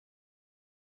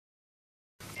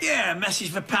Yeah,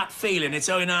 message for Pat Phelan. It's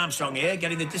Owen Armstrong here,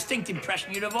 getting the distinct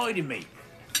impression you're avoiding me.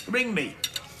 Ring me.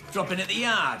 Drop in at the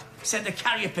yard. Send a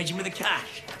carrier pigeon with the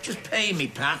cash. Just pay me,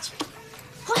 Pat.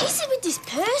 What is it with this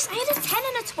purse? I had a 10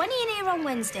 and a 20 in here on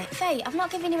Wednesday. Faye, I've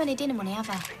not given you any dinner money, have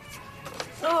I?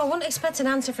 Oh, I wouldn't expect an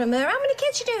answer from her. How many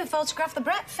kids you do photograph the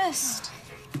breakfast?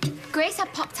 Grace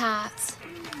had Pop-Tarts.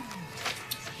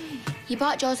 You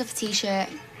bought Joseph a T-shirt.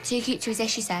 Too cute to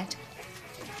resist, she said.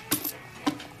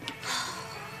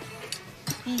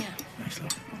 Yeah. Nice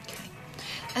love.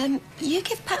 Okay. You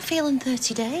give Pat Phelan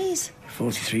 30 days.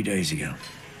 43 days ago.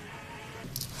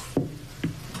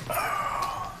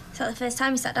 Is that the first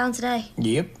time you sat down today?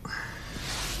 Yep.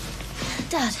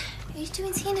 Dad, are you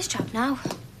doing Tina's job now?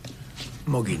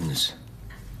 Muggins.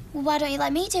 Well, why don't you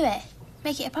let me do it?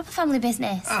 Make it a proper family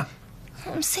business. Ah.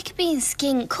 I'm sick of being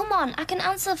skint. Come on, I can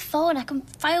answer the phone, I can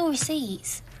file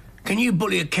receipts. Can you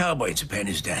bully a cowboy into paying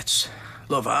his debts?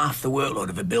 Love, half the workload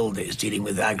of a builder is dealing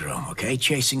with aggro, OK?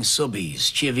 Chasing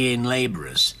subbies, chivying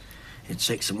labourers. It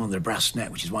takes them on their brass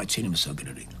neck, which is why Tina was so good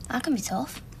at it. I can be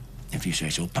tough. If you say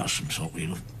so, pass some salt, will you,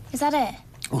 love? Is that it?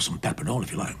 Or some pepper and all,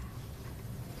 if you like.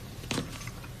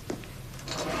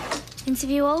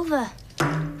 Interview over.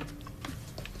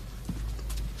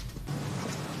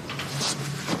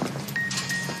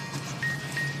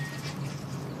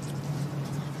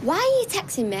 Why are you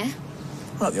texting me?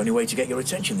 Well, the only way to get your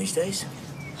attention these days.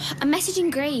 I'm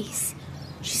messaging Grace.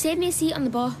 She saved me a seat on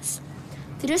the bus.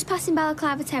 They're just passing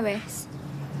Balaclava Terrace.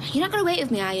 You're not going to wait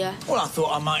with me, are you? Well, I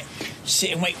thought I might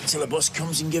sit and wait until the bus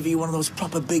comes and give you one of those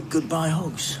proper big goodbye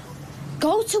hugs.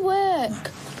 Go to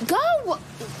work. Go!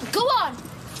 Go on!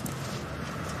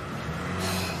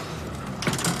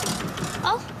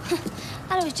 Oh,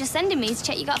 Anna was just sending me to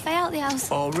check you got Faye out the house.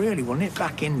 Oh, really? Well, nip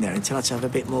back in there until I have a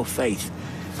bit more faith.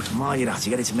 And while you're at it,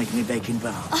 get her to make me bacon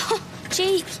bath. Oh,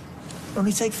 cheek.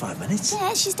 Only take 5 minutes.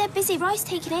 Yeah, she's dead busy. Roy's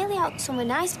taking Ailey out somewhere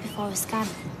nice before a scan.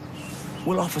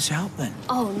 We'll offer to help then.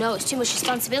 Oh, no, it's too much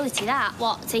responsibility, that.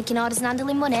 What, taking orders and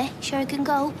handling money? Sure I can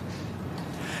go?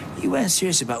 You weren't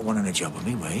serious about wanting a job with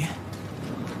me, were you?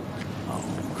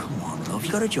 Oh, come on, love.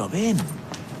 You got a job in.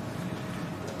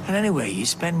 And anyway, you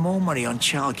spend more money on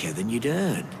childcare than you'd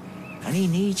earn. And he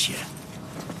needs you.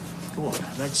 Go on,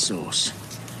 red sauce.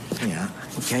 Yeah,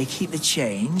 OK, keep the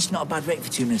change. Not a bad rate for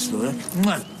 2 minutes, Laura.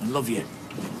 Mwah, I love you.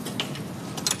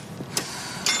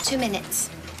 2 minutes.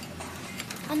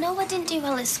 I know I didn't do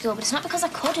well at school, but it's not because I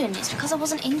couldn't. It's because I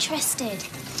wasn't interested.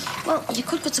 Well, you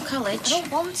could go to college. I don't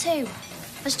want to.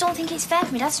 I just don't think it's fair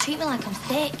for me dad to treat me like I'm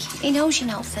thick. He knows you're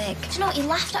not thick. Do you know what? He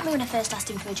laughed at me when I first asked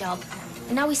him for a job.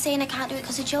 And now he's saying I can't do it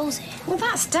because of Josie. Well,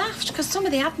 that's daft, because some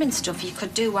of the admin stuff you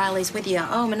could do while he's with you at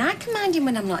home, and I can mind him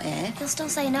when I'm not here. He'll still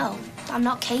say no. I'm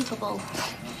not capable.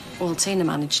 Well, Tina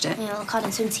managed it. You know,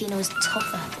 according to him, Tina was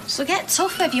tougher. So get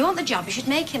tougher. If you want the job, you should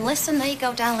make him listen. There you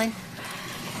go, darling.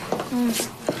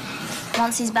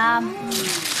 Wants his balm.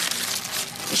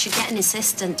 You should get an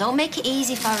assistant. Don't make it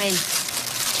easy for him.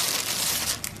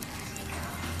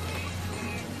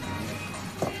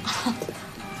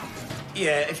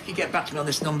 Yeah, if you could get back to me on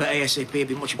this number ASAP, it'd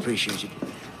be much appreciated.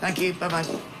 Thank you. Bye-bye.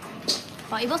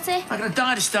 What, you butty? I'm gonna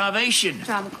die of starvation.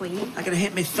 Drama queen. I'm gonna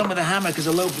hit me thumb with a hammer because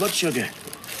of low blood sugar.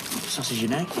 Sausage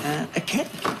and egg. A cake.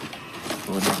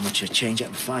 Oh, not much a change out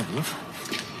of 5, love.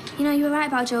 You know, you were right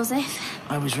about Joseph.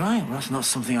 I was right. Well, that's not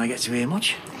something I get to hear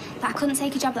much. But I couldn't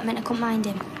take a job that meant I couldn't mind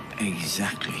him.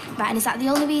 Exactly. Right, and is that the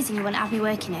only reason you wouldn't have me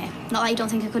working here? Not that you don't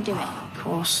think I could do it? Of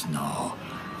course not.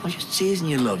 I was just teasing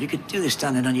you, love. You could do this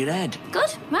standing on your head.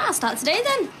 Good. Right, I'll start today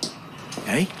then.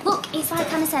 Hey? Look, it's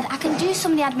like Anna said, I can do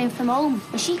some of the admin from home.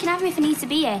 And she can have me if I need to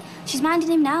be here. She's minding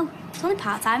him now. It's only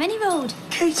part-time any road.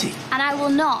 Katie! And I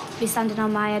will not be standing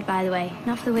on my head, by the way.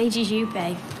 Not for the wages you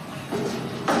pay.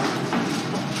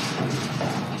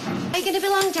 Are you going to be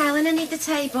long, darling? I need the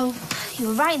table. You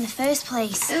were right in the first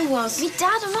place. Who was? Me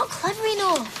dad, I'm not clever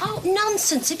enough. Oh,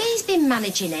 nonsense. If he's been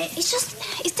managing it.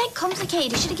 It's dead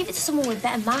complicated. I should have given it to someone with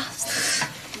better maths.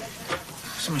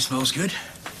 Something smells good.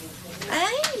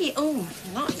 Hey, oh,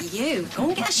 not you. Go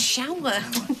and get a shower.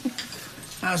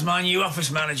 How's my new office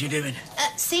manager doing?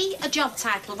 See, a job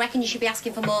title. Reckon you should be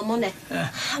asking for more money.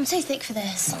 I'm too thick for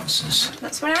this. Nonsense.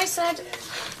 That's what I said.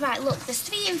 Right, look, there's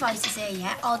 3 invoices here,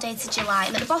 yeah, all dated July.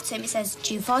 And at the bottom, it says,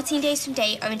 due 14 days from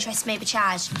date or interest may be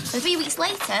charged. And 3 weeks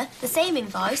later, the same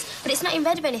invoice, but it's not in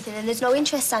red of anything and there's no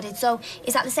interest added. So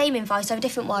is that the same invoice or a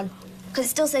different one? Because it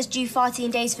still says due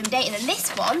 14 days from date. And then this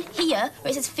one, here,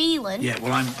 where it says Phelan... Yeah,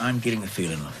 well, I'm getting the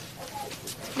feeling, love.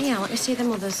 Yeah, let me see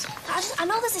them others. I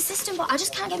know there's a system, but I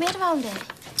just can't get my head around it.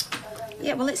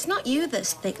 Yeah, well, it's not you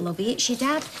that's thick, lovey. It's your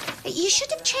dad. You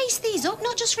should have chased these up,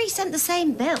 not just resent the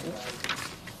same bill.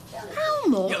 How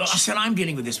much. Yeah, look, I said I'm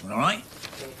dealing with this one, all right?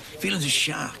 Phelan's a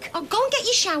shark. Oh, go and get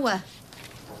your shower.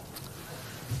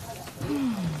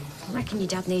 I reckon your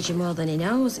dad needs you more than he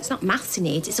knows. It's not maths he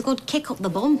needs, it's a good kick up the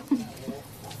bum.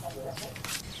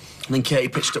 And then Katie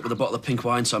pitched up with a bottle of pink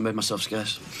wine, so I made myself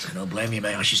scarce. I don't blame you,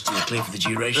 mate. I should steer clear for the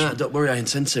duration. Don't worry, I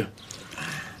intend to.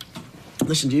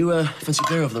 Listen, do you fancy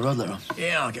beer over the road later on?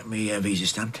 Yeah, I'll get me visa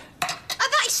stamped.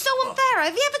 That is so unfair.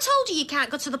 Have you ever told you can't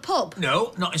go to the pub?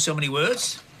 No, not in so many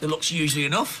words. The look's usually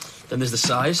enough. Then there's the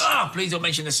size. Ah, please don't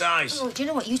mention the size. Oh, do you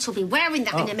know what? You two will be wearing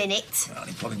that in a minute. I'm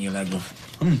only pulling your leg, love.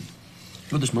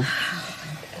 Good this, Mum.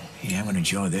 Yeah, I'm going to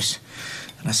enjoy this.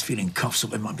 Unless feeling coughs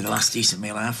up, it might be the last decent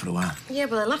meal I have for a while. Yeah,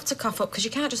 well, he'll have to cough up because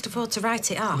you can't just afford to write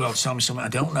it off. Well, tell me something I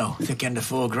don't know. Thick end of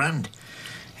 £4 grand.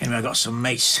 Anyway, I got some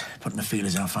mates putting the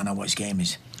feelers out, find out what his game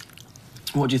is.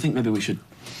 What do you think? Maybe we should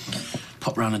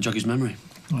pop round and jog his memory?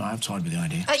 Well, I've toyed with the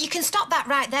idea. You can stop that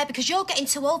right there because you're getting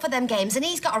too old for them games and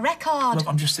he's got a record. Look,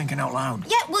 I'm just thinking out loud.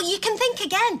 Yeah, well, you can think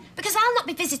again because I'll not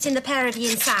be visiting the pair of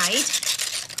you inside.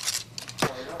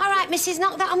 All right, missus,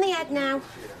 knock that on the head now.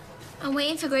 I'm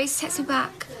waiting for Grace to text me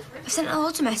back. I've sent her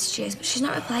loads of messages, but she's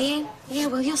not replying. Yeah,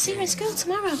 well, you'll see her in school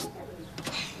tomorrow.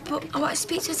 But I want to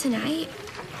speak to her tonight.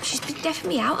 She's been deafing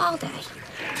me out all day.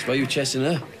 That's why you were chasing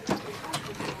her.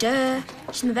 Duh.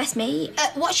 She's my best mate.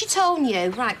 What's she told you?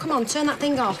 Right, come on, turn that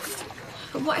thing off.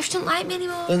 But what if she doesn't like me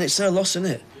anymore? Then it's her loss, isn't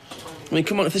it? I mean,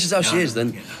 come on, if this is how she is,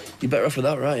 then you're better off with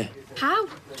that, right? How?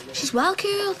 She's well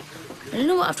cool. I don't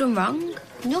know what I've done wrong.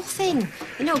 Nothing.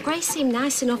 You know, Grace seemed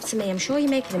nice enough to me. I'm sure you're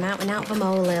making him out and out of a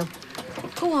molehill.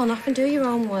 Go on, off and do your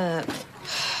own work.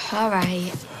 All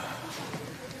right.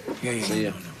 Yeah. See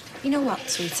ya. You know what,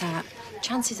 sweetheart?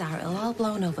 Chances are it'll all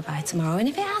blown over by tomorrow, and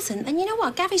if it hasn't, then you know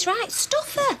what? Gavy's right.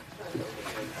 Stuff her.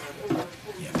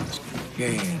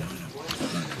 Yeah.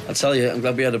 I tell you, I'm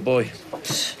glad we had a boy.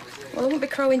 Well, I won't be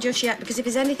crowing just yet, because if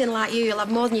he's anything like you, you'll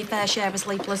have more than your fair share of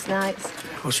sleepless nights.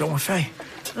 What's wrong with Faye?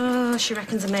 Oh, she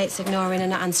reckons her mate's ignoring her,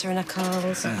 not answering her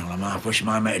calls. Well, I'm half wishing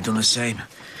my mate had done the same.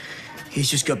 He's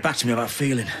just got back to me about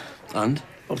Phelan. And?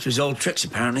 Up to his old tricks,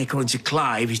 apparently. According to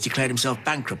Clive, he's declared himself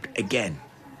bankrupt again.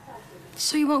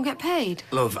 So you won't get paid?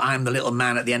 Love, I'm the little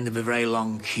man at the end of a very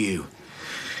long queue.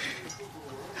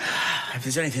 If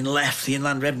there's anything left, the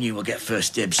Inland Revenue will get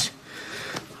first dibs.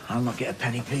 I'll not get a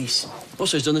penny piece.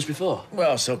 Also, he's done this before?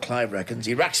 Well, so Clive reckons.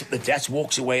 He racks up the debts,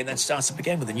 walks away, and then starts up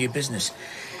again with a new business.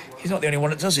 He's not the only one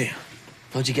that does it.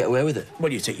 How'd you get away with it?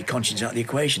 Well, you take your conscience out of the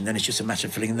equation, then it's just a matter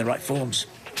of filling in the right forms.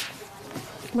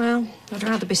 Well, I'd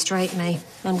rather be straight, me.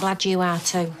 I'm glad you are,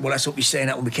 too. Well, let's hope you're saying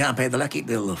that when we can't pay the Lecky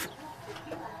bill, love.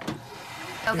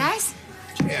 Oh, guys.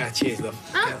 Yeah, cheers, love.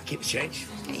 Huh? Yeah, keep the change.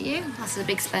 Look at you. Lots of the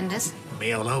big spenders.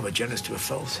 Me all over, generous to a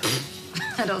fault.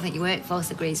 I don't think your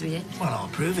workforce agrees with you. Well, I'll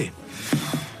prove it.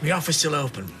 The office's still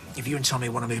open. If you and Tommy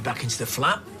want to move back into the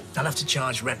flat, I'll have to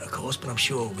charge rent, of course, but I'm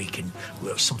sure we can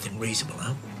work something reasonable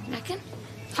out. Reckon?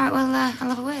 All right, well, I'll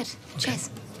have a word. Okay. Cheers.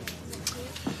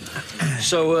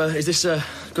 So, is this a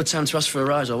good time to ask for a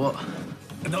rise, or what?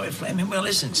 No, it flaming well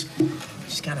isn't.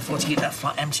 Just can't afford to keep that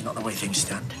flat empty, not the way things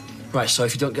stand. Right, so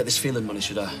if you don't get this feeling money,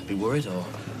 should I be worried, or...?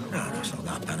 No, it's not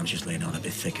that bad. I was just laying on a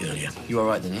bit thick earlier. You all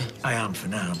right, then, yeah? I am for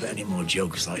now, but any more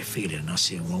jokers like Phelan, and I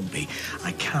soon won't be.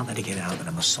 I can't let it get out that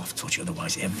I'm a soft touch,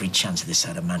 otherwise every chance of this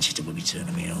side of Manchester will be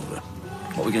turning me over.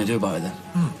 What are we going to do about it,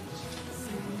 then?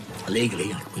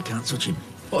 Legally, we can't touch him.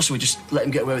 What, so we just let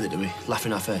him get away with it, do we? Laugh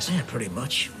in our face? Yeah, pretty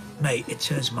much. Mate, it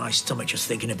turns my stomach just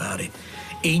thinking about it.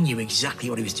 He knew exactly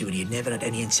what he was doing. He had never had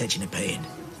any intention of paying.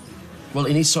 Well,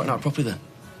 he needs sorting out properly, then.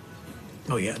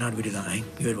 Oh, yeah, and how do we do that, eh?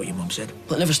 You heard what your mum said.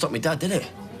 Well, it never stopped me dad, did it?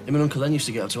 Him and Uncle Len used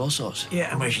to get up to all sorts.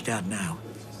 Yeah, and where's your dad now?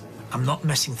 I'm not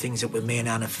messing things up with me and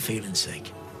Anna for Phelan's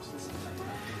sake.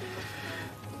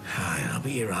 Ah,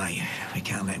 but you're right. We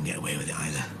can't let him get away with it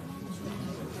either.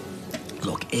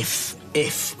 Look,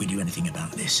 if we do anything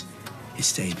about this, it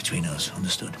stays between us,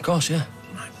 understood? Of course, yeah.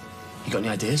 Right. You got any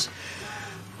ideas?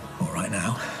 All right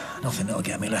now. Nothing that'll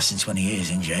get me less than 20 years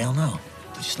in jail, no.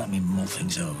 Just let me mull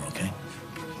things over, OK?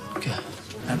 Okay.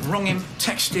 And rung him,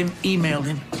 texted him, emailed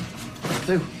him.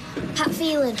 Who? Pat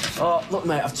Phelan. Oh, look,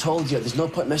 mate, I've told you, there's no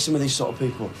point messing with these sort of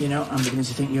people. You know, I'm beginning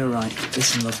to think you're right.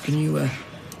 Listen, love, can you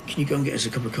go and get us a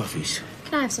couple of coffees?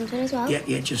 Can I have something as well?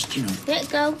 Yeah, just, you know. Let's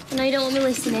go. I know you don't want me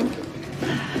listening.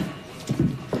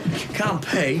 Can't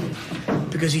pay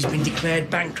because he's been declared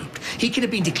bankrupt. He could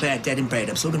have been declared dead and buried.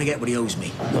 I'm still going to get what he owes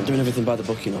me. Not doing everything by the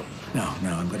book, you know. No,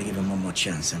 I'm going to give him one more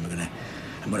chance. I'm going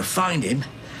to find him,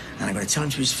 and I'm going to tell him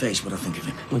to his face what I think of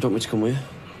him. You don't want me to come with you?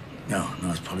 No,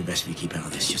 it's probably best if you keep out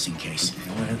of this, just in case.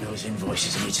 Where are those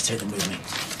invoices? I need to take them with me.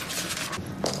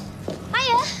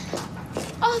 Hiya.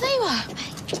 Oh, there you are.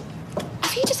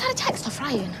 Have you just had a text off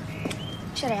Ryan?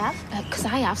 Should I have? Because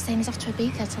I have, saying he's off to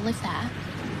Ibiza to live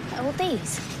there. All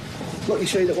these? Look, you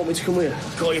sure you don't want me to come with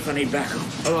you? Call you if I need backup.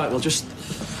 All right, well, just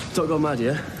don't go mad,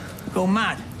 yeah? Go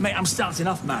mad? Mate, I'm starting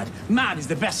off mad. Mad is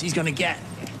the best he's gonna get.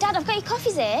 Dad, I've got your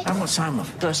coffees here. I haven't got time,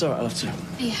 love. That's all right, I'll have to.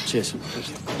 Yeah. Cheers.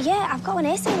 Yeah, I've got one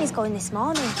here saying he's going this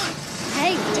morning.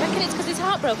 Hey, do you reckon it's because he's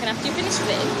heartbroken after you finished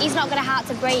with him? He's not got a heart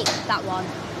to break, that one.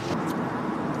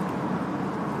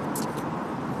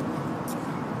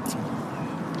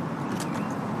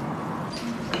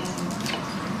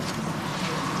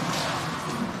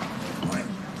 Morning.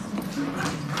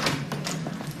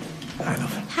 Hi,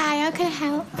 love. Hi, how can I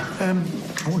help?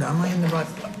 Hold on, am I in the right...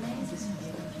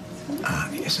 Ah,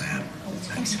 yes, I am.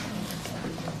 Thanks.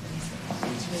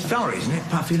 It's Valerie, isn't it?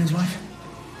 Pat Phelan's wife?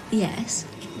 Yes.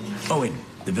 Owen,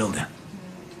 the builder.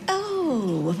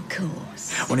 Oh, of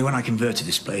course. Only when I converted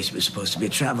this place, it was supposed to be a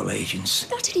travel agent's.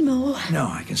 Not anymore. No,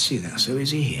 I can see that. So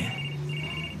is he here?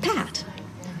 Pat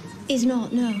is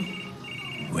not, no.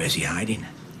 Where's he hiding?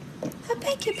 I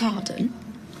beg your pardon?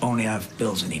 Only I've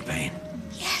bills that need paying.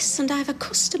 Yes, and I've a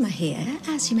customer here,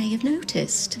 as you may have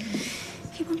noticed.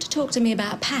 If you want to talk to me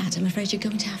about Pat, I'm afraid you're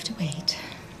going to have to wait.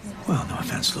 Well, no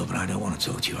offence, love, but I don't want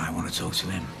to talk to you. I want to talk to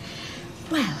him.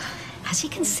 Well, as you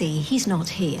can see, he's not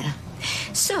here.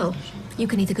 So, you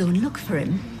can either go and look for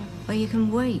him, or you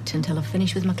can wait until I've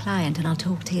finished with my client and I'll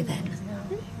talk to you then.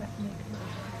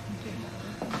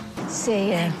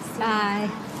 See ya. Bye.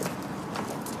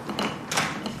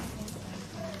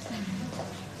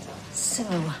 So,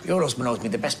 Your husband owes me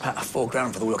the best part of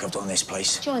 £4 for the work I've done in this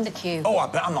place. join the queue. Oh, I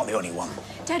bet I'm not the only one.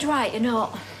 Dead right, you're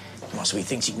not. Well, so he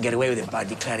thinks he can get away with it by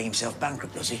declaring himself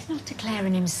bankrupt, does he? Not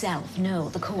declaring himself, no.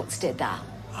 The courts did that.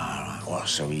 All right, well,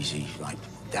 so easy, like,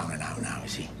 down and out now,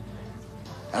 is he?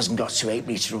 Hasn't got 2 8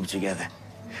 to rub together.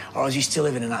 Or is he still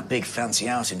living in that big fancy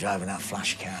house and driving that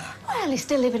flash car? Well, he's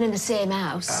still living in the same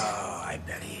house, Oh, I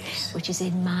bet he is. which is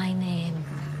in my name.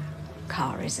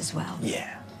 Car is as well.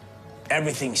 Yeah.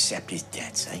 Everything except his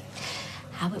debts, eh?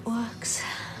 How it works.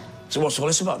 So what's all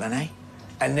this about then, eh?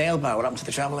 A nail bar, what happened to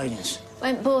the travel agents?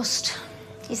 Went bust.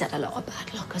 He's had a lot of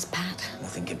bad luck as Pat.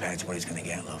 Nothing compared to what he's gonna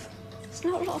get, love. It's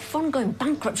not a lot of fun going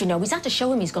bankrupt, you know. He's had to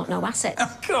show him he's got no assets.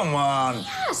 Oh, come on.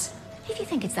 Yes. If you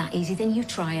think it's that easy, then you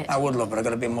try it. I would, love, but I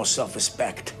got a bit more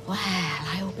self-respect. Well,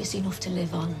 I hope it's enough to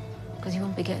live on, because you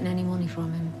won't be getting any money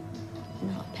from him.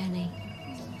 Not a penny.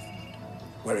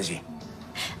 Where is he?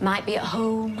 Might be at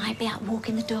home, might be out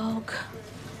walking the dog.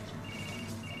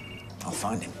 I'll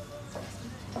find him.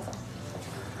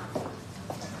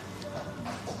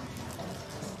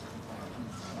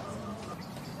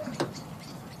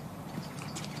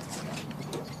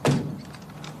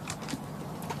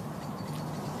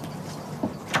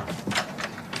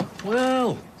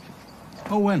 Well,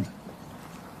 Owen.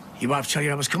 Your wife tell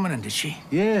you I was coming in, did she?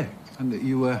 Yeah, and that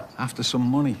you were after some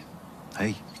money.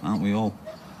 Hey, aren't we all?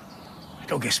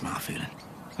 Don't get smart, Phelan.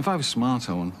 If I was smart,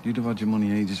 Owen, you'd have had your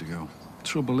money ages ago.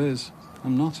 Trouble is,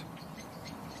 I'm not.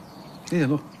 Here,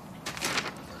 look.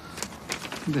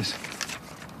 Look at this.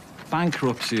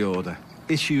 Bankruptcy order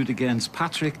issued against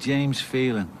Patrick James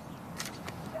Phelan.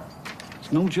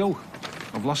 It's no joke.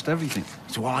 I've lost everything.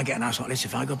 So why I get an house like this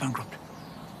if I go bankrupt?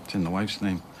 It's in the wife's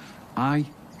name. I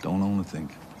don't own a thing.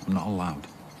 I'm not allowed.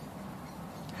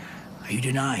 Are you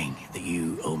denying that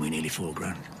you owe me nearly £4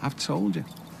 grand? I've told you.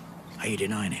 Are you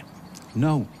denying it?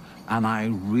 No, and I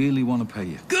really want to pay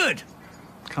you. Good!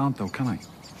 Can't though, can I?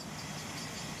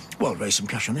 Well, raise some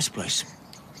cash on this place.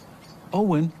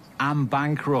 Owen, I'm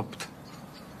bankrupt.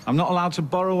 I'm not allowed to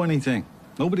borrow anything.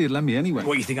 Nobody would lend me anyway.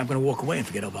 What, you think I'm going to walk away and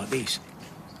forget about these?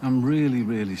 I'm really,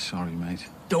 really sorry, mate.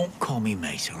 Don't call me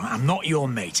mate, all right? I'm not your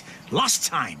mate. Last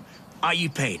time, are you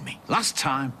paid me? Last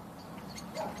time?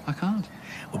 I can't.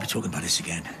 We'll be talking about this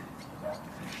again.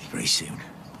 Very soon.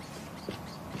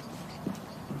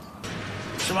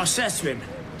 So I says to him,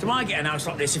 do I get an house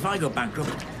like this if I go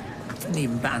bankrupt? Didn't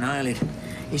even bat an eyelid.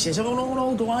 He says, oh,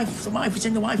 no, the wife is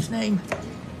in the wife's name.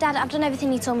 Dad, I've done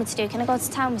everything you told me to do. Can I go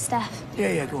to town with Steph?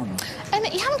 Yeah, go on.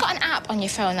 You haven't got an app on your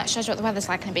phone that shows you what the weather's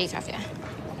like in Ibiza, have you?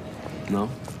 No?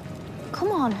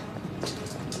 Come on.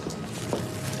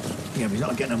 Yeah, but he's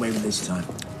not getting away with this time.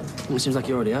 Well, it seems like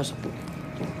he already has.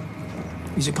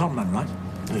 He's a con man, right?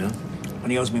 Yeah.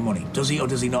 And he owes me money. Does he or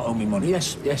does he not owe me money?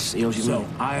 Yes, he owes you So,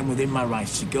 money. I am within my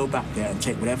rights to go back there and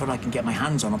take whatever I can get my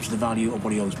hands on up to the value of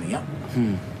what he owes me, yeah?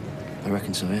 I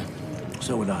reckon so, yeah.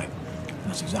 So would I.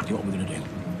 That's exactly what we're going to do.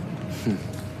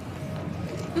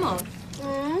 Mum?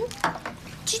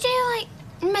 Do you do, like,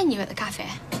 a menu at the cafe?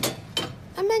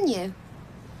 A menu?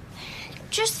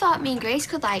 Just thought me and Grace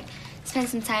could, like, spend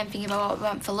some time thinking about what we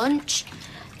want for lunch.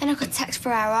 Then I could text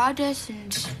for our orders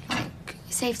and, like,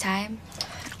 save time.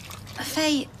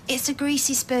 Faye, it's a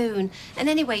greasy spoon. And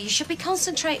anyway, you should be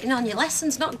concentrating on your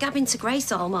lessons, not gabbing to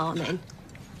Grace all morning.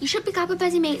 You should be glad we're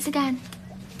busy mates again.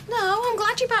 No, I'm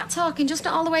glad you're back talking, just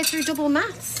not all the way through double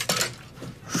maths.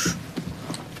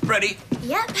 Ready?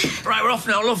 Yep. Right, we're off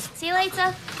now, love. See you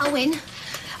later.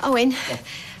 Owen,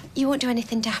 you won't do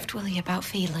anything daft, will you, about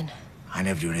Phelan? I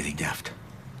never do anything daft.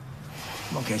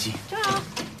 Come on, Casey. Ta-ra.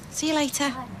 See you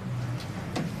later.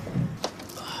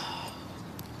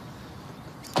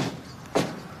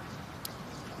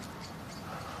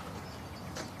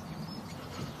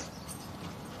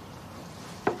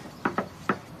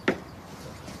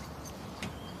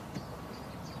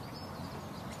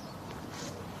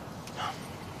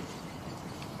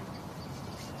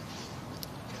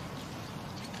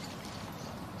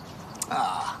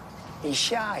 He's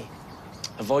shy.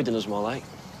 Avoiding us more like.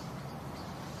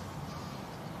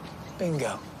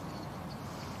 Bingo.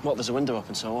 What, there's a window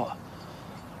open, so what?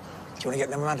 Do you want to get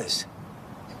them ladders?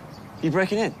 You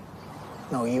breaking in?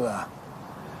 No, you are.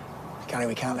 Gary,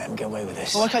 we can't let him get away with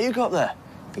this. Well, why can't you go up there?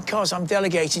 Because I'm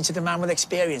delegating to the man with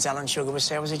experience. Alan Sugar would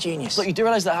say I was a genius. Look, you do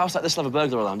realise that a house like this will have a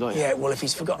burglar alarm, don't you? Yeah, well, if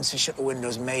he's forgotten to shut the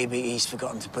windows, maybe he's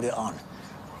forgotten to put it on.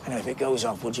 And if it goes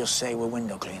off, we'll just say we're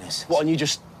window cleaners. What, and you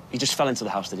just fell into the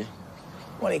house, did you?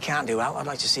 Well, he can't do out. I'd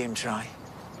like to see him try.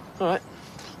 All right.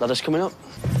 Ladder's coming up.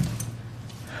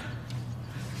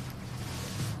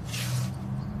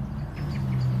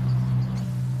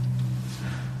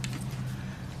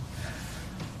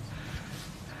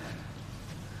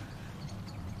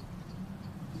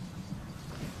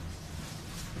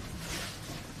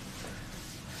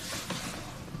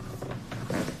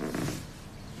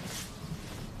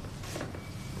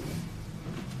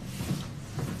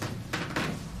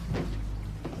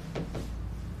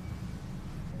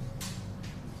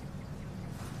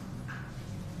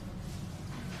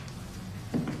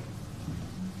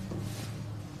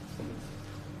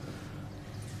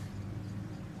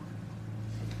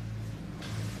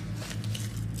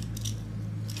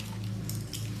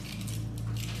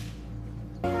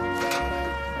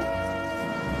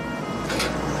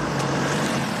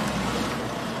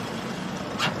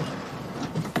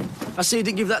 I see you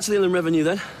didn't give that to the Inland Revenue,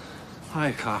 then.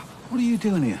 Hi, Cap. What are you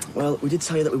doing here? Well, we did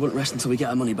tell you that we wouldn't rest until we get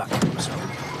our money back. So...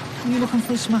 Are you looking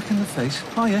for a smack in the face?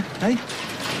 Are you, eh? Hey!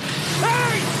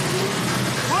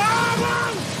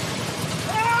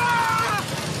 Ah!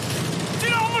 Do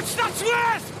you know how much that's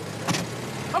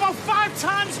worth? About 5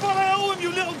 times what I owe him, you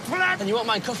little brat! And you won't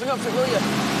mind coughing up for it, will you?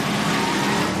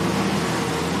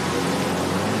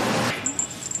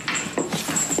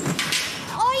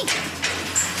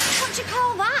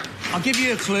 I'll give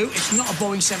you a clue. It's not a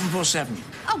Boeing 747.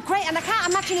 Oh, great, and I can't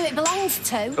imagine who it belongs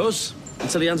to. Us.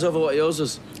 Until he hands over what he owes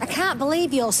us. I can't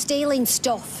believe you're stealing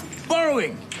stuff.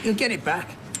 Borrowing. You'll get it back.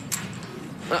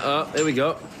 Uh-oh, here we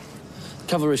go.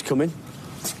 Cavalry's coming.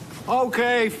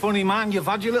 OK, funny man, you've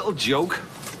had your little joke.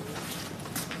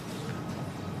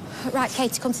 Right,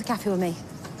 Katie, come to the cafe with me.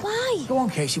 Why? Go on,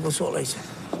 Casey. We'll talk later.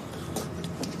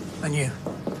 And you?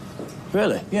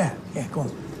 Really? Yeah, go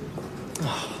on.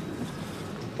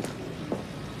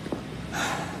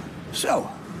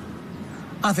 So,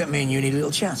 I think me and you need a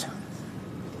little chat.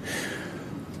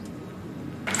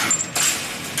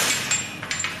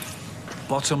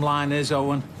 Bottom line is,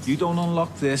 Owen, you don't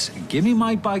unlock this and give me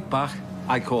my bike back,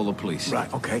 I call the police.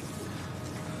 Right, OK.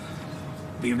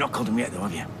 But you've not called him yet, though,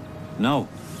 have you? No,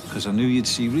 because I knew you'd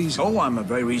see reason. Oh, I'm a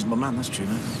very reasonable man, that's true,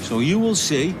 mate. So you will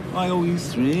see I owe you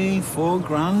 3-4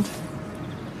 grand.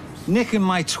 Nicking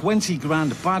my 20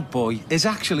 grand bad boy is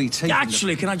actually taking...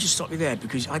 Actually, can I just stop you there?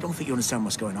 Because I don't think you understand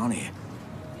what's going on here.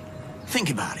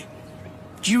 Think about it.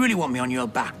 Do you really want me on your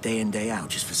back day in, day out,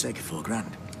 just for the sake of 4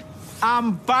 grand?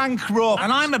 I'm bankrupt.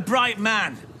 And I'm a bright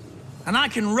man. And I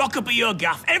can rock up at your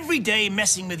gaff every day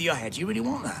messing with your head. Do you really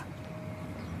want that?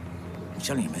 I'm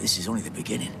telling you, mate, this is only the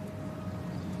beginning.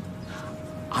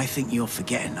 I think you're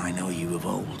forgetting I know you of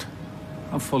old.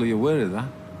 I'm fully aware of that.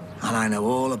 And I know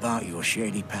all about your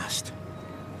shady past.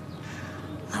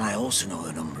 And I also know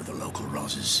the number of the local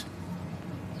Roses.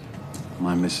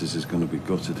 My missus is going to be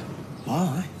gutted.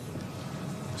 Why?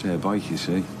 It's her bike, you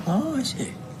see. Oh, is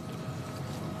it?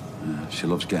 She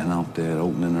loves getting out there,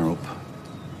 opening her up.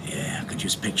 Yeah, I could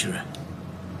just picture her.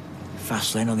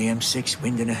 Fast lane on the M6,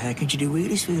 wind in her hair. Can't you do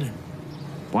wheelies, Phelan?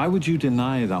 Why would you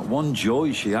deny that one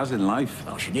joy she has in life?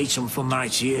 Oh, she needs some fun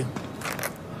married to you.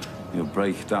 You'll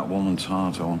break that woman's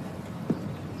heart, Owen.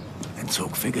 And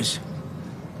talk figures.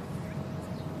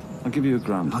 I'll give you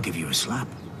 $1,000. I'll give you a slap.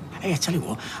 Hey, I tell you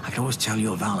what, I can always tell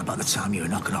your Val about the time you were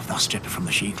knocking off that stripper from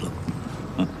the She Club.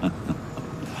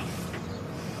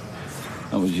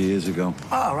 That was years ago.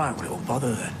 Oh, right, well, it won't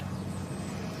bother then.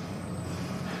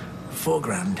 4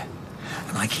 grand,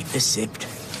 and I keep this zipped,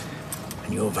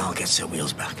 and your Val gets her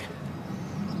wheels back.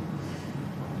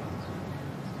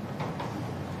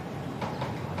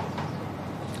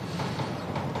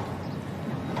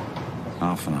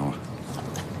 Half an hour.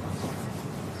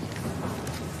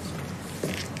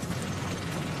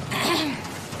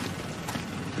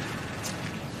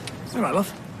 All right,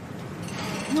 love.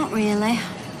 Not really.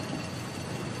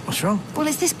 What's wrong? Well,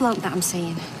 it's this bloke that I'm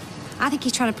seeing. I think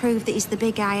he's trying to prove that he's the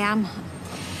big I am.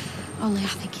 Only I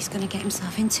think he's going to get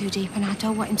himself in too deep, and I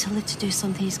don't want him to live to do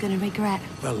something he's going to regret.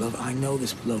 Well, love, I know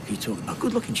this bloke you're talking about.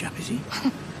 Good-looking chap, is he?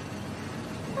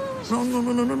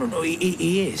 No.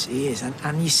 He is.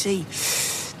 And you see,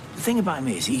 the thing about him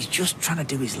is he's just trying to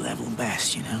do his level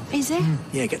best, you know? Is he?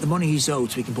 Yeah, get the money he's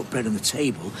owed so he can put bread on the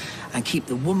table and keep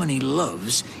the woman he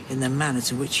loves in the manner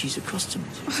to which he's accustomed.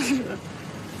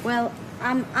 Well,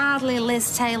 I'm hardly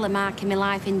Liz Taylor marking my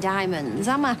life in diamonds,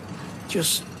 am I?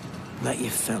 Just let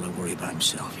your fella worry about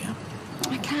himself, yeah?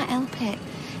 I can't help it.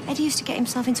 Eddie used to get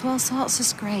himself into all sorts of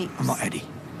scrapes. I'm not Eddie.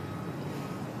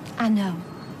 I know.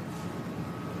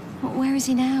 But where is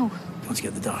he now? Want to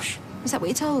get the dosh? Is that what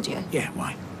he told you? Yeah,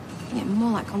 why? Yeah,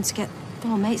 more like going to get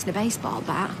 4 mates and a baseball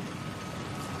bat.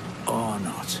 Or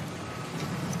not?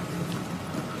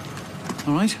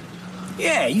 All right?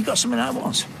 Yeah, you got something I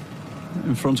want.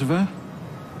 In front of her?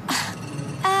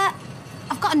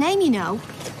 I've got a name, you know.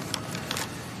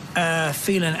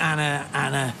 Phelan,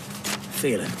 Anna,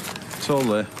 Phelan. It's all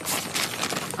there.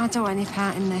 I don't want any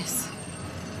part in this.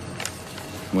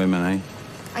 Women, eh?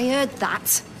 I heard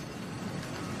that.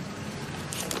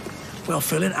 Well,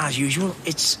 Phelan, as usual,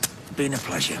 it's been a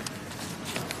pleasure.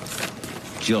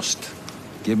 Just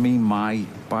give me my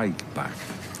bike back.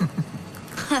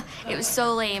 It was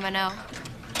so lame, I know.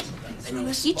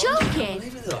 You joking?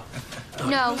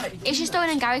 No, it's just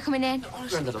Owen and Gary coming in.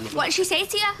 What did she say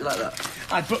to you? Like that.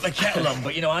 I'd put the kettle on,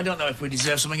 but, you know, I don't know if we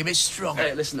deserve something a bit stronger.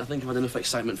 Hey, listen, I think I've had enough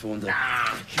excitement for one day.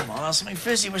 Ah, come on, that's something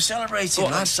fizzy. We're celebrating, Oh,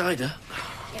 lad. that cider.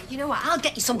 Yeah, you know what? I'll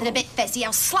get you something a bit fizzy.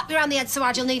 I'll slap you around the head so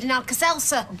hard you'll need an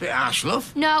Alka-Seltzer. A bit harsh,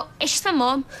 love. No, it's just my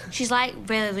mum. She's like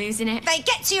really losing it. Hey,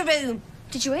 get to your room.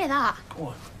 Did you hear that?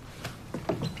 What?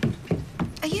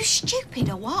 Are you stupid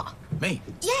or what? Me?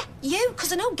 Yeah, you,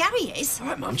 because I know Gary is. All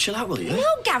right, Mum, chill out, will you?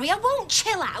 No, Gary, I won't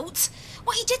chill out.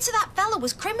 What you did to that fella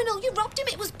was criminal. You robbed him.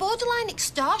 It was borderline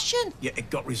extortion. Yeah, it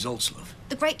got results, love.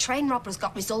 The Great Train Robber's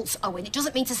got results, Owen. It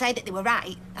doesn't mean to say that they were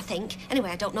right, I think.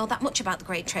 Anyway, I don't know that much about the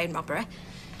Great Train Robbery.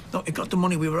 No, it got the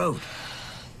money we were owed.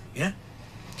 Yeah?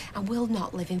 I will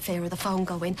not live in fear of the phone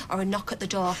going or a knock at the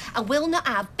door. I will not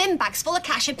have bin bags full of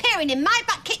cash appearing in my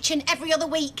back kitchen every other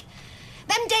week.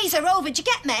 Them days are over, do you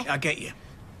get me? I get you.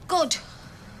 Good.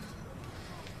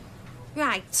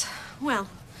 Right. Well,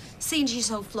 seeing as you're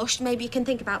so flushed, maybe you can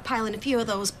think about piling a few of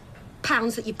those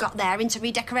pounds that you've got there into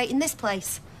redecorating this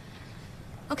place.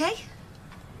 Okay?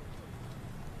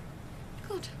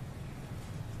 Good.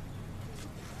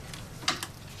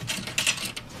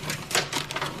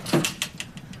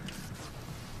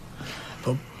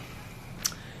 Pub?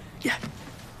 Yeah.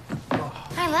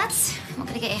 Hi, lads. What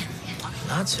can I get you?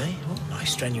 Lads, eh? Oh, my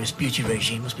strenuous beauty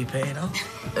regime must be paying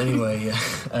off. Anyway,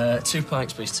 2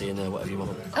 pints, please, tea, and whatever you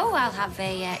want. Oh, I'll have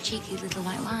a cheeky little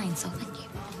white wine, so thank you.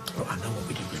 Look, I know what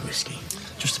we did was risky,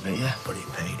 Just a bit, yeah. but it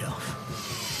paid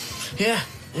off. Yeah,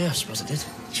 I suppose it did.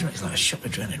 Do you know, it's like a shot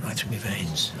of adrenaline right through my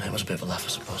veins. It was a bit of a laugh, I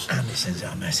suppose. And it sends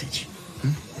out a message.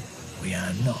 We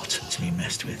are not to be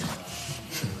messed with.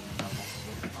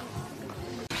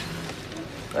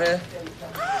 Hiya.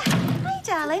 Hi,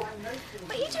 darling.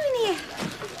 What are you doing here?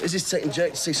 Izzy's taking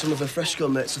Jake to see some of her Fresco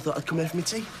mates. I thought I'd come here for my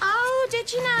tea. Oh,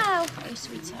 did you know? Oh,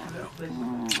 sweetheart.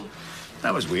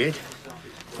 That was weird.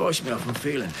 Forced me off from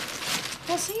feeling.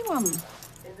 What's he want?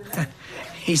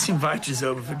 He's invited us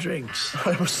over for drinks.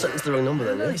 I was sentenced the wrong number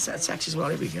then, eh? Yes, that's tax as well.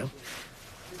 Here we go.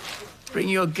 Bring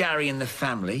your Gary and the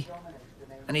family.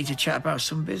 I need to chat about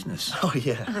some business. Oh,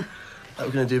 yeah. We're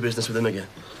going to do business with him again.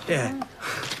 Yeah.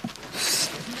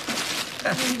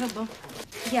 Unbelievable.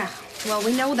 Yeah, well,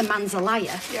 we know the man's a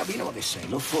liar. Yeah, but you know what they say.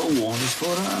 Look, forewarned is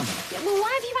forearmed. Yeah, well,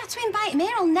 why have you had to invite him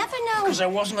here? I'll never know. Because I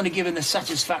wasn't going to give him the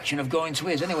satisfaction of going to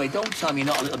his. Anyway, don't tell me you're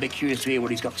not a little bit curious to hear what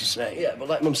he's got to say. Yeah, but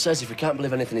like Mum says, if we can't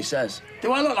believe anything he says...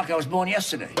 Do I look like I was born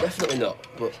yesterday? Definitely not,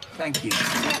 but... Thank you.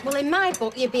 Yeah, well, in my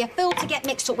book, you'd be a fool to get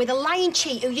mixed up with a lying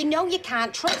cheat who you know you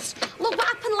can't trust. Look what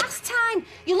happened last time.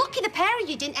 You're lucky the pair of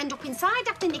you didn't end up inside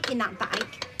after nicking that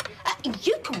bike.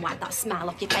 You can wipe that smile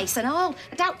off your face and all.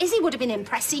 I doubt Izzy would have been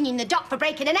impressed seeing you in the dock for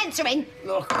breaking and entering.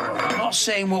 Look, I'm not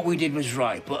saying what we did was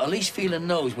right, but at least Phelan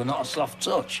knows we're not a soft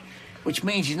touch, which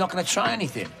means he's not going to try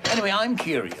anything. Anyway, I'm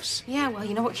curious. Yeah, well,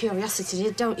 you know what curiosity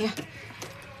is, don't you?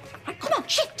 Right, come on,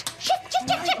 shift,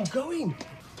 I'm going.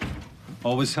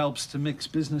 Always helps to mix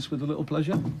business with a little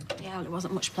pleasure. Yeah, well, it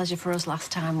wasn't much pleasure for us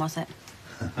last time, was it?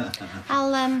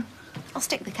 I'll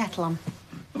stick the kettle on.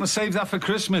 I'm gonna save that for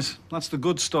Christmas. That's the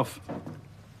good stuff.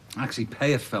 I actually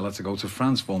pay a fella to go to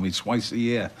France for me twice a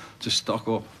year to stock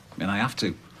up. I mean, I have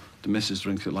to. The missus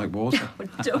drinks it like water.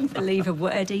 Don't believe a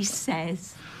word he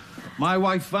says. My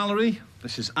wife, Valerie.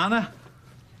 This is Anna.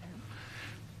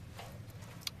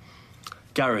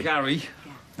 Gary. Gary.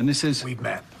 Yeah. And this is... We've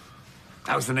met.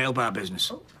 How's the nail bar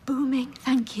business? Booming,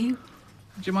 thank you. Do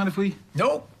you mind if we...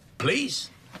 No,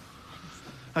 please.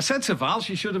 I said to Val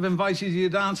she should have invited you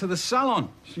down to the salon.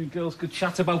 So you girls could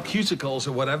chat about cuticles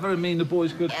or whatever, and me and the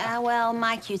boys could... Yeah, well,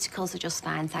 my cuticles are just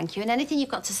fine, thank you. And anything you've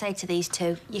got to say to these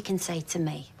two, you can say to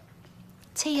me.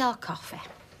 Tea or coffee?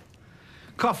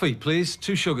 Coffee, please.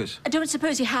 2 sugars. I don't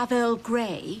suppose you have Earl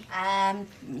Grey? Yeah,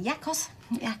 of course.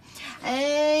 Yeah.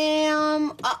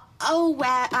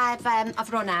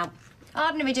 I've run out.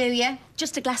 Ordinary, do you?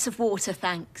 Just a glass of water,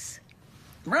 thanks.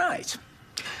 Right.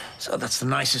 So that's the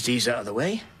nicest ease out of the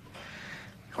way.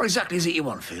 What exactly is it you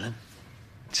want, Phelan?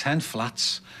 10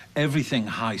 flats, everything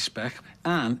high spec,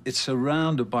 and it's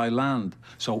surrounded by land.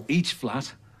 So each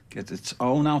flat gets its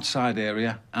own outside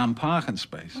area and parking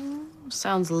space.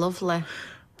 Sounds lovely.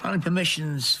 Planning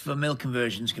permissions for mill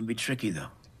conversions can be tricky, though.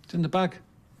 It's in the bag,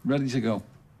 ready to go.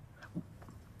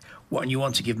 What, and you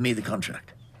want to give me the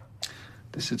contract?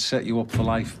 This would set you up for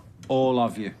life, all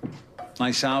of you.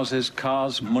 Nice houses,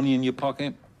 cars, money in your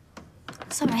pocket.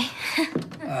 Sorry.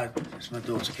 It's my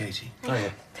daughter, Katie. Oh,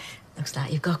 yeah. Looks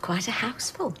like you've got quite a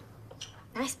house full.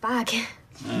 Nice bag.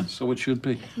 Yeah, so it should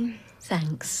be.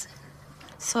 Thanks.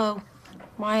 So,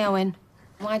 why Owen?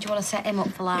 Why do you want to set him up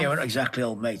for life? Yeah, we're not exactly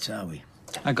old mates, are we?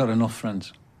 I got enough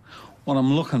friends. What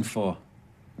I'm looking for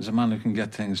is a man who can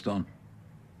get things done.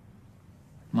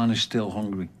 A man who's still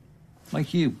hungry.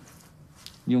 Like you.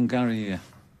 Young Gary here.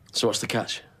 So what's the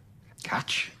catch?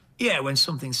 Catch? Yeah, when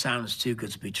something sounds too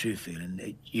good to be true, Phelan,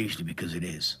 it's usually because it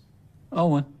is.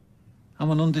 Owen, I'm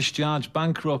an undischarged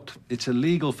bankrupt. It's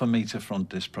illegal for me to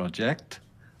front this project.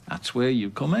 That's where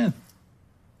you come in.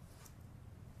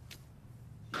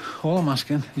 All I'm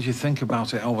asking is you think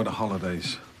about it over the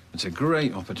holidays. It's a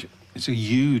great opportunity. It's a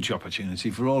huge opportunity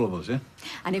for all of us, yeah?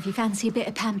 And if you fancy a bit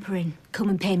of pampering, come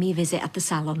and pay me a visit at the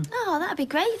salon. Oh, that'd be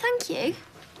great, thank you.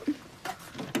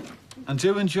 And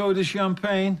do enjoy the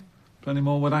champagne. Plenty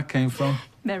more where that came from.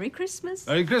 Merry Christmas.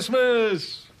 Merry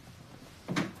Christmas!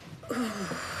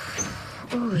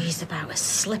 Oh, he's about as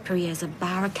slippery as a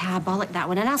bar of carbolic, that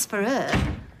one. And as for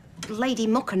her, Lady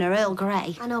Muck and her Earl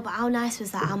Grey. I know, but how nice was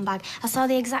that handbag? I saw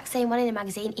the exact same one in a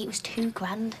magazine. It was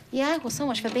 £2,000. Yeah, well, so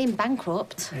much for being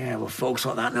bankrupt. Yeah, well, folks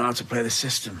like that know how to play the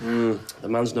system. The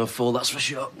man's no fool, that's for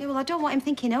sure. Yeah, well, I don't want him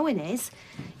thinking Owen is.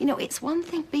 You know, it's one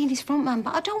thing being his front man,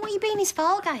 but I don't want you being his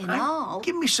fall guy and all.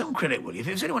 Give me some credit, will you? If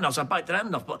it was anyone else, I'd bite their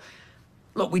hand off. But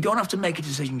look, we don't have to make a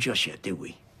decision just yet, do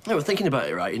we? Yeah, we're thinking about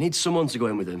it, right? You need someone to go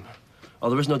in with him. Oh,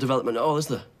 there is no development at all, is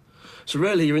there? So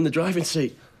really, you're in the driving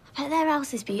seat. But their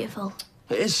house is beautiful.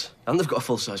 It is. And they've got a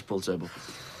full-size pool table.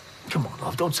 Come on,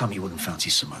 love, don't tell me you wouldn't fancy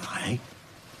some of that, eh?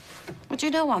 Well, do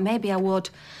you know what? Maybe I would.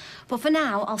 But for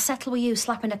now, I'll settle with you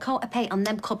slapping a coat of paint on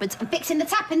them cupboards and fixing the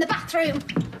tap in the bathroom.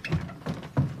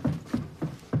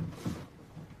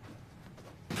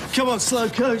 Come on, slow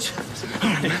coach.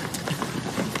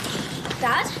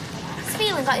 Dad, has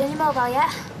Phelan got you on your mobile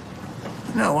yet?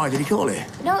 No, why did he call it?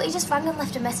 No, he just rang and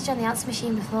left a message on the answer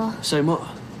machine before. Saying what?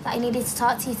 That he needed to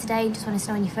talk to you today and just wanted to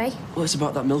know when you're free. Well, it's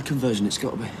about that mill conversion, it's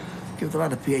got to be. Give the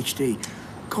lad a PhD.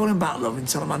 Call him back, love, and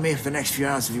tell him I'm here for the next few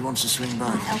hours if he wants to swing by.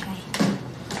 Right, OK.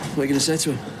 What are you going to say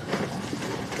to him?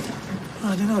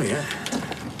 I don't know yet.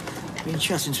 Been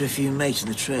chatting to a few mates in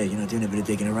the trade, you know, doing a bit of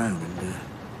digging around, and,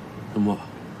 And what?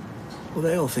 well,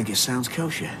 they all think it sounds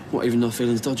kosher. What, even though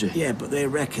feeling's dodgy? Yeah, but they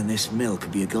reckon this mill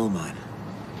could be a gold mine.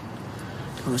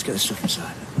 Come on, let's get the stuff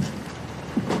inside.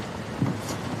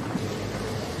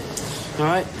 All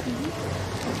right.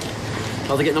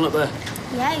 How are they getting on up there?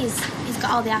 Yeah, he's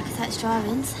got all the architect's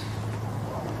drawings.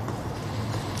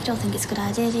 You don't think it's a good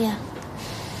idea, do you?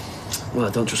 Well, I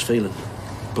don't trust Phelan,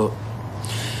 but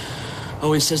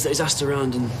Owen says that he's asked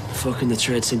around and folk in the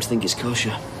trade seem to think it's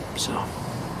kosher, so...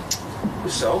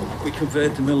 So, we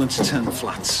convert the mill into 10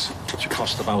 flats, which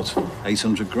cost about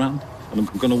 800 grand. And I'm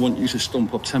going to want you to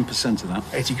stump up 10% of that.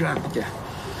 80 grand? Yeah.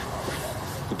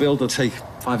 The build will take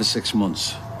 5 or 6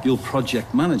 months. You'll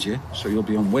project manage it, so you'll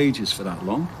be on wages for that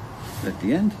long. And at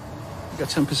the end, you get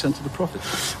 10% of the profit.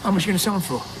 How much are you going to sell them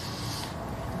for?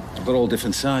 They're all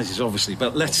different sizes, obviously,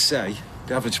 but let's say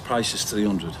the average price is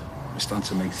 300. We stand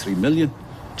to make 3 million,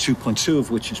 2.2 of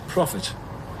which is profit.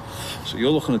 So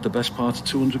you're looking at the best part of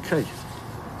 200k.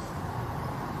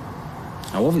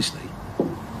 Now, obviously,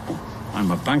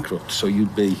 I'm a bankrupt, so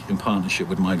you'd be in partnership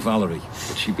with my Valerie,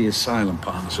 but she'd be a silent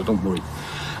partner, so don't worry.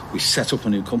 We set up a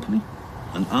new company,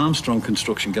 and Armstrong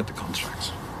Construction get the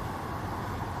contracts.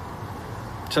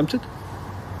 Tempted?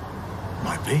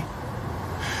 Might be.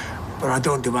 But I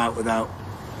don't do out without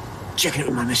checking it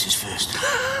with my missus first.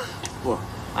 What?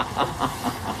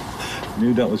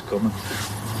 Knew that was coming.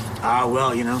 Ah,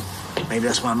 well, you know, maybe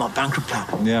that's why I'm not bankrupt,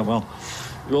 pal. Yeah, well,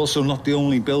 you're also not the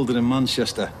only builder in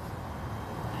Manchester.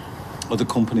 Other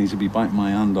companies will be biting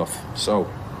my hand off, so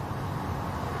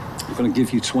I'm going to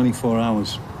give you 24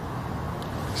 hours,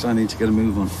 because I need to get a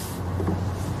move on.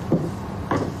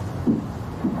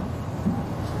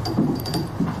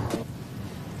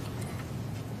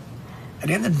 At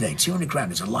the end of the day, 200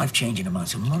 grand is a life-changing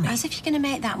amount of money. As if you're going to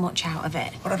make that much out of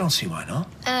it. But I don't see why not.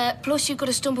 Plus you've got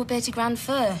to stump up 80 grand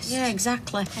first. Yeah,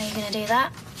 exactly. How are you going to do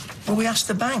that? Well, we asked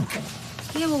the bank.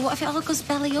 Yeah, well, what if it all goes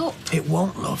belly up? It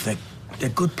won't, love. They're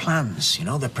good plans, you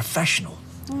know, they're professional.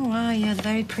 Oh, wow, yeah, the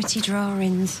very pretty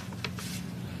drawings.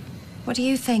 What do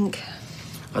you think?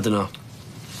 I don't know.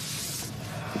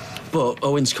 But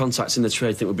Owen's contacts in the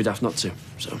trade think we'd be daft not to,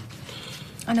 so...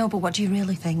 I know, but what do you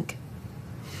really think?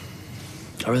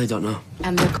 I really don't know.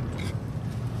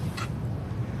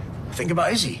 Think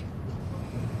about Izzy.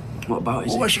 What about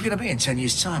Izzy? Well, where's she going to be in 10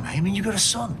 years' time? I mean, you've got a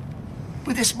son.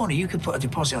 With this money, you could put a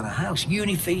deposit on a house,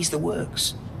 uni fees, the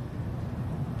works.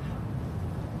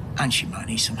 And she might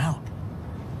need some help.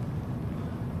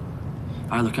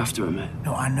 I look after her, mate.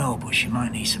 No, I know, but she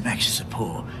might need some extra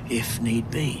support, if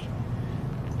need be.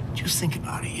 Just think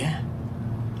about it, yeah?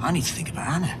 I need to think about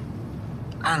Anna.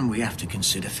 And we have to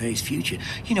consider Faye's future.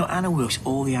 You know, Anna works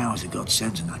all the hours that God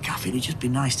sends in that cafe. It'd just be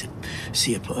nice to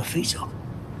see her put her feet up.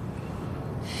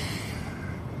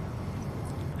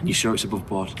 And you sure it's above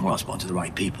board? Well, I've spoken to the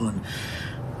right people, and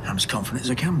I'm as confident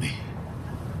as I can be.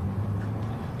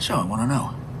 So, I want to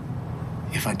know,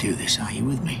 if I do this, are you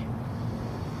with me?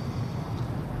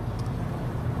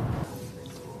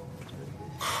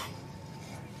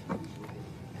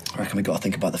 I reckon we got to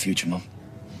think about the future, Mum.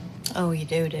 Oh, you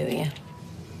do you?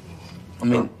 I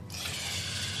mean,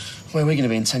 where are we going to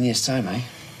be in 10 years' time, eh?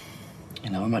 You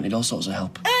know, we might need all sorts of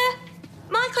help.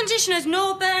 My condition has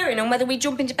no bearing on whether we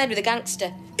jump into bed with a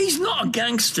gangster. He's not a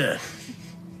gangster.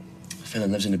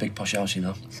 Phelan lives in a big posh house, you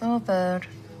know. So bird.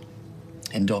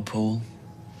 Indoor pool,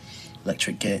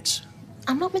 electric gates.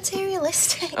 I'm not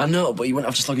materialistic. I know, but you wouldn't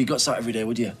have to slog your guts out every day,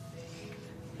 would you?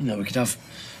 You know, we could have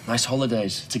nice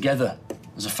holidays together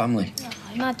as a family. Oh,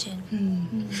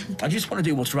 imagine. I just want to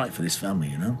do what's right for this family,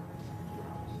 you know?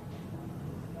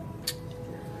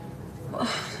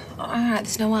 All right,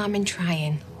 there's no harm in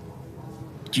trying.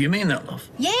 Do you mean that, love?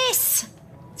 Yes!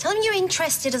 Tell him you're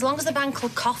interested as long as the bank will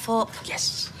cough up.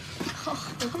 Yes.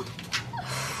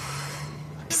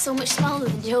 So much smaller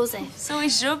than Joseph. So he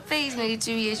should be. He's nearly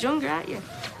 2 years younger, aren't you?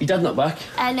 Your dad not back?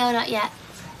 No, not yet.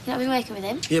 You not been working with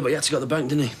him? Yeah, but he had to go to the bank,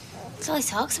 didn't he? That's all he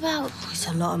talks about. It's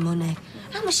a lot of money.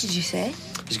 How much did you say?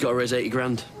 He's got to raise 80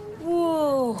 grand.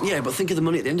 Whoa. Yeah, but think of the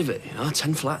money at the end of it. You know,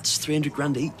 10 flats, 300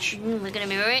 grand each. We're going to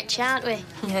be rich, aren't we?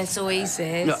 Yeah, so he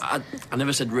says. No, I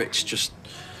never said rich, just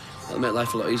that'll make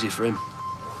life a lot easier for him.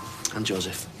 And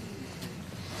Joseph.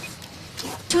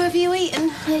 So have you eaten?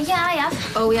 Yeah, I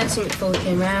have. Oh, we had something before we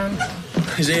came round.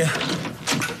 He's here.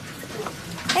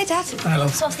 Hey, Dad. Hi,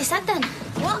 love. So what's they said then?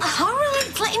 What? All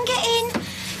right, let him get in.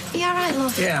 Are you all right,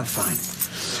 love? Yeah, I'm fine.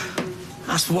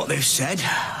 As for what they've said,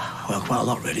 well, quite a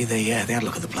lot, really. They had a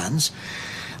look at the plans.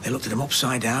 They looked at them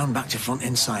upside down, back to front,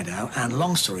 inside out, and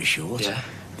long story short, Yeah.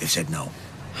 they've said no.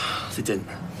 They didn't.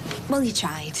 Well, you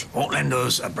tried. Won't lend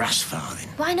us a brass farthing.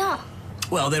 Why not?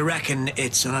 Well, they reckon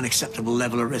it's an unacceptable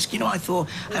level of risk. You know, I thought,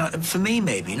 for me,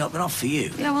 maybe, but not for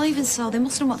you. Yeah, well, even so, they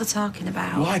must know what they're talking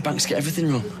about. Why? Banks get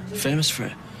everything wrong. Famous for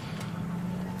it.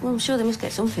 Well, I'm sure they must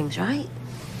get some things right.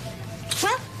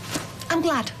 Well, I'm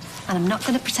glad. And I'm not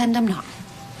going to pretend I'm not.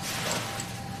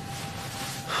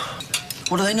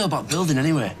 What do they know about building,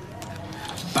 anyway?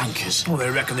 Bankers. Well, they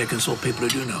reckon they consult people who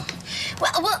do know.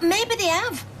 Well, maybe they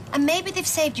have. And maybe they've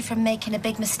saved you from making a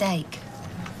big mistake.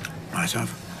 Might have.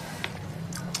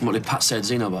 What did Pat say to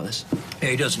Zeno about this? Yeah,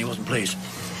 he does, and he wasn't pleased.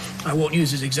 I won't use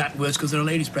his exact words because there are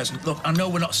ladies present. Look, I know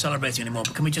we're not celebrating anymore,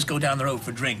 but can we just go down the road for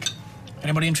a drink?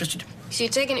 Anybody interested? So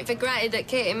you're taking it for granted that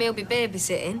Kate and me'll be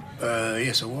babysitting?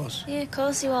 Yes, I was. Yeah, of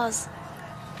course he was.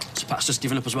 So Pat's just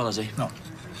given up as well, has he? No,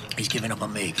 he's giving up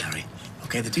on me, Gary.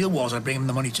 Okay, the deal was I'd bring him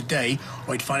the money today,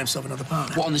 or he'd find himself another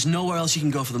partner. What, and there's nowhere else you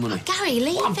can go for the money? Gary,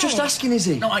 leave I'm just it. asking, is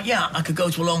he? No, I could go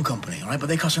to a loan company, all right, but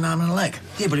they cost an arm and a leg.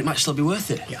 Yeah, but it might still be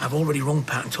worth it. Yeah, I've already rung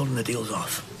Pat and told him the deal's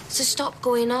off. So stop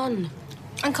going on.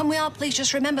 And can we all please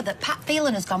just remember that Pat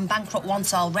Phelan has gone bankrupt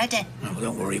once already? No, well,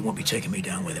 don't worry, he won't be taking me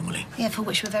down with him, will he? Yeah, for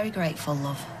which we're very grateful,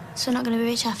 love. So we're not going to be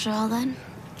rich after all, then?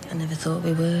 I never thought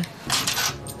we were.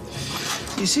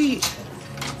 You see,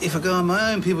 if I go on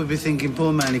my own, people would be thinking,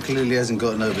 poor man, he clearly hasn't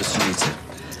gotten over Sunita.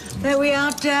 There we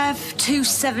are, Dev.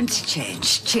 270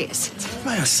 change. Cheers.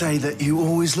 May I say that you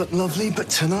always look lovely, but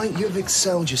tonight you've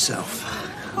excelled yourself.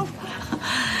 Oh,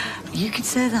 you can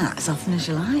say that as often as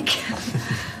you like.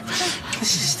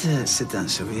 Let's just sit down,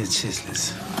 shall we? Yeah, cheers,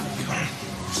 Liz.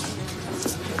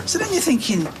 So then you're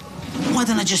thinking, why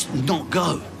don't I just not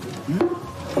go?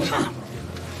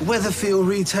 Weatherfield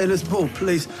Retailers Ball,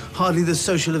 please. Hardly the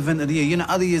social event of the year. You know,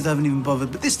 other years I haven't even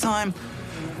bothered, but this time,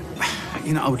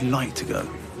 you know, I would like to go.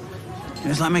 You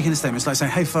know, it's like making a statement. It's like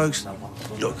saying, hey, folks,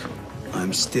 look,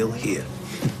 I'm still here.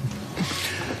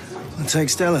 I'll take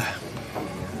Stella.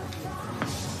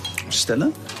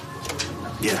 Stella?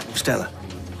 Yeah, Stella.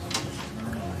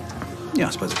 Yeah,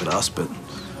 I suppose I could ask, but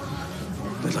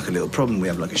there's like a little problem. We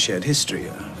have like a shared history.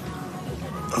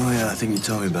 Oh, yeah, I think you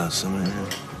told me about something. Yeah.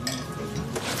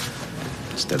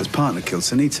 Stella's partner killed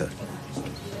Sunita.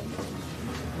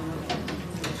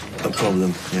 A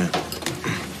problem, yeah.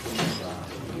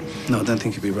 No, I don't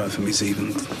think it'd be right for me to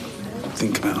even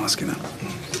think about asking her.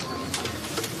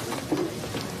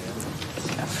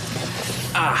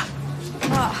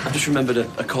 I've just remembered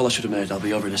a call I should have made. I'll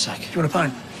be over in a sec. Do you want a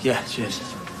pint? Yeah, cheers.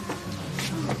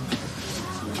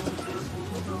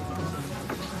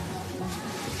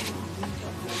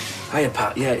 Hiya,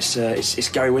 Pat. Yeah, it's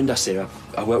Gary Windass here.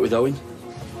 I work with Owen.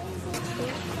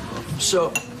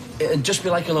 So, it'd just be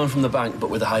like a loan from the bank, but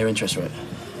with a higher interest rate.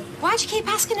 Why'd you keep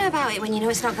asking her about it when you know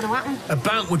it's not going to happen? A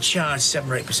bank would charge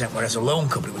 7 or 8%, whereas a loan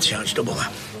company would charge double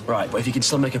that. Right, but if you can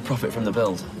still make a profit from the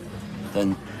build,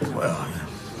 then... Well,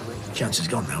 chance is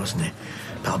gone now, isn't it?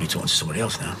 I'll be talking to somebody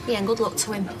else now. Yeah, and good luck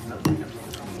to him.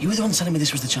 You were the one telling me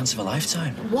this was the chance of a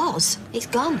lifetime. Was? It's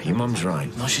gone. Your mum's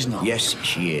right. No, she's not. Yes,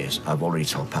 she is. I've already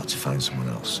told Pat to find someone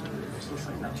else.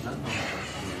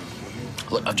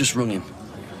 Look, I've just rung him,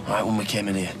 all right, when we came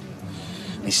in here.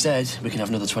 And he said we can have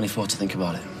another 24 to think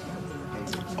about it.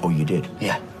 Oh, you did?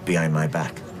 Yeah. Behind my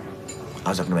back?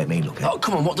 How's that going to make me look? Oh,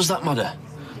 come on, what does that matter?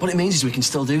 What it means is we can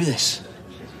still do this,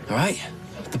 all right?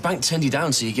 The bank turned you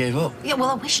down, so you gave up. Yeah, well,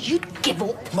 I wish you'd give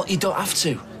up. Look, you don't have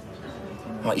to.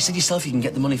 All right, you said yourself you can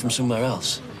get the money from somewhere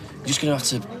else. You're just going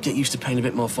to have to get used to paying a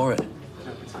bit more for it.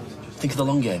 Think of the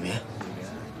long game, yeah?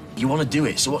 You want to do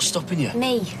it, so what's stopping you?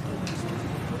 Me.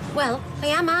 Well, I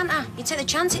am, aren't I? You take the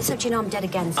chance, except you know I'm dead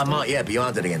against it. I might, yeah, but you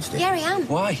are dead against it. Yeah, I am.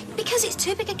 Why? Because it's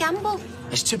too big a gamble.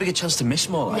 It's too big a chance to miss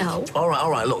more, like. No. All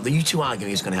right, look, the you two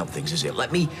arguing is going to help things, is it?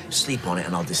 Let me sleep on it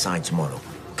and I'll decide tomorrow,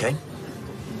 OK?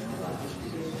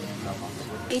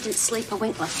 You didn't sleep a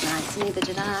wink last night, neither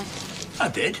did I. I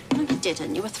did. No, you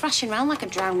didn't. You were thrashing around like a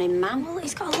drowning man. Well,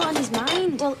 he's got a lot on his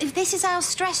mind. Well, if this is how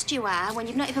stressed you are when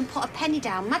you've not even put a penny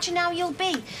down, imagine how you'll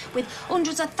be with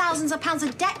hundreds of thousands of pounds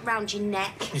of debt round your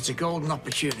neck. It's a golden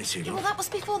opportunity, Yeah, look. well, that was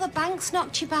before the banks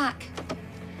knocked you back.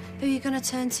 Who are you going to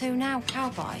turn to now?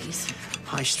 Cowboys?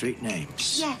 High street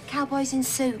names. Yeah, cowboys in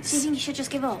suits. Do you think you should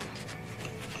just give up?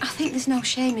 I think there's no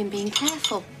shame in being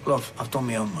careful. Love, I've done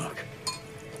my homework.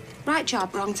 Right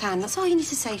job, wrong time. That's all you need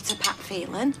to say to Pat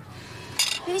Phelan.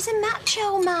 He's a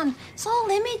macho man. It's all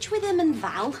image with him and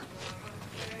Val.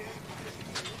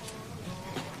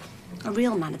 A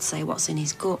real man would say what's in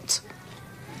his gut.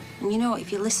 And you know what?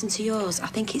 If you listen to yours, I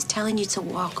think it's telling you to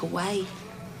walk away.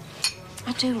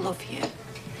 I do love you.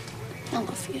 I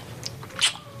love you.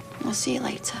 I'll see you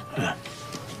later. Yeah.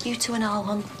 You two and all,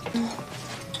 hon.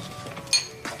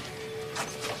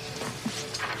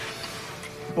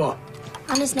 What?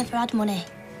 Anna's never had money.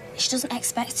 She doesn't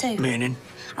expect to. Meaning?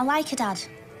 I like her, Dad.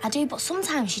 I do, but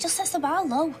sometimes she just sets the bar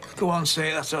low. Go on,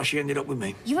 say it. That's how she ended up with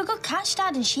me. You're a good catch,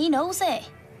 Dad, and she knows it.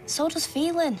 So does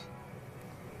Phelan.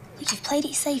 Look, you've played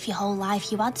it safe your whole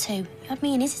life. You had to. You had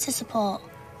me and Izzy to support.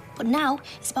 But now,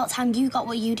 it's about time you got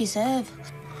what you deserve.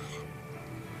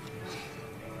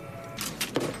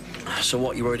 So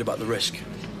what, you worried about the risk?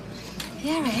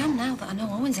 Yeah, I am now that I know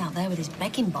Owen's out there with his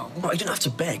begging bowl. Right, you don't have to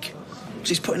beg. Because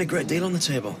he's putting a great deal on the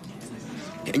table.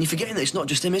 And you're forgetting that it's not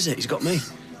just him, is it? He's got me.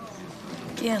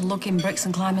 Yeah, lugging bricks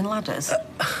and climbing ladders.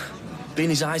 Being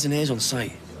his eyes and ears on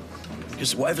sight.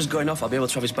 Because whatever's going off, I'll be able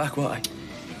to have his back, won't I?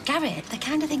 Garrett, the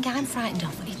kind of thing I'm frightened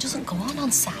of, it doesn't go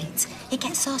on site. It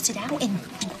gets sorted out in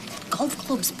golf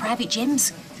clubs, private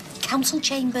gyms, council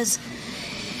chambers.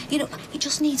 You know, it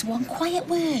just needs one quiet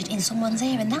word in someone's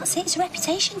ear and that's it. It's a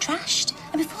reputation trashed.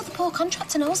 And before the poor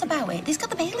contractor knows about it, he's got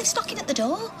the bailiffs knocking at the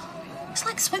door. It's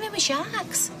like swimming with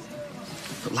sharks.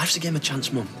 But life's a game of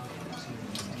chance, Mum.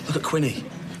 Look at Quinny.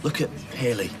 Look at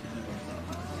Haley.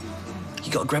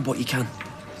 You got to grab what you can.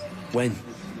 When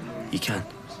you can.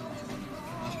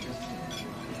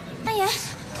 Hiya.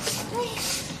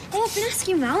 Hey, I've been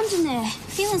asking round and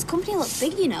Phelan's company looks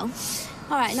big, you know.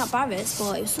 All right, not Barrett's,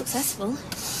 but it was successful.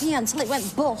 Yeah, until it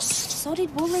went bust. So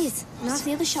did Woolies and half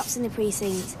the other shops in the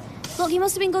precinct. Look, he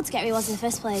must have been good to get where he was in the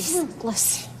first place.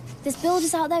 Ruthless. There's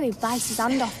builders out there who bite his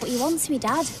hand off, but he wants me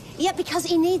dad. Yeah, because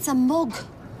he needs a mug.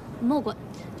 Mug? What?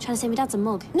 Trying to say my dad's a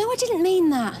mug? No, I didn't mean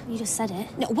that. You just said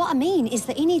it. No, what I mean is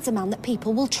that he needs a man that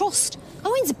people will trust.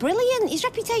 Owen's brilliant. His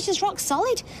reputation's rock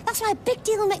solid. That's why Big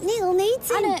Deal McNeil needs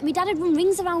him. Anna, my dad had run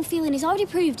rings around Phelan. He's already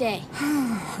proved it.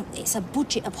 It's a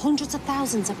budget of hundreds of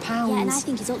thousands of pounds. Yeah, and I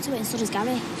think he's up to it, and so does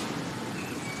Gary.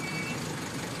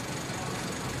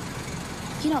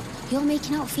 You know, you're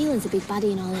making out Phelan's a big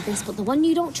baddie in all of this, but the one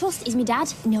you don't trust is me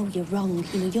dad. No, you're wrong.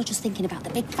 You know, you're just thinking about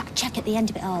the big fat cheque at the end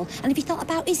of it all. And have you thought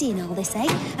about Izzy and all this, eh?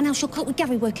 And how she'll cope with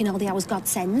Gary working all the hours God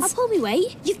sends? I'll pull me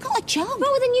weight. You've got a job.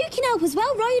 Well, then you can help as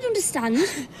well. Roy'd understand.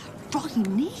 Roy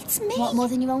needs me. What, more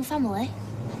than your own family?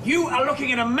 You are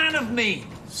looking at a man of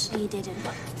means. No, you didn't.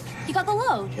 You got the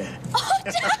load? Yeah. Oh,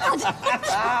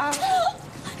 Dad!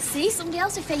 See, somebody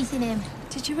else had faith in him.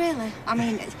 Did you really? I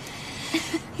mean,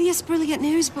 yes, brilliant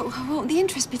news, but won't the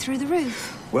interest be through the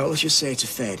roof? Well, let's just say it's a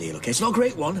fair deal, OK? It's not a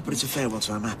great one, but it's a fair one,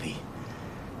 so I'm happy.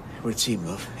 We're a team,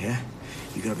 love, yeah?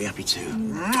 You're going to be happy too.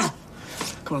 Come on,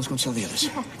 let's go and tell the others.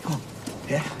 Come on.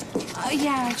 Yeah?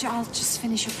 Yeah, I'll just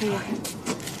finish up here.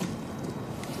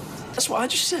 That's what I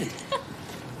just said.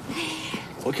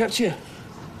 What kept you?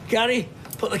 Gary,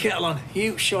 put the kettle on.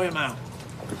 You show him out.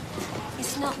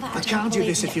 It's not that I can't do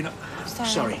this if you're not...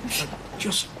 Sorry.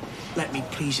 Just let me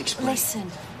please explain.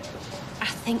 Listen, I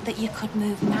think that you could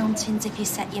move mountains if you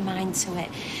set your mind to it.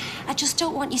 I just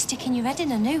don't want you sticking your head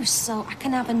in a noose so I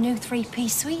can have a new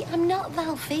three-piece suite. I'm not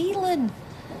Val Phelan.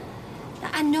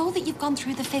 I know that you've gone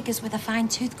through the figures with a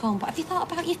fine-tooth comb, but have you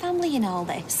thought about your family in all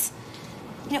this?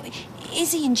 You know,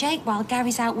 Izzy and Jake while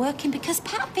Gary's out working, because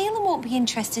Pat Phelan won't be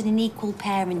interested in equal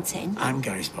parenting. I'm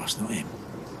Gary's boss, not him.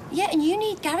 Yeah, and you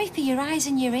need Gary for your eyes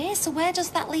and your ears, so where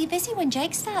does that leave Izzy when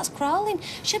Jake starts crawling?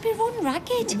 She'll be run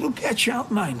ragged. We'll get a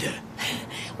childminder.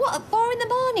 What, at 4 in the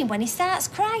morning when he starts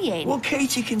crying? Well,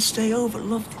 Katie can stay over,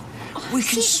 love. We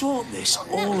can sort this,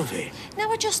 all of it. Now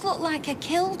I just look like a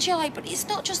killjoy, but it's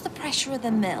not just the pressure of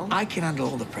the mill. I can handle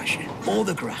all the pressure, all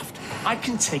the graft. I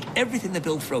can take everything the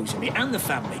bill throws at me and the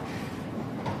family.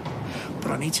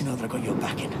 But I need to know that I've got your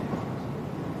backing.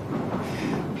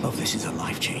 Love, this is a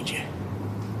life changer.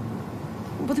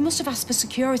 Well, they must have asked for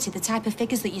security, the type of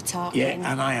figures that you're talking.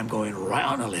 Yeah, and I am going right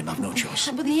on a limb. I've no choice.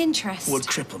 But the interest would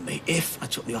cripple me if I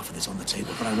took the offer that's on the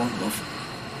table, but I won't, love.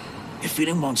 If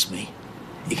Phelan wants me,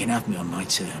 he can have me on my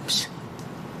terms.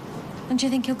 And do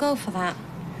you think he'll go for that?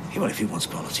 Yeah, well, if he wants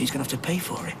quality, he's going to have to pay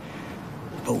for it.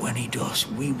 But when he does,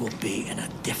 we will be in a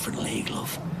different league,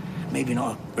 love. Maybe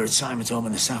not a retirement home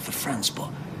in the south of France,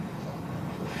 but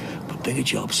bigger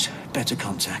jobs, better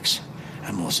contacts,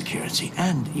 and more security.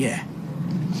 And, yeah,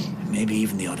 maybe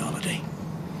even the odd holiday.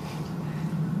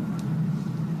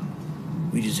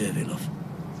 We deserve it, love.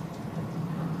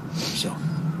 So,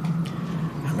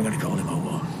 am I going to call him or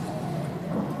what?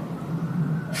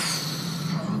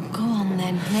 Go on,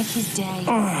 then. Make his day.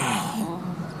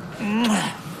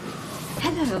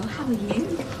 Hello, how are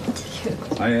you?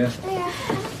 Hiya.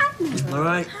 All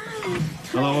right.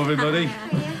 Hello, everybody.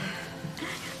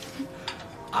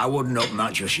 I wouldn't open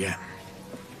that just yet.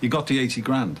 You got the 80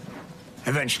 grand?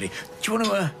 Eventually. Do you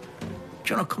want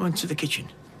to come into the kitchen?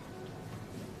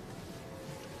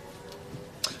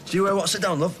 Do you want to sit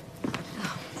down, love?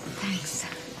 Oh, thanks.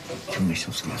 Come me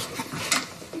some skills.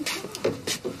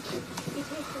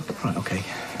 Right, OK.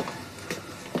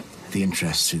 The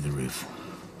interest through the roof.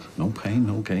 No pain,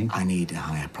 no gain. I need a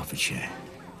higher profit share.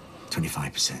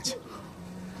 25%.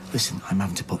 Listen, I'm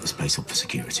having to put this place up for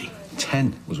security.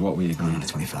 10 was what we agreed. On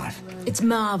 25. It's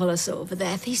marvellous over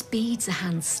there. These beads are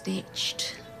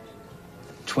hand-stitched.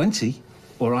 20,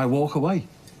 or I walk away.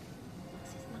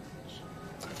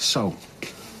 So,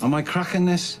 am I cracking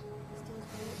this?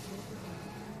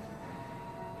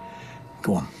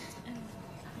 Go on.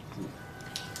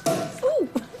 Ooh,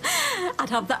 I'd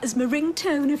have that as my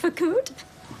ringtone if I could.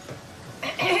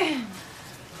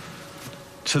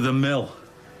 To the mill.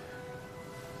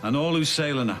 And all who's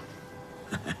sailing her.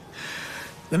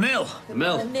 The mill. The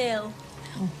mill. The mill.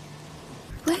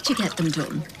 Where'd you get them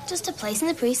done? Just a place in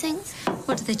the precinct.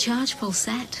 What do they charge full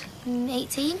set?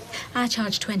 18. I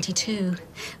charge 22,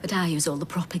 but I use all the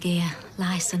proper gear,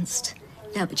 licensed.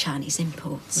 They'll be Chinese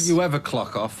imports. You ever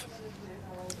clock off?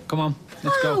 Come on,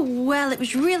 let's Oh, go. well, it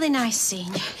was really nice seeing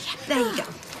you. There you go.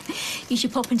 You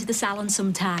should pop into the salon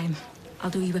sometime. I'll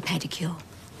do you a pedicure.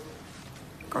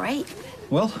 Great.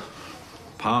 Well,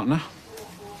 partner,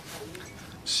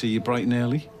 see you bright and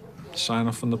early. Sign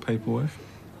off on the paperwork.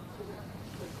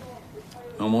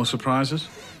 No more surprises?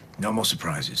 No more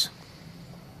surprises.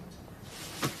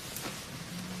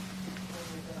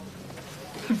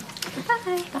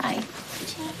 Bye. Bye.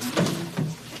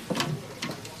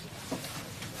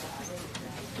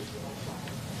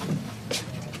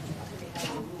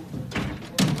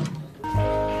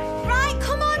 Right,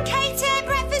 come on, Katie.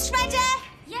 Breakfast ready.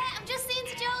 Yeah, I'm just seeing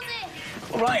to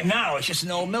Josie. Well, right now, it's just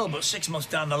an old mill, but 6 months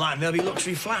down the line, there'll be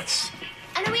luxury flats.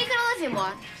 And are we going to live in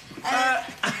one?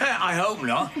 I hope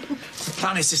not. The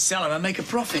plan is to sell them and make a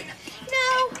profit.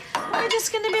 No, we're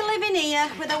just going to be living here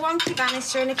with a wonky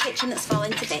banister and a kitchen that's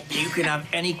falling to bits. You can have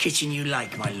any kitchen you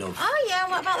like, my love. Oh, yeah,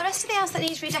 what about the rest of the house that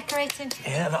needs redecorating?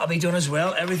 Yeah, that'll be done as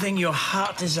well. Everything your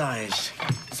heart desires.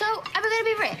 So, are we going to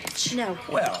be rich? No.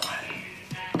 Well,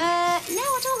 No,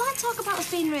 I don't like talk about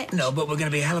us being rich. no, but we're going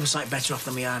to be a hell of a sight better off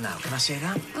than we are now. Can I say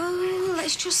that? Oh,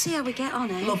 let's just see how we get on,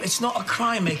 eh? Look, it's not a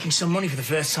crime making some money for the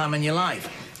first time in your life.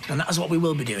 And that is what we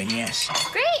will be doing, yes.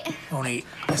 Great. Only,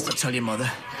 let's not tell your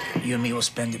mother. You and me will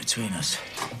spend it between us.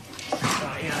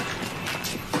 Right, yeah.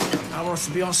 I want us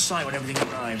to be on site when everything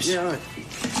arrives. Yeah, all right.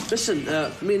 Listen,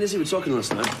 me and Izzy were talking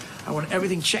last night. I want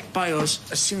everything checked by us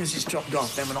as soon as it's dropped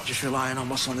off. Then we're not just relying on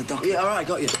what's on the dock. Yeah, all right,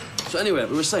 got you. So anyway,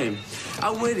 we were saying,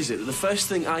 how weird is it that the first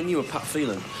thing I knew of Pat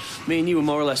Phelan, me and you were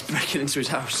more or less breaking into his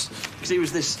house? Because he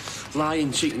was this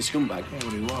lying, cheating scumbag. Yeah,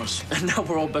 well, he was. And now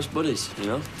we're all best buddies, you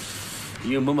know?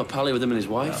 You and Mum are pally with him and his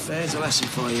wife. Well, there's a lesson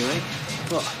for you, eh?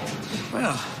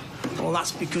 What? Well,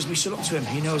 that's because we stood up to him.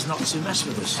 He knows not to mess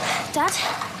with us. Dad,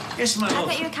 Yes, my I love.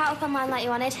 got your account up online like you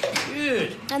wanted.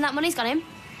 Good. And that money's gone in.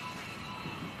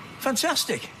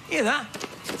 Fantastic. Hear that?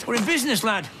 We're in business,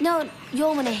 lad. No,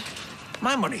 your money.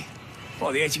 My money.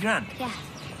 What, the 80 grand? Yeah.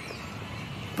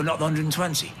 But not the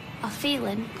 120? I'm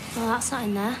feeling. Well, that's not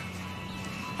in there.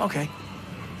 OK.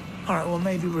 All right, well,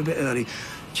 maybe we're a bit early.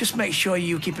 Just make sure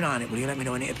you keep an eye on it, will you? Let me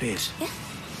know when it appears. Yeah.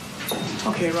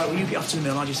 OK, right, well, you get off to the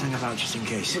mill. I'll just hang about just in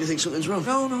case. What, do you think something's wrong?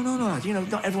 No, lad. You know,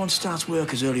 not everyone starts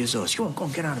work as early as us. Go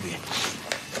on, get out of here.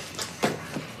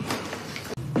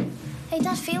 Hey,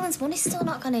 Dad, Phelan's money's still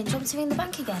not gone in. Do you want me to ring the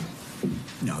bank again?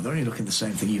 No, they're only looking at the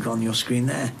same thing you've got on your screen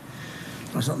there.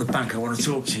 Well, it's not the bank I want to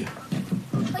talk to.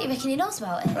 What, you reckon he knows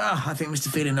about it? Ah, I think Mr.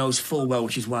 Phelan knows full well,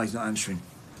 which is why he's not answering.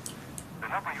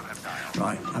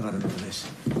 Right, I've had enough of this.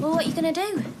 Well, what are you going to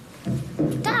do?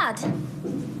 Dad!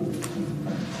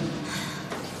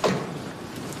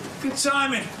 Good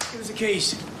timing. Give us the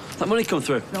keys. That money come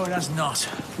through? No, it has not.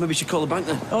 Maybe you should call the bank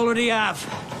then. Already have.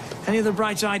 Any other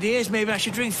bright ideas? Maybe I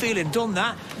should ring Phelan. Done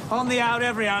that. On the out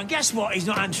every hour. And guess what? He's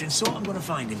not answering, so I'm going to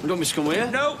find him. You want me to come with you?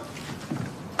 No.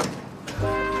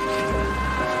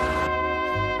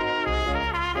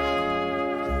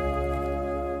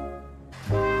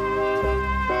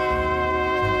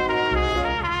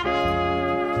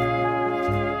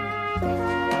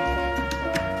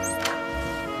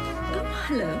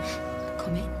 Hello.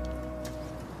 Come in.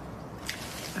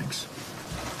 Thanks.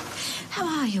 How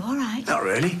are you? All right? Not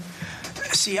really.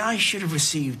 See, I should have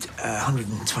received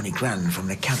 120 grand from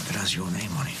an account that has your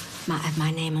name on it. Might have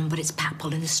my name on, but it's Pat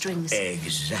pulling the strings.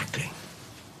 Exactly.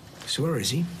 So where is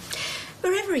he?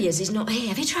 Wherever he is, he's not here.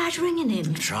 Have you tried ringing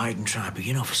him? Tried and tried, but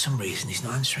you know, for some reason he's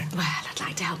not answering. Well, I'd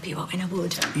like to help you out, and I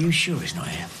would. Are you sure he's not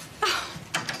here?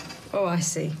 Oh, I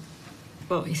see.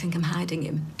 What, you think I'm hiding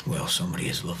him? Well, somebody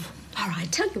is, love. All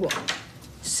right, tell you what.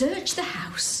 Search the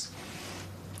house.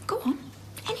 Go on.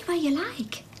 Anywhere you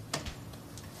like.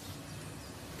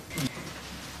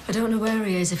 I don't know where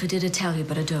he is. If I did, I'd tell you,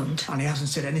 but I don't. And he hasn't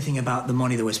said anything about the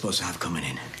money that we're supposed to have coming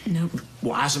in. No.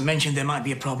 What, hasn't mentioned there might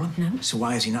be a problem? No. So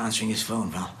why is he not answering his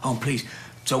phone, Val? Oh, please,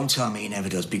 don't tell me he never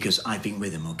does, because I've been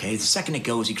with him, OK? The second it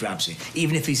goes, he grabs it,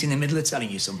 even if he's in the middle of telling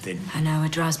you something. I know,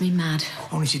 it drives me mad.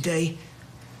 Only today,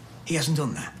 he hasn't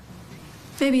done that.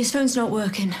 Maybe his phone's not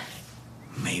working.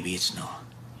 Maybe it's not.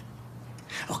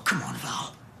 Oh, come on,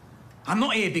 Val. I'm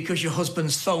not here because your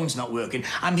husband's phone's not working.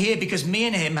 I'm here because me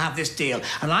and him have this deal,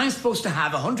 and I'm supposed to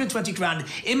have 120 grand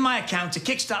in my account to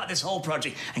kickstart this whole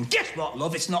project. And guess what,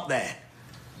 love? It's not there.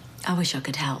 I wish I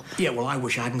could help. Yeah, well, I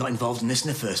wish I hadn't got involved in this in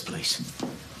the first place.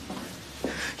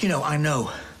 You know, I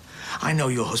know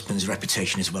your husband's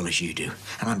reputation as well as you do,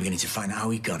 and I'm beginning to find out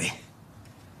how he got it.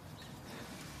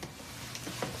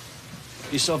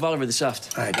 You saw Valerie this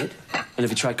aft? I did. And have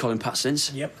you tried calling Pat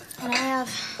since? Yep. And I have.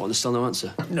 What, there's still no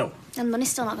answer? No. And the money's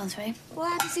still not gone through.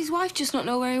 Why does his wife just not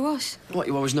know where he was? What,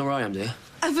 you always know where I am, do you?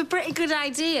 I've a pretty good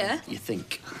idea. You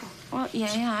think? Well,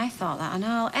 yeah, I thought that, I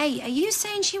know. Hey, are you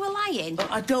saying she were lying? Well,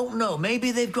 I don't know.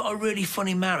 Maybe they've got a really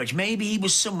funny marriage. Maybe he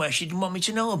was somewhere she didn't want me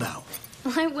to know about.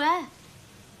 Like where?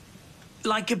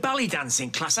 like a ballet dancing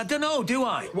class? I don't know, do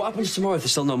I? What happens tomorrow if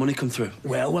there's still no money come through?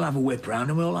 Well, we'll have a whip round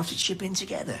and we'll all have to chip in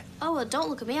together. Oh, well, don't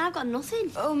look at me. I've got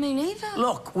nothing. Oh, me neither.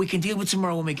 Look, we can deal with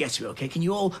tomorrow when we get to it, OK? Can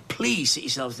you all please sit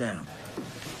yourselves down?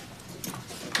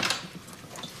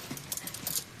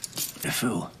 You're a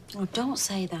fool. Oh, don't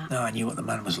say that. No, I knew what the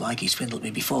man was like. He swindled me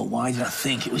before. Why did I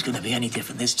think it was going to be any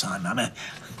different this time, Anna?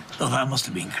 Love, I must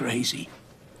have been crazy.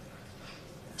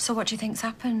 So what do you think's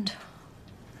happened?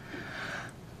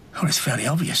 Well, it's fairly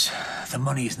obvious. The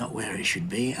money is not where it should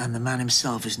be, and the man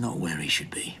himself is not where he should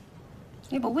be.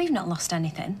 Yeah, but we've not lost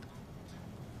anything.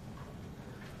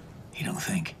 You don't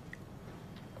think?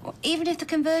 Well, even if the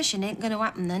conversion ain't going to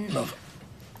happen, then... Love,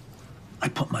 I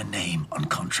put my name on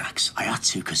contracts. I had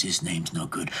to because his name's no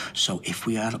good. So if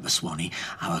we add up the Swanee,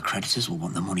 our creditors will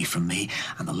want the money from me,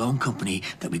 and the loan company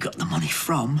that we got the money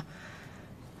from,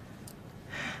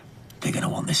 they're going to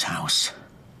want this house.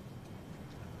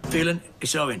 Phelan,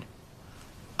 it's Owen.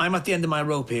 I'm at the end of my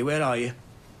rope here. Where are you?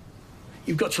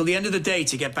 You've got till the end of the day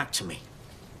to get back to me.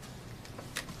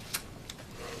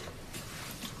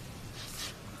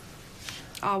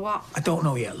 Oh, what? I don't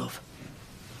know yet, love.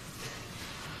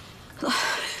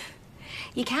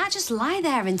 You can't just lie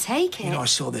there and take it. You know, I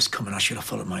saw this coming. I should have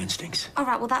followed my instincts. All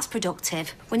right, well, that's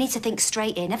productive. We need to think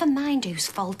straight here. Never mind whose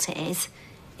fault it is.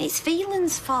 It's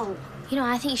Phelan's fault. You know,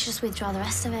 I think you should just withdraw the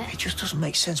rest of it. It just doesn't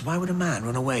make sense. Why would a man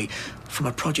run away from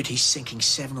a project he's sinking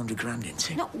 700 grand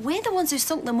into? No, we're the ones who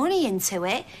sunk the money into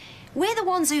it. We're the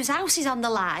ones whose house is on the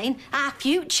line, our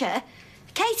future.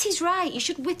 Katie's right. You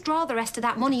should withdraw the rest of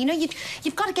that money. You know,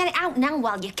 you've got to get it out now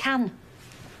while you can.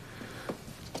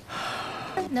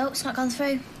 No, it's not gone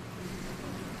through.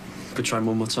 Could try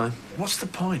one more time. What's the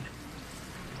point?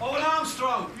 Owen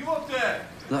Armstrong, you up there?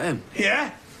 Is that him?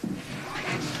 Yeah?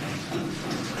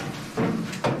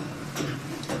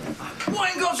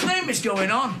 What in God's name is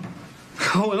going on?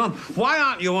 Going on? Why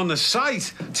aren't you on the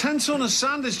site? 10 ton of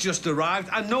sand has just arrived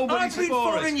and nobody I've been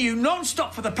for following it. you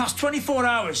non-stop for the past 24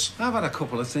 hours. I've had a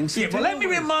couple of things to Yeah, do well, let me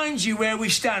with. remind you where we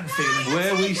stand, Phelan.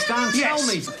 Where we stand? Yes.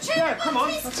 Tell me. Yeah, come on,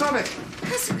 let's have it.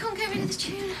 Chris, I can't get rid of the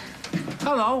tune.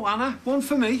 Hello, Anna. One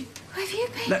for me. Where have you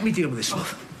been? Let me deal with this,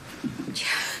 love.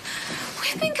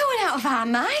 We've been going out of our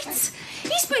minds.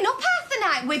 He's been up half the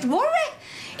night with worry.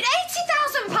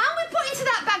 £80,000 we put into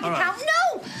that bank All right. account.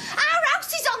 No! Our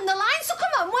house is on the line, so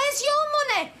come on, where's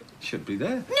your money? Should be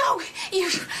there. No, you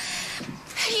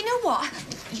know what?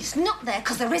 It's not there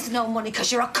because there is no money,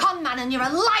 because you're a con man and you're a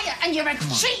liar and you're a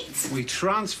cheat. We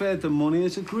transferred the money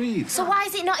as agreed. So why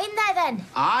is it not in there, then?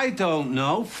 I don't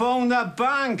know. Phone the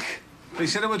bank. They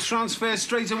said it would transfer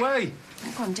straight away.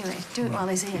 Go on, do it. Do it while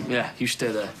he's here. Yeah, you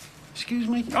stay there. Excuse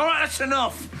me? All right, that's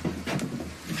enough.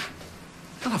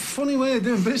 Got a funny way of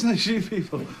doing business, you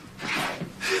people.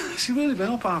 Has he really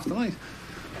been up half the night?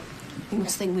 You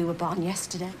must think we were born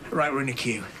yesterday. Right, we're in the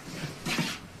queue.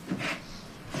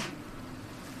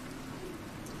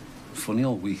 Funny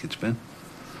old week it's been.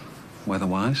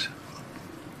 Weather-wise.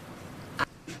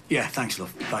 Yeah, thanks,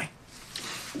 love. Bye.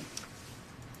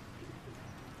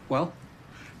 Well?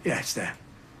 Yeah, it's there.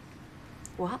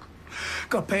 What?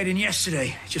 Got paid in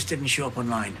yesterday. Just didn't show up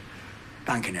online.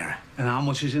 Banking error. And how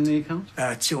much is in the account?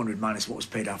 200 minus what was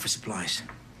paid out for supplies.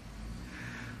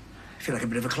 I feel like a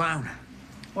bit of a clown.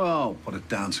 Well, put it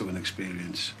down to an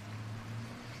experience.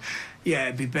 Yeah,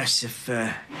 it'd be best if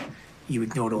you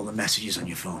ignored all the messages on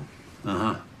your phone.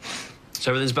 Uh-huh.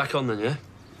 So everything's back on then, yeah?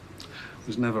 It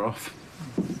was never off.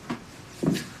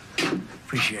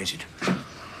 Appreciated.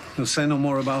 We'll say no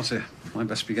more about it. Might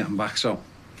best be getting back, so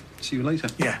see you later.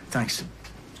 Yeah, thanks.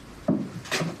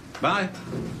 Bye.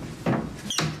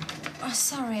 Oh,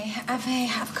 sorry.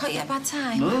 I've caught you at a bad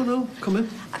time. No, come in.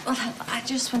 Well, I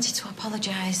just wanted to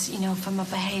apologise, you know, for my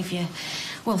behaviour.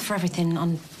 Well, for everything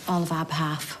on all of our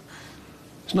behalf.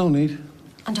 There's no need.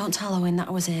 And don't tell Owen that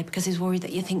I was here because he's worried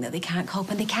that you think that they can't cope,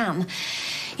 and they can.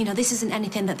 You know, this isn't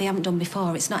anything that they haven't done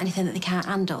before. It's not anything that they can't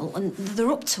handle, and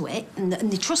they're up to it, and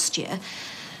they trust you.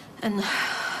 And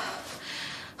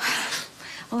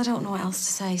well, I don't know what else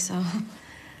to say, so.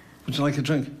 Would you like a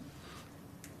drink?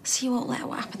 So you won't let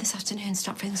what happened this afternoon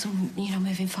stop things from, you know,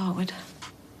 moving forward?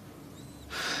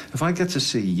 If I get to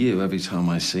see you every time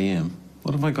I see him,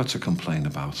 what have I got to complain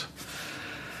about?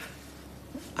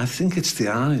 I think it's the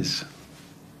eyes.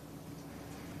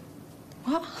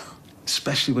 What?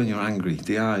 Especially when you're angry,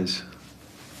 the eyes.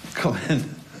 Come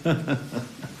in.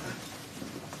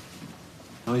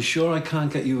 Are you sure I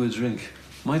can't get you a drink?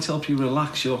 Might help you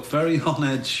relax. You look very on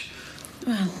edge.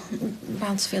 Well, I'm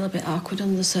bound to feel a bit awkward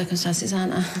under the circumstances,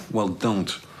 aren't I? Well,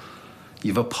 don't.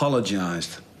 You've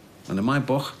apologised. And in my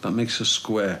book, that makes us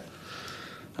square.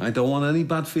 I don't want any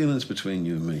bad feelings between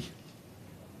you and me.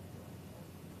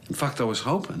 In fact, I was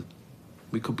hoping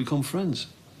we could become friends.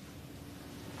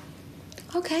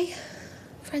 OK.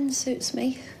 Friend suits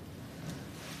me.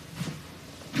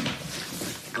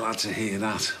 Glad to hear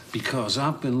that, because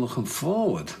I've been looking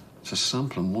forward to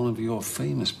sampling one of your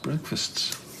famous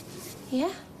breakfasts.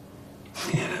 Yeah?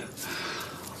 Yeah.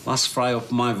 Last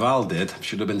fry-up my Val did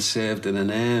should have been served in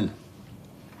an urn.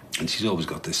 And she's always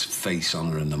got this face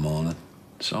on her in the morning.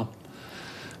 So,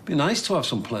 be nice to have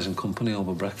some pleasant company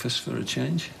over breakfast for a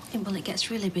change. Yeah, well, it gets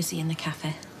really busy in the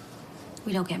cafe.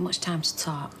 We don't get much time to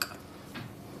talk.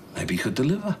 Maybe you could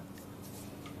deliver.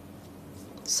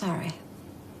 Sorry.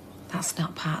 That's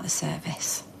not part of the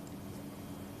service.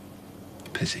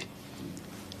 Pity.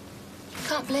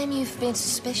 Can't blame you for being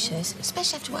suspicious,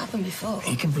 especially after what happened before.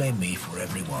 He can blame me for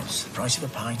whatever he wants. The price of a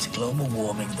pint, global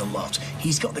warming, the lot.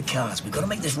 He's got the cards. We've got to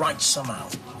make this right somehow.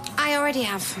 I already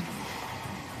have.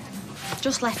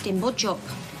 Just left him, budge up.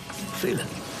 Phelan?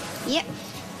 Yep.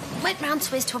 Went round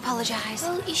to his to apologise.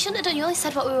 Well, you shouldn't have done. You only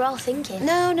said what we were all thinking.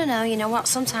 No. You know what?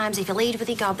 Sometimes if you lead with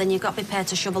your God, then you've got to be prepared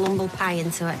to shovel humble pie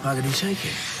into it. How did he take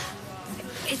it?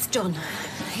 It's done.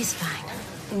 He's fine.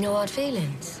 No hard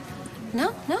feelings?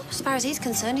 No. As far as he's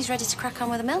concerned, he's ready to crack on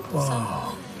with the milk.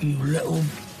 Oh, you little...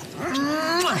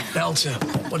 Belter.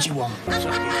 What do you want?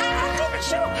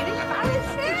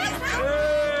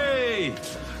 Hey!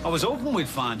 I was hoping we'd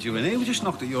find you in here. We just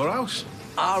knocked at your house.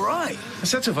 All right. I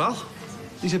said to Val,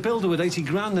 he's a builder with 80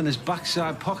 grand in his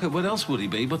backside pocket. Where else would he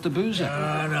be but the boozer?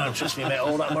 No, trust me, mate.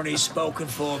 All that money's spoken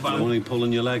for, but... Money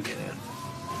pulling your leg.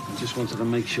 I just wanted to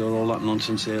make sure all that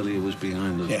nonsense earlier was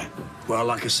behind us. Yeah. Well,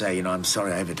 like I say, I'm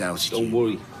sorry I ever doubted you. Don't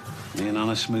worry. Me and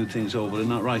Anna smoothed things over, isn't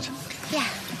that right? Yeah,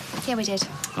 we did.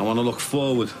 I want to look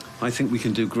forward. I think we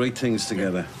can do great things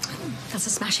together. That's a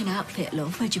smashing outfit,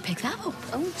 love. Where'd you pick that up?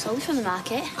 Oh, it's only from the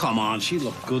market. Come on, she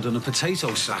looked good in a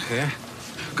potato sack here.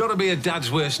 Gotta be a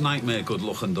dad's worst nightmare,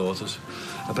 good-looking daughters.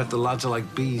 I bet the lads are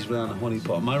like bees round a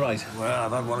honeypot, am I right? Well,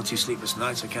 I've had 1 or 2 sleepless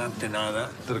nights, I can't deny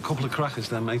that. There are a couple of crackers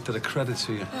there, mate, that are credit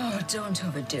to you. Oh, don't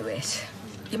overdo it.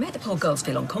 You make the poor girls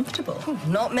feel uncomfortable.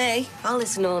 Not me. I'll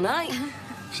listen all night.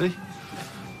 See?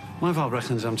 My Val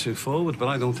reckons I'm too forward, but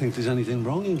I don't think there's anything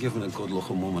wrong in giving a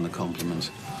good-looking woman a compliment.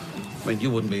 I mean,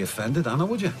 you wouldn't be offended, Anna,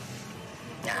 would you?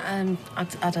 I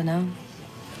don't know.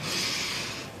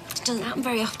 It doesn't happen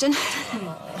very often.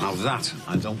 Now that,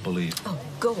 I don't believe. Oh,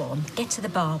 go on. Get to the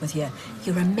bar with you.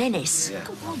 You're a menace. Yeah.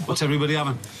 What's everybody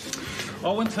having?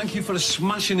 Owen, thank you for a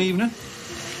smashing evening.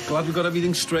 Glad we got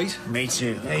everything straight. Me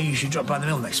too. Hey, you should drop by the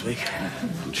mill next week.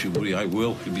 Don't you worry, I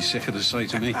will. You'll be sick of the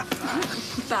sight of me.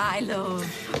 Bye, love.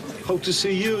 Hope to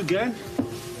see you again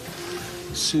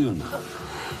soon.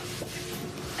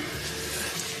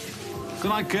 Good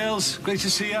night, girls. Great to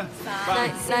see you.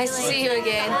 Bye. Nice to see you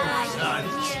again.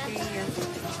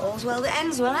 All's well that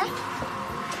ends well, eh?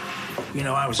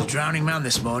 I was a drowning man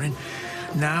this morning.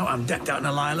 Now I'm decked out in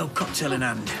a Lilo, cocktail in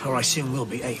hand. Or I soon will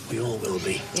be, eh? We all will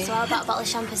be. So how about a bottle of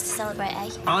champers to celebrate, eh?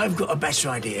 I've got a better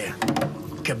idea.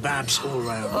 Kebabs all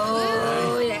round.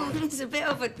 Oh, yeah. It's a bit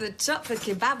over the top for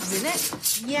kebabs, isn't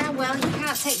it? Yeah, well, you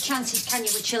can't take chances, can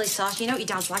you, with chilli sauce? You know what your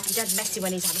dad's like. He's dead messy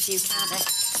when he's had a few, can't he?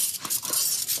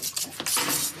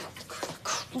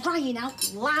 Crying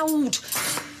out loud.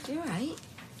 You all right?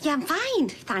 Yeah, I'm fine,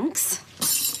 thanks.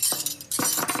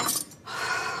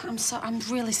 I'm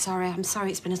really sorry. I'm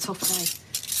sorry it's been a tough day.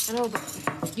 I know,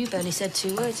 but you barely said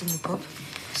 2 words in the pub.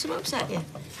 Something upset you?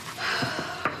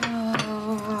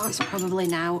 Oh, it's probably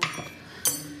now.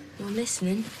 I'm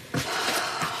listening.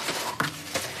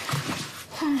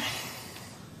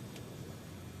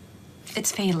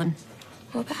 It's Phelan.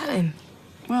 What about him?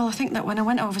 Well, I think that when I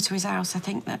went over to his house, I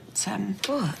think that,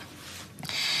 What?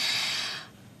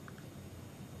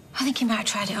 I think he might have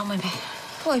tried it on with me.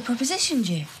 What, he propositioned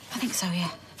you? I think so,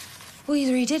 yeah. Well,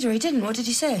 either he did or he didn't. What did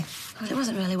he say? Well, it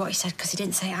wasn't really what he said, because he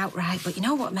didn't say it outright, but you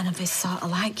know what men of his sort are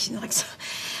like? Like,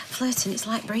 flirting, it's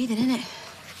like breathing, isn't it?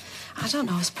 I don't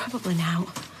know, it's probably now.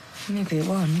 Maybe it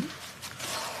wasn't.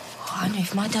 I don't know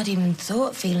if my dad even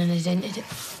thought feeling it ended it.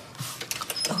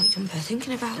 Oh, it done better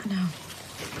thinking about it.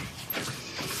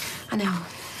 I know.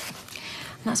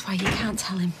 And that's why you can't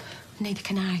tell him. Neither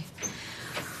can I.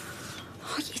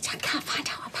 Oh, I can't find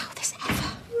out about this ever.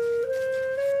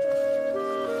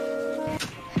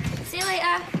 See you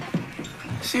later.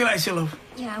 See you later, love.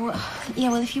 Yeah,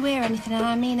 well, if you hear anything, and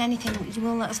I mean anything, you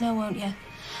will let us know, won't you?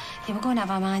 Yeah, we're going to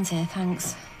have our minds here,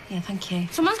 thanks. Yeah, thank you.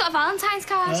 Someone's got a Valentine's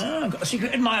card. I've got a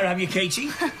secret admirer, have you, Katie?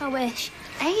 I wish.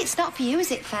 Hey, it's not for you,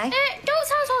 is it, Faye? Don't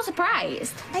sound so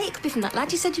surprised. Hey, it could be from that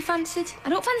lad you said you fancied. I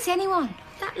don't fancy anyone.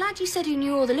 That lad you said who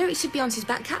knew all the lyrics to Beyonce's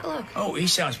back catalogue. Oh, he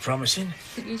sounds promising.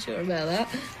 Are you sure about that?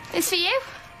 It's for you.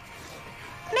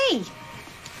 Me?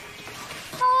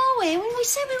 Oh, going? We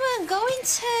said we weren't going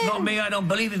to. Not me, I don't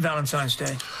believe in Valentine's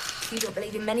Day. You don't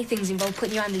believe in many things involve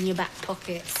putting your hand in your back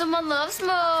pocket. Someone loves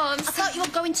mums. I thought you were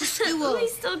going to school. We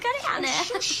still got it, Anna.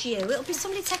 Shush you. It'll be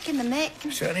somebody taking the mic.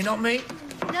 Certainly not me.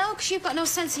 No, because you've got no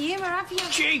sense of humour, have you?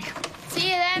 Cheek! See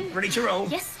you then. Ready to roll?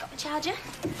 Yes, got the charger.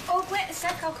 Oh, wait a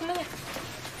sec, I'll come in.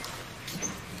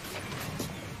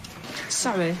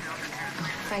 Sorry.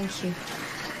 Thank you.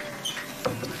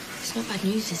 It's not bad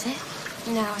news, is it?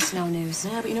 No, it's no news.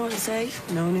 Yeah, but you know what they say?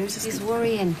 No news is... It's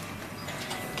worrying.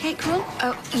 Cake run?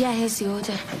 Oh, yeah, here's the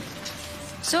order.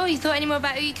 So, you thought any more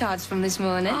about your cards from this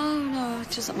morning? Oh, no, it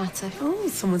doesn't matter. Oh,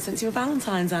 someone sent you a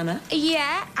Valentine's, Anna.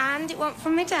 Yeah, and it went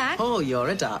from my dad. Oh, you're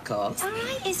a dark horse. All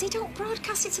right, Izzy, don't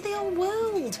broadcast it to the whole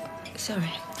world.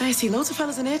 Sorry. I see loads of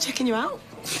fellas in here checking you out.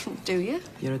 Do you?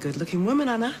 You're a good-looking woman,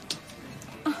 Anna.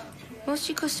 Most of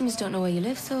your customers don't know where you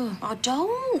live, though. I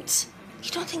don't. You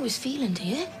don't think it was Phelan, do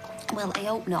you? Well, I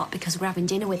hope not, because we're having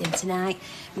dinner with him tonight.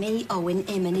 Me, Owen,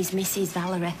 him and his Mrs.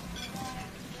 Valerie.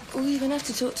 Oh, you're going to have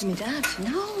to talk to my dad.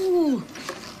 No,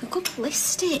 we're good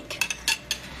ballistic.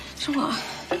 Do you know what?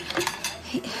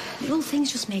 The whole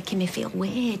thing's just making me feel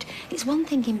weird. It's one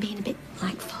thing him being a bit,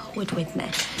 like, forward with me.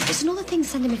 It's another thing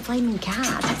sending me flaming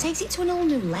cards. It takes it to an whole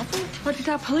new level. What did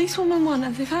that policewoman want?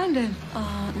 Have they found him?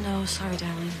 Oh, no, sorry,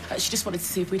 darling. She just wanted to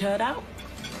see if we'd heard out.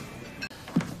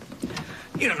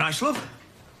 You look nice, love.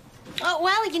 Oh,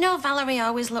 well, you know Valerie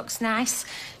always looks nice.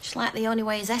 She's like the only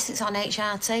way his Essex on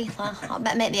HRT. Well, I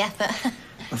better make the effort.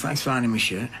 Well, thanks for finding my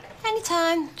shirt.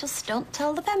 Anytime. Just don't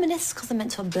tell the feminists, because they're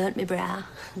meant to have burnt me bra.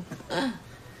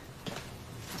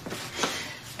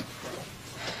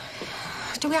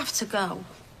 Do we have to go?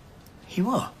 You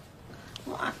what?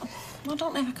 Well, I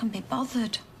don't know if I can be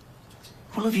bothered.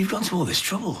 Well, love, you've gone to all this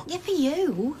trouble. Yeah, for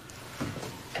you.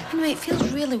 Anyway, it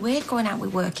feels really weird going out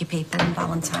with worky people on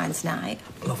Valentine's night.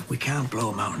 Love, we can't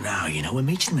blow them out now, you know. We're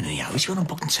meeting them in the hour. He's got a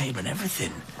booked table and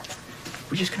everything.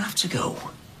 We're just gonna have to go.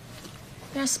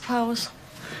 Yeah, I suppose.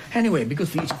 Anyway, it'd be good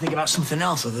for you to think about something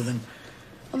else other than...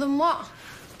 Well, then what?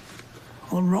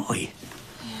 Well, Roy.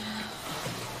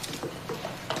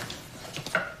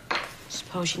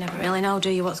 Suppose you never really know, do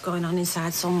you, what's going on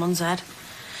inside someone's head?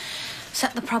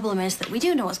 Except the problem is that we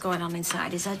do know what's going on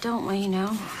inside his head, don't we, you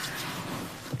know?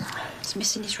 He's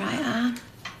missing his right arm.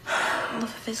 Love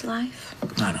of his life.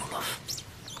 I know, love.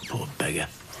 Poor beggar.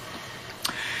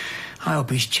 I hope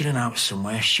he's chilling out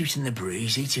somewhere, shooting the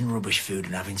breeze, eating rubbish food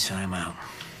and having time out.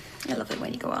 I love it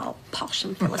when you go all posh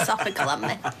and philosophical on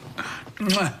me.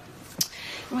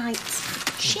 Right,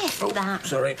 shift that.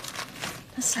 Sorry.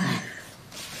 That's it.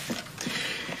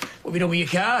 What have you done with your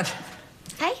card?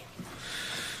 Hey?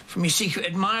 From your secret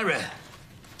admirer.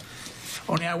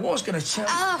 Only I was going to tell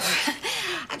you. Oh,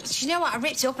 do you know what? I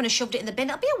ripped it up and I shoved it in the bin.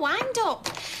 It'll be a wind-up.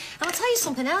 And I'll tell you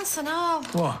something else, I know.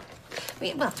 What?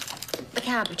 Well, the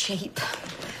card was cheap.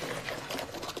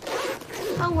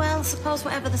 Oh, well, I suppose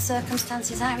whatever the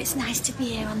circumstances are, it's nice to be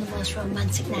here on the most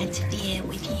romantic night of the year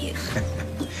with you.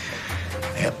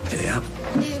 Yep, yep.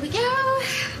 There we go.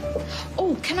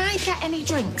 Oh, can I get any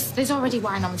drinks? There's already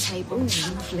wine on the table.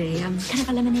 Lovely. Can I have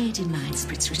a lemonade in mine?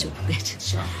 Spritzer it up a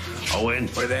bit. Owen,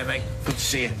 put it there, mate. Good to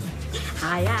see you.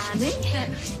 Hi, Annie.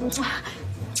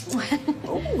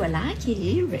 Oh, I like your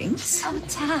earrings. Oh,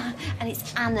 Ta. And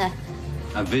it's Anna.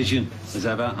 A vision, as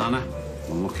ever, Anna.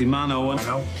 Unlucky man, Owen. I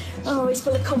know. Oh, he's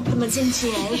full of compliments,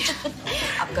 isn't he?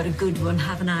 I've got a good one,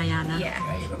 haven't I, Anna?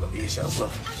 Yeah, you've got to look at yourself,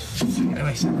 love.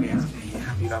 Anyway, so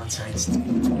happy Valentine's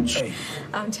Day. Hey.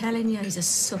 I'm telling you, he's a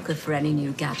sucker for any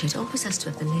new gadget. Always has to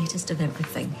have the latest of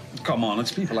everything. Come on,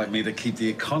 it's people like me that keep the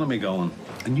economy going.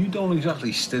 And you don't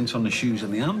exactly stint on the shoes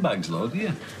and the handbags, though, do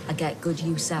you? I get good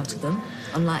use out of them,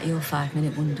 unlike your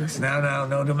 5-minute wonders.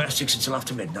 No domestics until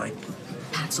after midnight.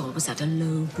 Pat's always had a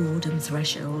low boredom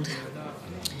threshold.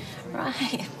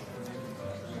 Right.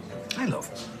 Hey, love.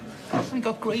 I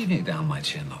got gravy down my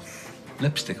chin, love.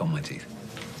 Lipstick on my teeth.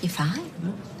 You're fine.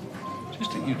 No.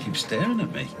 Just that you keep staring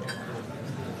at me.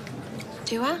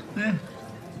 Do I? Yeah.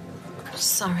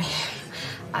 Sorry.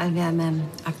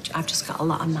 I've just got a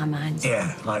lot on my mind.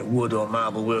 Yeah, like wood or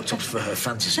marble worktops for her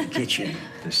fantasy kitchen.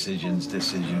 Decisions.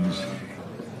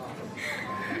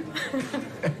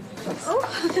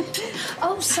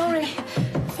 Oh, sorry.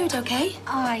 Food okay?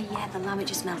 Oh, yeah, the lamb, it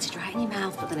just melted right in your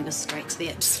mouth, but then it goes straight to the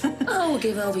hips. Oh,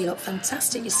 give over. You look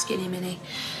fantastic, you skinny mini.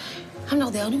 I'm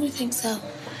not the only one who thinks so.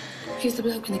 Who's the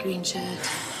bloke in the green shirt?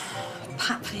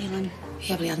 Pat Phelan.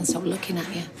 Yeah, but he hasn't stopped looking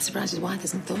at you. Surprised his wife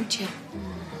hasn't thought you.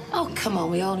 Oh, come on,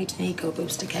 we all need an ego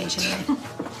boost occasionally.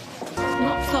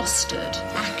 Not fostered,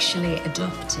 actually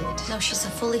adopted. No, she's a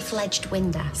fully fledged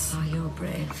Windass. Oh, you're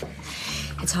brave.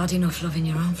 It's hard enough loving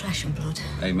your own flesh and blood.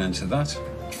 Amen to that.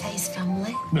 Faye's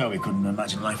family. No, we couldn't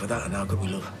imagine life without her now, could we,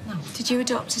 love? No. Did you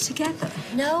adopt her together?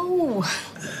 No.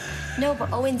 No,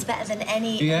 but Owen's better than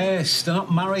any... Yes, they're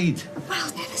not married.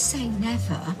 Well, never say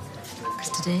never. Because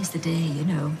today's the day, you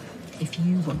know, if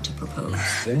you want to propose.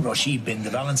 Well, she binned the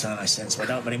Valentine I sent, so I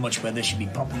doubt very much whether she'll be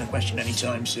popping the question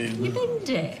anytime soon. You binned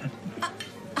it?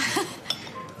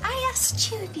 I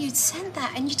asked you if you'd sent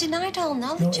that, and you denied all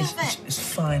knowledge of it. It's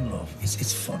fine, love.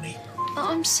 It's funny. Oh,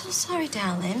 I'm so sorry,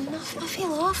 darling. I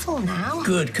feel awful now.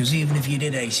 Good, because even if you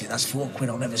did ace it, that's £4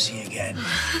 I'll never see again.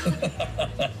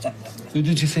 Who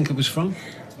did you think it was from?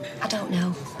 I don't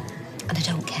know, and I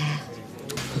don't care.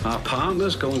 Our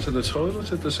partners going to the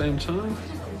toilet at the same time?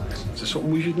 Is there something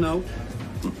we should know?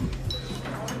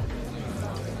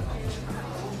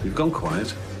 You've gone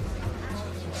quiet.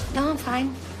 No, I'm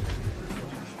fine.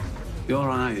 Your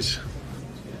eyes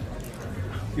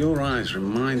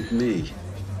remind me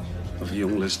of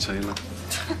young Liz Taylor. I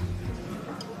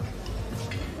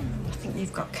think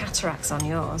you've got cataracts on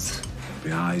yours.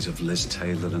 The eyes of Liz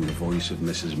Taylor and the voice of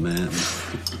Mrs.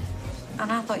 Merton.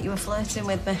 And I thought you were flirting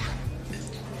with me.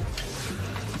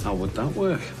 How would that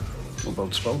work? We're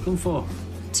both spoken for.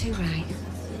 Too right.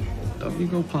 Don't you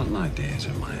go planting ideas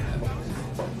in my head.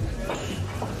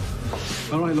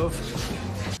 All right, love.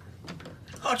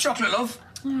 Hot chocolate, love.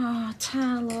 Oh,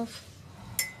 tar, love.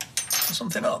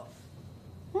 Something up?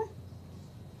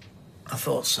 I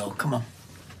thought so. Come on.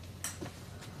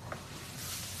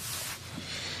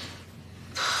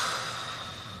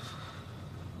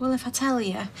 Well, if I tell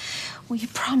you, will you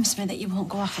promise me that you won't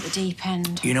go off at the deep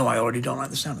end? You know I already don't like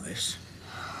the sound of this.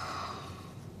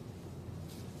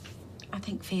 I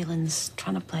think Phelan's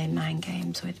trying to play mind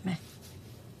games with me.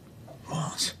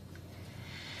 What?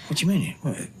 What do you mean?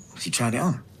 Has he tried it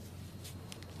on?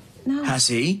 No. Has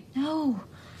he? No.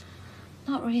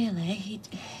 Not really.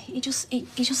 He just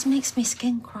makes me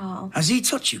skin crawl. Has he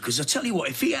touched you? Because I tell you what,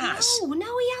 if he has...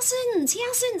 No, he hasn't. He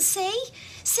hasn't, see?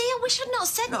 See, I wish I'd not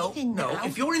said anything No, now.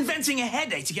 if you're inventing a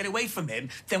headache to get away from him,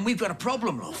 then we've got a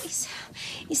problem, love.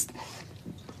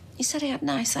 He said he had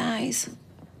nice eyes.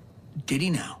 Did he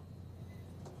now?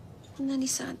 And then he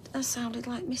said I sounded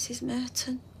like Mrs.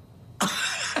 Merton.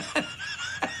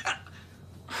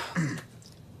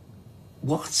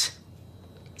 What?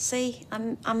 See,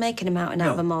 I'm making him out and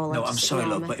out of a mole. No, I'm sorry,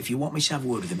 love, but if you want me to have a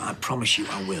word with him, I promise you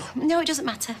I will. No, it doesn't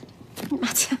matter. It doesn't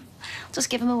matter. I'll just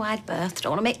give him a wide berth.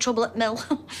 Don't want to make trouble at mill.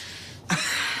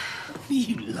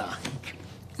 You like.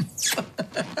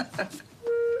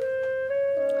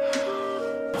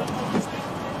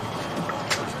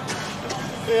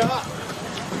 Yeah.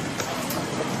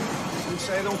 You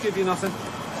say I don't give you nothing.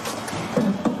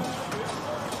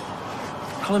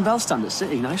 Colin Bell stand at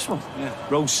City, nice one. Yeah,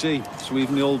 row C, so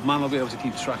even the old man will be able to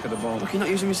keep track of the ball. Look, you're not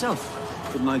using yourself.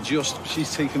 Couldn't I just?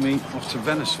 She's taking me off to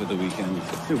Venice for the weekend.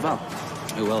 Who, Val?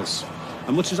 Who else?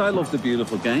 And much as I love the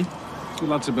beautiful game, you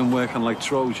lads have been working like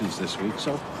Trojans this week,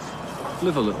 so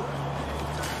live a little.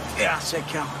 Yeah, I'll take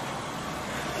Cal.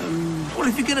 Well,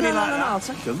 if you're going to be like that... I'll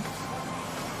take him.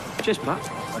 Cheers, Pat.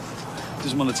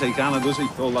 Doesn't want to take Anna, does he?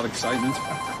 All that excitement.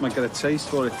 Might get a taste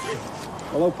for it.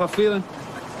 Hello, Pat Phelan.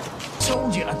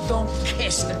 Told you I don't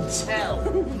kiss and tell.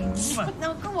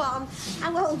 No, go on.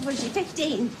 How old was you?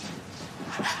 15?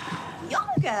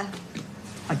 Younger?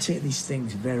 I take these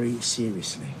things very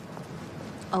seriously.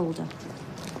 Older.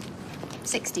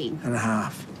 16. And a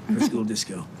half for a school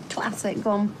disco. Classic.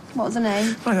 Go on. What was her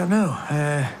name? I don't know.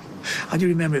 I do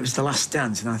remember it was the last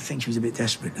dance, and I think she was a bit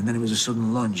desperate, and then it was a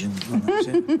sudden lunge, and well, that was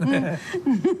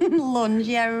it. Lunge,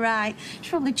 yeah, right.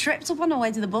 She probably tripped up on her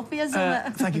way to the buffet or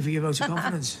something. Thank you for your vote of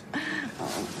confidence.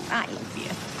 I love you.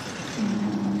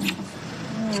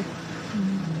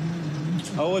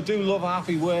 Oh, I do love a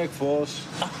happy workforce.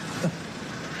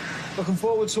 Looking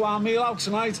forward to our meal out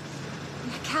tonight.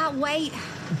 I can't wait.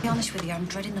 To be honest with you, I'm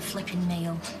dreading the flipping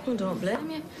meal. Well, don't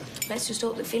blame you. Let's just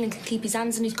hope that Phelan can keep his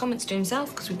hands and his comments to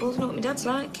himself, because we both know what my dad's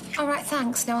like. All right,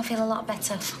 thanks. Now I feel a lot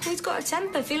better. Well, he's got a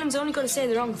temper. Phelan's only got to say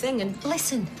the wrong thing and...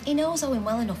 Listen, he knows Owen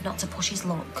well enough not to push his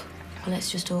luck. Well,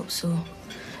 let's just hope so.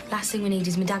 Last thing we need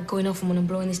is my dad going off and one and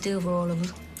blowing this deal for all of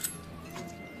us.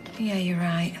 Yeah, you're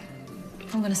right.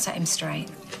 I'm going to set him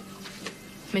straight.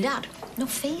 My dad? No,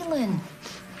 Phelan.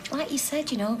 Like you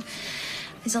said, you know,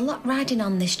 there's a lot riding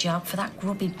on this job for that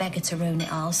grubby beggar to ruin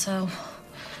it all, so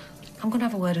I'm going to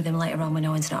have a word with him later on when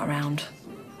Owen's not around. Do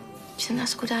you think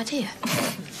that's a good idea?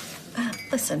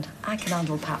 Listen, I can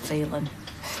handle Pat Phelan.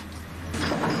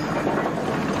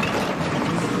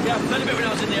 Yeah, I played a bit when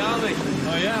I was in the army.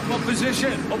 Oh, yeah? What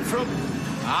position? Up front.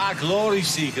 Ah, glory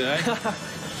seeker, eh?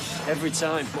 Every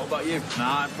time. What about you?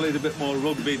 Nah, I played a bit more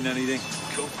rugby than anything.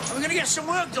 Cool. Are we going to get some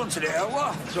work done today, or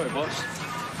what? Sorry, boss.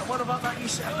 What about that new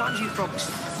set of bands you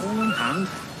promised? All in hand.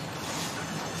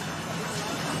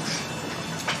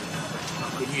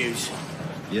 Good news.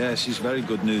 Yes, it's very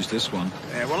good news, this one.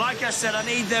 Yeah, well, like I said, I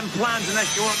need them plans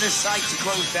unless you want this site to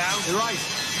close down. You're right.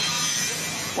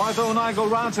 Why don't I go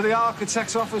round to the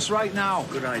architect's office right now?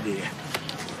 Good idea.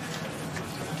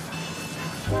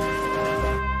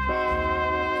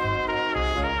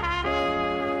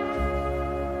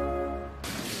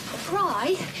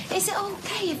 Roy, is it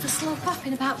OK if I slope up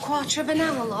in about quarter of an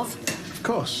hour, love? Of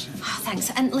course. Oh, thanks.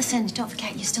 And listen, don't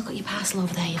forget, you've still got your parcel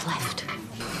over there you've left.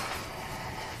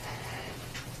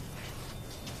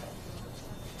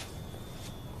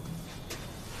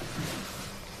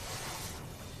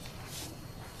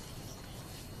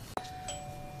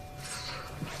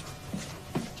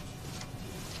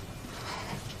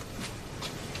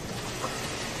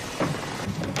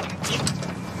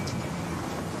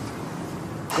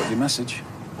 Got your message.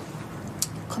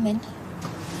 Come in.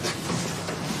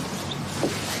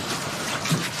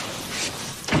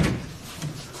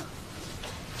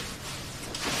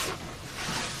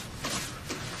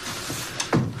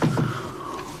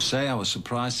 Say, I was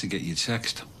surprised to get your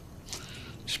text.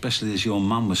 Especially as your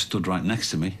mum was stood right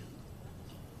next to me.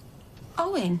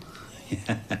 Owen?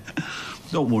 Yeah.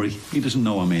 Don't worry, he doesn't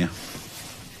know I'm here.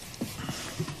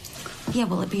 Yeah,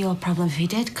 well, it'd be your problem if he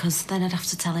did, because then I'd have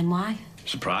to tell him why.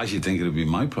 Surprised you'd think it would be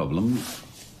my problem.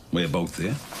 We're both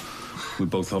here. We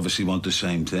both obviously want the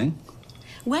same thing.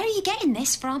 Where are you getting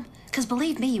this from? Because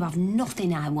believe me, you have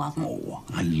nothing I want. Oh,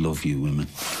 I love you women.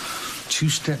 2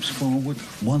 steps forward,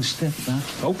 1 step back.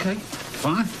 OK,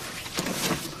 fine.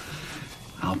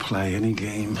 I'll play any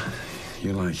game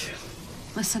you like.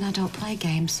 Listen, I don't play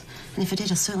games. And if I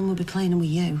did, I certainly would be playing them with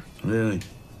you. Really?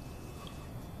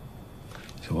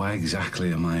 So why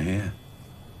exactly am I here?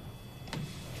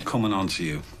 Coming on to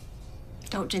you.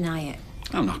 Don't deny it.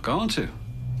 I'm not going to.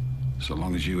 So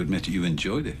long as you admit you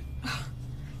enjoyed it.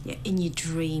 Yeah, in your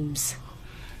dreams.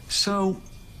 So,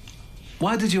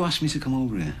 why did you ask me to come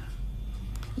over here?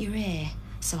 You're here,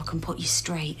 so I can put you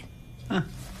straight. Huh.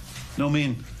 No, I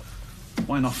mean,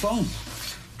 why not phone?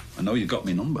 I know you got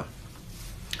me number.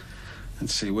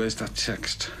 Let's see, where's that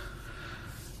text?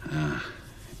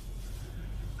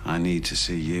 I need to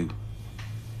see you.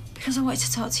 Because I wanted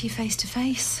to talk to you face to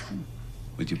face.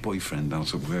 With your boyfriend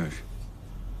out at work.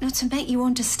 No, to make you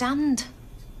understand.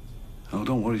 Oh,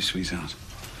 don't worry, sweetheart.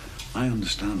 I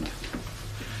understand.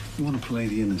 You want to play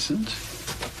the innocent?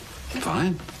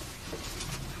 Fine.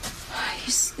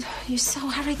 You're so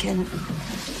arrogant.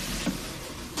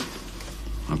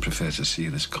 I prefer to see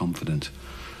you as confident.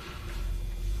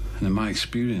 And in my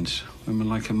experience, women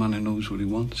like a man who knows what he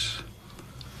wants.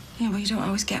 Yeah, well, you don't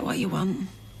always get what you want.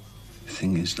 The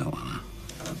thing is, though, Anna,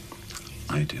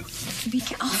 I do. You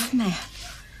get off me.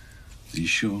 Are you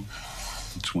sure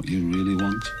that's what you really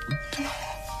want?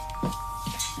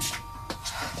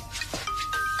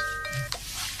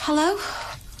 Hello?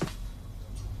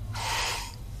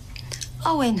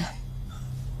 Owen.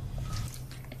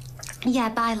 Yeah,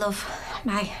 bye, love.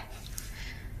 Bye.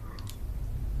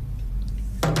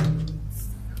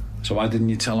 So why didn't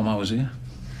you tell him I was here?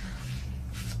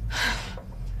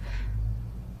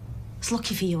 It's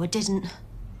lucky for you I didn't.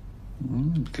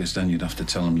 Because then you'd have to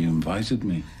tell him you invited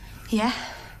me. Yeah?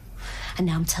 And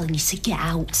now I'm telling you to get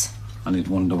out. And he'd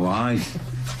wonder why.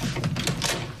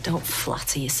 Don't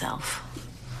flatter yourself.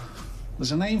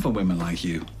 There's a name for women like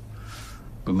you.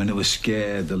 Women who are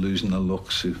scared they're losing their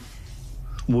looks, who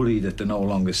worry that they're no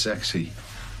longer sexy.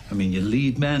 I mean, you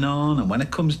lead men on, and when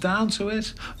it comes down to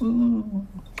it... Ooh.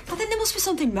 I think there must be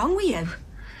something wrong with you.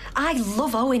 I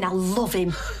love Owen, I love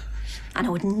him. And I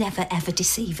would never, ever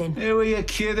deceive him. Who are you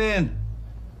kidding?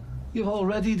 You've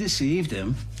already deceived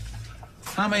him.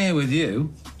 I'm here with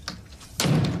you,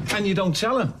 and you don't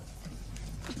tell him.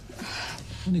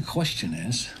 Only question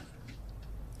is...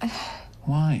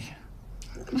 why?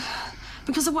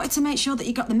 Because I wanted to make sure that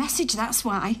you got the message, that's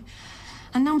why.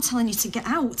 And now I'm telling you to get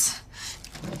out.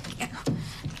 Get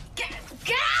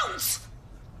out!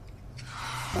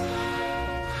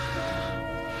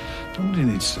 Nobody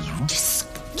needs to know.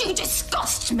 You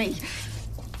disgust me.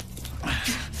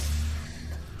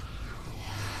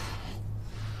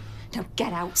 Now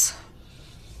get out.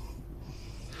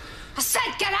 I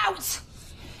said get out!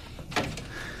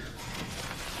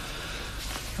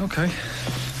 OK.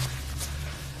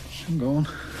 I'm going.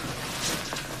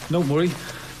 Don't worry.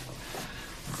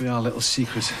 It'll be our little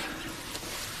secret.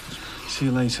 See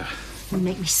you later. You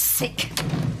make me sick.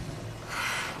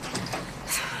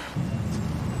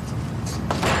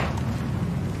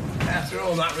 After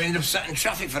all that, we ended up sat in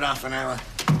traffic for half an hour.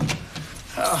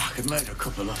 Oh, I could murder a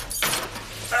couple of...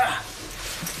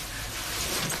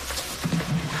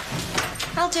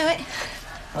 I'll do it.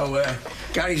 Oh,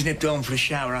 Gary's nipped home for a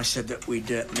shower. I said that we'd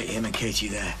meet him and Katie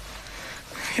there.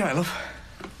 You all right, love?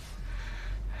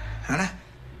 Anna?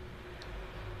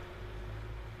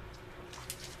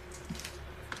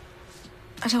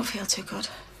 I don't feel too good.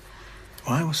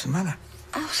 Why? What's the matter?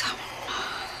 Oh,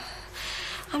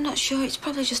 I'm not sure. It's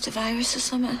probably just a virus or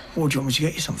something. Well, do you want me to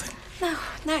get you something? No,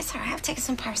 it's all right. I've taken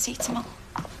some paracetamol.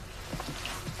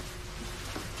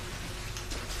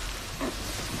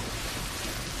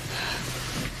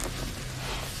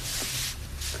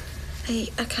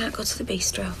 I can't go to the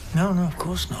bistro. No, of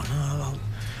course not. No,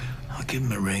 I'll give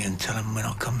him a ring and tell him we're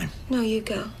not coming. No, you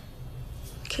go.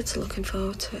 Kids are looking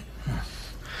forward to it.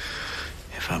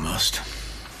 If I must.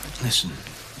 Listen,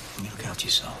 you look after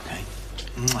yourself, okay?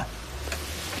 Mwah.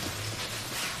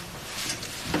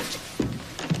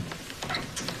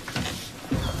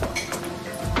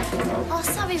 Oh,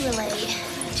 sorry we're late.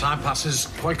 Time passes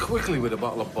quite quickly with a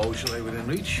bottle of Beaujolais within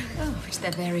reach. Oh, which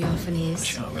there very often is.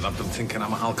 Sure, we'll have them thinking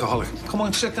I'm an alcoholic. Come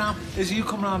on, sit down. Izzy, you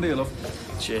come round here, love.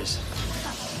 Cheers.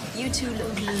 You two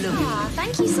look lovely. Ah,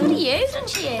 thank you. So do you,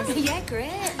 don't you? Yeah,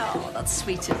 great. Oh, that's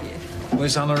sweet of you.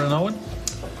 Where's Anna and Owen?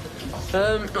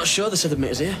 Not sure. They said they'd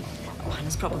meet us here. Oh,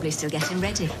 Hannah's probably still getting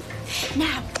ready.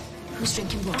 Now, who's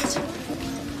drinking what?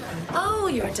 Oh,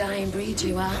 you're a dying breed,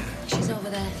 you are. She's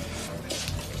over there.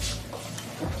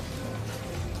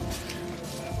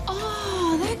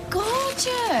 Oh, they're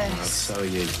gorgeous. So are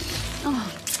you.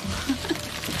 Oh.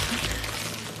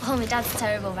 Oh, my dad's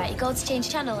terrible, right? He goes to change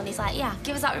channel and he's like, yeah,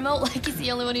 give us that remote like he's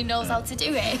the only one who knows how to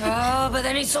do it. Oh, but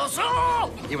then he's so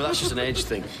small. Yeah, well, that's just an age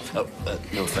thing. Oh,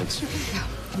 no offence.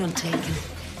 None taken.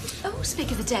 Oh,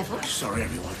 speak of the devil. Sorry,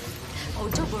 everyone. Oh,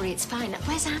 don't worry, it's fine.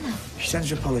 Where's Anna? She sends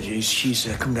her apologies. She's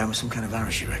come down with some kind of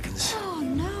virus, she reckons. Oh,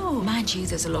 no. Mind you,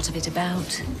 there's a lot of it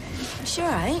about. She all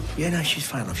right? Yeah, no, she's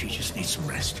fine, love. She just needs some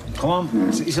rest. Come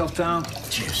on, sit yourself down.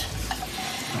 Cheers.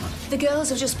 The girls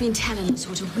have just been telling us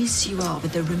what a whiz you are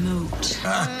with the remote.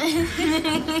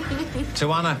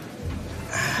 To Anna.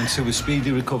 And to a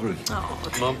speedy recovery.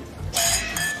 Oh, Mum.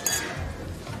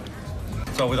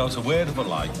 So without a word of a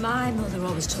lie. my mother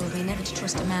always told me never to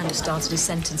trust a man who started his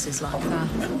sentences like that.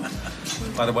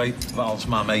 By the way, Val's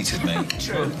mum hated me.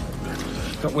 True.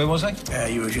 Where was I?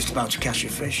 You were just about to catch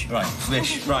your fish. Right,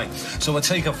 fish, right. So I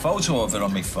take a photo of it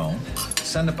on my phone,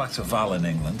 send it back to Val in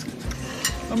England.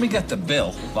 When we get the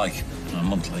bill, like a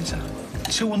month later,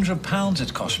 £200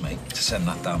 it cost me to send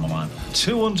that down the line.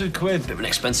 200 quid. Bit of an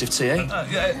expensive tea, eh?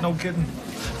 Yeah, no kidding.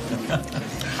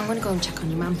 I'm going to go and check on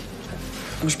your mum.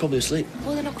 She's probably asleep.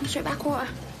 Will they not come straight back, water?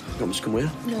 You want me to come with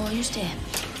her? No, you stay.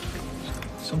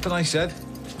 Something I said.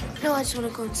 No, I just want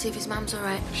to go and see if his mum's all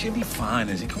right. She'll be fine,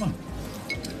 Izzy. Come on.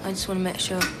 I just want to make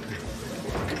sure.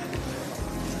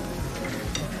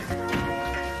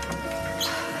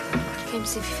 Came to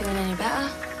see if you're feeling any better.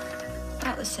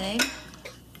 About the same.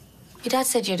 Your dad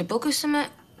said you had a bug or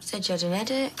something. Said you had an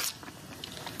headache.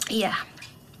 Yeah.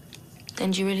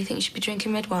 Then do you really think you should be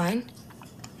drinking red wine?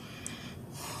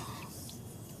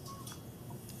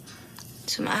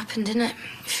 Something happened, didn't it?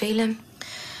 Phelan.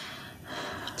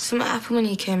 Something happened when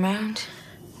you came round.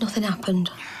 Nothing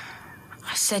happened.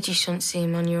 I said you shouldn't see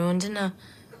him on your own, didn't I?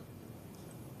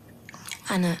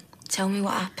 Anna, tell me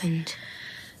what happened.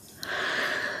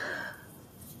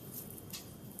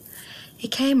 He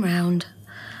came round.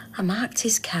 I marked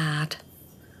his card.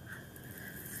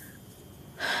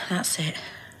 That's it.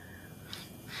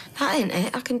 That ain't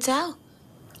it, I can tell.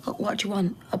 Look, what do you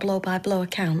want? A blow-by-blow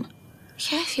account?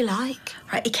 Yeah, if you like.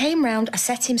 Right, he came round, I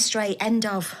set him straight, end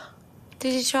of.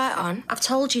 Did he try it on? I've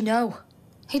told you no.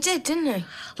 He did, didn't he?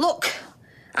 Look,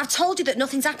 I've told you that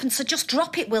nothing's happened, so just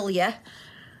drop it, will you?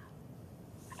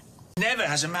 Never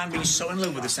has a man been so in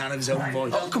love with the sound of his own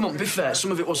voice. Oh, come on, be fair. Some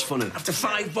of it was funny. After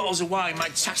 5 bottles of wine, my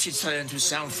taxi turned to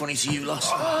sound funny to you, Loss.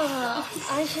 Oh,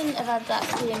 I shouldn't have had that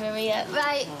tea, Maria.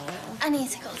 Right, I need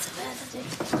to go to bed, I do.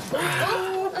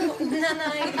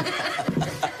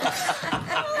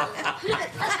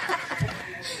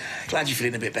 Glad you're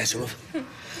feeling a bit better, love.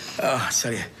 Oh, I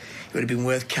tell you, it would have been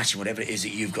worth catching whatever it is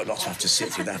that you've got not to have to sit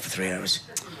through that for 3 hours.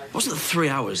 Wasn't it 3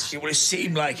 hours? It would have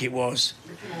seemed like it was.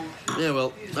 Yeah,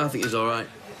 well, I think he's all right.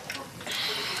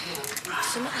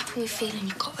 Something happened with Phelan,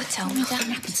 you've got to tell me Nothing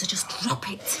that. happened, so just drop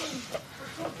it.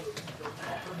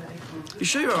 You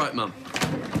sure you're all right, Mum?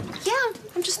 Yeah,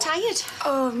 I'm just tired.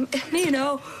 Me and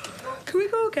all. Can we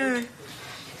go, Gary?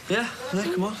 Yeah,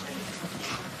 come on.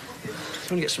 Just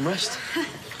want to get some rest.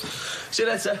 See you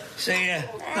later. See ya.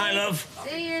 Night, love.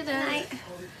 See you then. Night.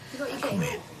 You got your game? Come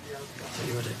here. Are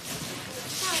you ready?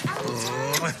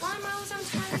 Why am I always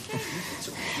answering the game?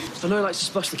 I know he likes to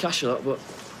splash the cash a lot, but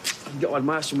I can get to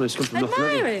admire someone who's come from nothing.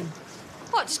 Admire really. him?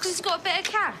 What, just because he's got a bit of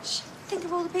cash? Think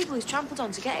of all the people he's trampled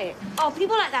on to get it. Oh,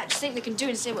 people like that just think they can do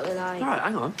and say what they like. All right,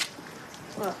 hang on.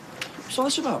 What? What's all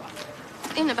this about?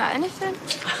 Ain't about anything.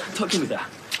 Don't give me that.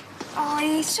 Oh,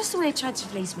 it's just the way he tried to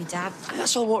fleece me, Dad.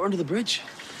 That's all water under the bridge.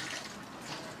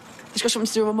 It's got something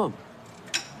to do with my mum.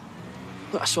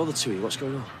 Look, I saw the two of you. What's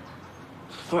going on?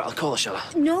 All right, I'll call her, shall I?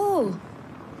 No.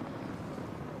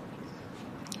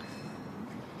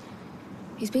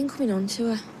 He's been coming on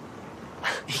to her. Are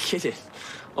you kidding?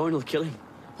 Owen will kill him.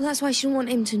 Well, that's why she didn't want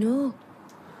him to know.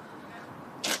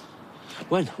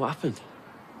 When? What happened?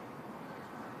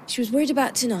 She was worried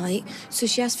about tonight, so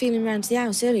she asked Phelan round to the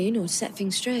house earlier, you know, to set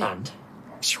things straight. And?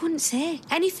 She wouldn't say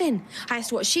anything. I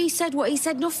asked what she said, what he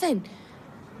said, nothing.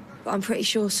 But I'm pretty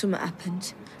sure something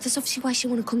happened. That's obviously why she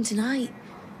want to come tonight.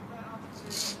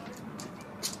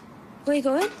 Where are you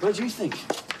going? Where do you think?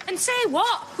 And say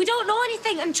what? We don't know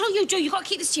anything. Until you do, you've got to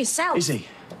keep this to yourself. Izzy,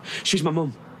 she's my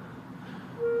mum.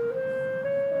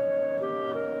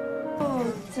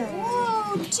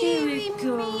 Oh, dearie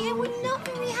me. We're not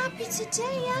very happy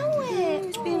today, are we?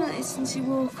 It's been like this since he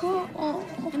woke up. Oh.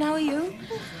 And how are you?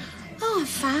 Oh, I'm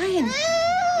fine.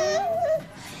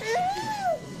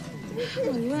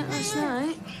 Well, you went last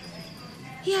night.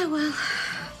 Yeah, well,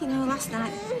 you know, last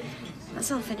night, that's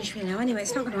all finished with now. Anyway,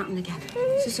 it's not going to happen again.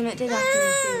 So something did happen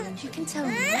with Phelan. You can tell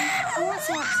me. Oh, what's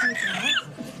happening?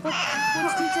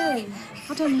 What's he doing?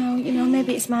 I don't know, you know,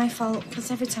 maybe it's my fault, because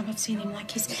every time I've seen him,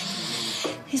 like,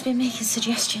 he's been making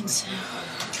suggestions.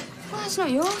 Well, that's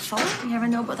not your fault. Yeah, I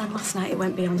know, but then last night it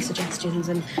went beyond suggestions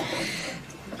and...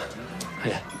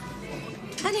 Yeah.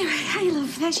 Anyway, hey,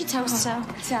 love, there's your toaster.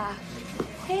 Ta.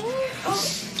 Hey.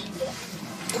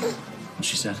 What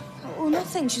she said? Oh,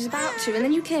 nothing. She was about to, and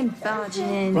then you came barging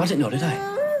in. Well, I didn't know, did I?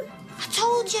 I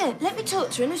told you. Let me talk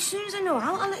to her, and as soon as I know,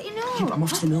 I'll let you know. Yeah, but I'm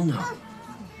off to the mill now.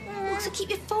 Oh, so keep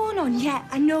your phone on. Yeah,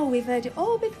 I know we've heard it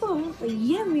all before, haven't we?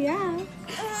 Yeah, we have.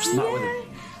 What's the matter with him?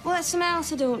 Well, that's something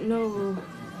else I don't know.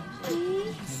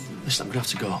 Listen, I'm going to have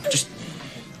to go. Just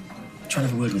try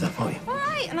and have a word with her, can't you? All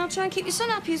right, and I'll try and keep your son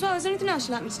happy as well. Is there anything else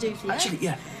you'd like me to do for you? Actually,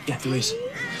 yeah, there is.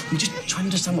 You just try and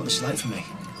understand what this is like for me.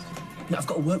 You know, I've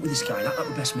got to work with this guy and act like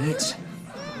we're best mates.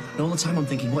 And all the time I'm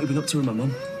thinking, what have you been up to with my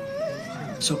mum?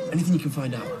 So, anything you can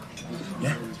find out,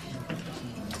 yeah?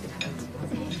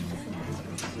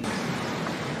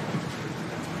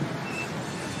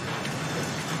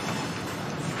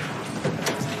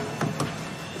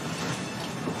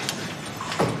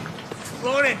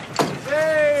 Morning.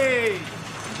 Hey!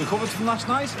 Recovered from last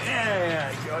night? Yeah,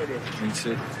 enjoyed it. Me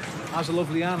too. How's the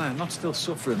lovely Anna? Not still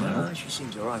suffering, though? No, she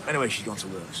seems all right. Anyway, she's gone to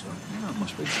work, so... Yeah, it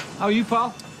must be. How are you,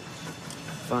 pal?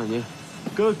 Fine, yeah.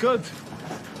 Good, good.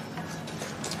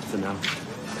 For now.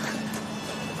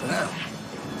 For now?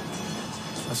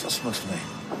 What's that supposed to mean?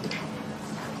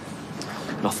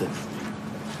 Nothing.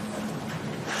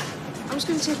 I'm just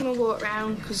going to take him a walk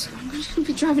round, because I'm just going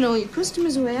to be driving all your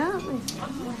customers away, aren't we?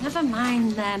 Oh, never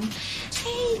mind them.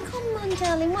 Hey, come on,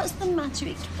 darling. What's the matter?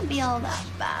 It can't be all that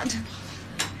bad.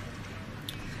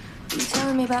 You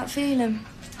telling me about Phelan?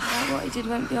 About what he did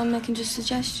went beyond making just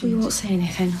suggestions? We won't say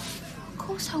anything. Of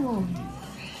course I won't.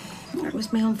 It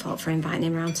was my own fault for inviting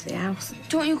him round to the house.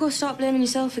 Don't you go start blaming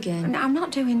yourself again? No, I'm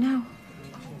not doing now.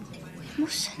 You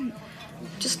mustn't.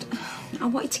 Just, I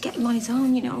wanted to get him on his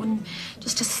own, you know, and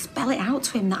just to spell it out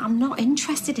to him that I'm not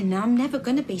interested in him. I'm never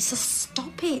going to be, so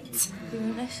stop it. You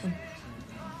won't listen?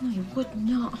 No, you would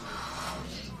not.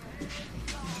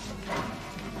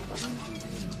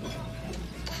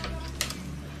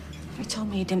 He told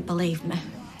me he didn't believe me.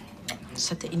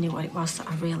 Said that he knew what it was that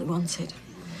I really wanted.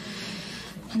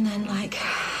 And then, like,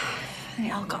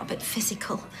 it all got a bit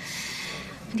physical.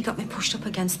 And he got me pushed up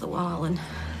against the wall and...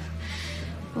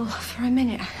 Well, for a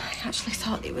minute, I actually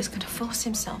thought he was going to force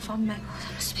himself on me.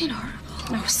 That must have been horrible.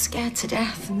 And I was scared to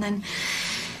death, and then...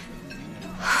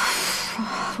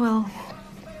 Well,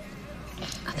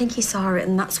 I think he saw it,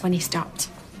 and that's when he stopped.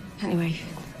 Anyway,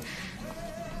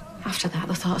 after that,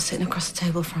 the thought of sitting across the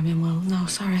table from him, well, no,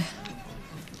 sorry.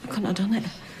 I couldn't have done it.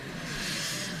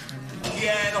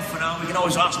 Yeah, enough for now. We can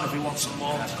always ask him if he wants some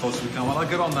more. Of course we can. Well, I'll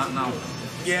get on that now.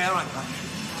 Yeah, all right, Pat.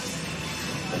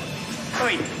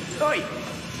 Oi, oi!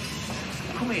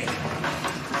 Come here.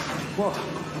 What?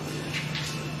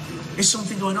 Is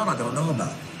something going on I don't know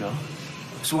about? No.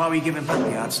 So why were you giving Pat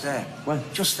the hard stare? When?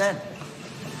 Just then.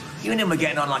 You and him were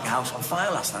getting on like a house on fire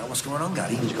last night. What's going on,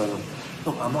 Gary? What's going on?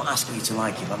 Look, I'm not asking you to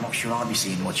like him. I'm not sure I'll be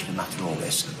seeing much of him after all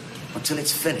this. Until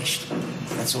it's finished,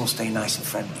 let's all stay nice and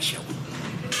friendly, shall we?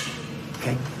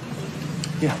 Okay?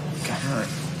 Yeah. Okay, all right.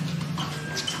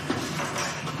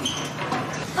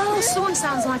 Oh, someone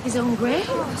sounds like he's hungry.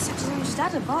 Oh, except he's only just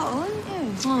had a bottle, haven't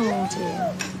you? Oh,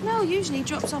 dear. No, usually he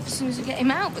drops off as soon as we get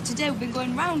him out, but today we've been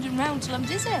going round and round till I'm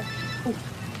dizzy. Oh,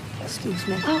 excuse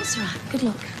me. Oh, it's all right. Good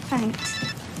luck. Thanks.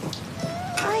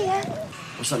 Hiya.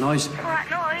 What's that noise? Well, that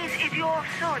noise is your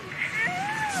son.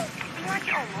 You like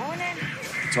it all morning.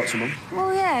 Talk to Mum.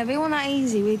 Well, yeah, but it wasn't that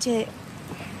easy, we did.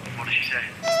 What did she say?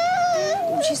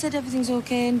 She said everything's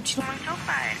okay and she... Want to talk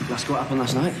about it? Ask what happened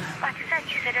last night? Like I said,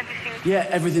 she said everything... Yeah,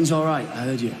 everything's all right. I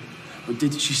heard you. But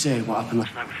did she say what happened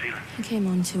last night with Phelan? I came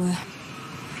on to her. It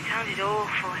sounded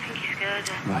awful. I think he scared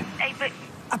her. Right. Hey, but...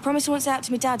 I promised I won't say that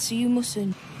to my dad, so you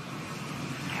mustn't.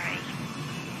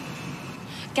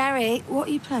 Gary, what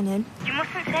are you planning? You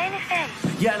mustn't say anything.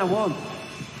 Yeah, and I won't.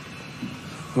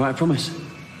 All right, I promise.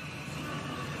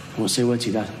 I won't say a word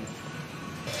to your dad.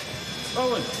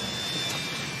 Owen,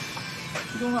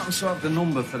 you don't happen to have the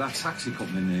number for that taxi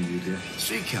company near you, do you?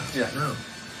 Streetcar? Yeah. No.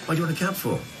 What do you want a cab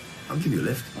for? I'll give you a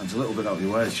lift. It's a little bit out of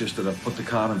your way. It's just that I've put the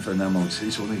car in for an MOT,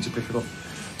 so I need to pick it up.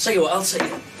 Tell you what, I'll take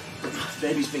it.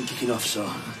 Baby's been kicking off, so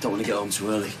I don't want to get home too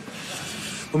early.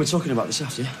 When we're talking about this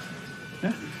after, yeah?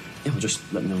 Yeah? Yeah, well, just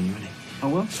let me know when you're ready. I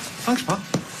will. Thanks, pal.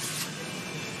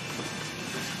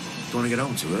 Don't want to get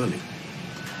home too early.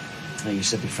 Hey, you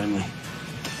said be friendly.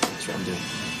 That's what I'm doing.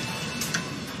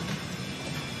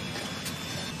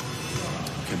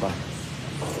 Okay, bye.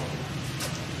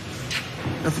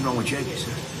 Nothing wrong with Jake, is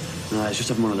there? No, it's just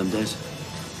having one of them days.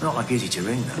 Not like easy to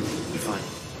ring, though. You're fine.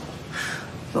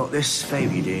 Look, this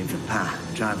favour you're doing for Pa,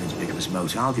 driving to pick up his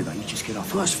motor, I'll do that. You just get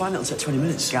off. No, it's fine. It'll take 20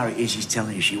 minutes. Gary, Izzy's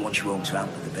telling you she wants you home to help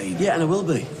with the baby. Yeah, and I will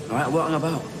be. All right, what am I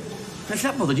about? If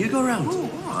that bothered you, go around. Oh,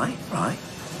 all right, right.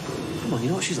 Come on, you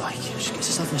know what she's like. She gets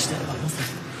herself in a state about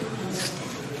nothing.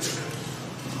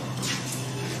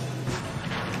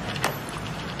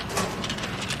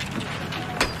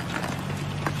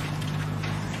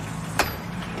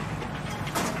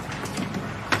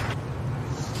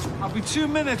 I'll be 2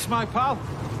 minutes, my pal.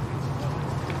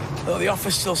 Look, the offer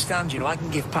still stands, you know. I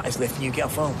can give Pat his lift and you get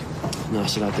off home. No, I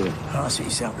said I'd do it. Oh, suit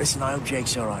yourself. Listen, I hope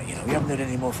Jake's all right, you know. We haven't heard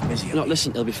any more from Izzy. No,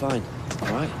 listen, he'll be fine.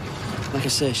 All right? Like I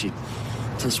say, she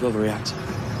tends to overreact.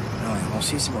 All right, I'll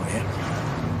see you tomorrow, yeah?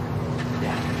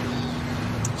 Yeah.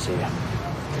 See ya.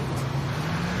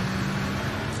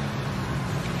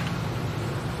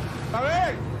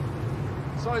 Harry!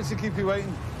 Sorry to keep you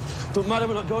waiting. Don't matter,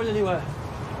 we're not going anywhere.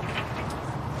 I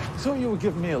thought you were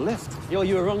giving me a lift. Yo,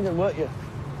 you were wrong then, weren't you?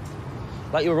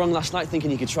 Like you were wrong last night thinking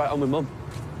you could try it on with Mum.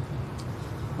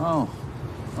 Oh,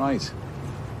 right.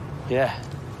 Yeah,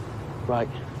 right.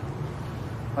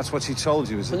 That's what she told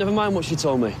you, is But it? never mind what she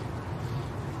told me.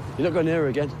 You're not going near her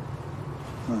again.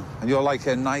 Huh. And you're like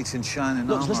a knight in shining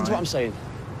Look, armor, listen to eh? what I'm saying.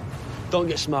 Don't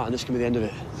get smart and this can be the end of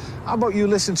it. How about you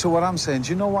listen to what I'm saying? Do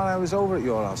you know why I was over at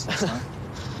your house last night?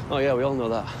 Oh, yeah, we all know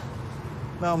that.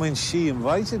 No, I mean, she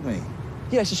invited me.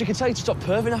 Yeah, so she could tell you to stop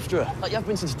perving after her, like you have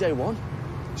been since day one.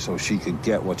 So she could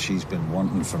get what she's been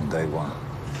wanting from day one.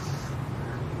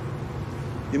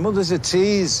 Your mother's a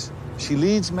tease. She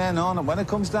leads men on, and when it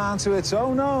comes down to it,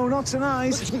 oh, no, not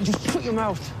tonight. Just shut your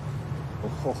mouth.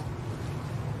 Oh.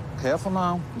 Careful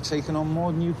now. You're taking on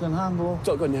more than you can handle.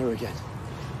 Don't go near her again.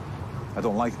 I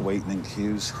don't like waiting in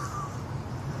queues.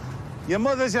 Your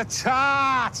mother's a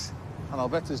tart! And I'll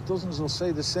bet there's dozens who'll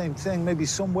say the same thing. Maybe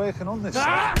some working on this.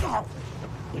 Ah!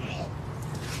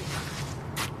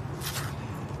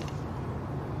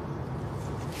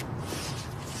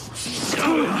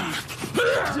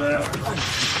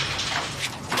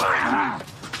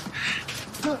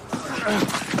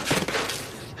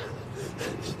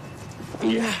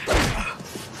 Yeah.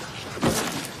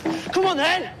 Come on,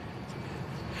 then!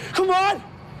 Come on!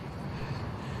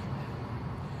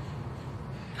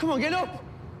 Come on, get up!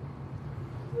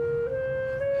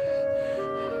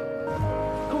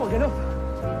 Come on, get up!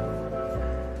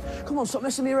 Come on, stop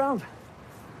messing me around.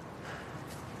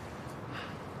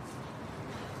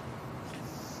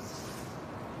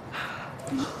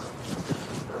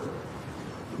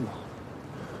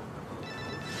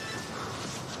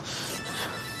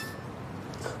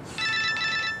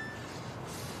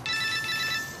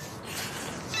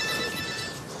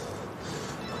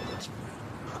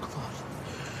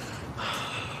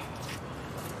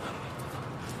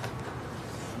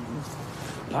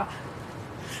 Pat?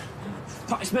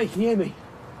 Pat, it's me. Can you hear me?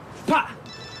 Pat!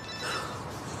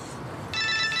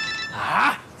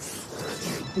 Ah!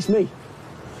 It's me.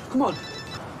 Come on.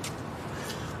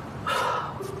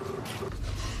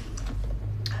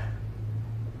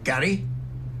 Gary?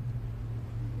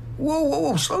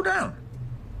 Whoa, slow down.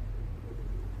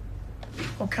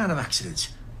 What kind of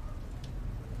accident?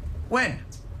 When?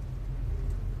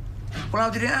 Well, how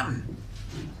did it happen?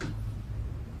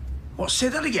 What, say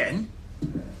that again?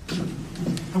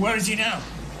 And where is he now?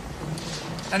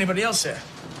 Anybody else there?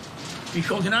 You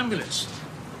called an ambulance?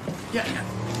 Yeah.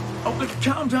 Oh, look,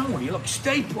 calm down, will you? Look,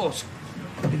 stay put.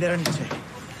 Be there in a tick.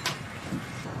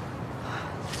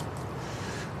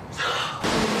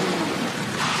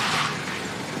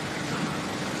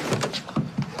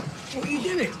 What are you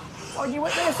doing? Why didn't you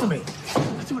wait there for me?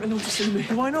 I don't want anyone to see me.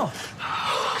 Why not?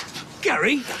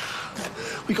 Gary?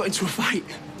 We got into a fight.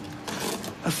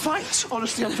 A fight?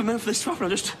 Honestly, I never meant for this to happen. I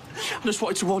just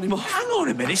wanted to warn him off. Hang on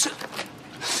a minute.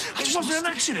 It wasn't an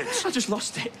accident. I just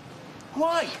lost it.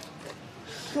 Why?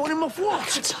 Warn him off what? I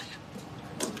can tell you.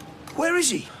 Where is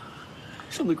he?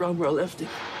 He's on the ground where I left him.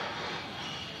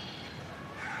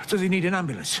 Does he need an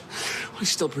ambulance? Well, he's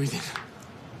still breathing.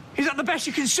 Is that the best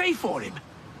you can say for him?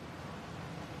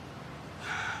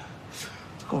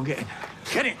 Go on, get in.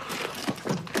 Get in.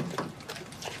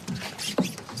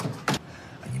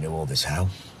 And you know all this how?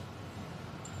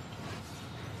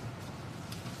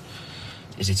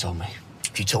 Izzy told me.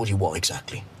 She told you what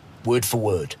exactly? Word for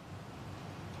word.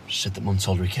 She said that Mum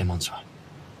told her he came onto her.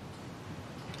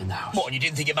 In the house. What, and you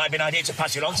didn't think it might be an idea to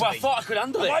pass it on to me? I thought I could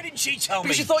handle it. Why didn't she tell me?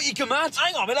 Because she thought you'd go mad.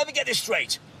 Hang on, let me get this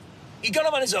straight. He got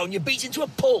him on his own, you beat into a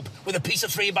pulp with a piece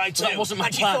of 3x2. That wasn't my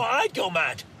plan. plan. And she thought I'd go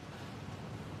mad.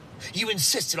 You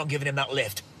insisted on giving him that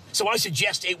lift, so I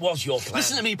suggest it was your plan.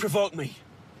 Listen to me, provoke me.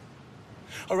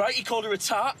 All right, he called her a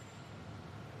tart.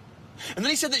 And then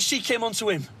he said that she came onto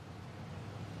him.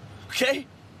 Okay?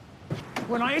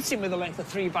 When I hit him with the length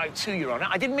of 3x2, Your Honour,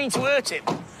 I didn't mean to hurt him.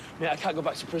 Mate, I can't go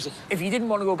back to prison. If you didn't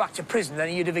want to go back to prison,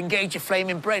 then you'd have engaged your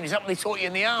flaming brain. Is that what they taught you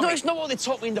in the army? No, it's not what they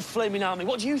taught me in the flaming army.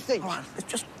 What do you think? All right,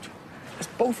 let's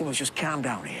both of us just calm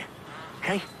down here,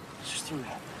 OK? It's just through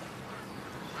here.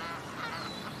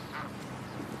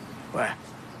 Where?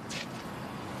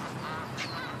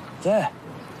 There.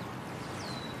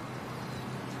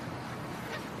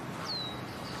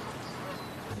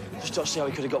 Just don't see how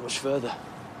he could have got much further.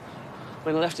 I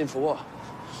mean, I left him for what?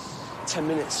 10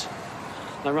 minutes.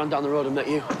 And I ran down the road and met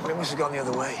you. Well, he must have gone the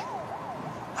other way.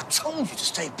 I told you to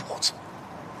stay put.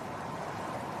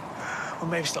 Well,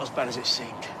 maybe it's not as bad as it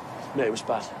seemed. Mate, it was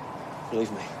bad.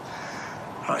 Believe me.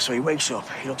 All right, so he wakes up,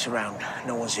 he looks around,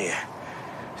 no one's here.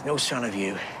 There's no sign of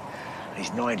you, and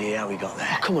he's no idea how he got there.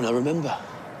 Oh, come on, I remember.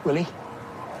 Will he?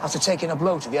 After taking a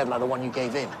blow to the head like the one you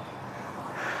gave him?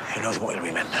 Who knows what he'll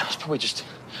remember? He's probably just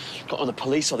got on the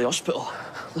police or the hospital.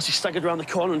 Unless he staggered around the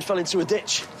corner and fell into a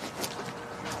ditch.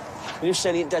 And you're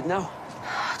saying he ain't dead now?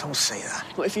 Don't say that.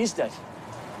 What if he is dead?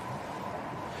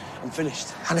 I'm finished.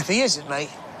 And if he isn't, mate,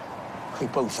 we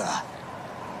both are.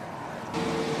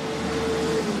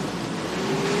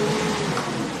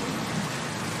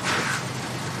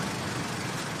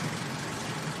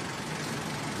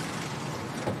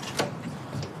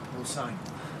 No sign.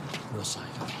 No sign.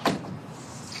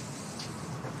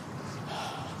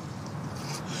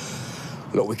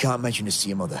 Look, we can't mention this to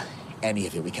your mother. Any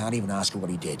of it. We can't even ask her what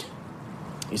he did.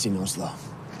 Izzy knows that.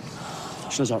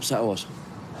 She knows how upset I was.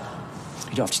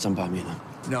 You don't have to stand by me now.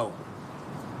 No.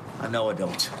 I know I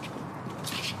don't.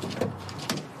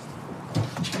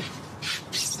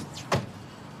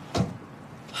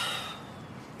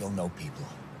 You'll know people.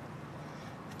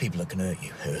 People that can hurt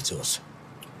you, hurt us.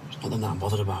 It's not them that I'm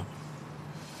bothered about.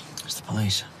 It's the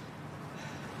police.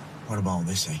 What about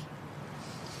this, eh?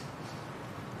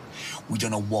 We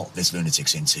don't know what this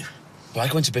lunatic's into. Why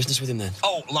go into business with him, then?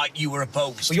 Oh, like you were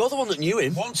opposed. Well, you're the one that knew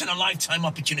him. Once in a lifetime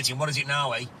opportunity, and what is it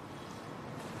now, eh?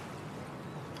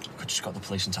 I could just got the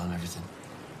police and tell them everything.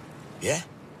 Yeah?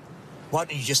 Why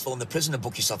didn't you just phone the prison and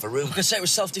book yourself a room? I could say it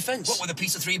was self-defence. What, with a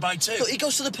piece of 3x2? Look, he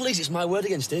goes to the police, it's my word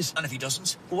against his. And if he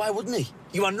doesn't? Well, why wouldn't he?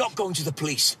 You are not going to the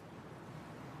police.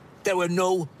 There were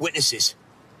no witnesses.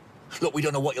 Look, we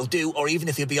don't know what you'll do, or even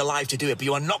if you'll be alive to do it, but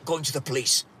you are not going to the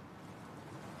police.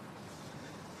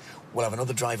 We'll have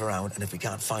another drive around, and if we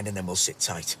can't find him, then we'll sit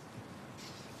tight.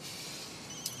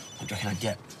 What do you reckon I'd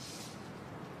get?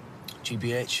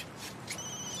 GBH.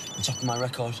 On top of my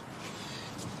record.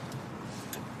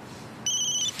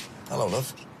 Hello,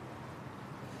 love.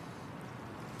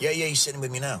 Yeah, you're sitting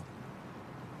with me now.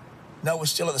 No, we're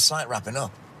still at the site wrapping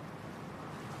up.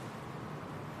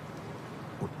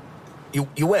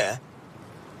 You where?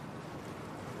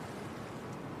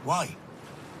 Why?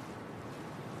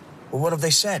 Well, what have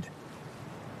they said?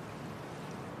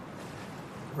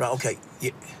 Right, OK.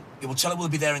 You will tell her we'll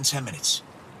be there in 10 minutes.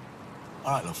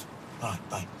 All right, love. All right,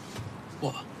 bye.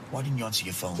 What? Why didn't you answer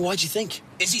your phone? Why'd you think?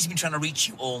 Izzy's been trying to reach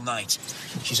you all night.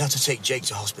 She's had to take Jake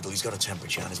to hospital. He's got a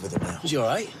temperature and he's with her now. Is he all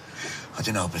right? I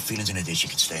don't know, but Phelan's in a ditch. You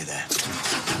can stay there.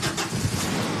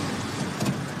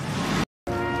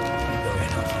 Go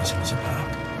ahead, I'll find someone to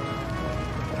park.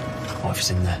 What if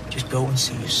he's in there? Just go and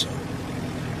see your son.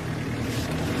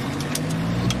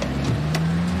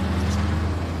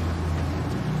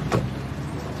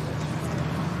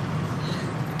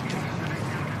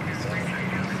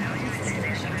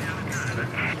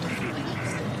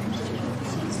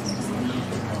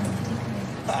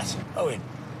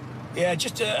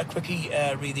 just a quickie,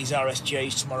 read these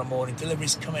RSJs tomorrow morning.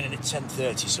 Delivery's coming in at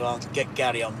 10:30, so I'll get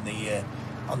Gary on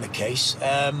the case.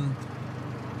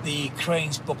 The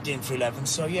crane's booked in for 11,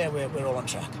 so yeah, we're all on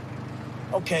track.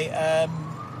 Okay,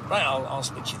 right, I'll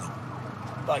speak to you then.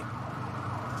 Bye.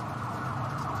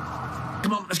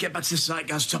 Come on, let's get back to the site,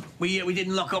 guys. Stop. We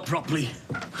didn't lock up properly.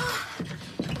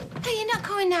 Hey, you're not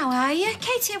going now, are you?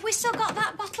 Katie, have we still got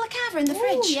that bottle of cava in the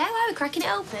fridge? Yeah, why are we cracking it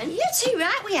open? You're too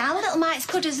right, we are. The little mite's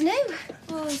good as new.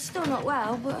 Well, he's still not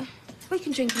well, but we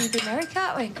can drink him a bit merry,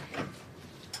 can't we?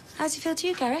 How's it feel to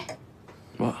you, Gary?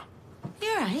 What? You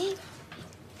all right?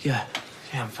 Yeah,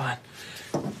 I'm fine.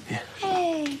 Yeah.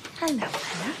 Hey, hello.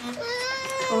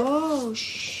 Oh,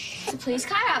 shh. There's a police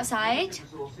car outside.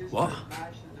 What?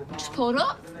 Just pulled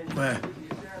up. Where?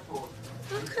 Oh,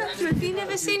 Catherine, have you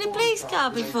never seen a police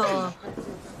car before?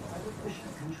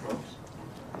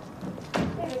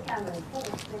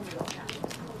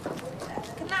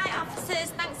 Good night,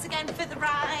 officers. Thanks again for the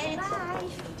ride. Bye.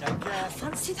 Take care.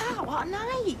 Fancy that. What a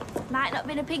night. Might not have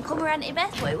been a pink Hummer anti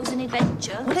Beth, but it was an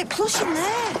adventure. Well, it plush in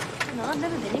there. No, I've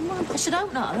never been in one. I should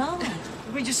hope not at all.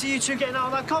 Did we just see you two getting out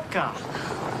of that cop car?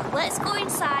 Let's go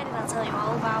inside and I'll tell you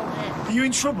all about it. Are you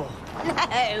in trouble?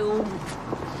 No.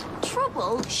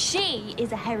 Trouble? She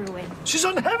is a heroine. She's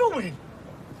on heroin!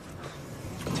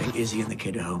 Take Izzy and the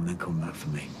kid home, then come back for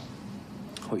me.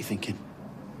 What are you thinking?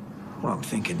 Well, I'm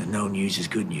thinking that no news is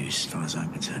good news, as far as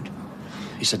I'm concerned.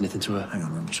 You said nothing to her? Hang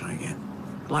on, let me try again.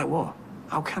 Like what?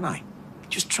 How can I?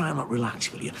 Just try and not relax,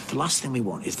 will you? The last thing we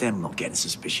want is them not getting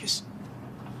suspicious.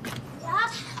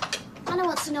 Dad, Anna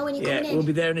wants to know when you're Yeah, coming in. we'll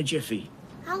be there in a jiffy.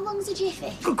 How long's a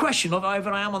jiffy? Good question, love.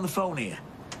 However, I am on the phone here.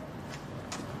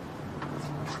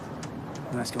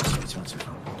 Let's go straight to answer the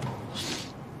phone.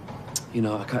 You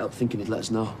know, I can't help thinking he'd let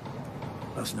us know.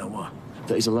 Let us know what?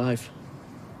 That he's alive.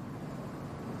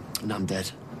 And I'm dead.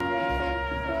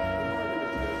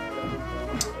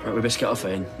 Right, we best get off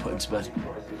here and put him to bed.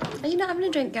 Are you not having a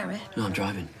drink, Gary? No, I'm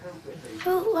driving.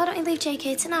 Well, why don't you leave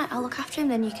JK tonight? I'll look after him,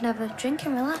 then you can have a drink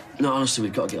and relax. No, honestly,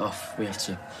 we've got to get off. We have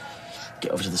to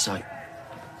get over to the site.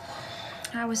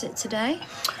 How was it today?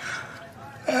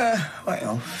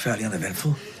 Well, fairly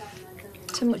uneventful.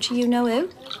 So much of you know who?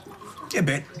 Yeah, a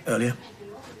bit, earlier.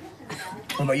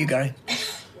 What about you, Gary?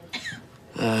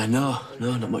 No,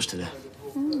 not much today.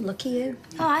 Lucky you.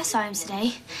 Oh, I saw him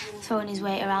today, throwing his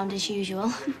weight around as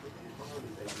usual.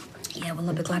 Yeah, well,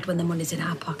 I'll be glad when the money's in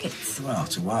our pockets. Well,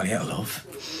 it's a while yet, love.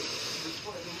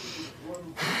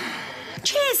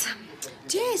 Cheers!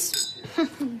 Cheers.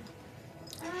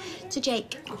 To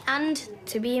Jake. And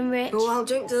to being rich. Oh, I'll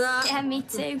drink to that. Yeah, me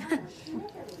too.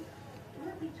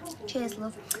 Cheers,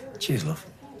 love. Cheers, love.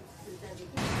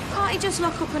 Can't he just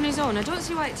lock up on his own? I don't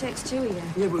see why it takes two of you.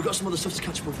 Yeah, but we've got some other stuff to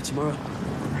catch up on for tomorrow.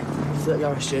 30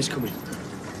 RSJ's coming.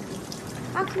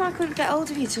 How come I couldn't get hold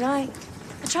of you tonight?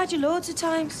 I tried you loads of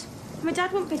times. My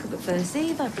dad wouldn't pick up at first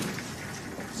either.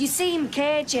 You seem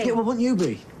cagey. Yeah, well, wouldn't you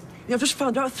be? Yeah, I've just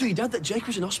found out through your dad that Jake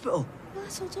was in hospital. Well,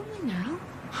 that's all done with now.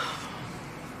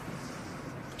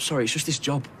 Sorry, it's just this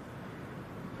job.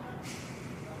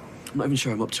 I'm not even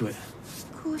sure I'm up to it.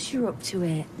 Of course you're up to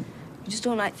it. You just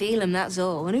don't like Phelan, that's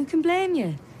all. And who can blame you?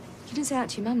 You didn't say that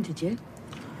to your mum, did you?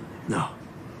 No,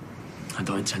 I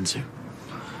don't intend to.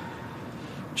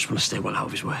 Just want to stay well out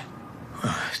of his way.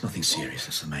 Oh, it's nothing serious,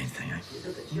 that's the main thing, eh?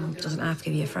 It doesn't have to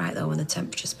give you a fright, though, when the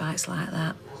temperature spikes like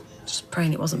that. Just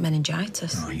praying it wasn't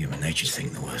meningitis. Oh, human nature's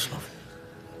thinking the worst, love.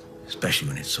 Especially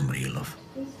when it's somebody you love.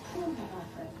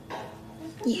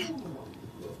 Yeah.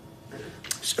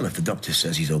 Still, if the doctor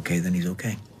says he's okay, then he's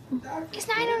okay. Is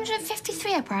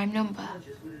 953 a prime number?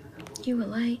 You were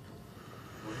late.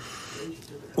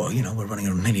 Well, you know, we're running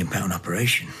a £1 million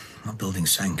operation. Not building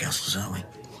sandcastles, are we?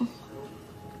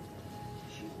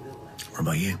 What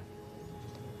about you?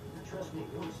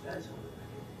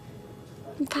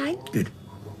 I'm fine. Good.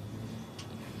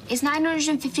 Is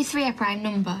 953 a prime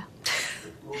number?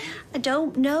 I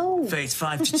don't know. Faye, it's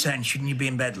 5 to 10. Shouldn't you be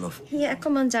in bed, love? Yeah,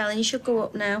 come on, darling. You should go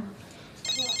up now.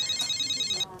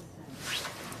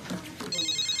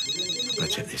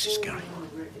 Let's check this, Gary.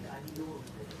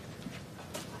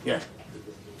 Yeah.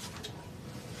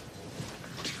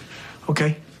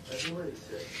 Okay.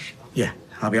 Yeah,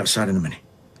 I'll be outside in a minute.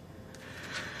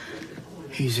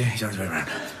 He's on his way around.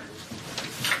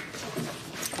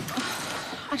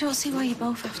 I don't see why you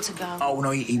both have to go. Oh,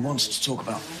 no, he wants to talk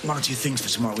about one or two things for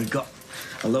tomorrow. We've got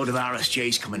a load of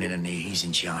RSJs coming in and he's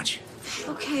in charge.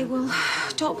 OK, well,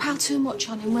 don't pile too much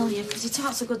on him, will you? Because he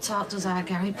talks a good talk, does our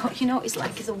Gary? But you know what he's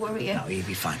like, he's a worrier. No, he'll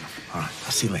be fine. All right,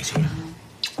 I'll see you later.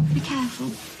 Be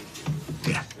careful.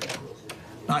 Yeah.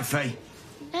 Night, Faye.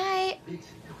 Night.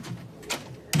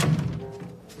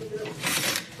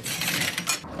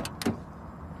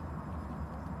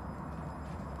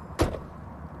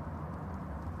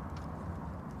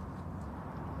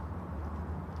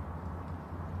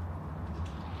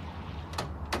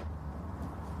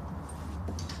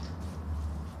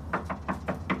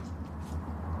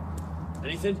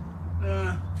 Anything?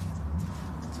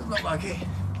 Doesn't look like it.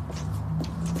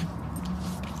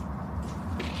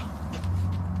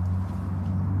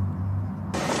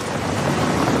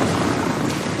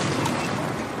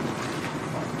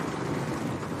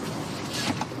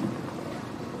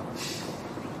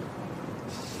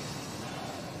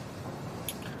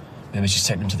 Maybe she's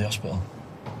taking him to the hospital.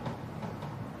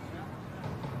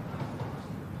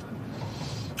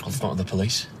 Or they've gone to the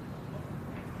police.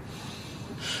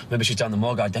 Maybe she's down the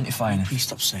morgue identifying him. Please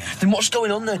stop saying that. Then what's going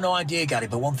on then? No idea, Gary,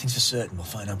 but one thing's for certain, we'll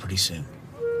find out pretty soon.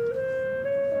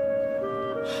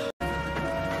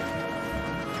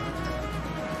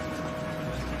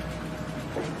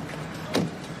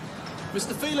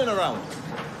 Mr. Phelan around?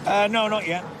 No, not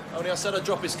yet. Only I said I'd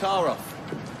drop his car off.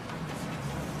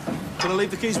 Can I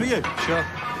leave the keys with you? Sure.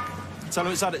 Tell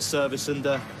him it's had its service and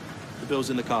the bill's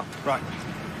in the car. Right.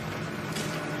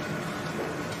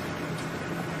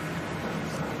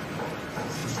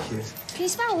 Can you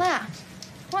smell that?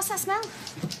 What's that smell?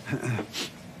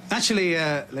 Actually,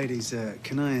 ladies,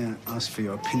 can I ask for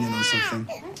your opinion on something?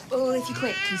 Oh, if you're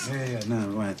quick, please. Yeah, no,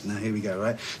 right. Now, here we go,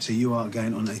 right? So you are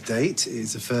going on a date.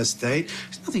 It's a first date.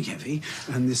 It's nothing heavy.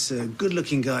 And this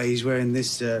good-looking guy, he's wearing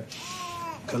this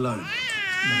cologne.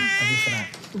 No, heavy for that.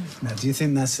 Now, do you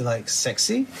think that's, like,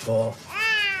 sexy? Or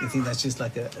do you think that's just,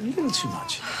 like, a little too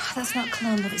much? That's not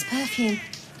cologne, but it's perfume.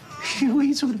 What are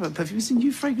you talking about, perfume? It's a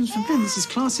new fragrance from Ben. This is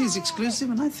classy, it's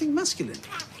exclusive, and I think masculine.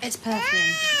 It's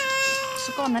perfume.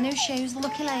 So go on then, whose shoes? The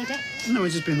lucky lady? No, we're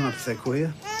just being hypothetical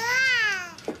here.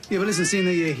 Yeah, but listen, seeing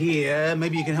that you're here,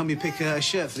 maybe you can help me pick a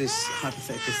shirt for this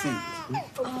hypothetical thing.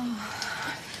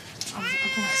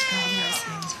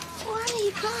 Why are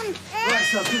you gone? Right,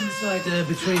 so I couldn't decide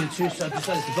between the two, so I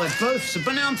decided to buy both. So,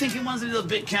 but now I'm thinking one's a little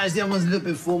bit casual, the other one's a little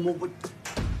bit formal. But...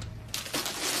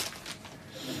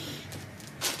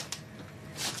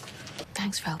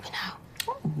 Thanks for helping out.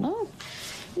 Oh, no.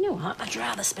 You know what? I'd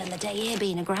rather spend the day here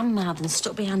being a grandma than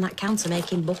stuck behind that counter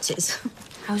making butties.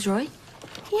 How's Roy?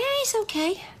 Yeah, he's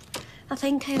okay. I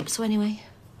think. I hope so, anyway.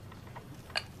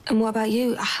 And what about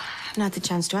you? I haven't had the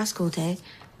chance to ask all day.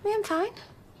 Me, I'm fine.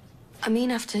 I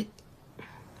mean, after...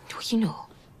 Well, you know.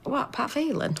 What, Pat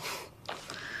Phelan?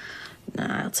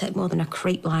 Nah, it'll take more than a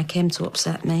creep like him to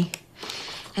upset me.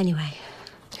 Anyway,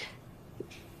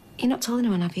 you're not told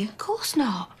anyone, have you? Of course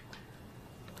not.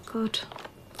 Good.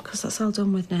 Because that's all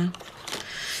done with now.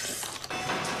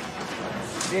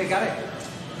 Here, Gary.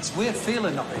 It's weird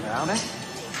feeling not being around, eh?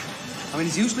 I mean,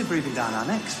 he's usually breathing down our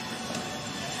necks.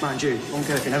 Mind you,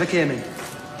 Unkirk never came in.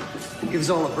 Give us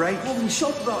all a break. What were you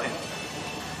shocked about him?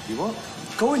 You what?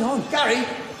 What's going on? Gary!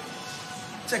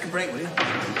 Take a break, will you?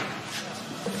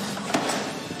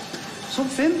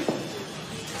 Something?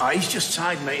 Oh, he's just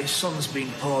tired, mate. His son's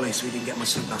been poorly, so he didn't get much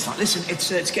sleep last night. Listen,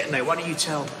 it's getting late. Why don't you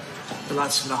tell the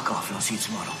lads to knock off and I'll see you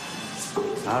tomorrow.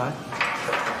 All right.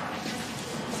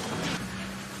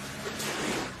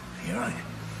 You're right.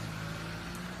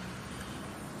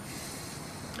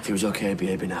 If he was okay, he'd be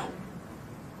here by now.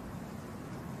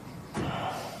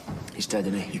 He's dead,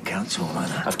 isn't he? You can't talk like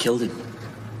that. I've killed him.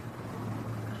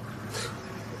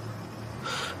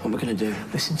 What am I going to do?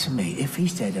 Listen to me. If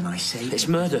he's dead and I say... It's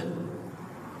murder.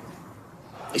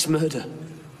 It's murder.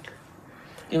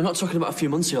 You know, I'm not talking about a few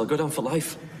months here. I'll go down for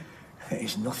life. There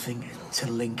is nothing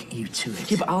to link you to it.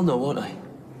 Yeah, but I'll know, won't I?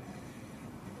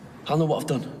 I'll know what I've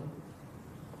done.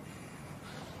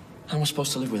 How am I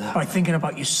supposed to live with that? By thinking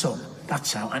about your son.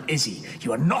 That's how. And Izzy,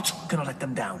 you are not going to let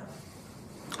them down.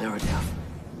 I already have.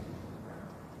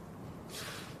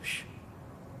 Shh.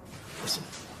 Listen.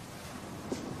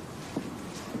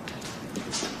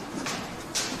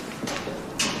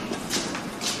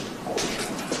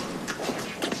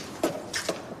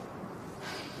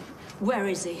 Where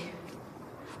is he?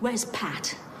 Where's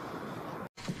Pat?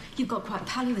 You've got quite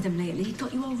pally with him lately. He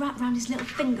got you all wrapped round his little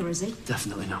finger, has he?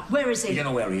 Definitely not. Where is We he? don't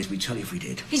know where he is. We'd tell you if we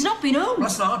did. He's not been home.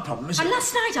 That's not our problem, is it? And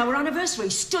last night, our anniversary,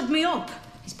 he stood me up.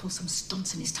 He's pulled some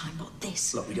stunts in his time, but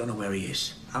this. Look, we don't know where he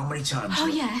is. How many times? Oh,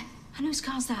 yeah? And whose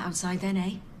car's that outside then,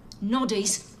 eh?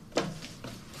 Noddy's.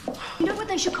 You know what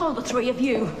they should call the three of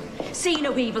you? See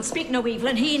no evil, speak no evil,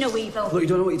 and hear no evil. Look, you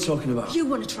don't know what you're talking about. You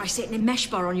want to try sitting in mesh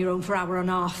bar on your own for an hour and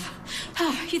a half.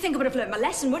 You think I would have learnt my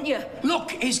lesson, wouldn't you?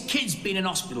 Look, his kid's been in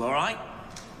hospital, all right?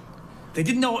 They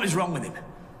didn't know what was wrong with him.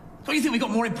 Don't you think we've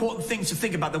got more important things to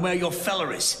think about than where your fella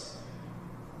is?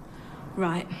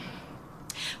 Right.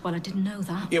 Well, I didn't know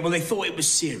that. Yeah, well, they thought it was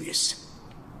serious.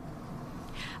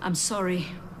 I'm sorry.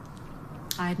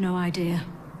 I had no idea.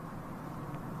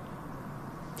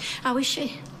 How is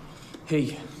she?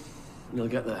 He'll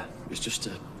get there. It's just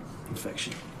an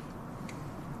infection.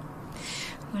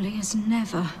 Well, he has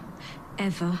never,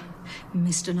 ever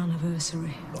Missed an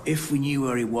anniversary. If we knew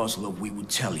where he was, love, we would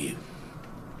tell you.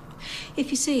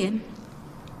 If you see him,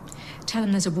 tell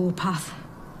him there's a warpath.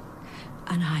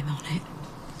 And I'm on it.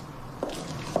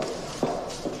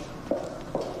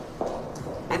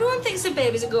 Everyone thinks the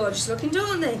babies are gorgeous looking,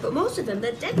 don't they? But most of them,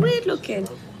 they're dead weird looking.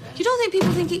 You don't think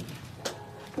people think he...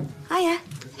 Hiya.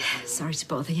 Sorry to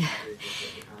bother you.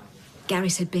 Gary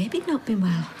said baby'd not been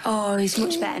well. Oh, he's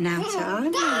much better now,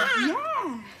 Tom.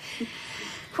 Yeah.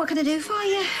 What can I do for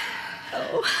you?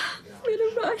 Oh, I'm in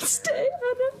a right state,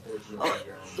 Anna. Oh,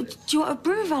 do you want a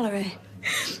brew, Valerie?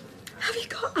 Have you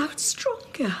got out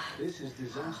stronger? This is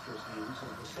disastrous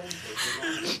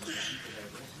news.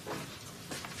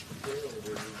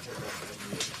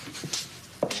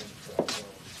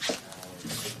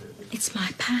 It's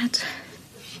my pad.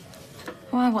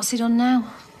 Why, what's he done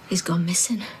now? He's gone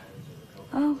missing.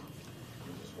 Oh.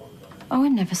 Oh, he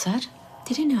never said.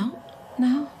 Did he not?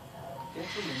 No.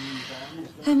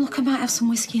 Look, I might have some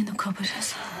whiskey in the cupboard.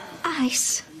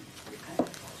 Ice.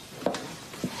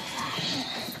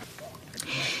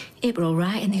 It were all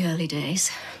right in the early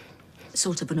days.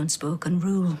 Sort of an unspoken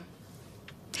rule.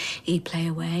 He'd play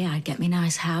away, I'd get me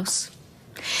nice house.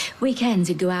 Weekends,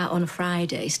 he'd go out on a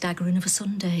Friday, staggering of a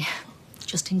Sunday.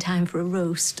 Just in time for a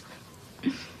roast.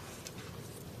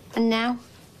 And now?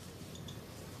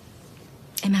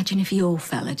 Imagine if your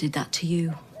fella did that to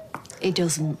you. He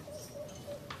doesn't.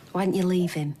 Why don't you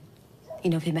leave him? You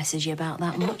know, if he messes you about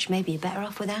that much, maybe you're better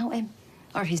off without him.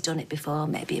 Or if he's done it before,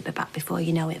 maybe he'll be back before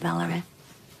you know it, Valerie.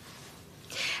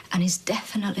 And he's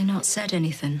definitely not said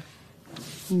anything.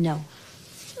 No.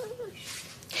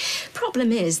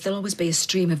 Problem is, there'll always be a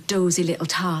stream of dozy little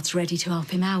tarts ready to help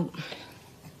him out.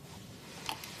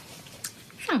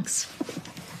 Thanks.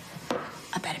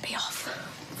 I better be off.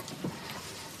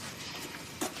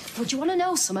 Would you want to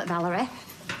know something, Valerie?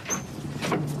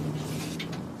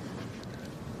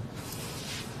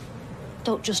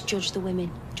 Don't just judge the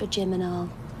women. Judge him and all.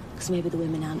 Because maybe the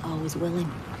women aren't always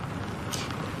willing.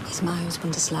 He's my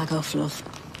husband to slag off, love.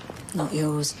 Not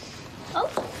yours. Oh,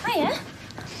 hiya.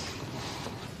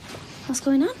 What's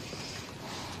going on?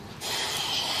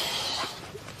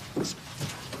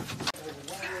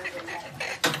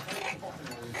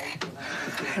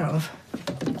 Love.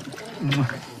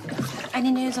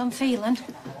 Any news on Phelan?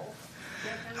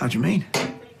 How do you mean?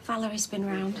 Valerie's been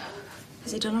round.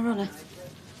 Has he done a runner?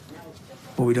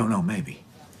 Well, we don't know, maybe.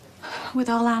 With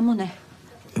all our money?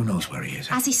 Who knows where he is?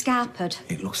 Has he scarpered?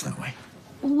 It looks that way.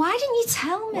 Well, why didn't you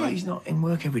tell me? Well, he's not in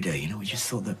work every day, you know. We just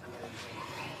thought that...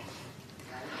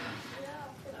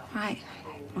 Right.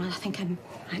 Well, I think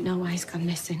I know why he's gone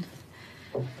missing.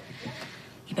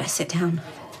 You better sit down.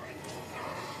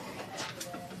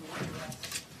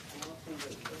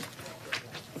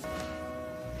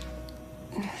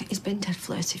 He's been dead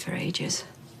flirty for ages.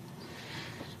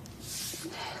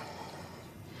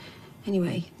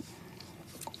 Anyway,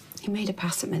 he made a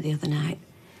pass at me the other night.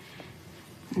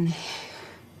 And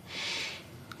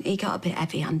he got a bit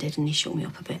heavy-handed and he shook me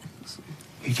up a bit.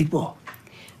 He did what?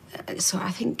 So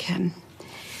I think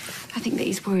that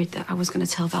he's worried that I was going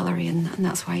to tell Valerie and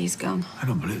that's why he's gone. I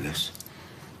don't believe this.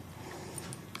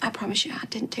 I promise you I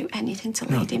didn't do anything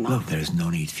to No, lead him love, on. there is no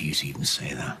need for you to even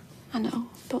say that. I know,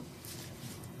 but...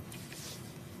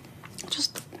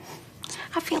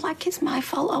 I feel like it's my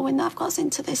fault, Owen, that I've got us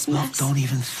into this mess. Love, don't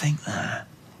even think that.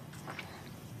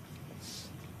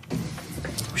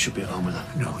 We should be at home with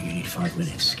her. No, you need 5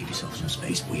 minutes. Give yourself some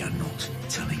space. We are not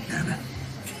telling Nana.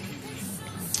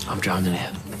 I'm drowning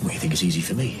here. Well, you think it's easy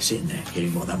for me, sitting there,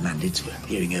 hearing what that man did to her,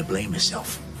 hearing her blame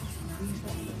herself?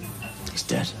 He's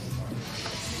dead.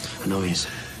 I know he is.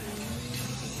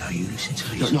 Now you listen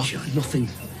to reason, John. Nothing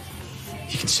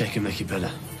you can say can make it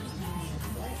better.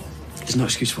 There's no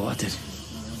excuse for what I did.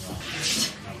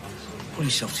 Pull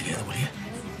yourself together, will you?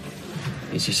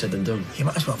 Easier said than done. You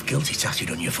might as well have guilty tattooed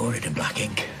on your forehead in black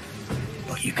ink.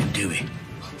 But you can do it.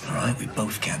 All right? We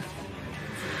both can.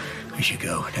 We should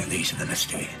go. Now these and then let's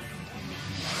do it.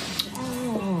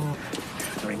 Oh.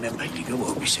 Now remember, you go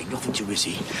home, you say nothing to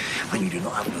Rizzy, and you do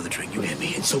not have another drink, you hear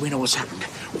me? And so we know what's happened.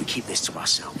 We keep this to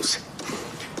ourselves.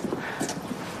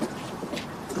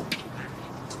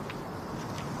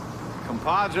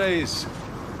 Compadres.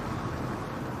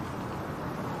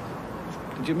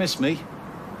 Did you miss me?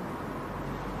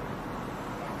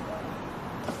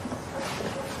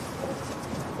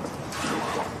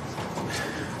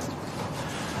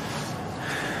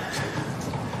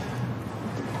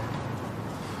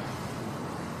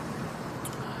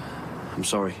 I'm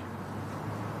sorry.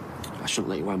 I shouldn't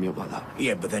let you wind me up like that.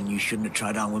 Yeah, but then you shouldn't have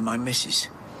tried on with my missus.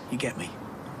 You get me?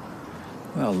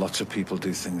 Well, lots of people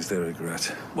do things they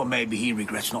regret. Well, maybe he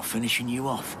regrets not finishing you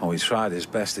off. Oh, he tried his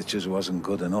best, it just wasn't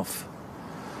good enough.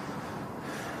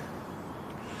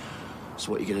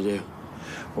 So what are you gonna do?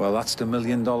 Well, that's the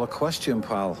million-dollar question,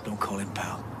 pal. Don't call him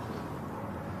pal.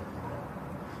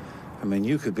 I mean,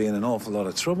 you could be in an awful lot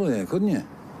of trouble here, couldn't you?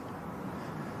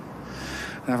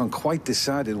 I haven't quite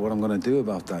decided what I'm gonna do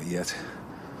about that yet,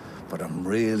 but I'm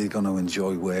really gonna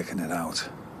enjoy working it out.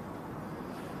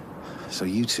 So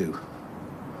you two,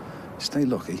 stay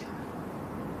lucky.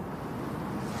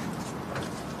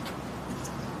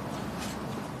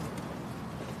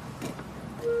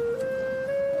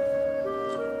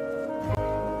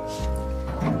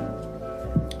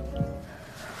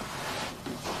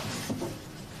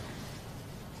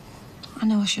 I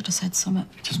know I should have said something.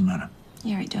 Doesn't matter.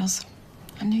 Yeah, it does.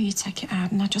 I knew you'd take it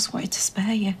hard, and I just wanted to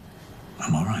spare you.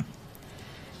 I'm all right.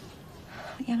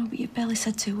 You know, but you barely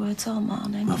said 2 words all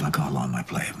morning. Well, I've got a lot on my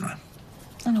plate, haven't I?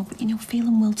 I know, but you know,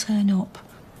 Phelan will turn up.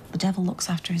 The devil looks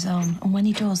after his own, and when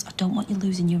he does, I don't want you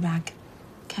losing your rag.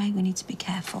 Okay? We need to be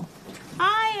careful.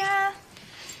 Hiya.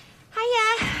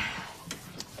 Hiya.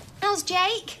 How's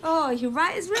Jake? Oh, you're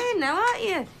right as rain now, aren't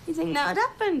you? You think that had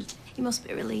happened? You must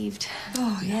be relieved.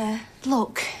 Oh, yeah.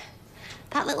 Look,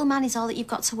 that little man is all that you've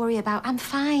got to worry about. I'm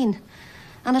fine.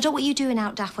 And I don't want you doing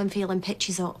out daft when Phelan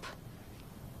pitches up.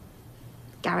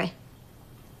 Gary,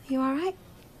 you all right?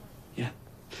 Yeah.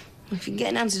 If you can get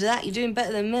an answer to that, you're doing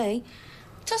better than me.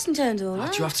 Toss and turn's all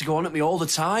right. Do you have to go on at me all the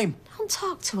time? Don't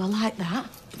talk to her like that.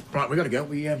 Right, we gotta go.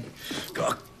 We,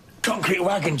 got a concrete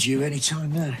wagon due any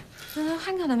time now. No,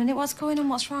 hang on a minute. What's going on?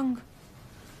 What's wrong?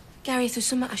 Gary, if there's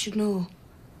something I should know.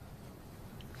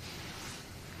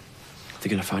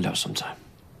 They're gonna find out sometime.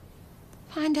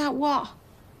 Find out what?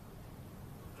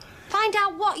 Find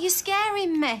out what? You're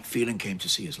scaring me. Phelan came to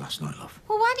see us last night, love.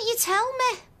 Well, why didn't you tell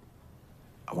me?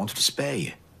 I wanted to spare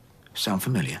you. Sound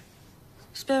familiar?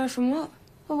 Spare her from what?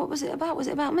 Well, what was it about? Was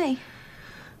it about me?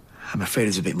 I'm afraid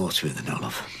there's a bit more to it than that,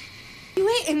 love. You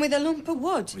hit him with a lump of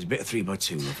wood? It was a bit of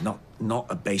 3x2, love. Not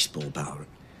a baseball bat.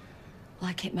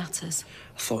 Like it matters.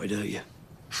 I thought it'd hurt you.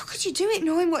 How could you do it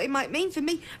knowing what it might mean for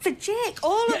me, for Jake,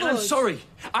 all of Yeah, and I'm us? sorry.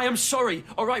 I am sorry,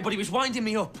 all right, but he was winding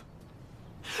me up.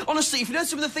 Honestly, if you heard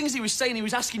some of the things he was saying, he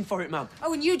was asking for it, man.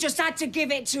 Oh, and you just had to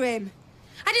give it to him.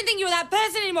 I didn't think you were that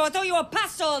person anymore. I thought you were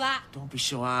past all that. Don't be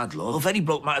so hard, love. Any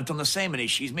bloke might have done the same in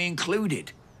his shoes, me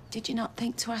included. Did you not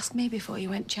think to ask me before you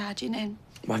went charging in?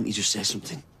 Why didn't you just say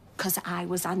something? Because I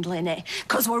was handling it.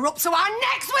 Because we're up to our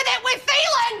necks with it with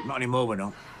Phelan! Not anymore, we're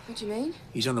not. What do you mean?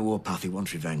 He's on the warpath. He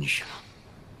wants revenge.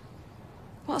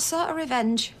 What sort of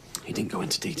revenge? He didn't go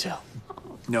into detail.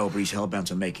 No, but he's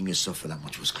hell-bent on making us suffer. That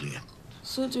much was clear.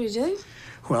 So what do we do?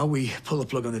 Well, we pull the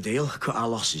plug on the deal, cut our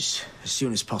losses as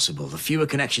soon as possible. The fewer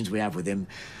connections we have with him,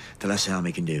 the less harm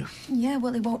he can do. Yeah,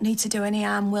 well, he won't need to do any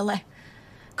harm, will he?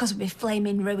 Because we'll be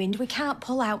flaming ruined. We can't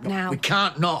pull out now. We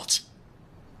can't not.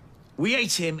 We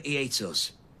hate him, he hates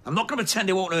us. I'm not going to pretend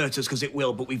it won't hurt us, because it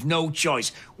will, but we've no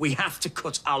choice. We have to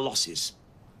cut our losses.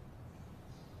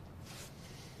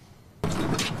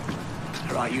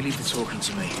 All right, you leave the talking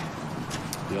to me.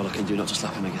 Be all I can do not to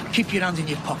slap him again. Keep your hands in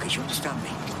your pockets, you understand me?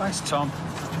 Thanks, Tom.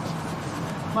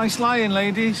 Nice lying,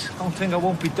 ladies. Don't think I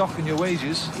won't be docking your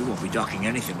wages. You won't be docking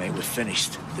anything, mate. We're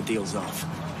finished. The deal's off.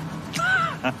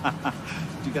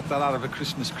 Did you get that out of a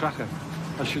Christmas cracker?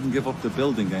 I shouldn't give up the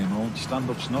building game, old.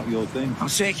 Stand-up's not your thing. I'm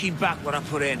taking back what I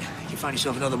put in. You find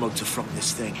yourself another mug to front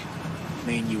this thing.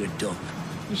 Me and you are done.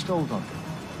 Just hold on.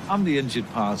 I'm the injured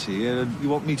party here, and you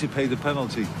want me to pay the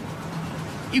penalty.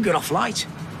 You got off light.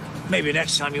 Maybe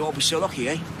next time you won't be so lucky,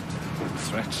 eh?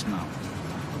 Threats now.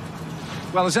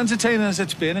 Well, as entertaining as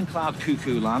it's been in Cloud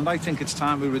Cuckoo Land, I think it's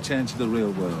time we return to the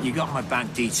real world. You got my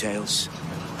bank details.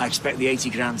 I expect the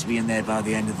 80 grand to be in there by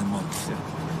the end of the month. Yeah.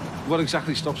 What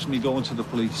exactly stops me going to the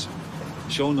police?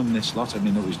 Showing them this lot, I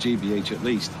mean, it was GBH at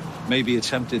least. Maybe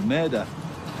attempted murder.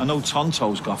 I know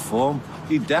Tonto's got form.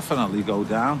 He'd definitely go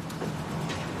down.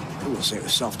 We'll say it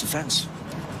was self-defense.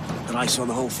 But I saw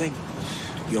the whole thing.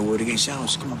 Your word against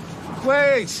ours. Come on.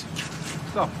 Wait!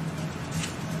 Stop.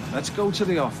 Let's go to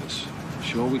the office.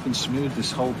 Sure we can smooth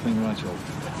this whole thing right over.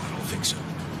 I don't think so.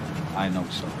 I know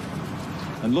so.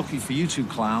 And lucky for you two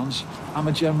clowns, I'm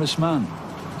a generous man.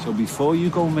 So before you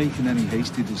go making any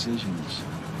hasty decisions,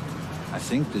 I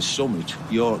think there's something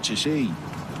you ought to see.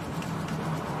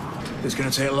 It's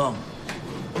gonna take long.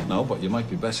 No, but you might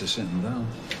be better sitting down.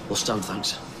 Well, stand,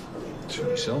 thanks. To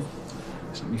yourself.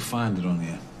 Let me find it on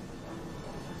here.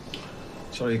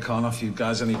 Sorry you can't offer you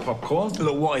guys any popcorn.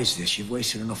 Look, what is this? You've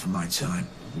wasted enough of my time.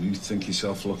 You think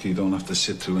yourself lucky you don't have to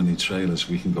sit through any trailers.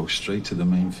 We can go straight to the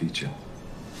main feature.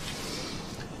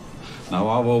 Now,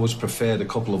 I've always preferred a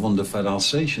couple of underfed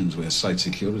Alsatians where site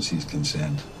security is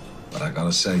concerned. But I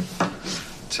gotta say,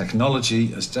 technology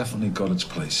has definitely got its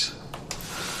place.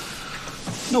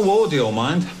 No audio,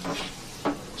 mind.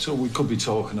 So we could be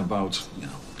talking about,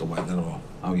 the weather or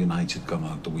how United gone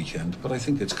out the weekend. But I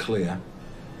think it's clear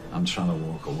I'm trying to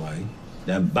walk away.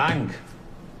 Then bang!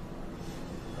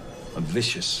 A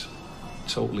vicious,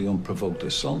 totally unprovoked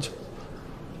assault.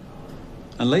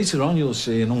 And later on, you'll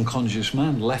see an unconscious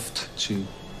man left to,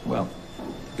 well,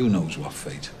 who knows what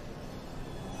fate.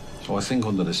 So I think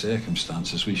under the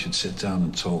circumstances, we should sit down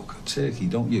and talk turkey,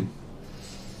 don't you?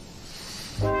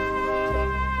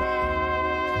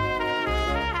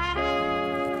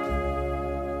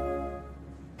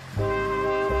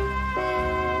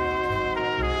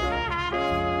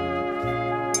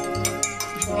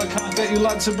 Sure I can't get you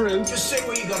lads a brew? Just say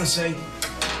what you gotta say.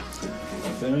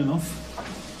 Fair enough.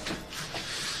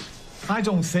 I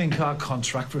don't think our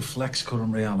contract reflects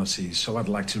current realities, so I'd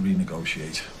like to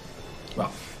renegotiate.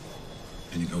 Well,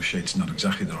 renegotiate's not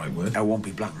exactly the right word. I won't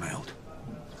be blackmailed.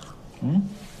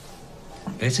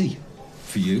 Pity.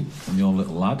 For you and your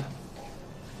little lad.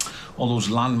 All those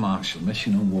landmarks you'll miss,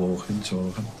 walking,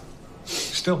 talking.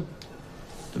 Still,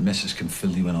 the missus can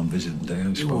fill you in on visiting day,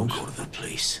 I suppose. You won't go to the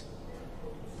police.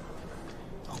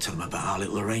 I'll tell them about our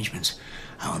little arrangements.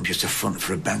 How I'm just a front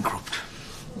for a bankrupt.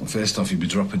 Well, first off, you'd be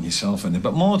dropping yourself in it.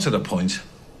 But more to the point,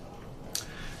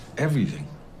 everything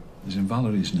is in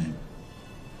Valerie's name.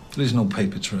 There is no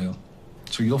paper trail.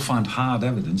 So you'll find hard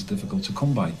evidence difficult to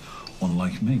come by,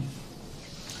 unlike me.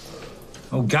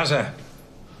 Oh, Gaza,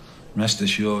 rest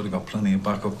assured, I've got plenty of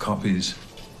backup copies.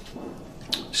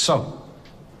 So,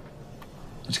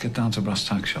 let's get down to brass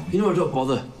tacks, shall we? You know, I don't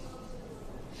bother.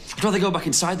 I'd rather go back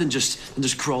inside than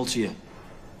just crawl to you.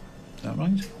 Is that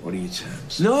right? What are your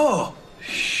terms? No!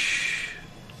 Shh.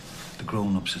 The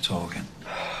grown-ups are talking.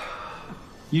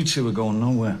 You two are going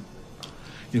nowhere.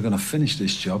 You're going to finish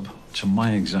this job to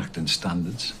my exacting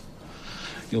standards.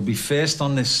 You'll be first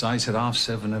on this site at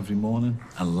 7:30 every morning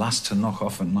and last to knock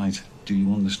off at night. Do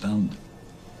you understand?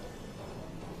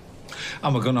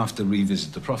 And we're going to have to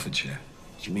revisit the profit share.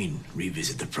 What do you mean,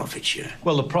 revisit the profit share?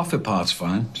 Well, the profit part's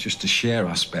fine. It's just the share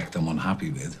aspect I'm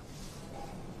unhappy with.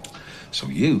 So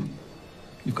you've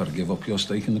got to give up your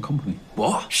stake in the company.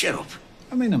 What? Shut up.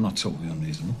 I mean, I'm not totally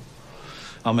unreasonable.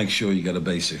 I'll make sure you get a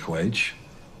basic wage.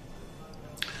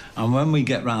 And when we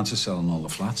get round to selling all the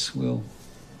flats, we'll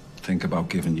think about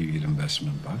giving you your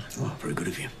investment back. Oh, very good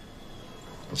of you.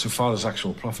 But so far as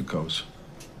actual profit goes,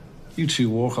 you two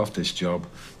walk off this job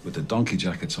with the donkey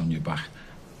jackets on your back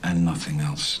and nothing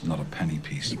else, not a penny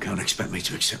piece. You can't expect me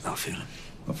to accept that feeling.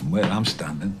 But from where I'm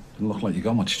standing, it doesn't look like you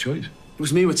got much choice. It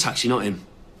was me with Taxi, not him.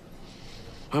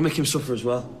 I make him suffer as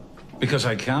well. Because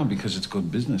I can, because it's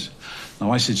good business.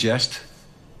 Now, I suggest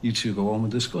you two go home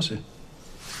and discuss it.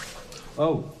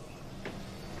 Oh,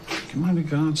 give my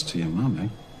regards to your mum, eh?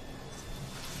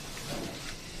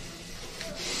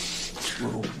 Whoa,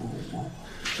 whoa,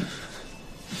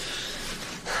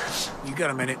 whoa. You got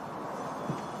a minute?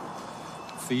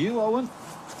 For you, Owen?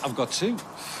 I've got two.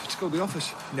 Let's go to the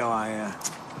office. No,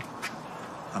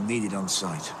 I'm needed on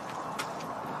site.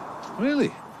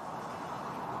 Really?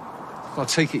 I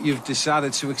take it you've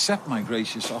decided to accept my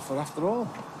gracious offer after all.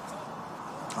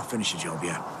 I'll finish the job,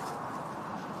 yeah.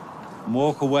 And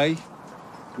walk away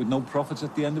with no profits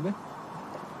at the end of it?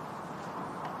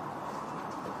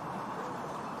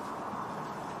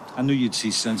 I knew you'd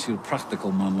see sense. You're a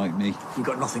practical man like me. We've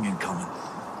got nothing in common.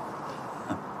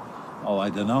 Oh, I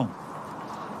don't know.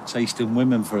 Tasting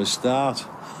women for a start.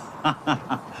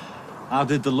 How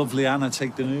did the lovely Anna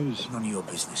take the news? None of your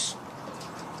business.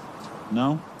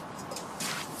 No?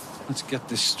 Let's get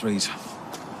this straight.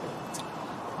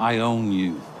 I own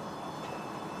you.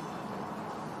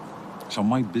 So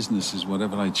my business is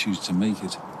whatever I choose to make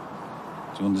it.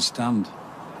 Do you understand?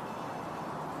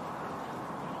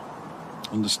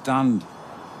 Understand?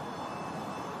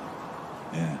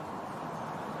 Yeah.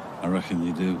 I reckon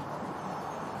you do.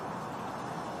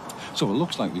 So it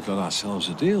looks like we've got ourselves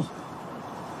a deal.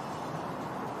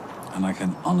 And I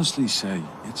can honestly say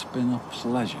it's been a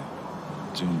pleasure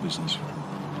doing business with you.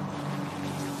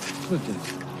 Good day.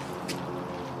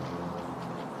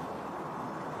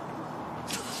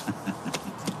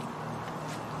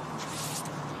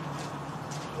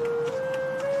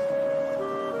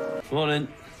 Morning.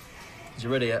 Is you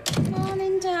ready yet?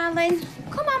 Morning, darling.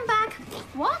 Come on back.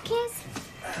 Walkies.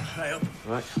 Hey up.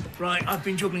 Right. Right, I've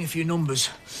been juggling a few numbers.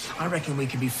 I reckon we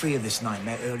can be free of this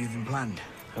nightmare earlier than planned.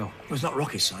 Oh. Well, it's not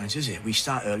rocket science, is it? We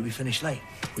start early, we finish late.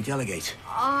 We delegate.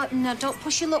 Oh, no, don't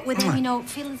push your luck with him. You know,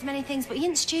 Phelan's many things, but he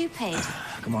ain't stupid.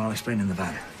 Come on, I'll explain in the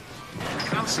van.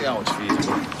 Can't see how it's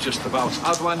feasible. Just about.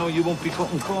 How do I know you won't be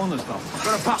cutting corners, though?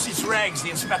 Gotta pass its regs. The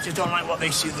inspectors don't like what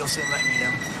they see. They'll still let me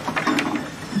know.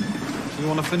 You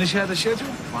want to finish ahead of schedule?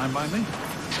 Fine by me.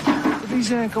 But these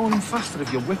going in faster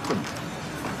if you whip them.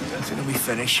 As soon as we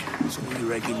finish, so we'll be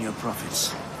raking your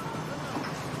profits.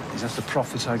 Is that the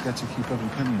profits I get to keep every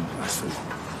penny of? That's the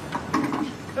one.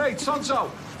 Hey, Tonto!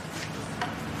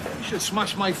 You should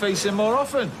smash my face in more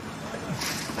often.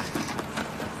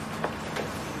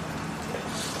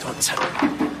 Tonto.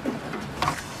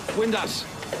 Windass,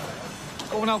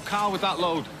 going out Carl with that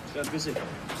load. Get busy.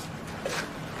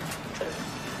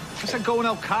 I said going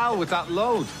out Carl with that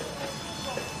load.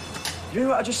 You hear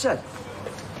what I just said?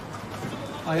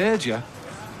 I heard you.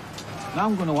 Now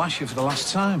I'm going to ask you for the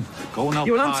last time. Going out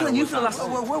Yeah, well, Carl I'm telling you with for the that last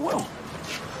load. Whoa.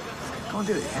 Go on,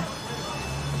 do it, yeah?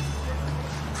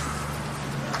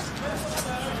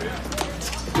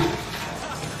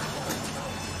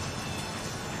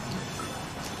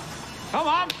 Come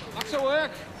on, that's a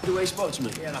work. The way he spoke to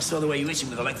me. Yeah, and I saw the way you hit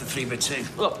him with a length of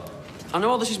 3x2. Look, I know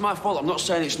all this is my fault. I'm not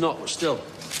saying it's not, but still.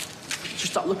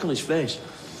 Just that look on his face.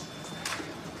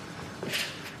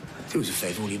 Do us a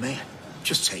favour, will you, mate?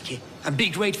 Just take it and be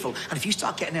grateful. And if you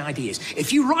start getting ideas,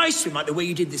 if you rise to him like the way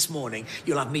you did this morning,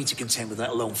 you'll have me to contend with, let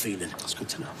alone feeling. That's good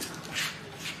to know.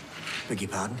 Beg your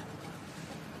pardon?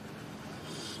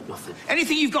 Nothing.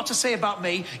 Anything you've got to say about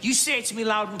me, you say it to me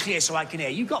loud and clear so I can hear.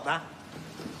 You got that?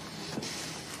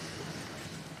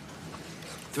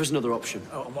 There is another option.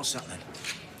 Oh, and what's that then?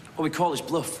 What we call his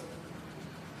bluff.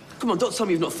 Come on, don't tell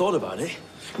me you've not thought about it.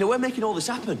 You know, we're making all this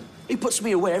happen. He puts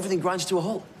me away, everything grinds to a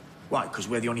halt. Why? Because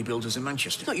we're the only builders in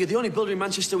Manchester? No, you're the only builder in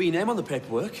Manchester with your name on the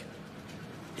paperwork.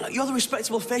 You know, you're the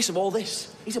respectable face of all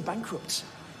this. He's a bankrupt.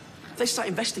 If they start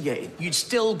investigating... You'd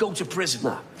still go to prison.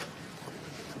 Nah.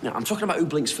 No, I'm talking about who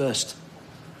blinks first.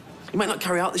 He might not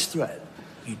carry out this threat.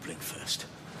 You'd blink first.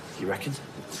 You reckon?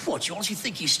 What, you honestly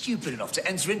think he's stupid enough to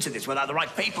enter into this without the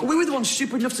right paperwork? We were the ones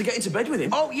stupid enough to get into bed with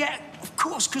him. Oh, yeah, of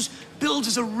course, because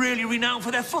builders are really renowned for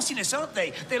their fussiness, aren't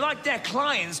they? They like their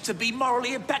clients to be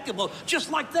morally impeccable, just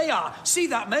like they are. See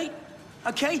that, mate?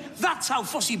 OK? That's how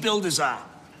fussy builders are.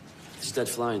 There's a dead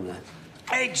fly in there.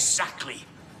 Exactly.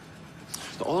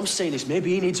 But all I'm saying is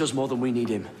maybe he needs us more than we need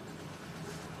him.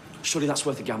 Surely that's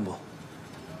worth a gamble.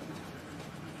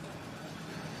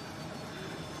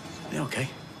 Yeah, OK.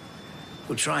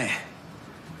 We'll try it.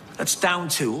 Let's down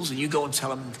tools, and you go and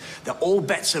tell him that all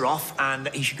bets are off and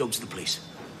that he should go to the police.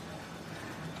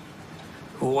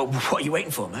 Well, what are you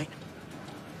waiting for, mate?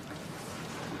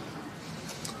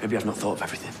 Maybe I've not thought of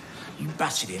everything. You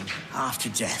battered him half to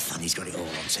death, and he's got it all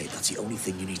on tape. That's the only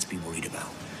thing you need to be worried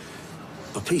about.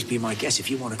 But please be my guest. If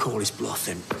you want to call his bluff,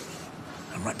 then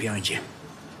I'm right behind you.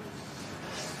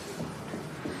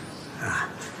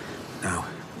 Now,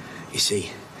 you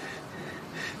see,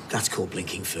 that's called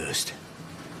blinking first.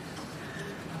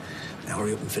 Now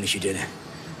hurry up and finish your dinner.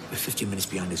 We're 15 minutes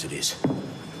behind as it is.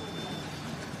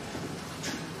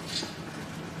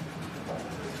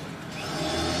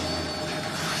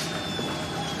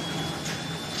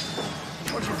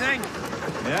 What do you think?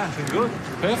 Yeah, I think good.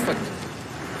 Perfect.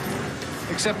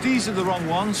 Except these are the wrong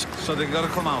ones, so they've got to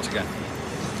come out again.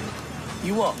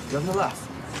 You what? You having a laugh?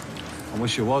 I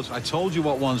wish you was. I told you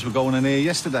what ones were going in here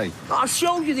yesterday. I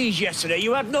showed you these yesterday.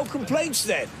 You had no complaints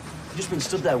then. You've just been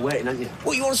stood there waiting, haven't you?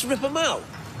 What, you want us to rip them out?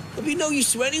 They'll be no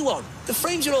use to anyone. The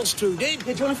frames are all screwed in. Yeah,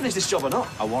 do you want to finish this job or not?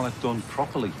 I want it done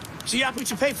properly. So you happy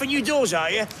to pay for new doors,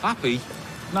 are you? Happy?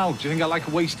 No, do you think I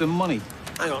like wasting money?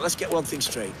 Hang on, let's get one thing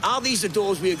straight. Are these the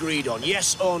doors we agreed on,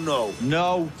 yes or no?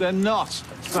 No, they're not.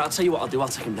 Right, I'll tell you what I'll do. I'll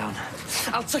take them down.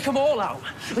 I'll take them all out.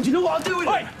 And do you know what I'll do with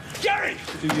them? Gary!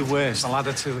 Do your worst. I'll add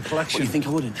it to the collection. What, you think I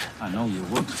wouldn't? I know you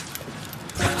would.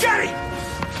 Gary!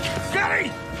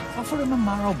 Gary! Offer him a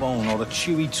marrowbone or a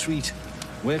chewy treat.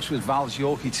 Works with Val's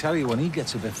Yorkie Terrier when he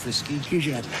gets a bit frisky. Use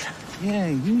your head, lad. Yeah,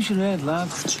 use your head, lad.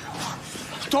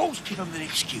 Don't give him an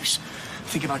excuse.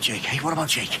 Think about Jake, hey? What about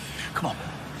Jake? Come on.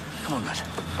 Come on, lad.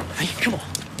 Hey, come on.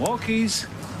 Walkies.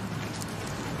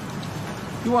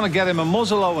 You want to get him a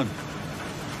muzzle, Owen?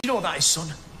 You know what that is,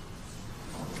 son?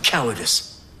 Cowardice.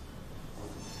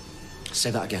 Say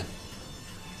that again.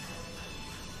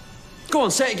 Go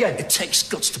on, say it again. It takes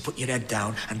guts to put your head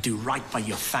down and do right by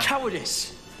your family.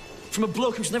 Cowardice. From a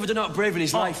bloke who's never done out brave in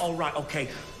his life. All right, OK.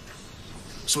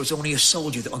 So it's only a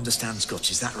soldier that understands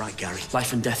guts, is that right, Gary?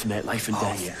 Life and death, mate, life and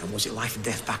death. Oh, yeah, and was it life and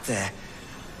death back there?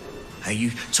 Hey,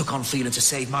 you took on Phelan to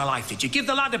save my life, did you? Give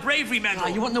the lad a bravery medal. Ah,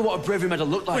 you wouldn't know what a bravery medal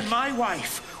looked like. When my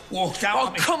wife walked out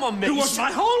on me... come on, mate. Who was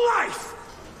my whole life!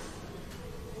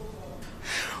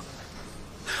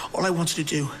 All I wanted to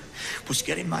do was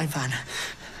get in my van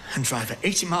and drive at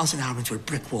 80 miles an hour into a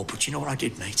brick wall, but you know what I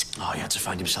did, mate? Oh, he had to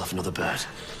find himself another bird.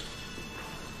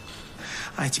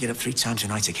 I had to get up 3 times a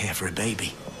night to care for a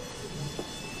baby.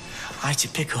 I had to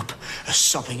pick up a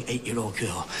sobbing 8-year-old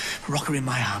girl, rock her in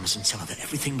my arms and tell her that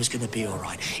everything was going to be all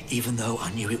right, even though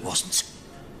I knew it wasn't.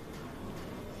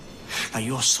 Now,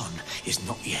 your son is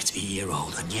not yet a year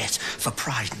old, and yet, for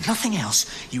pride, nothing else,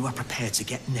 you are prepared to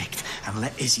get nicked and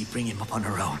let Izzy bring him up on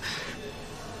her own.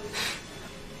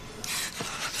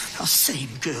 That same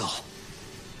girl.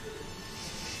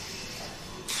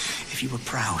 If you were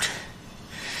proud,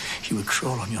 you would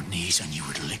crawl on your knees and you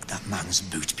would lick that man's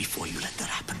boot before you let that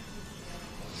happen.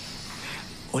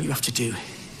 All you have to do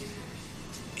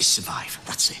is survive.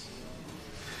 That's it.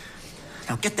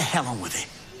 Now get the hell on with it.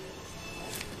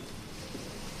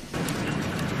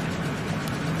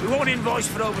 We won't invoice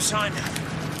for overtime.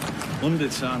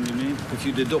 Undertime, you mean? If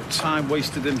you deduct time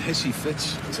wasted in hissy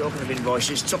fits. Talking of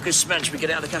invoices, Tucker's cement, should we get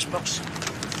out of the cash box?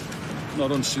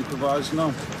 Not unsupervised,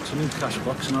 no. It's a new cash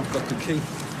box and I've got the key.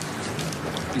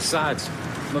 Besides,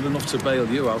 not enough to bail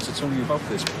you out. It's only about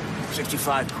this.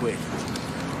 65 quid.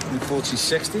 40,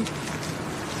 60. 1,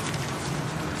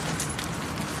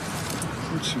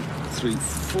 2, 3,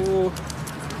 4.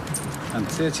 And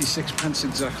 36 pence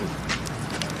exactly.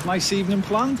 Nice evening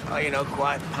planned? Oh, you know,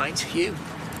 quiet pint. You?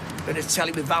 Bit of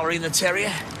telly with Valerie and the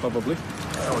terrier? Probably.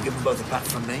 Oh, I'll give them both a pat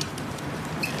from me.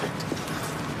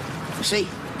 See?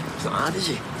 It's not hard, is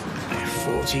it?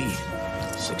 40,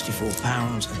 64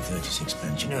 pounds and 36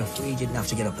 pence. You know, if we didn't have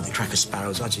to get up at the Cracker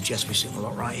Sparrows, I'd suggest we sit a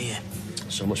lot right here.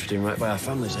 So much for doing right by our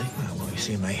families, eh? Well, you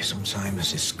see, mate,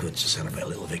 sometimes it's good to celebrate a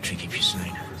little victory, keep you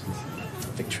sane.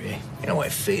 Victory, eh? You know what,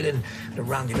 if Phelan had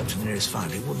rounded up to the nearest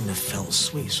 5, it wouldn't have felt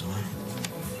sweet, so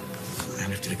I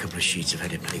lifted a couple of sheets of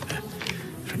headed paper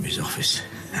from his office.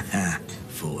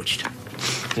 Forged.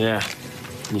 Yeah.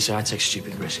 And you say I take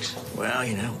stupid risks. Well,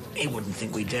 you know, he wouldn't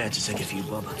think we dared to take a few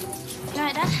bob. You all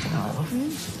right, Dad? Oh,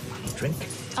 drink?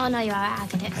 Oh, no, you're all right. I'll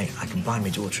get it. Hey, I can buy my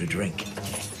daughter a drink.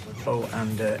 Oh,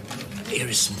 and here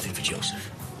is something for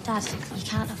Joseph. Dad, you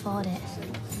can't afford it.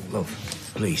 Love,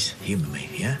 please, humour me,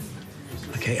 yeah?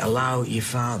 Okay, allow your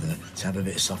father to have a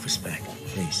bit of self-respect.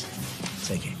 Please,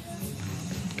 take it.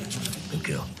 Good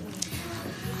girl.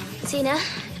 Tina,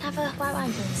 can I have a white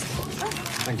wine, please?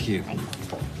 Thank you.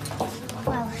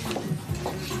 Well,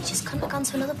 you just couldn't have gone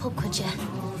to another pub, could you?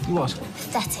 You what?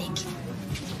 Pathetic.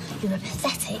 You're a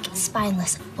pathetic,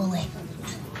 spineless bully.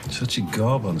 Such a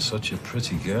gob on such a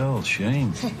pretty girl.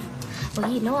 Shame. Well,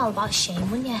 you'd know all about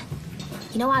shame, wouldn't you?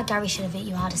 You know how Gary should have hit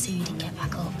you harder so you didn't get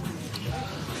back up.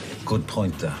 Good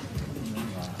point there.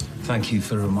 Thank you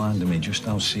for reminding me just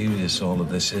how serious all of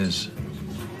this is.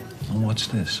 And what's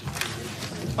this?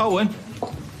 Owen.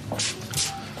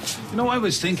 You know, I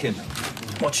was thinking,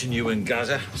 watching you in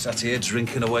Gaza, sat here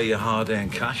drinking away your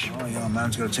hard-earned cash. Oh, your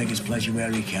man's got to take his pleasure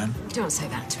where he can. Don't say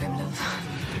that to him, love.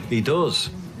 He does.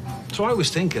 So I was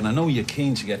thinking, I know you're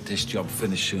keen to get this job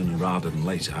finished sooner rather than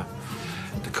later.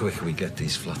 The quicker we get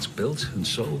these flats built and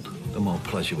sold, the more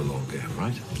pleasure we'll all get,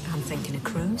 right? I'm thinking a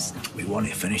cruise. We want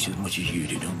it finished as much as you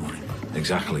do, don't worry.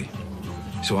 Exactly.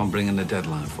 So I'm bringing the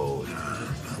deadline forward.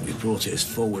 We brought it as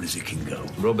forward as it can go.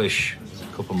 Rubbish.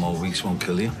 A couple more weeks won't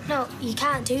kill you. No, you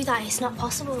can't do that. It's not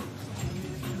possible.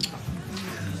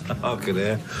 Look at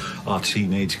her, our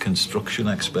teenage construction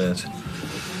expert.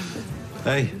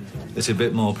 Hey, it's a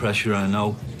bit more pressure, I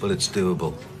know, but it's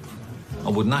doable. I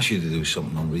wouldn't ask you to do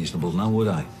something unreasonable now, would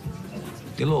I?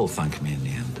 You'll all thank me in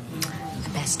the end. I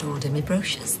best order me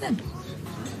brochures, then.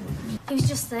 He was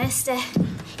just thirsty.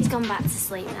 He's gone back to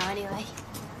sleep now, anyway.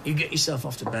 You get yourself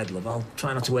off to bed, love. I'll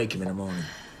try not to wake him in the morning.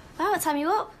 Oh, what time are you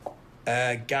up?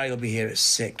 Gary will be here at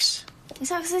 6. Is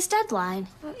that his deadline?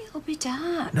 But it'll be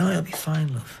dark. No, he'll be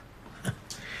fine, love.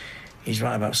 He's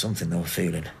right about something, though,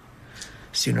 Phelan.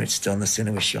 Sooner it's done, the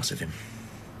sooner we're shot of him.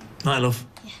 Night, love.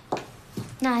 Yeah.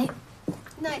 Night.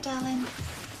 Night, darling.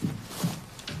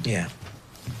 Yeah.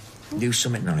 Do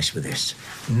something nice with this.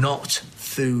 Not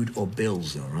food or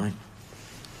bills, all right?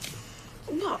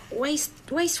 What? Waste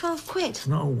 12 quid? It's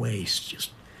not a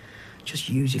waste. Just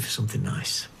use it for something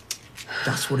nice.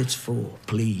 That's what it's for,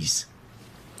 please.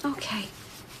 Okay.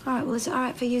 All right, well, is it all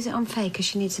right if I use it on Faye because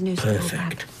she needs a new school bag?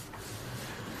 Perfect.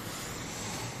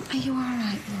 Are you all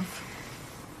right, love?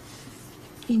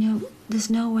 You know, there's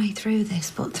no way through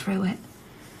this but through it.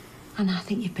 And I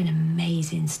think you've been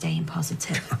amazing staying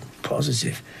positive.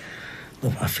 Positive?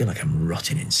 Look, I feel like I'm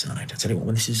rotting inside. I tell you what,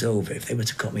 when this is over, if they were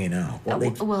to cut me now,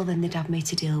 Well, then they'd have me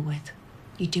to deal with.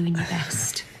 You're doing your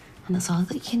best. And that's all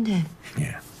that you can do.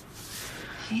 Yeah.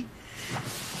 Okay?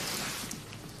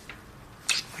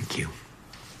 Thank you.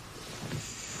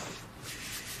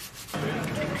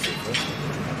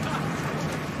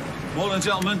 Morning,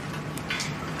 gentlemen.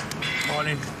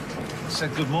 Morning.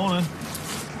 Said good morning.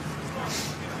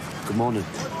 Good morning.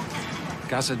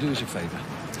 Gaza, do us a favour.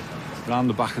 Round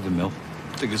the back of the mill,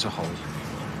 dig us a hole.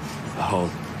 A hole?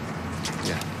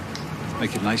 Yeah.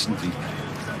 Make it nice and deep.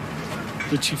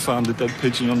 Richie found a dead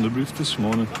pigeon on the roof this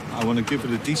morning. I want to give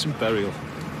it a decent burial.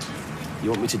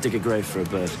 You want me to dig a grave for a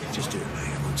bird? Just do it, mate.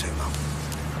 It won't take long.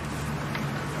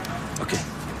 Okay.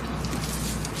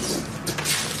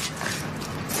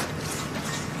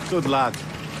 Good lad.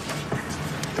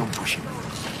 Don't push him.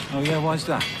 Oh, yeah, why's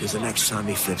that? Because the next time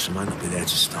he flips, I might not be there to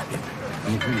stop him.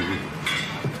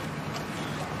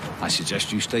 I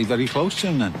suggest you stay very close to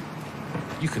him, then.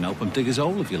 You can help him dig his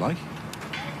hole if you like.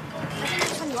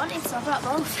 Which one you wanted, so I brought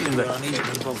both. Yeah, but I need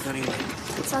them both anyway.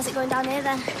 So how's it going down here,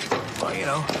 then? Well, you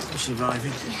know, we're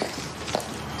surviving.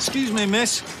 Excuse me,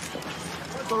 miss.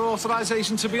 Got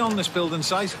authorization to be on this building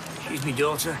site? She's me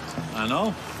daughter. I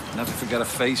know. Never forget a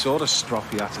face or a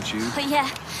stroppy attitude. Oh, yeah.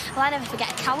 Well, I never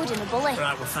forget a coward and a bully.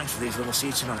 Right, well, thanks for these little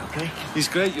seats tonight, OK? He's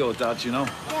great, your dad, you know.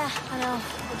 Yeah, I know.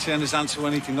 Turn his hand to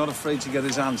anything, not afraid to get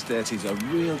his hands dirty. He's a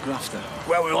real grafter.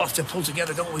 Well, we all have to pull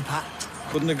together, don't we, Pat?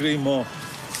 Couldn't agree more.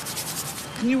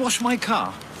 Can you wash my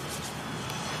car?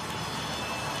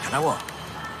 Can I what?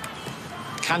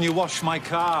 Can you wash my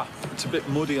car? It's a bit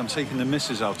muddy. I'm taking the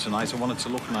missus out tonight. I want it to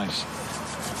look nice.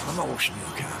 I'm not washing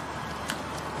your car.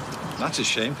 That's a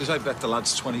shame, because I bet the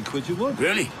lad's 20 quid you would.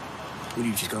 Really? Well,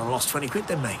 you've just gone and lost 20 quid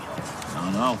then, mate.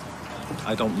 No.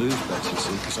 I don't lose bets, you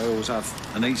see, because I always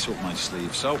have an ace up my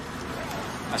sleeve. So,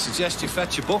 I suggest you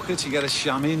fetch your bucket, you get a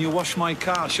chamois, and you wash my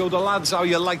car. Show the lads how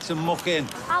you like to muck in.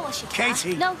 I'll wash your car.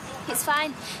 Katie! No, it's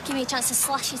fine. Give me a chance to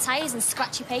slash your tyres and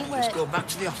scratch your paintwork. Just go back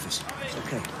to the office. It's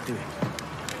OK. Do it.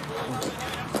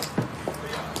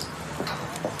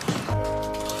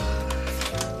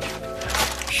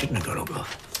 Shouldn't have got up,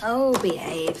 love. Oh,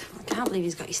 behave. I can't believe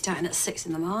he's got you starting at 6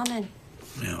 in the morning.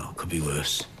 Yeah, well, could be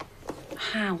worse.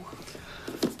 How?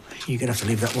 You're gonna have to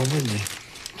leave that one with me.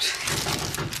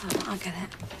 Oh, I'll get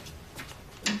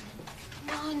it.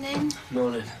 Morning.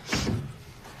 Morning.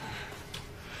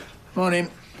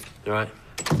 Morning. You all right?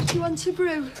 Do you want a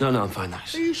brew? No, I'm fine,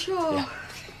 thanks. Are you sure? Yeah.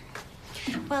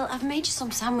 Well, I've made you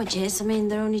some sandwiches. I mean,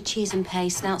 they're only cheese and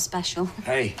paste, not special.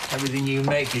 Hey, everything you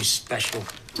make is special.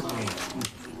 Hey.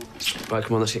 Right,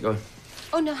 come on, let's get going.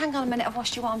 Oh, no, hang on a minute. I've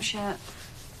washed your warm shirt.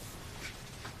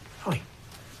 Oi,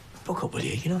 buck up with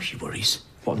you. You know she worries.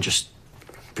 What, and just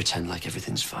pretend like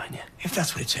everything's fine, yeah? If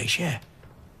that's what it takes, yeah.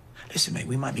 Listen, mate,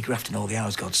 we might be grafting all the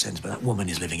hours God sends, but that woman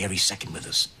is living every second with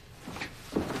us.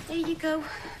 There you go.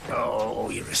 Oh,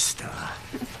 you're a star.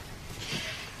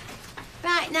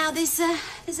 Right, now, there's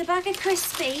a bag of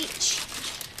crisps each.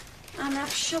 And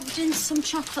I've shoved in some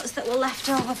chocolates that were left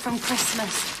over from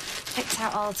Christmas. Picked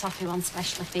out all the toffee ones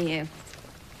specially for you.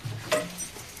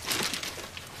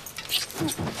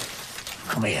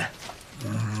 Come here.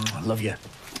 I love you.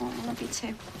 Oh, I love you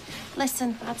too.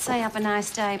 Listen, I'd say have a nice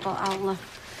day, but I'll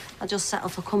just settle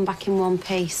for come back in one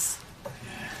piece.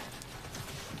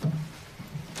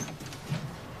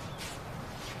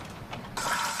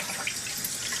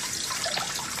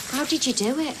 How did you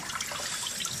do it?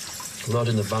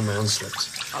 Loading the van, my hand slipped.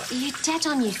 Oh, you're dead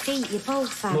on your feet. You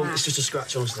both are. No, it's just a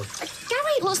scratch, honestly.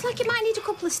 Gary, it looks like you might need a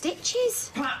couple of stitches.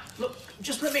 Pat, look,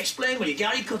 just let me explain with you.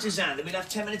 Gary cut his hand and we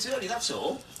left 10 minutes early, that's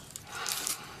all.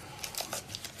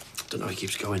 Don't know how he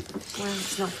keeps going. Well,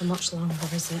 it's not for much longer,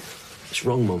 is it? It's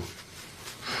wrong, Mum.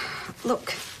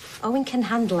 Look, Owen can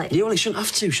handle it. Yeah, well, he shouldn't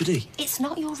have to, should he? It's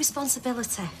not your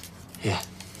responsibility. Yeah,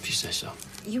 if you say so.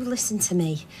 You listen to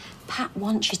me. Pat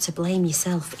wants you to blame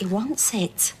yourself. He wants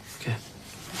it. Okay.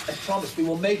 I promise we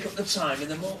will make up the time in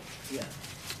the morning. Yeah.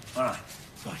 All right.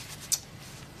 Fine.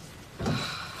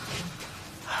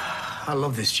 I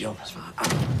love this job. It's fine.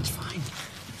 It's fine.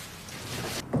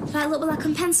 Right, look, well, I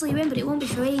can pencil you in, but it won't be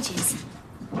for ages.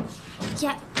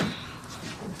 Yeah.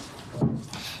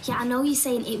 Yeah, I know you're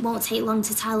saying it won't take long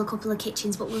to tile a couple of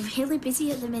kitchens, but we're really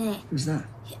busy at the minute. Who's that?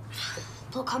 Yeah.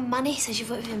 Look, on Manny says you've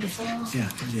worked with him before.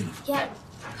 Yeah, I did. Yeah.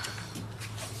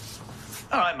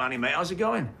 All right, Manny, mate, how's it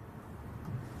going?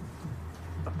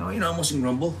 No, you know, I mustn't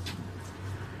grumble.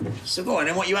 So go on,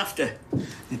 then, what you after?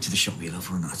 Into the shop with you, love,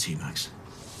 for another tea bags.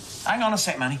 Hang on a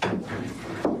sec, Manny.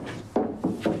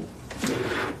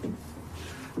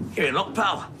 You're in luck,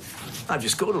 pal. I've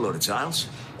just cut a load of tiles.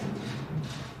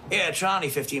 Yeah, Trani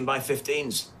 15 by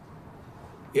 15s.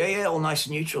 Yeah, all nice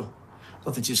and neutral.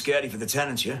 Nothing too scary for the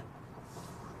tenants, yeah?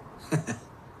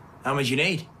 How much you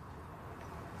need?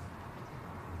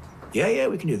 Yeah,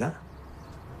 we can do that.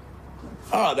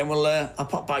 All right, then I'll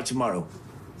pop by tomorrow.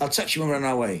 I'll text you when we're on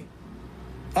our way.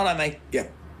 All right, mate. Yeah.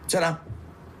 Ta-da.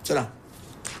 Ta-da.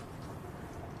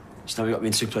 So now we've got to be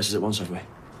in 2 places at once, have we?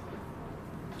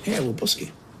 Yeah, we'll busk it.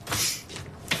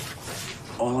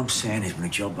 All I'm saying is when a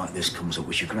job like this comes up,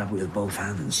 we should grab it with both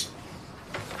hands.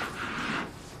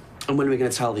 And when are we going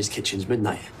to tile these kitchens?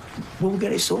 Midnight? We'll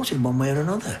get it sorted one way or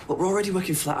another. But we're already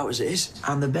working flat out as it is.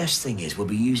 And the best thing is we'll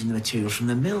be using the materials from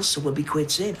the mill, so we'll be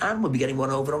quits in. And we'll be getting one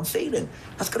over on Phelan.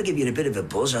 That's got to give you a bit of a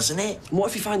buzz, hasn't it? And what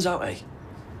if he finds out, eh?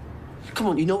 Come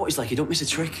on, you know what he's like. You don't miss a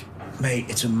trick. Mate,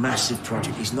 it's a massive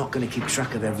project. He's not going to keep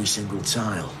track of every single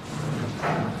tile.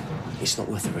 It's not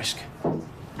worth the risk.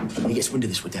 He gets wind of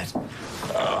this, we're dead.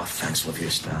 Oh, thanks, love you,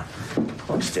 star.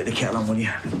 Stick the kettle on, will you?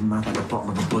 Mad at the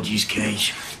bottom of a budgie's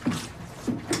cage.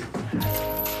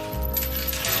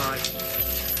 Right.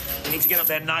 We need to get up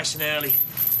there nice and early.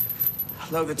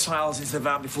 Load the tiles into the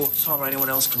van before Tom or anyone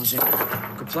else comes in.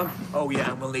 Good plan. Oh,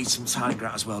 yeah, and we'll need some tiling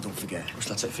grat as well, don't forget.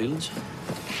 Shall I take Phelan's?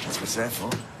 That's what it's there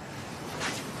for.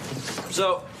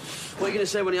 So, what are you going to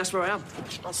say when he asks where I am?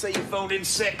 I'll say you phoned in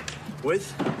sick.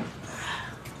 With?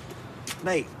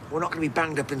 Mate, we're not going to be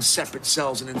banged up in separate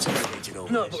cells and interrogated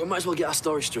over No, this. but we might as well get our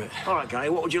story straight. All right, Guy,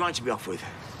 what would you like to be off with?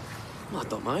 Well, I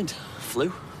don't mind. Flu.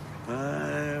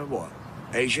 What?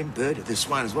 Asian, bird, there's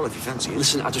swine as well if you fancy it.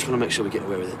 Listen, I just want to make sure we get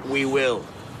away with it. We will.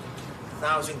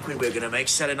 1,000 quid we're going to make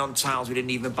selling on tiles we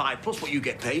didn't even buy, plus what you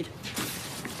get paid.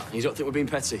 You don't think we're being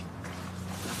petty?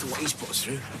 After what he's put us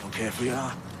through, I don't care if we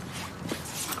are.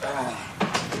 All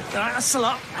right, that's a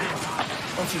lot.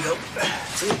 Off you go.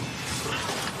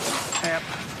 Hey up.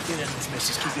 Get in this,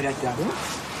 missus. Keep your head down.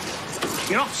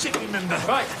 You're off sick, remember?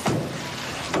 Right.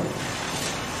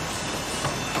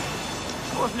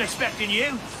 Wasn't expecting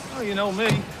you. Oh, you know me.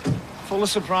 Full of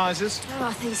surprises. Oh,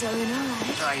 I think so, you know,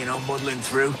 Ah, you know, muddling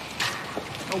through.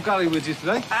 Oh, Gary with you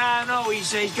today? No,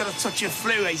 he's got a touch of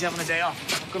flu. He's having a day off.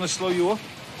 Gonna slow you up?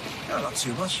 No, not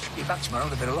too much. Be back tomorrow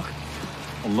with a bit of luck.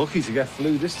 I'm lucky to get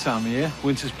flu this time of year.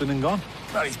 Winter's been and gone.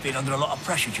 Well, he's been under a lot of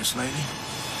pressure just lately.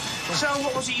 So,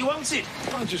 what was it you wanted?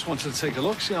 I just wanted to take a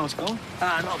look, see how it's going.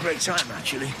 Not a great time,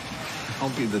 actually. I'll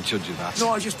be the judge of that. No,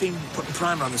 I've just been putting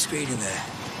primer on the screen in there.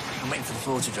 I'm waiting for the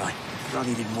floor to dry. Glad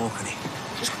he didn't walk on it.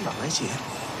 Just come back later, yeah?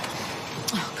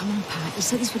 Oh, come on, Pat. You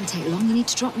said this wouldn't take long. You need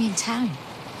to drop me in town.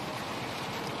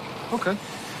 OK.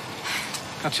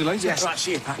 Catch you later. Yes, right,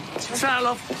 see you, Pat. Ta-ra,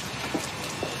 love.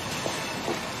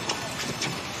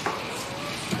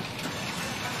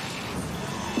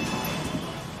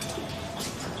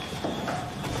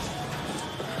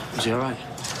 Is he all right?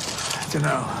 Don't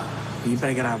know. But you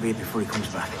better get out of here before he comes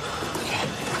back.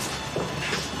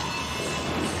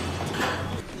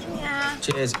 Yeah.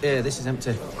 Cheers. Here, this is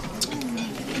empty.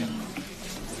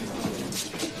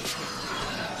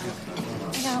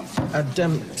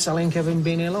 Had Sally and Kevin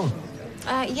been here long?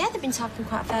 Yeah, they've been talking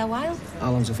quite a fair while.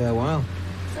 How long's a fair while?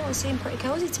 Oh, it seemed pretty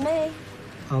cosy to me.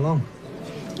 How long?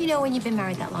 You know, when you've been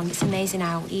married that long, it's amazing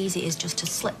how easy it is just to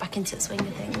slip back into the swing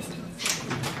of things.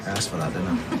 I asked for that, didn't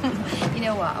I? You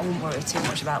know what? I wouldn't worry too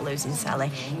much about losing Sally.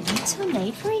 You two are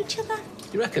made for each other.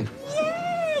 You reckon?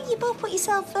 Yeah, you both put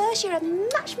yourself first. You're a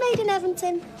match made in heaven,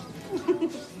 Tim.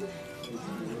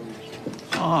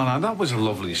 Oh, now, that was a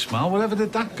lovely smile. Wherever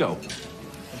did that go?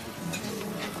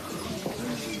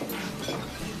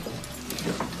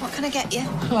 What can I get you?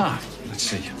 Let's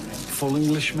see. Full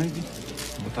English, maybe?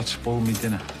 But that spoiled me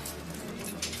dinner.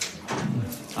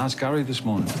 How's Gary this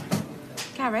morning?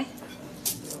 Gary?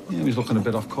 Yeah, he was looking a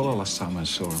bit off colour last time I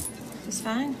saw him. He's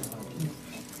fine.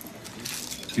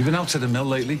 You been out to the mill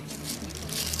lately?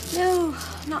 No,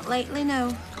 not lately,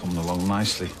 no. Coming along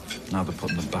nicely. Now they're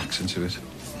putting their backs into it.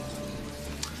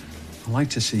 I like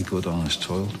to see good, honest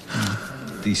toil.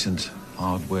 Decent,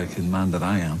 hard-working man that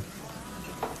I am.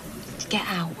 Get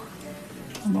out.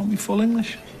 I'm not me full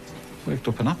English. Waked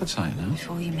up an appetite now.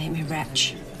 Before you make me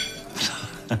wretch.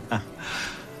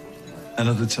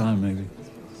 Another time, maybe.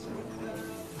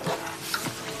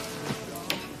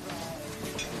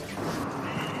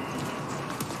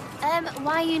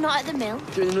 Why are you not at the mill?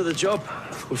 Doing another job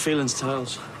with Phelan's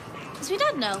tiles. Does my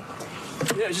dad know?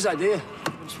 Yeah, it was his idea.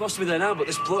 I'm supposed to be there now, but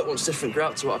this bloke wants different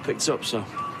grout to what I picked up, so...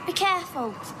 Be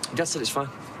careful. Dad said it's fine.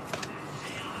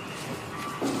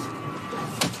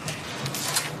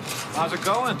 How's it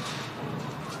going?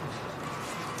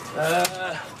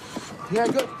 Yeah,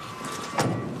 good.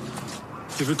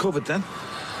 You've recovered then?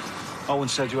 Owen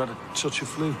said you had a touch of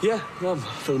flu. Yeah, I'm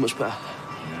feeling much better.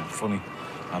 Yeah, funny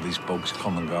how these bugs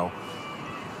come and go.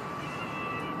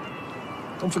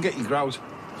 Don't forget your grout.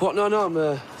 What? No, I'm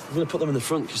going to put them in the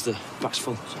front because the back's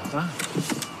full. So. Ah.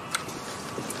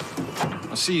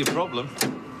 I see your problem.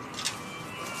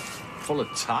 Full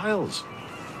of tiles.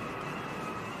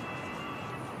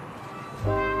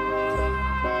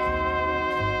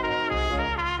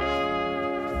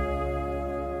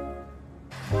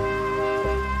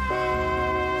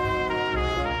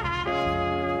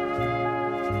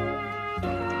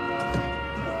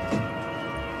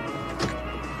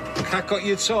 Cat got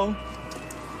your tongue?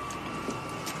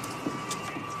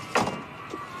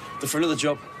 They're for another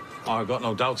job. Oh, I've got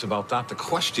no doubts about that. The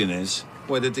question is,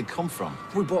 where did they come from?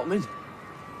 We bought them in.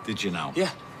 Did you now?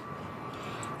 Yeah.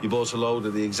 You bought a load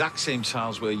of the exact same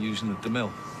tiles we're using at the mill.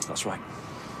 That's right.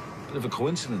 Bit of a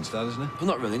coincidence, that, isn't it? Well,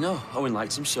 not really, no. Owen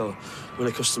liked them, so when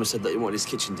a customer said that he wanted his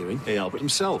kitchen doing... He helped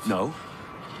himself? No.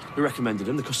 We recommended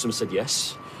him, the customer said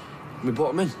yes, and we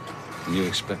bought them in. And you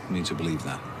expect me to believe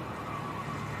that?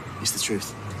 It's the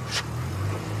truth.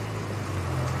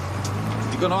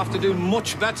 You're going to have to do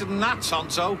much better than that,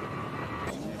 Tonto.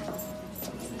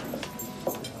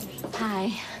 Hi.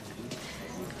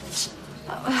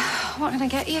 What can I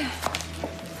get you?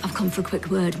 I've come for a quick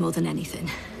word more than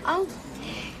anything. Oh.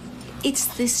 It's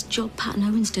this job Pat and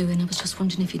Owen's doing. I was just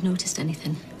wondering if you'd noticed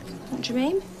anything. What do you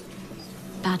mean?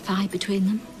 Bad vibe between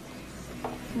them?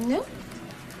 No.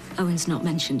 Owen's not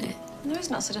mentioned it. No,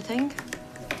 it's not such a thing.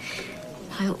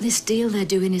 I hope this deal they're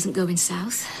doing isn't going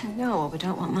south. No, we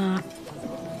don't want that.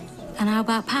 And how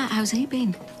about Pat? How's he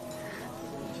been?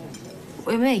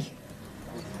 With me?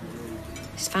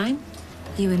 It's fine.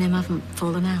 You and him haven't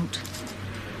fallen out.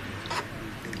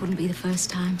 Wouldn't be the first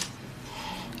time.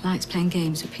 Likes playing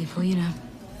games with people, you know.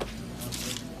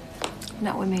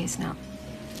 Not with me, it's not.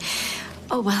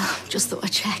 Oh, well, just thought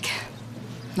I'd check.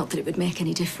 Not that it would make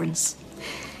any difference.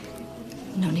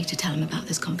 No need to tell him about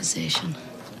this conversation.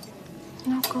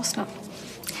 No, of course not.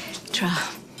 Tra.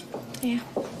 Yeah.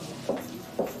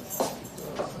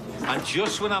 And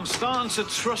just when I'm starting to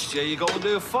trust you, you go and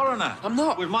do a foreigner. I'm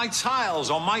not. With my tiles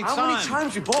on my time. How many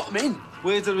times we bought them in?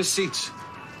 Where's the receipts?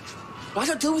 I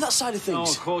don't deal with that side of things. No,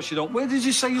 of course you don't. Where did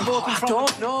you say you bought them from? I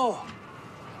don't know.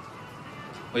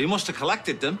 Well, you must have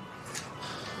collected them.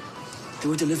 They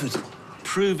were delivered.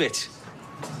 Prove it.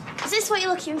 Is this what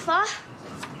you're looking for?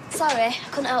 Sorry, I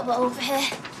couldn't help but over here.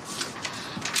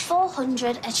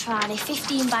 400 a tranny,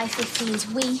 15 by 15s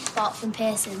we bought from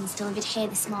Pearson's, delivered here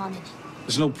this morning.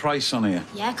 There's no price on here.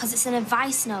 Yeah, because it's an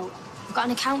advice note. We've got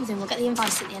an account with him. We'll get the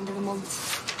invoice at the end of the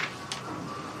month.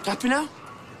 Happy now?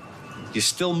 You're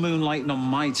still moonlighting on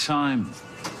my time.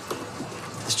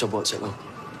 This job won't take long.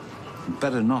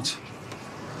 Better not.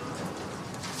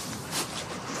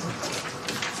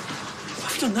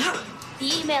 Have you done that? He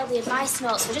emailed the advice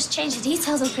notes, so just changed the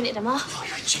details and printed them off. Oh,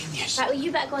 you're a genius. Right, well,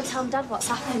 you better go and tell Dad what's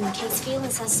happened in case Phelan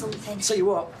says something. Tell you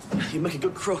what, you make a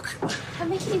good crook. I'd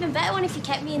make an even better one if you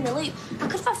kept me in the loop. I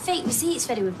could have had fake receipts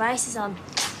ready with prices on.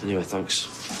 Anyway, thanks.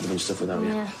 I've done stuff without you.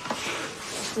 Yeah.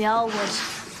 We all would.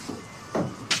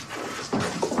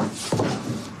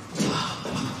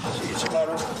 See you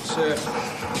tomorrow. Sir.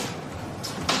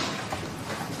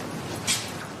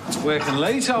 It's working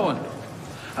late, Owen.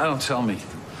 Don't tell me.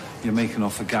 You're making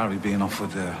off for Gary being off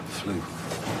with the flu.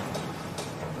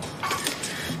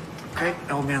 Okay,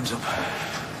 hold my hands up.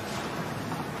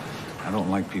 I don't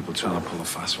like people trying to pull a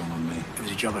fast one on me. It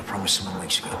was a job I promised someone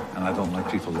weeks ago. And I don't like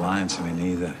people lying to me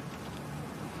neither.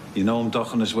 You know I'm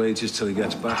docking his wages till he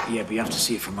gets back. Yeah, but you have to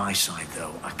see it from my side,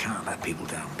 though. I can't let people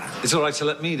down, Pat. It's all right to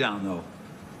let me down, though.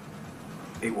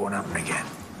 It won't happen again.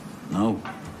 No,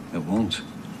 it won't.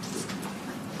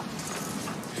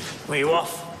 Where you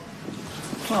off?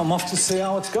 Well, I'm off to see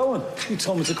how it's going. You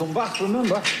told me to come back,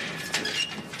 remember?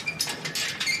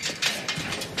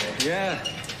 Yeah.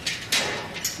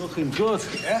 Looking good.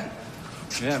 Yeah?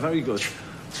 Yeah, very good.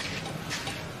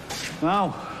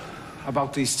 Now,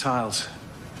 about these tiles.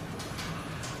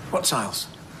 What tiles?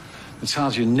 The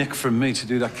tiles you nicked from me to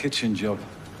do that kitchen job.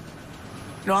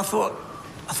 No, I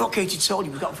thought Katie told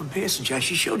you we got them from Pearson, Jay.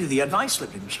 She showed you the advice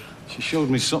slip, didn't she? She showed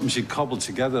me something she cobbled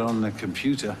together on the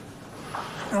computer.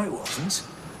 No, it wasn't.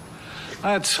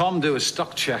 I had Tom do a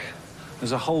stock check.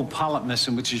 There's a whole pallet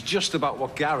missing, which is just about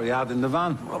what Gary had in the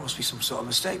van. Well, that must be some sort of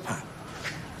mistake, Pat.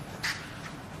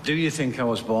 Do you think I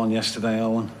was born yesterday,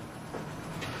 Owen?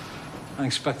 I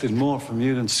expected more from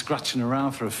you than scratching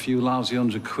around for a few lousy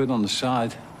 £100 on the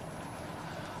side.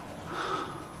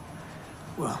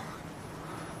 Well,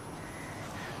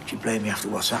 do you blame me after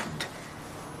what's happened?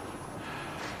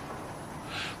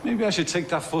 Maybe I should take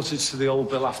that footage to the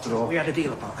old Bill after all. We had a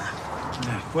deal about that.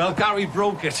 Yeah. Well, Gary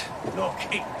broke it. Look,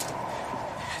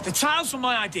 the tiles were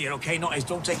my idea, okay? Not his.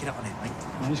 Don't take it up on him, mate.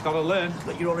 Well, he's got to learn.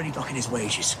 Look, you're already docking his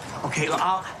wages. Okay, look,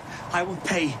 I will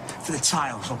pay for the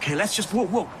tiles, okay? Let's just,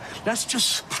 whoa. Let's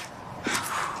just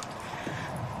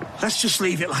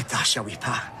leave it like that, shall we,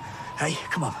 Pat? Hey,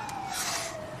 come on.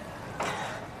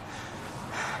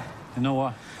 You know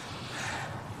what?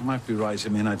 You might be right. I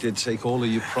mean, I did take all of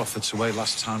your profits away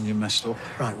last time you messed up.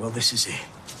 Right, well, this is it.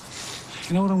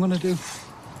 You know what I'm going to do?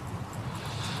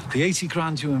 The 80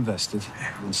 grand you invested,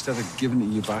 instead of giving it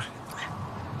you back,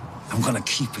 I'm going to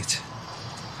keep it.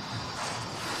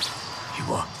 You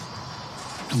what?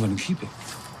 I'm going to keep it.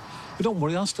 But don't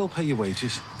worry, I'll still pay your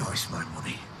wages. No, it's my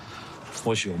money.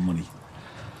 What's your money?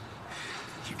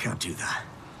 You can't do that.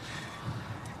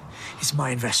 It's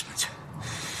my investment.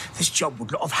 This job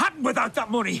would not have happened without that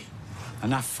money.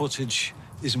 And that footage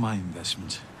is my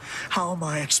investment. How am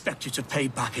I expected to pay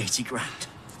back 80 grand?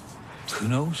 Who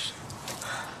knows?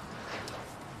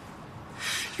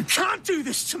 You can't do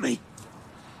this to me!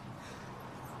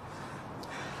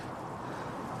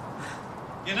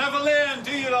 You never learn,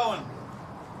 do you, Owen?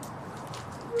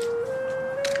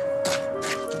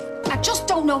 I just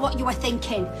don't know what you were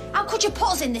thinking. How could you put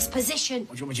us in this position?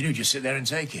 What do you want me to do? Just sit there and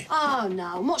take it? Oh,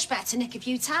 no. Much better to nick a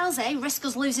few tiles, eh? Risk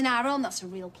us losing our own. That's a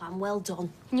real plan. Well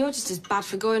done. You're just as bad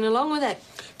for going along with it.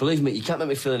 Believe me, you can't make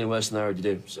me feel any worse than I already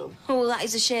do, so... Oh, well, that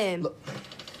is a shame. Look,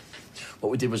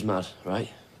 what we did was mad,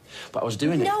 right? But I was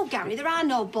doing it. No, Gary, there are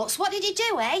no buts. What did you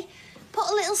do, eh? Put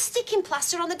a little sticking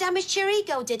plaster on the damage to your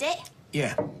ego, did it?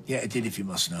 Yeah, it did, if you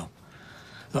must know.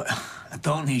 Look, I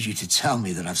don't need you to tell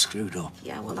me that I've screwed up.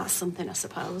 Yeah, well, that's something, I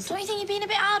suppose. Don't you think you're being a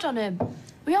bit hard on him?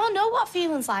 We all know what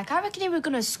Phelan's like. I reckon he was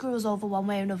going to screw us over one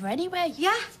way or another anyway.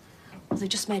 Yeah? Well, they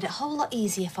just made it a whole lot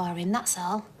easier for him, that's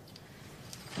all.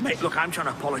 Mate, look, I'm trying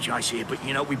to apologise here, but,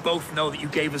 you know, we both know that you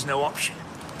gave us no option.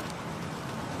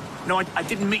 No, I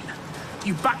didn't mean...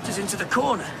 You backed us into the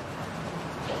corner.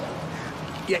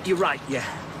 Yeah, you're right, yeah.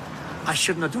 I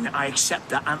shouldn't have done it, I accept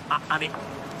that, and it...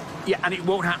 Yeah, and it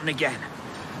won't happen again.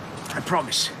 I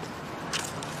promise.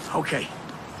 Okay.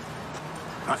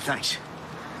 Right, thanks.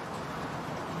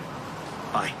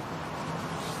 Bye.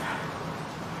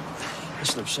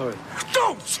 Listen, I'm sorry.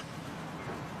 Don't!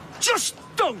 Just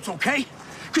don't, okay?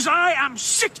 Because I am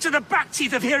sick to the back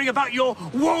teeth of hearing about your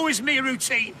woe is me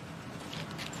routine.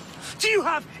 Do you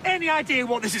have any idea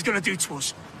what this is going to do to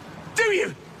us? Do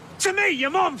you? To me,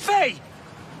 your mom, Faye?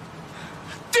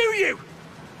 Do you?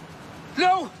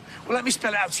 No? Well, let me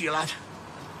spell it out to you, lad.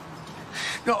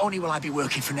 Not only will I be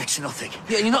working for next to nothing...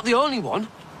 Yeah, you're not the only one.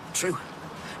 True.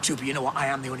 True, but you know what? I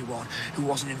am the only one who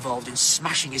wasn't involved in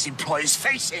smashing his employer's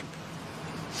face in.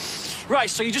 Right,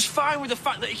 so you're just fine with the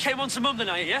fact that he came on to Mum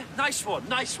tonight, yeah? Nice one,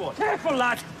 nice one. Careful,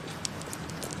 lad.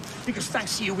 Because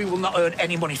thanks to you, we will not earn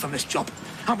any money from this job.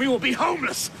 And we will be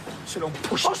homeless. So don't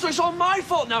push... Oh, so it's all my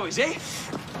fault now, is it?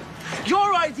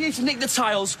 Your idea to nick the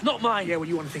tiles, not mine. Yeah, well,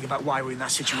 you want to think about why we're in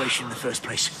that situation in the first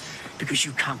place. Because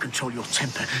you can't control your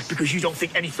temper. Because you don't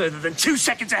think any further than 2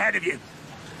 seconds ahead of you.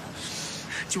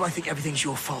 Do I think everything's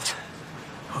your fault?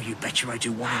 Oh, you betcha I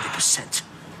do 100%.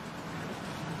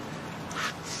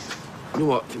 You know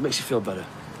what? If it makes you feel better,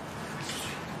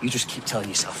 you just keep telling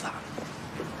yourself that.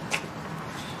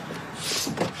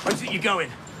 Where do you think you're going?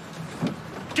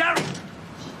 Gary!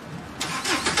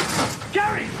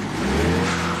 Gary!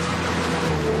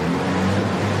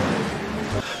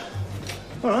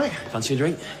 All right. Fancy a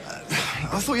drink?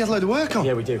 I thought you had a load of work on.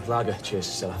 Yeah, we do. Lager. Cheers,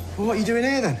 Stella. Well, what are you doing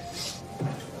here, then?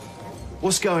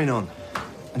 What's going on?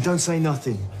 And don't say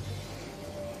nothing.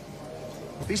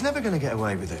 He's never going to get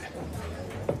away with it.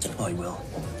 Oh, he will.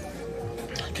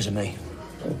 Because of me.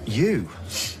 You?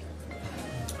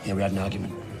 Yeah, we had an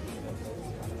argument.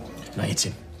 And I hit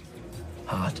him.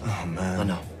 Hard. Oh, man. I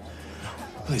know.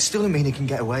 Well, it still doesn't mean he can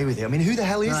get away with it. I mean, who the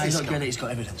hell is Nah, this he's not guy? getting it. He's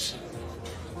got evidence.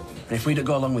 And if we don't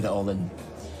go along with it all, then...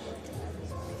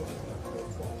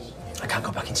 I can't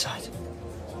go back inside.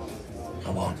 I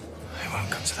won't. It won't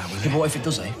come to that, will Yeah, it? but what if it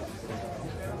does, eh?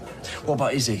 What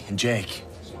about Izzy and Jake?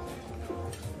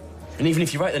 And even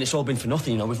if you're right, then it's all been for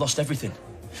nothing, you know? We've lost everything.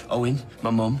 Owen, my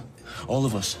mum, all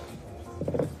of us.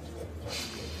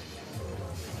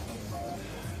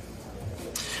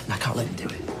 And I can't let him do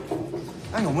it.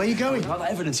 Hang on, where are you going? Without that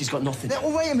evidence, he's got nothing. Yeah,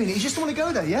 well, wait a minute. You just want to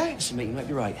go there, yeah? Listen, mate, you might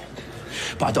be right.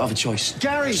 But I don't have a choice.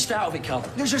 Gary! Just stay out of it, Cal.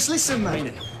 No, just listen, I mean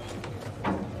mate. it.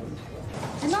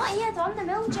 They're not here, they're on the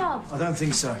mill job. I don't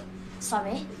think so.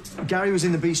 Sorry. Gary was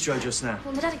in the bistro just now.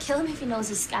 Well, my dad'd kill him if he knows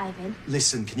he's skiving.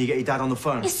 Listen, can you get your dad on the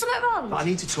phone? Is something wrong? But I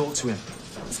need to talk to him.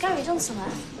 Has Gary done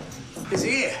something? Is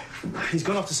he here? He's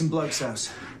gone off to some bloke's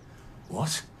house.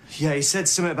 What? Yeah, he said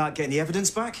something about getting the evidence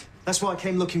back. That's why I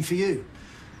came looking for you.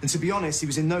 And to be honest, he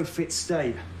was in no fit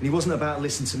state, and he wasn't about to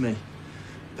listen to me.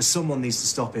 But someone needs to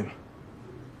stop him.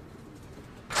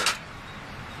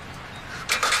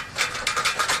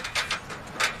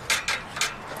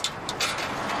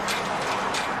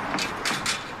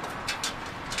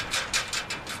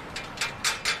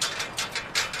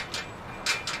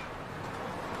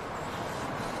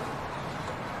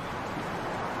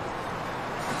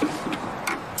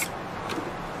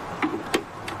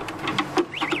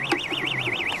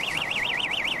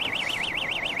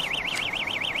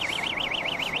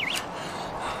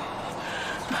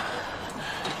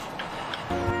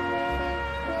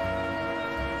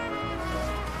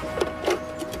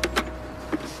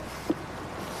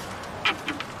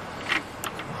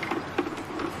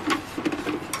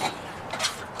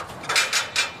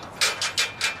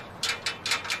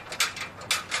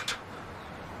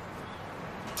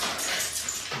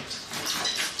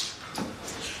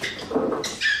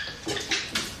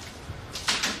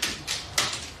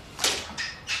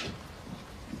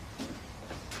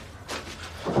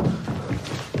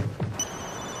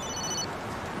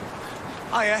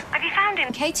 Hiya. Have you found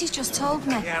him? Katie's just told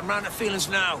me. Yeah, I'm round at Phelan's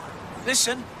now.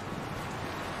 Listen.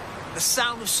 The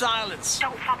sound of silence.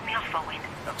 Don't fob me off, Owen.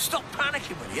 No, stop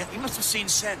panicking, will you? You must have seen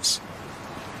sense.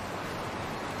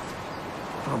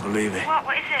 I don't believe it.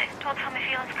 What is it? Don't tell me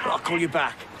Phelan's I'll called. call you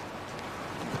back.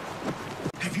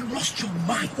 Have you lost your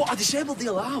mind? What, I disabled the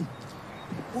alarm.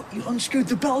 What, you unscrewed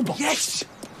the bell box? Yes!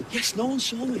 Yes, no one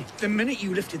saw me. The minute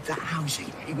you lifted that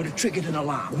housing, it would have triggered an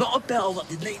alarm. Not a bell that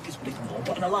the neighbours would ignore,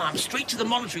 but an alarm straight to the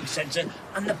monitoring centre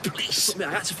and the police. Look, mate,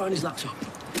 I had to find his laptop.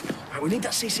 Right, we need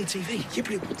that CCTV. Yeah,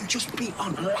 but it would just be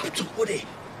on a laptop, would it?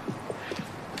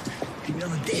 It'd be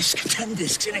on a disc, 10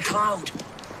 discs in a cloud.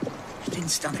 You didn't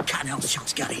stand a cat and mouse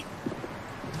chance, Gary.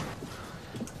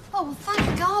 Oh, well,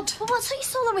 thank God. Well, what took you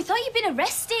so long? We thought you'd been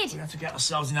arrested. We have to get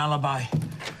ourselves an alibi.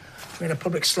 We had a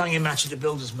public slanging match at the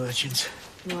builders' merchant.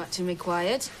 You acting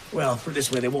required? Well, put it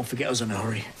this way, they won't forget us in a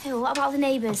hurry. Hey, well, what about the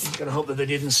neighbours? Gotta hope that they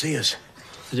didn't see us.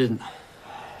 They didn't.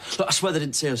 Look, I swear they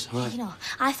didn't see us, all right? You know,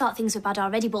 I thought things were bad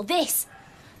already, but this...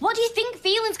 What do you think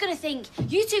Phelan's gonna think?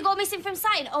 You two go missing from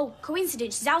sight and, oh,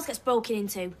 coincidence, his house gets broken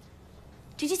into.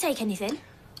 Did you take anything?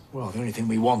 Well, the only thing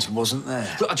we wanted wasn't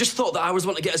there. Look, I just thought that I was the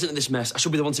one to get us into this mess. I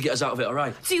should be the one to get us out of it, all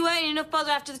right? So you weren't enough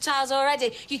bother after the trials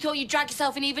already? You thought you'd drag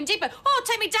yourself in even deeper? Oh,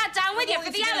 take me dad down with you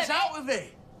for the hell of it! out of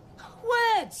it!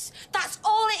 Words. That's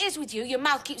all it is with you. Your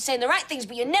mouth keeps saying the right things,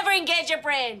 but you never engage your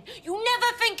brain. You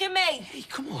never think of me. Hey,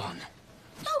 come on.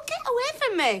 No, get away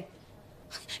from me.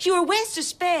 You're a waste of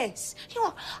space. You know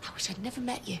what? I wish I'd never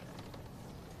met you.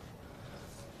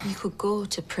 You could go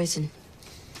to prison.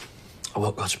 I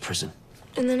won't go to prison.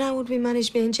 And then how would we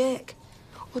manage me and Jake?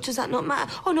 Or does that not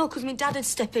matter? Oh, no, because my dad would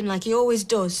step in like he always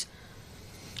does.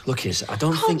 Look, Iz, I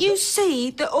don't Can't think... you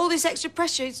see that all this extra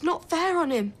pressure is not fair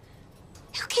on him?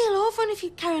 He'll keel over if you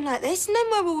carry on like this, and then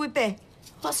where will we be?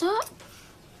 What's up?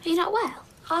 Are you not well?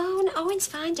 Oh, no, Owen's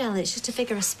fine, darling. It's just a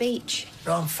figure of speech.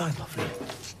 No, I'm fine, lovely.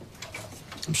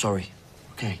 I'm sorry,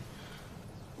 okay?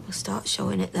 We'll start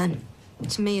showing it then.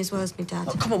 To me as well as my dad.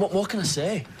 Oh, come on, what more can I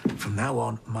say? From now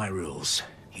on, my rules.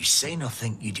 You say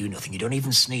nothing, you do nothing. You don't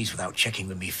even sneeze without checking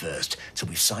with me first till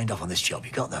we've signed off on this job.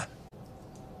 You got that?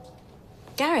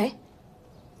 Gary?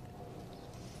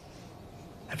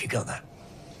 Have you got that?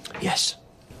 Yes.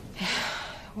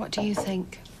 What do you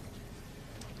think?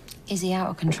 Is he out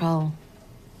of control?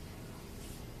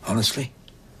 Honestly?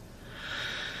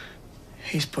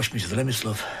 He's pushed me to the limits,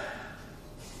 love.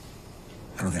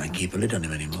 I don't think I can keep a lid on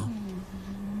him anymore.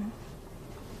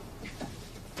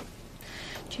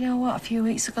 Do you know what? A few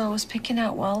weeks ago, I was picking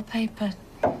out wallpaper,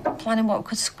 planning what we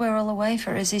could squirrel away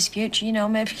for as his future. You know,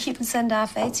 maybe even send our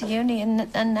Faye to uni,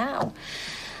 and now...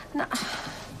 I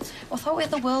thought we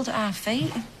had the world at our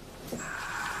feet.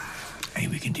 Hey,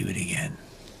 we can do it again.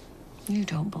 You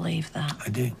don't believe that. I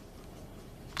do.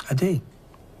 I do.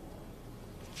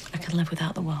 I can live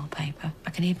without the wallpaper. I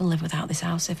can even live without this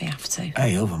house if I have to.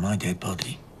 Hey, over my dead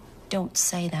body. Don't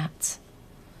say that.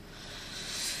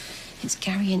 It's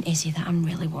Gary and Izzy that I'm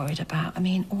really worried about. I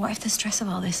mean, what if the stress of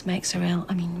all this makes her ill?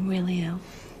 I mean, really ill.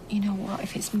 You know what?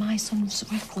 If it's my son's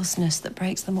recklessness that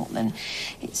breaks them up, then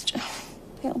it's just...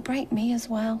 it'll break me as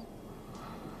well.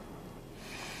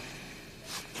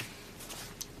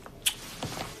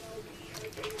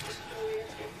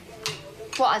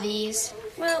 What are these?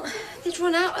 Well, they'd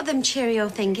run out of them Cheerio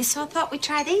thingies, so I thought we'd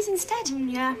try these instead.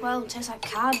 Yeah, well, it tastes like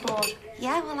cardboard.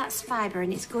 Yeah, well, that's fibre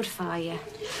and it's good for you.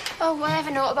 Oh, well, I have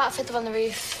a note about Fiddler on the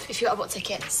Roof if you want to book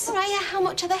tickets. All right, yeah, how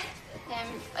much are they?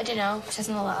 I don't know. It says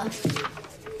in the letter.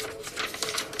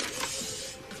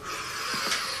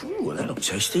 Ooh, well, that looks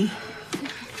tasty.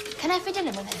 Can I have my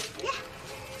dinner with it?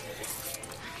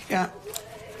 Yeah.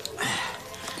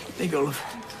 There you go, love.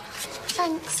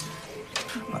 Thanks.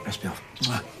 Right, best be off.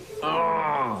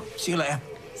 Oh, see you later.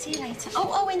 See you later.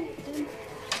 Oh, Owen,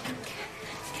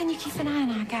 can you keep an eye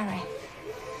on our Gary?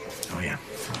 Oh, yeah.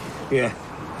 Yeah.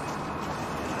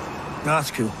 No,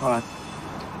 that's cool. All right.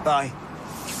 Bye.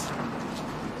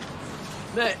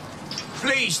 Mate,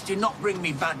 please do not bring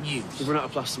me bad news. We've run out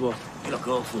of plasterboard. You look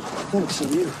awful. Thanks,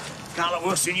 and you. Can't look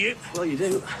worse than you. Well, you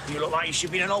do. You look like you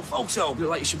should be in an old folks home. You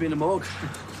look like you should be in a morgue.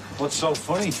 What's so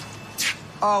funny?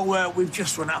 Oh, we've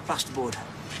just run out of plasterboard.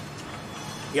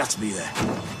 You have to be there.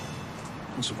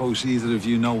 I suppose either of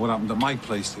you know what happened at my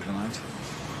place the other night.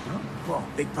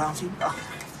 What, big party? Oh,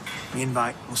 the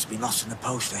invite must have been lost in the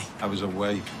post, eh? I was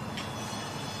away.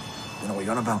 You know what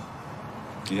you're on about?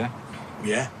 Yeah?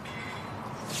 Yeah?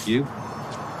 You?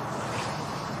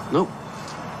 No.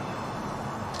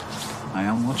 I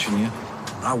am watching you.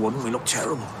 I wouldn't. We look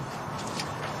terrible.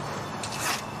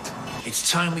 It's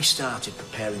time we started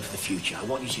preparing for the future. I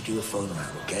want you to do a phone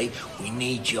around, okay? We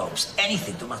need jobs.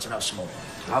 Anything, don't matter how small.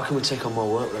 How can we take on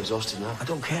more work? We're exhausted now. I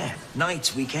don't care.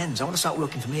 Nights, weekends. I want to start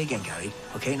working for me again, Gary.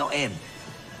 Okay, not him.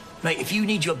 Mate, if you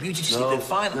need your beauty to sleep, then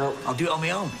fine. No. I'll do it on my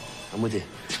own. I'm with you.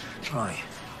 Right.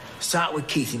 Start with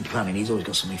Keith in planning. He's always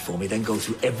got something for me. Then go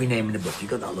through every name in the book. You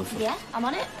got that, love? Yeah, I'm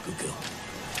on it. Good girl.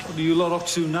 What are you lot up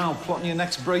to now? Plotting your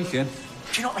next break-in?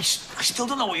 Do you know, I still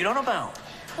don't know what you're on about.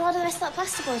 Well, how do the rest of that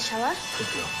plasterboard shower? Good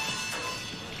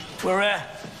girl.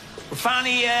 We're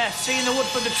finally seeing the wood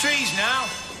for the trees now.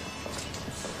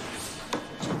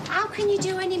 How can you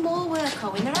do any more work,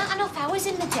 Owen? There aren't enough hours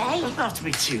in the day. Doesn't have to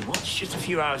be too much. Just a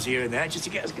few hours here and there, just to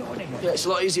get us going again. Yeah, it's a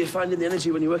lot easier finding the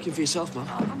energy when you're working for yourself, man.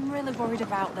 I'm really worried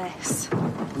about this.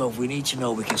 Love, we need to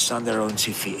know we can stand on our own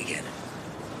 2 feet again.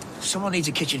 If someone needs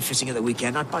a kitchen fitting at the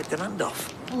weekend, I'd bite their hand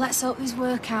off. Well, let's hope there's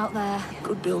work out there.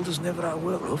 Good builders never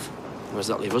outwork, love. Where's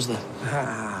that leave us, then?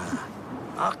 Ah,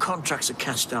 our contracts are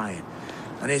cast iron.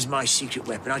 And here's my secret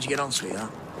weapon. How'd you get on, sweetheart?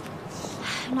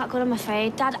 I'm not good, I'm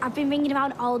afraid. Dad, I've been ringing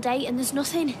around all day and there's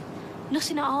nothing.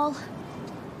 Nothing at all.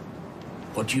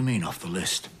 What do you mean, off the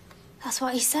list? That's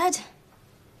what he said.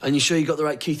 And you sure you got the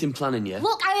right Keith in planning, yeah?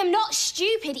 Look, I am not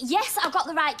stupid. Yes, I've got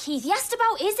the right Keith. He asked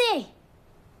about Izzy.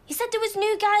 He said there was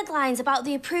new guidelines about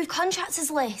the approved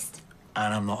contractors list.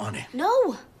 And I'm not on it.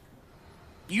 No.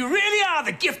 You really are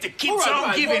the gift that keeps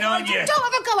on giving, aren't you?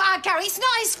 Don't have a go at our Gary. It's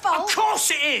not his fault. Of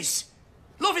course it is.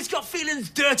 Love, it's got Phelan's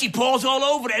dirty paws all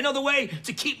over it. Another way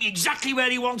to keep me exactly where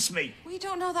he wants me. We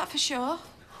don't know that for sure.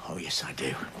 Oh, yes, I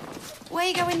do. Where are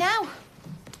you going now?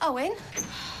 Owen?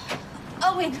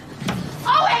 Owen?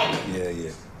 Owen!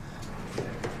 Yeah.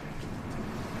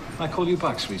 I call you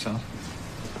back, sweetheart.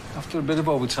 After a bit of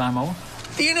overtime, Owen.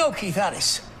 Do you know Keith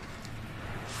Harris?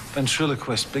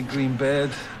 Ventriloquist, big green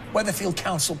bird. Weatherfield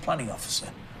Council Planning Officer.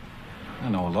 I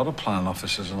know a lot of planning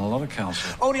officers and a lot of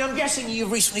council. Only I'm guessing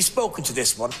you've recently spoken to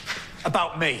this one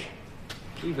about me.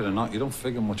 Believe it or not, you don't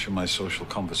figure much in my social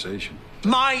conversation.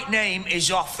 My name is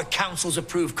off the council's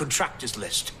approved contractors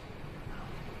list.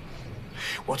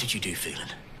 What did you do, Phelan?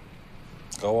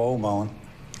 Go home, Owen.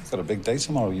 Got a big day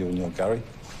tomorrow, you and your Gary.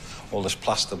 All this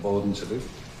plasterboarding to do.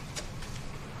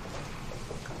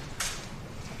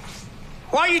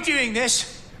 Why are you doing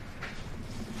this?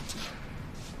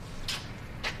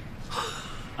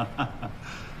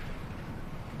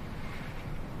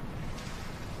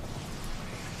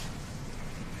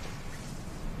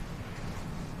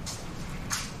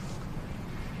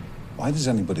 Why does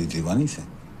anybody do anything?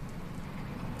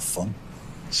 Fun,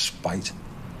 spite,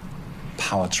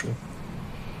 power trip,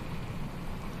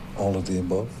 all of the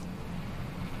above.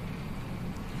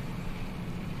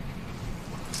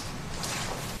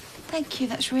 Thank you,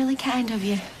 that's really kind of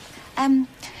you.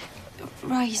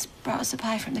 Roy's brought us a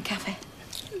pie from the cafe.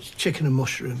 Chicken and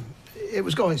mushroom. It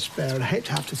was going spare, and I hate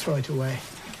to have to throw it away.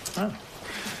 Oh.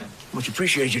 Much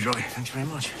appreciated, Roy. Thanks very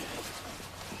much.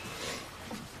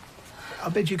 I'll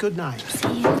bid you good night.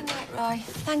 See you. Good night, Roy.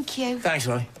 Thank you. Thanks,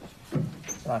 Roy.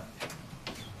 Right.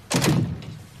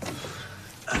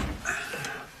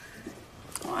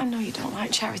 Oh, I know you don't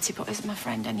like charity, but he's my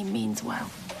friend and he means well.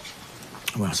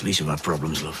 Well, at least we've had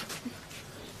problems, love.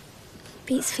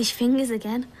 Beats fish fingers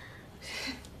again.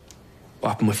 What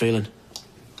happened with Phelan?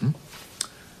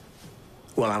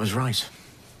 Well, I was right.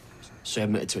 So he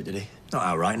admitted to it, did he? Not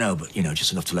outright, no, but, you know,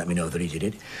 just enough to let me know that he did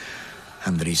it.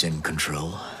 And that he's in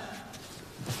control.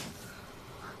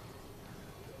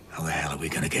 How the hell are we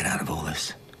going to get out of all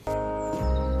this?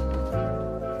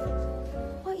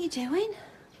 What are you doing?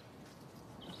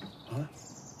 What?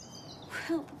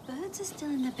 Well, the birds are still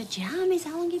in their pyjamas.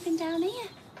 How long have you been down here?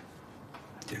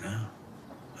 I don't know.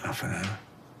 Half an hour. Do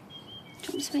you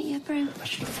want me to make you a brew? I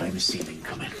should have framed the ceiling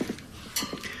coming.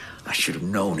 I should have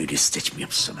known he'd have stitched me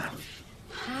up somehow.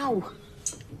 How?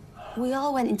 We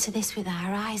all went into this with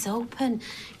our eyes open.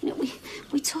 You know,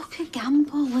 we took a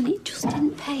gamble and it just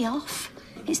didn't pay off.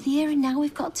 It's the here and now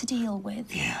we've got to deal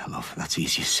with. Yeah, love, that's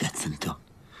easier said than done.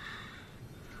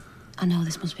 I know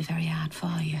this must be very hard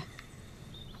for you.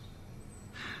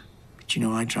 But you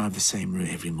know, I drive the same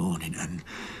route every morning, and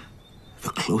the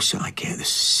closer I get, the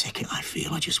sicker I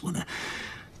feel. I just want to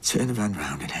turn the van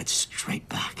round and head straight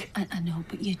back. I know,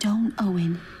 but you don't,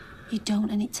 Owen. You don't,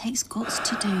 and it takes guts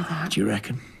to do that. Do you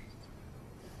reckon?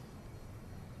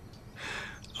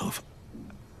 Love,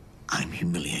 I'm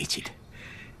humiliated.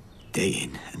 Day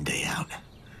in and day out.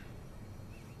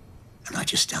 And I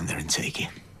just stand there and take it.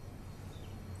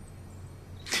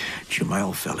 Do you know, my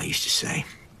old fella used to say,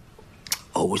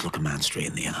 always look a man straight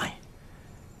in the eye.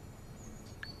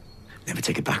 Never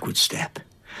take a backward step.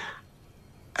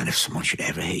 And if someone should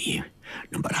ever hit you,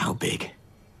 no matter how big,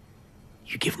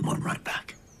 you give them one right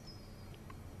back.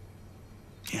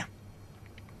 Yeah.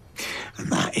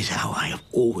 And that is how I have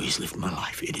always lived my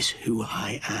life. It is who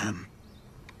I am.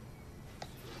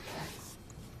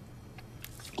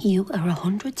 You are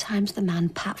 100 times the man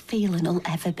Pat Phelan will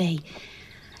ever be.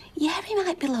 Yeah, he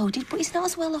might be loaded, but he's not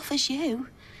as well off as you.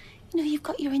 You know, you've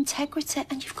got your integrity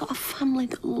and you've got a family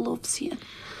that loves you.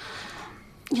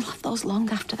 You'll have those long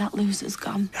after that loser's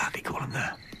gone. Hardly call him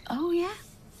that. Oh, yeah?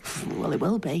 Well, it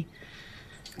will be.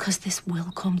 Because this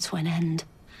will come to an end.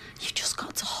 You've just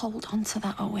got to hold on to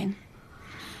that, Owen.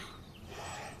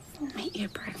 Make you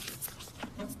breath.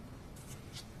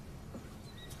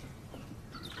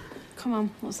 Come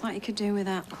on, what's that you could do with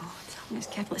that? Oh, tell me it's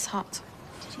careful, it's hot.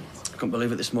 I couldn't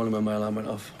believe it this morning when my alarm went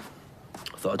off.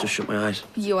 I thought I'd just shut my eyes.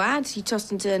 You had. You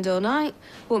tossed and turned all night.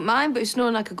 Wouldn't mind, but it was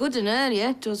snoring like a good one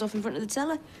earlier. Doors off in front of the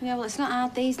telly. Yeah, well, it's not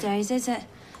hard these days, is it?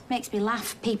 Makes me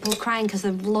laugh. People crying because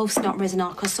the loaf's not risen or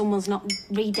because someone's not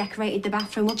redecorated the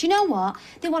bathroom. Well, do you know what?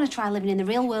 They want to try living in the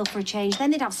real world for a change.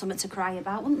 Then they'd have something to cry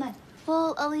about, wouldn't they?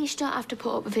 Well, at least you don't have to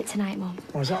put up with it tonight, Mum.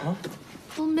 Why's that, Mum?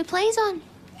 Well, my play's on.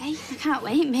 Hey, I can't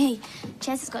wait, me.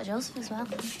 Ches has got Joseph as well.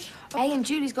 Hey, and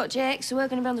Julie's got Jake, so we're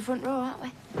going to be on the front row, aren't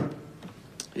we?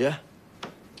 Yeah?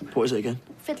 What is it again?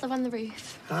 Fiddler on the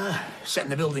Roof. Ah, set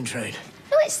in the building trade.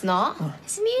 No, it's not.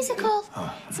 It's a musical.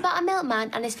 It's about a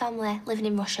milkman and his family living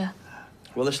in Russia.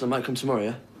 Well, listen, I might come tomorrow,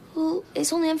 yeah? Well,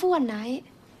 it's only in for one night.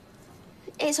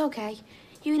 It's okay.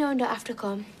 You know and don't have to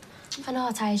come. I know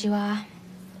how tired you are.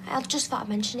 I just thought I'd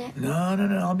mention it. No,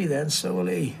 I'll be there and so will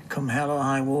he. Come hell or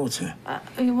high water.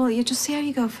 Well, you just see how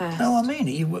you go first. No, I mean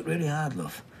it. You've worked really hard,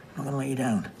 love. I'm not going to let you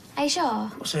down. Are you sure?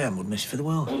 What's I would miss for the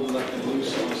world.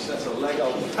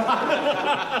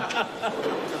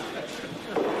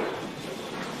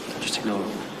 Just ignore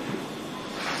it.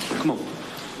 Come on.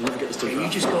 We'll never get this done. You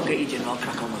just go get your dinner. I'll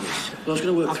crack on with this. I was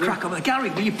going to work I'll through. crack on with it. Gary,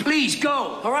 will you please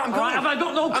go? All right, I'm going. Have I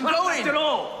got no I'm class going. left at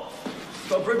all?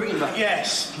 Got a bring him back?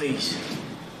 Yes, please.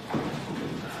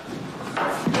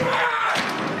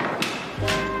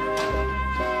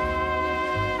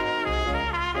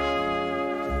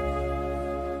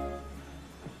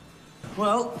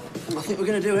 Well, I think we're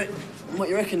going to do it. What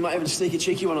you reckon? Might even sneak a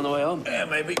cheeky one on the way home. Yeah,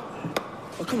 maybe.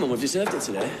 Well, come on, we've deserved it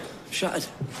today. Shattered.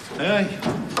 Hey.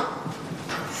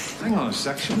 Hang on a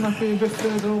sec. Shouldn't that be a bit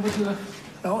further over to the...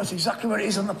 No, it's exactly where it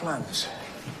is on the plans.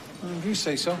 If you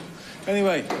say so.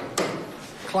 Anyway,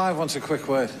 Clive wants a quick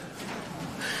word.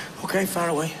 OK, far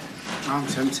away. I'm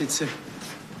tempted to.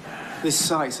 This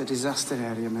site's a disaster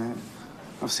area, mate.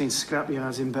 I've seen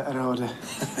scrapyards in better order.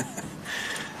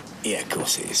 Yeah, of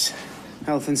course it is.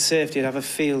 Health and safety would have a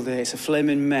field day. It's a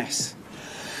flaming mess.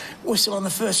 We're still on the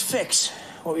first fix.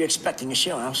 What were you expecting, a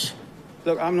show house?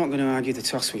 Look, I'm not going to argue the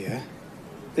toss with you.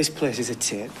 This place is a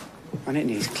tip, and it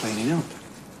needs cleaning up.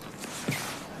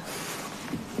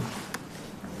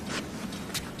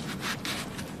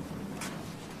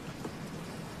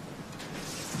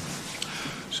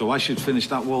 So I should finish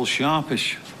that wall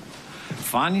sharpish.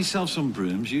 Find yourself some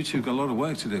brooms. You two got a lot of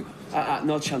work to do.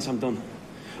 No chance I'm done.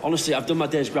 Honestly, I've done my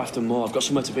day's graft and more. I've got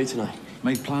somewhere to be tonight.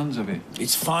 Made plans, have you?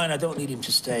 It's fine. I don't need him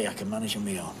to stay. I can manage on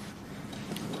my own.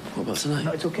 What about tonight?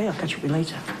 No, it's OK. I'll catch up with you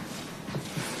later.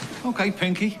 OK,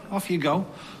 Pinky. Off you go.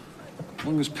 As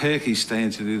long as Perky's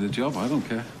staying to do the job, I don't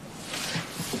care.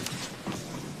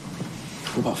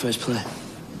 What about first play?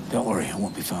 Don't worry. I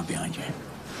won't be far behind you.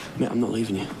 Mate, I'm not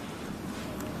leaving you.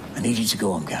 I need you to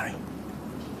go on, Gary.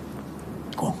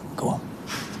 Go on, go on.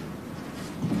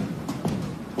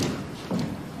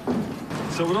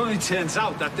 So it only turns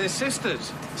out that they're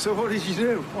sisters. So what did you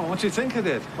do? Well, what do you think I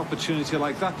did? Opportunity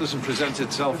like that doesn't present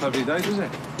itself every day, does it?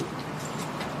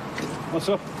 What's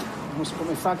up? I must put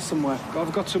my fags somewhere.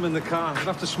 I've got some in the car. I'd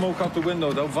have to smoke out the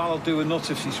window, though. Val'll do a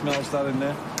nut if she smells that in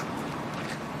there.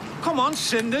 Come on,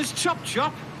 Cinders, chop,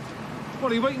 chop.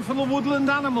 What, are you waiting for the woodland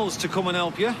animals to come and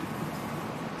help you?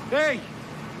 Hey,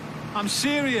 I'm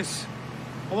serious.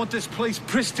 I want this place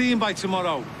pristine by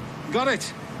tomorrow. Got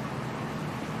it?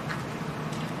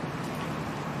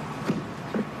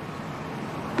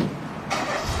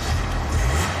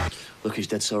 Look, he's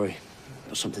dead sorry.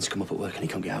 But something's come up at work and he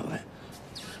can't get out of it.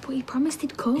 But he promised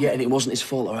he'd come. Yeah, and it wasn't his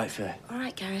fault, all right, Faye? All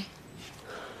right, Gary.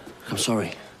 I'm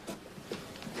sorry.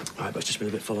 All right, but it's just been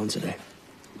a bit full on today.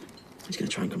 He's going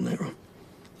to try and come later on.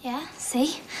 Yeah,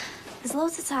 see? There's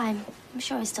loads of time. I'm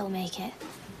sure he'll still make it.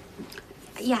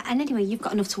 Yeah, and anyway, you've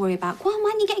got enough to worry about. Go on,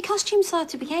 why don't you get your costume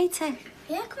sorted, be Katie?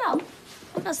 Yeah, come on.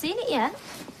 I've not seen it yet.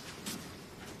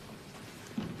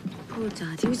 Poor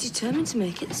Dad, he was determined to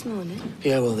make it this morning.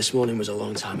 Yeah, well, this morning was a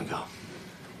long time ago.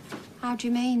 How do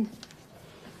you mean?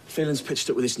 Phelan's pitched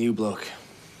up with this new bloke.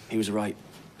 He was right.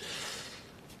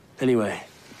 Anyway,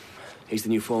 He's the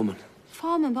new foreman.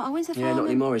 Foreman, but Owen's the foreman. Yeah, not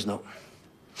anymore, he's not.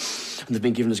 And they've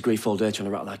been giving us grief all day trying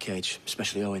to rattle that cage,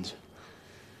 especially Owens.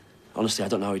 Honestly, I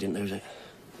don't know how he didn't lose it.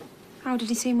 How did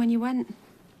he seem when you went?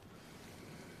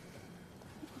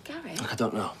 Gary? Look, I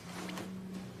don't know.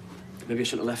 Maybe I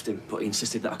shouldn't have left him, but he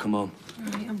insisted that I come home.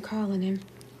 Right, I'm calling him.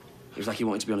 It was like he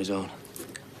wanted to be on his own.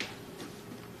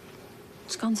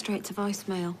 It's gone straight to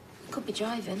voicemail. Could be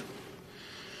driving.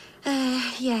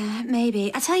 Yeah,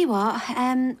 maybe. I tell you what,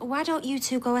 why don't you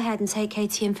two go ahead and take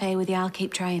Katie and Faye with you? I'll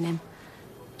keep trying him.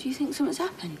 Do you think something's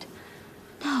happened?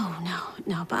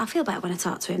 No, but I feel better when I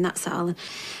talk to him, that's all.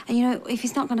 And you know, if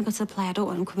he's not going to go to the play, I don't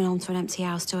want him coming home to an empty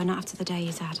house, too, and not after the day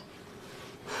he's had.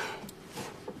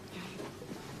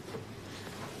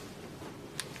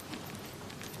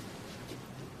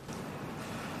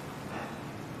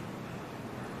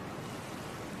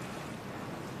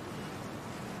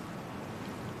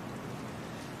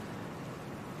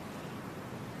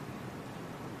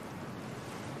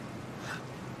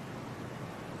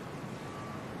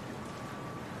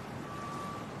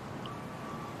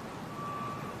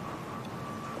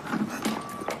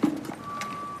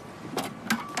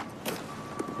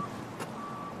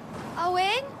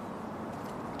 Owen?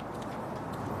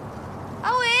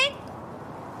 Owen?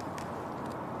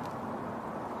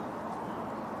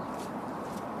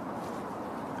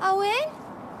 Owen?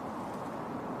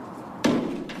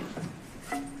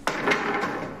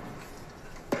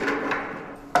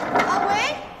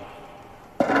 Owen?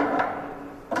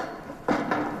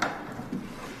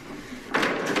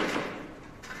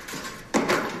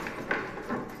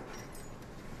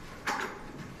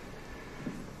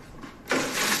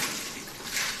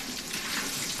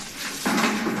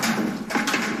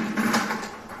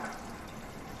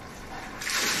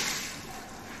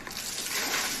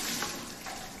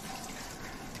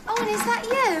 Owen, is that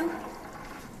you?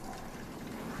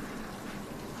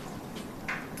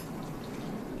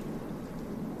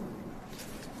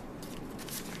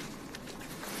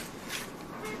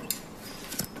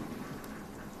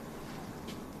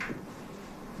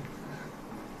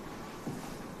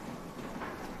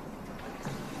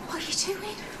 What are you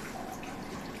doing?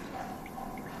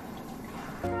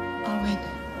 Owen,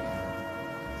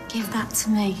 give that to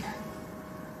me.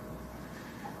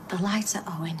 The lighter,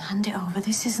 Owen. Hand it over.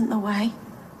 This isn't the way.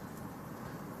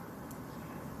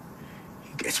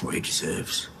 He gets what he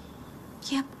deserves.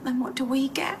 Yeah, then what do we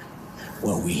get?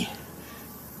 Well, we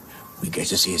get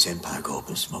to see his empire go up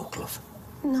in smoke, love.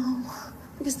 No,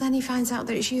 because then he finds out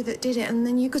that it's you that did it, and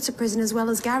then you go to prison as well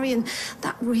as Gary, and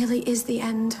that really is the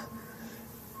end.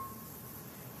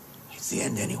 It's the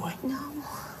end anyway. No.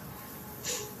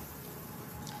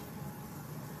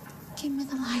 Give me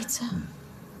the lighter.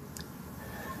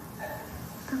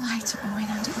 The lighter, Owen,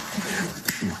 hand it up.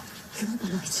 Give me the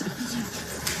lighter.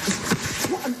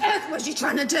 What on earth was you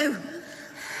trying to do?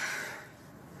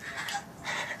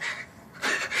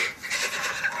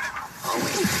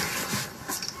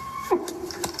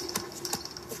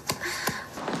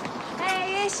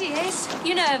 Hey, here she is.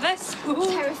 You nervous?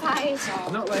 Terrified.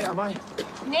 Not late, am I?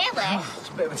 Nearly. It's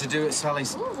a bit of a to-do at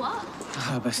Sally's. Ooh, what?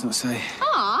 I best not say.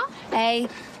 Aw. Hey,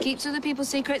 keeps other people's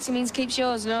secrets, it means keeps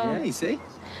yours, no? Yeah, you see?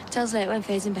 Tells later when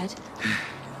Faye's in bed.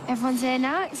 Everyone's here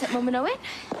now, except Mum and Owen.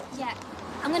 Yeah,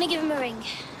 I'm gonna give him a ring.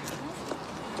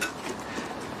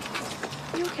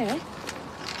 You okay?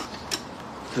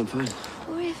 I'm fine.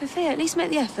 We're here for Faye. At least make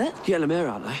the effort. You're getting them here,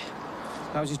 aren't they?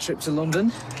 How's your trip to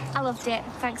London? I loved it.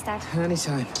 Thanks, Dad.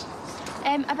 Anytime.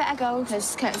 I better go,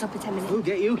 because Curtain's up in 10 minutes. We'll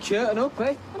get you curtain up,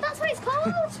 eh? Well, that's what it's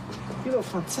called. You look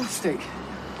fantastic.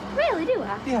 Really, do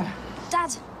I? Yeah.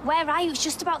 Dad, where are you? It's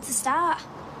just about to start.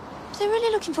 They're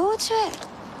really looking forward to it.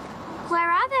 Where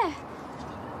are they?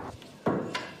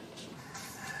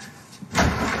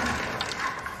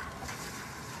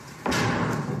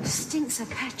 Stinks of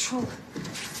petrol.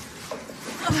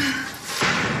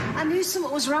 I knew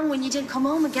something was wrong when you didn't come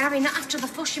home with Gary, not after the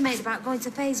fuss you made about going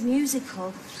to Faye's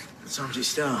musical. What time does it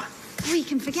start? Oh, you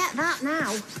can forget that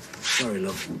now. Sorry,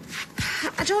 love.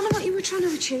 I don't know what you were trying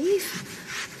to achieve.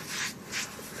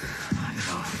 I don't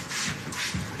know.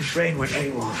 This rain went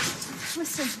AWOL.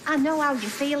 Listen, I know how you're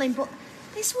feeling, but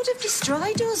this would have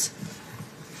destroyed us.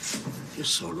 You're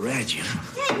so red, you know.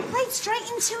 Yeah, you played straight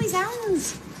into his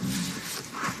hands.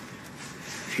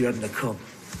 If you hadn't have come.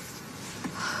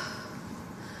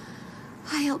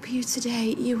 I help you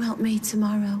today, you help me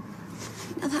tomorrow.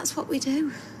 Now, that's what we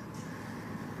do.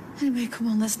 Anyway, come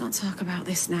on, let's not talk about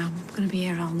this now. I'm going to be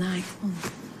here all night. Come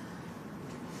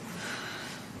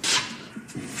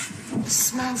on.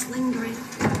 Smells lingering.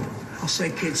 I'll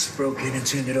say kids broke in and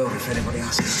turned it over if anybody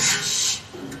asks.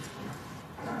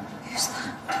 Who's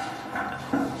that?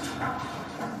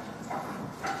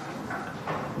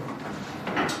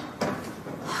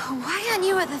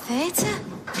 theatre.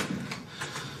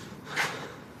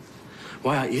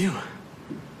 Why aren't you?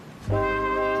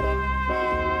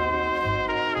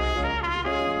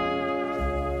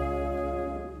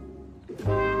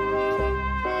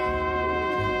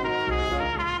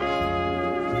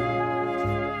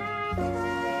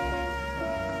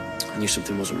 I knew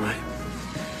something wasn't right.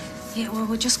 Yeah, well,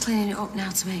 we're just cleaning it up now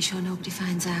to make sure nobody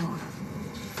finds out.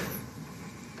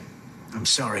 I'm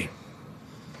sorry.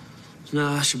 No,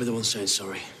 I should be the one saying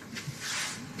sorry.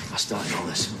 I started all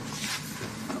this.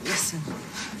 Look, listen.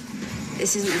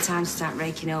 This isn't the time to start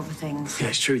raking over things. Yeah,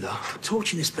 it's true, though.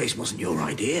 Torching this place wasn't your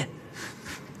idea.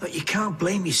 Look, you can't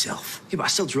blame yourself. Yeah, but I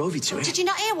still drove you to it. Did you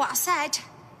not hear what I said?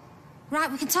 Right,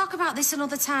 we can talk about this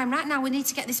another time. Right now, we need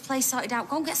to get this place sorted out.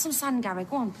 Go and get some sand, Gary.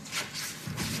 Go on.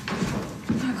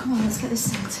 Right, come on, let's get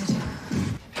this sorted.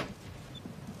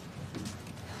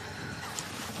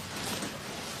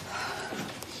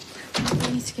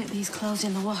 We need to get these clothes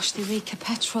in the wash. They reek of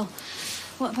petrol.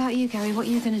 What about you, Gary? What are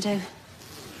you going to do?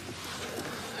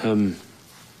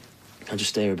 I'll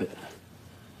just stay here a bit.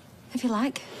 If you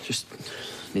like. Just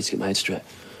need to get my head straight.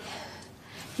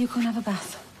 You go and have a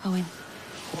bath, Owen.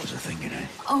 What was I thinking, eh?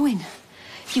 Owen,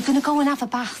 you're going to go and have a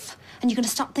bath. And you're going to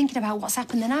stop thinking about what's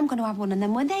happened, then I'm going to have one. And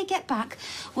then when they get back,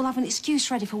 we'll have an excuse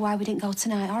ready for why we didn't go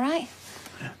tonight, all right?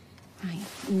 Yeah. Right,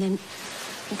 and then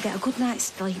we'll get a good night's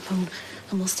sleep and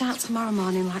we'll start tomorrow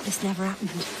morning like this never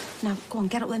happened. Now, go on,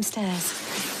 get up them stairs.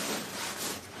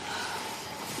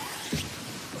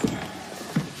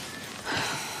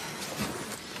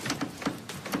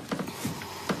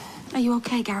 Are you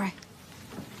okay, Gary?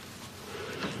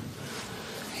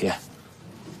 Yeah.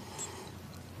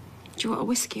 Do you want a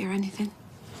whiskey or anything?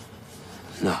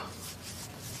 No.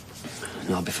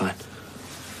 No, I'll be fine.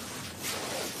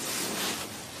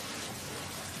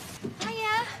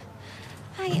 Hiya.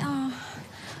 Hi, oh.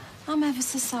 I'm ever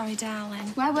so sorry, darling.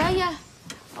 Where were you?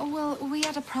 Oh, well, we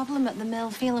had a problem at the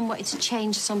mill. Phelan wanted to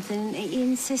change something, and he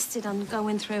insisted on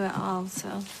going through it all,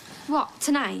 so... What,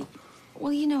 tonight?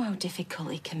 Well, you know how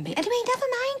difficult it can be. I mean, never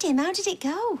mind him. How did it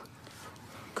go?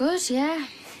 Good, yeah.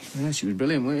 Yeah, she was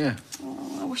brilliant, weren't you?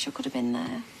 Oh, I wish I could have been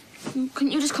there.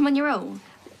 Couldn't you just come on your own?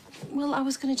 Well, I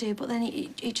was going to do, but then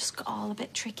it just got all a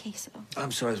bit tricky, so...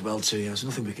 I'm sorry as well, too. There's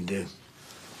nothing we can do.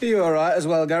 Are you all right as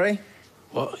well, Gary?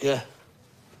 What? Yeah.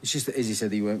 It's just that Izzy said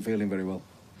that you weren't feeling very well.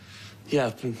 Yeah,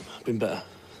 I've been better.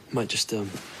 Might just,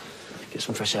 get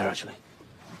some fresh air, actually.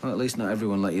 Well, at least not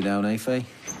everyone let you down, eh, Faye?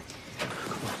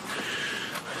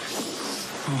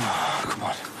 Oh, come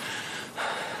on.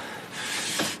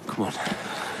 Come on.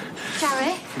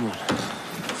 Gary? Come on.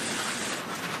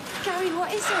 Gary,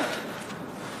 what is it?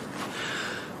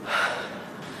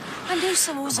 I knew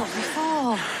someone was up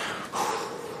before.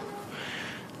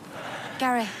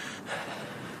 Gary.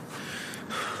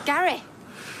 Gary.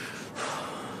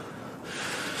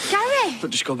 Gary! But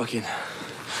just go back in. Your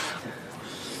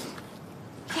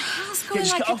heart's going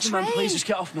Just like get a off me, train. man, please. Just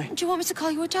get off me. Do you want me to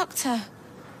call you a doctor?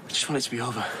 I just want it to be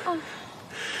over. Oh.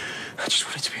 I just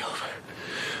want it to be over.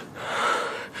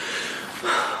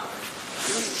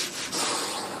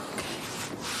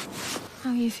 How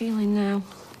are you feeling now?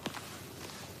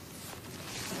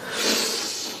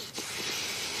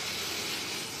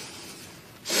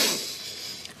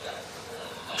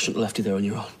 I shouldn't have left you there on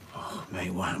your own. Oh,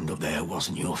 mate, what happened up there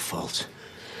wasn't your fault.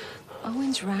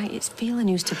 Owen's right. It's Phelan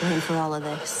who's to blame for all of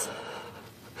this.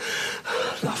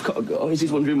 No, I've got to go.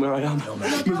 Izzy's wondering where I am. No,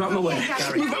 mate. Move out my way.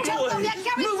 Gary. Move out my way.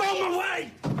 Move out my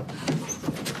way!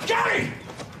 Gary!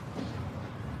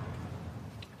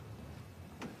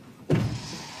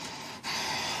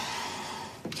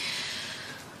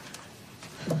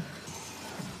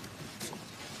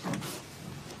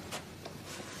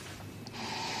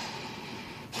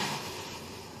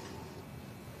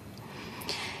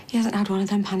 He hasn't had one of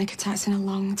them panic attacks in a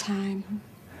long time.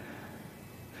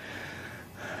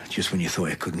 Just when you thought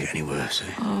it couldn't get any worse,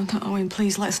 eh? Oh, no, Owen,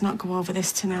 please, let's not go over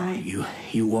this tonight. You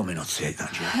want me not to take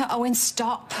that job? Owen,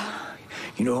 stop.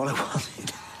 You know,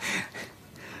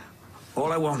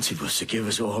 all I wanted was to give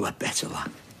us all a better life.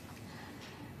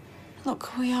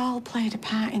 Look, we all played a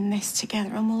part in this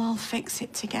together, and we'll all fix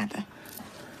it together.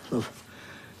 Love,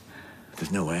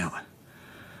 there's no way out.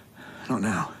 Not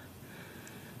now.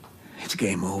 It's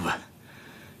game over.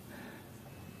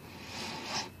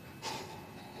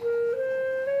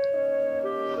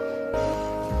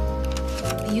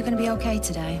 Are you going to be okay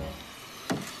today?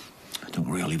 Don't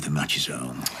worry, I'll leave the matches at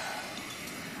home.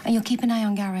 And you'll keep an eye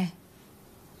on Gary?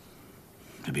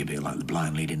 It'll be a bit like the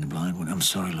blind leading the blind. I'm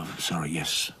sorry, love. I'm sorry.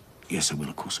 Yes. Yes, I will.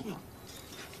 Of course I will.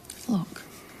 Look,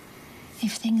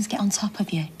 if things get on top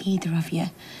of you, either of you,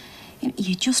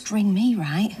 you just ring me,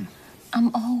 right? I'm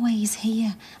always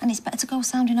here, and it's better to go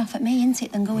sounding off at me, isn't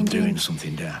it, than going doing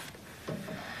something daft.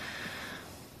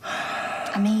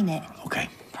 I mean it. Okay.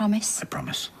 Promise? I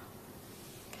promise.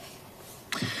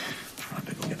 Right,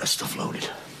 better go get that stuff loaded.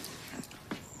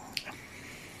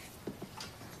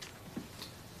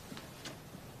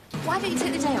 Why don't you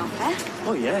take the day off, eh?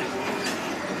 Oh, yeah.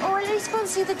 Or at least go and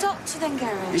see the doctor then,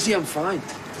 Gary. Izzy, I'm fine.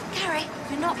 Gary,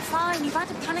 you're not fine. You've had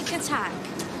a panic attack.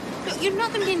 Look, you're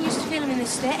not going to get used to feeling in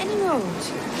this state anymore.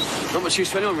 Not much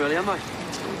use for anyone, really, am I?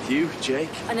 You, Jake.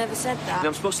 I never said that. I mean,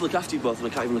 I'm supposed to look after you both, and I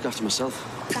can't even look after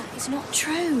myself. That is not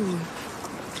true.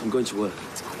 I'm going to work.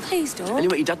 Please don't.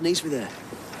 Anyway, your dad needs me there.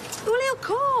 Well, he'll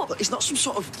cope. Look, he's not some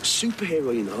sort of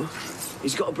superhero, you know.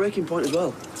 He's got a breaking point as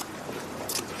well.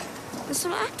 Has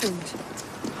something happened?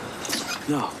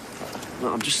 No,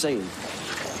 I'm just saying.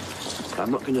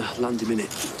 I'm not going to land him in it.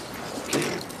 Okay?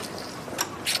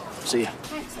 See ya.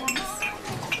 Thanks, Alice.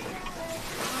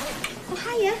 Oh,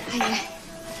 hiya. Hiya.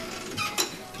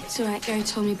 It's all right. Gary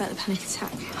told me about the panic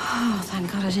attack. Oh,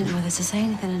 thank God I didn't know whether to say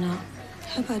anything or not.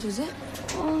 How bad was it?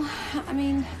 Well, I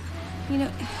mean, you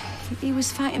know, he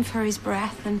was fighting for his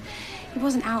breath and he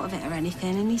wasn't out of it or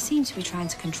anything, and he seemed to be trying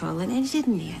to control it, and he did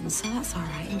in the end, so that's all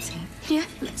right, isn't it? Yeah,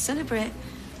 let's celebrate.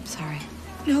 Sorry.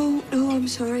 No, I'm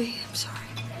sorry. I'm sorry.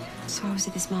 So how was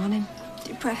it this morning?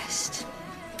 Depressed.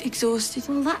 Exhausted.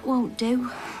 Well, that won't do.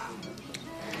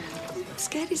 I'm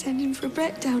scared he's ending for a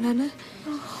breakdown, Anna.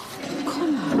 Oh,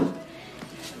 come on.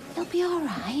 He'll be all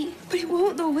right. But it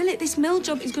won't, though, will it? This mill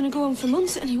job is going to go on for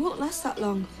months, and he won't last that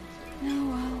long. No,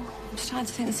 well, I'm starting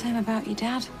to think the same about your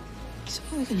dad. So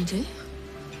what are we going to do?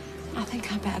 I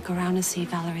think I'd better go round and see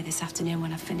Valerie this afternoon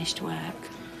when I've finished work.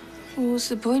 Well, what's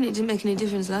the point? It didn't make any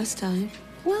difference last time.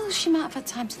 Well, she might have had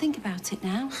time to think about it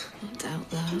now. I doubt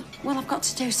that. Well, I've got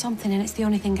to do something, and it's the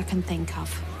only thing I can think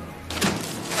of.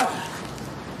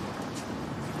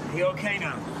 Are you okay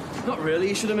now? Not really.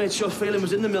 You should have made sure Phelan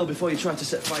was in the mill before you tried to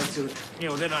set fire to it. Yeah,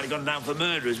 well, then I'd have gone down for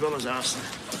murder as well as arson.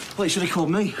 Well, you should have called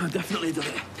me. I'd definitely done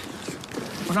it.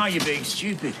 Well, now you're being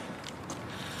stupid.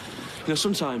 You know,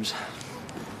 sometimes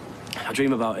I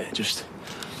dream about it, just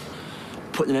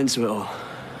putting an end to it all.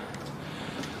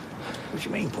 What do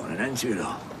you mean, putting an end to it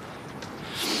all?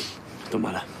 Don't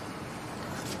matter.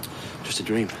 Just a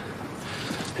dream,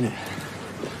 innit?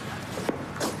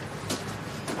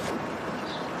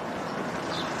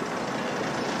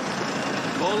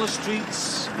 All the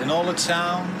streets in all the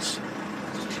towns,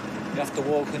 you have to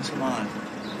walk into mine.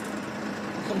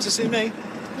 Come to see me?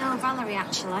 No, Valerie,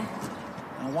 actually.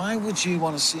 Now, why would you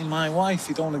want to see my wife?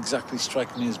 You don't exactly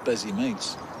strike me as busy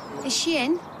mates. Is she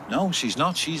in? No, she's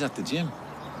not. She's at the gym.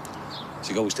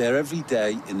 She goes there every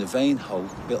day in the vain hope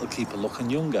it'll keep her looking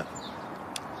younger.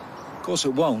 Of course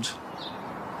it won't.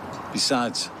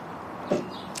 Besides,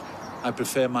 I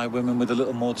prefer my women with a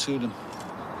little more to them.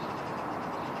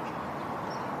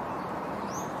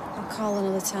 I'll call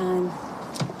another time.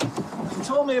 You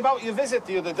told me about your visit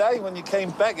the other day when you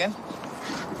came begging.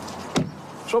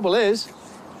 Trouble is,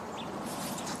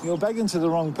 you're begging to the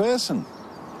wrong person.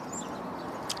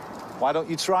 Why don't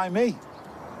you try me?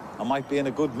 I might be in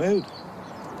a good mood.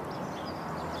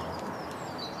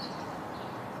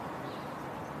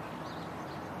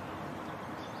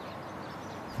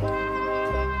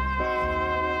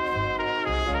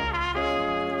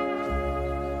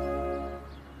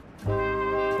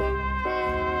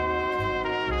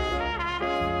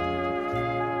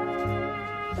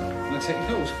 Can I take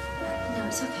your coat? No,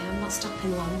 it's okay. I'm not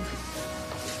stopping long.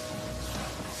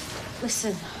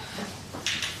 Listen.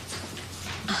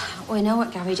 We know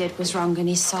what Gary did was wrong, and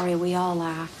he's sorry. We all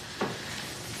are.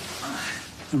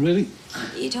 Really?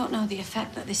 You don't know the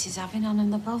effect that this is having on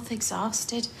them. They're both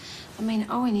exhausted. I mean,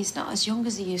 Owen, he's not as young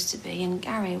as he used to be, and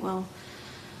Gary, well...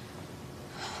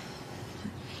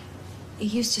 He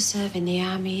used to serve in the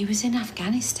army. He was in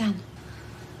Afghanistan.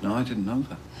 No, I didn't know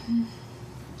that.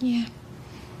 Yeah.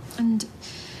 And...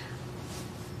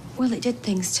 Well, it did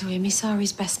things to him. He saw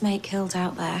his best mate killed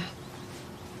out there.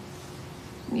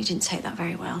 He didn't take that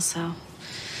very well, so...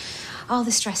 All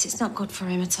the stress, it's not good for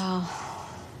him at all.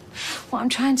 What I'm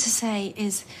trying to say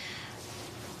is...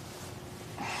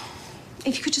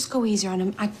 If you could just go easier on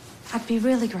him, I'd be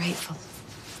really grateful.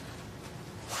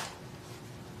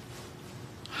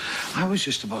 I was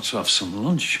just about to have some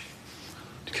lunch.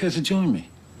 Do you care to join me?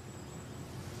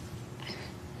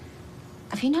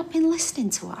 Have you not been listening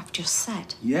to what I've just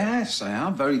said? Yes, I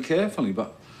am, very carefully,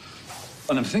 but...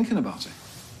 And I'm thinking about it.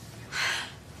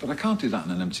 But I can't do that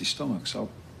in an empty stomach, so...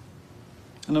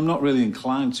 And I'm not really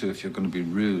inclined to if you're going to be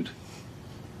rude.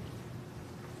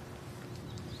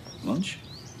 Lunch?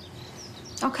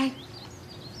 Okay.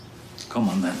 Come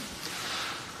on, then.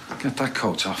 Get that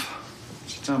coat off.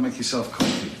 Now make yourself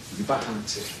comfy. You'll be back on the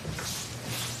tea.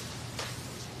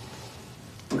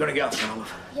 We're gonna get off now,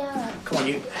 love. Yeah. Come on,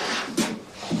 you.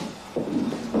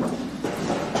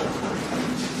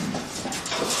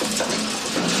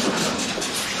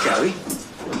 Gary?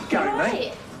 Gary,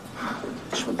 mate?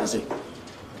 This one does it.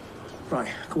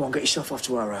 Right, come on, get yourself off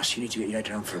to our house. You need to get your head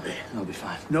down for a bit. I'll be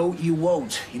fine. No, you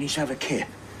won't. You need to have a kip.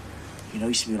 You know, he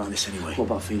used to be like this anyway. What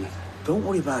about Phelan? Don't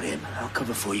worry about him. I'll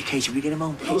cover for you. Katie, will you get him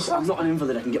home, please? I'm not an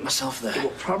invalid. I can get myself there. Well,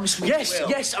 promise me Yes, you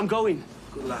will. yes, I'm going.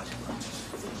 Good lad.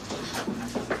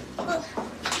 Well,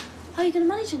 how are you going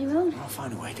to manage on your own? I'll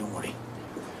find a way, don't worry.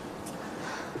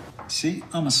 See,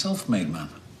 I'm a self-made man.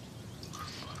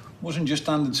 Wasn't just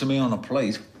handed to me on a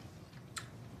plate.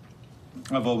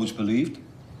 I've always believed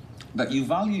that you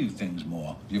value things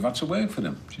more. You've had to work for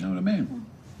them. Do you know what I mean?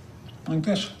 Like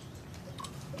this.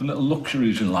 The little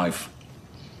luxuries in life.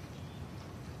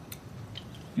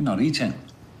 You're not eating.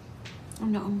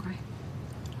 I'm not hungry.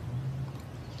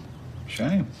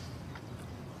 Shame.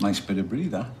 Nice bit of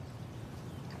breather.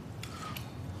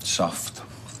 Soft.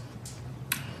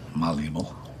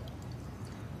 Malleable.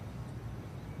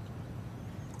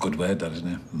 Good word, that, isn't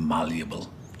it?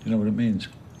 Malleable. You know what it means?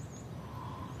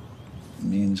 It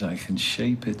means I can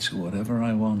shape it to whatever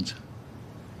I want.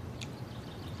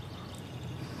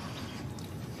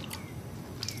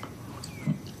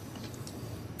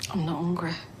 I'm not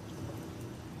hungry.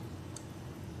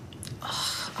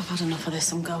 Ugh, I've had enough of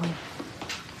this. I'm going.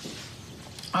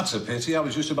 That's a pity. I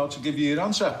was just about to give you your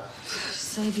answer.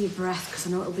 Save your breath, because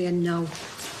I know it'll be a no.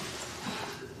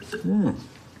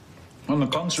 On the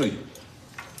contrary,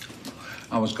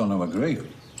 I was going to agree.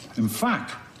 In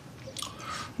fact,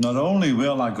 not only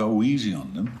will I go easy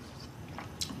on them,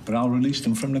 but I'll release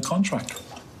them from the contract.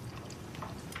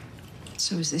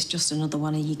 So is this just another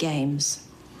one of your games?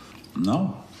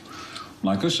 No.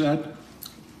 Like I said,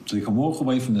 they can walk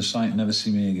away from the site and never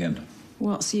see me again.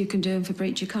 What's you can do for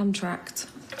breach of contract?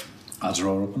 I'll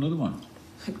draw up another one,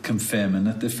 confirming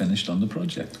that they're finished on the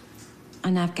project.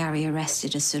 And have Gary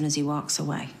arrested as soon as he walks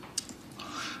away.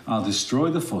 I'll destroy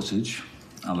the footage.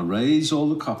 I'll erase all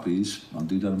the copies. I'll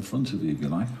do that in front of you, if you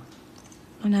like.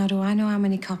 And how do I know how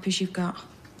many copies you've got?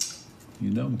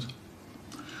 You don't.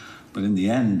 But in the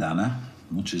end, Anna,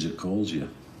 much as it calls you,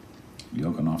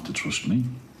 you're going to have to trust me.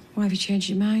 Why have you changed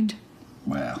your mind?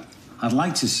 Well, I'd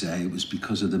like to say it was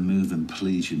because of the move and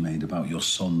pleas you made about your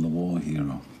son, the war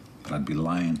hero. But I'd be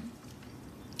lying.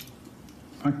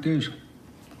 Fact is,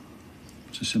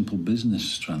 it's a simple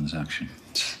business transaction.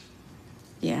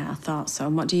 Yeah, I thought so.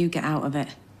 And what do you get out of it?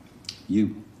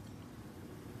 You.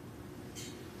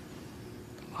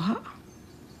 What?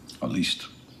 At least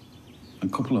a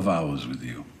couple of hours with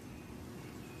you.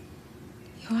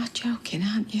 You are joking,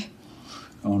 aren't you?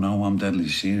 Oh, no, I'm deadly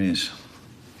serious.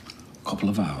 A couple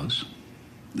of hours.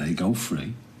 They go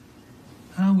free.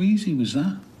 How easy was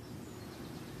that?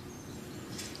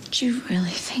 Do you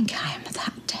really think I am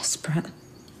that desperate?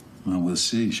 Well, we'll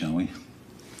see, shall we?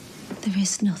 There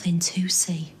is nothing to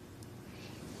see.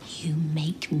 You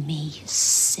make me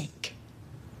sick.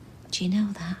 Do you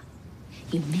know that?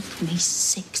 You make me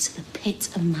sick to the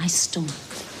pit of my stomach.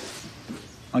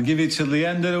 I'll give you till the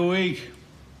end of the week.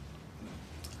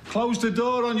 Close the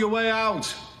door on your way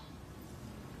out.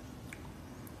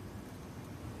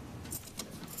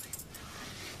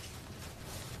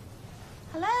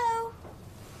 Hello?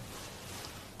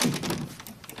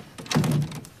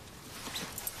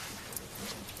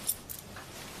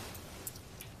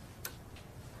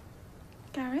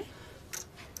 Gary?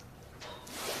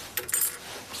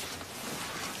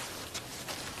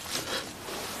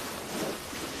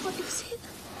 What is it?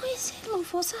 What is it,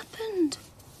 love? What's happened?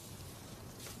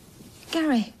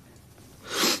 Gary?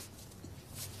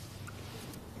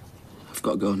 I've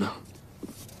got to go now.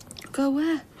 Go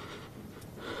where?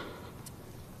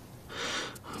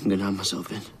 I'm going to hand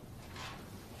myself in.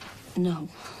 No.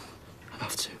 I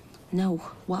have to. No.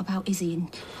 What about Izzy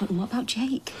and what about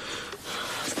Jake?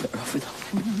 Better off without.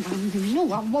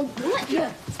 No, I won't let you.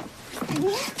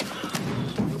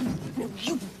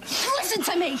 You listen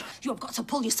to me. You've got to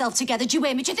pull yourself together. Do you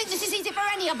hear me? Do you think this is easy for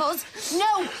any of us?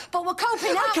 No, but we're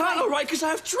coping, aren't I can't, we? all right, because I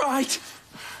have tried.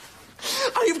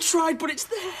 I have tried, but it's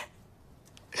there.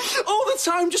 All the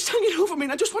time, just hanging over me,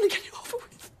 and I just want to get it over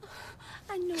with.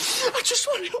 I know. I just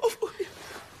want it over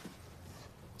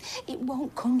with. It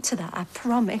won't come to that, I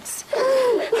promise.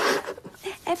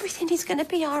 Everything is going to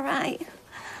be all right.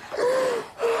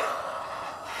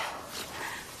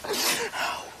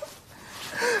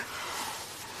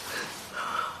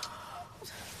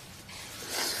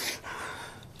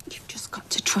 You've just got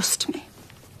to trust me.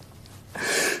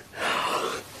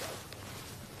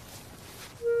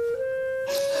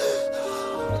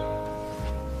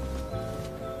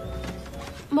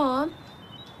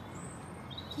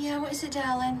 Yeah, what is it,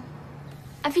 darling?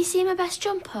 Have you seen my best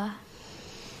jumper?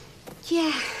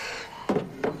 Yeah.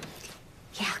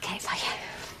 Yeah, I'll get it for you.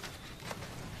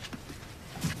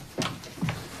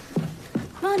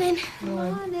 Morning.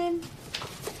 Morning.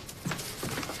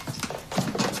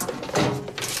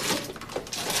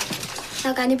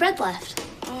 Not got any bread left?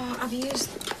 Oh, I've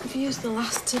used the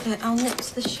last of it. I'll nip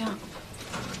to the shop.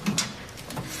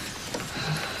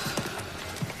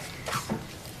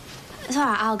 It's all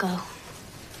right, I'll go.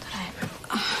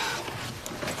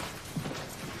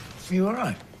 Are you all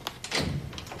right?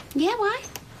 Yeah, why?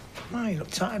 No, you look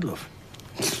tired, love.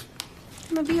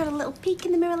 Maybe you had a little peek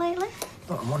in the mirror lately?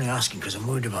 Look, I'm only asking because I'm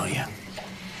worried about you.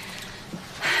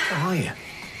 How are you?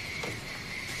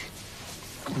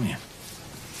 Come here.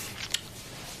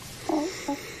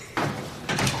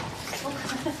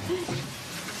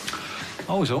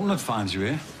 I was hoping I'd find you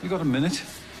here. You got a minute?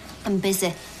 I'm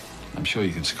busy. I'm sure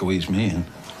you can squeeze me in.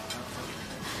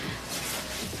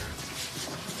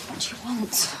 What do you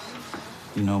want?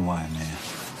 You know why I'm here.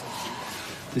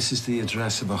 This is the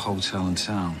address of a hotel in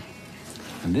town.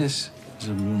 And this is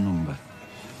a room number.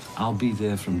 I'll be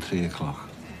there from 3 o'clock.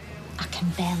 I can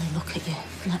barely look at you,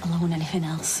 let alone anything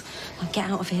else. Now get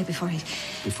out of here before he...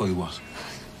 Before you what?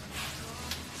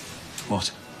 What?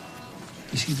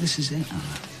 You see, this is it,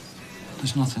 Anna.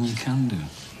 There's nothing you can do.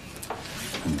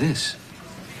 And this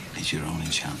is your only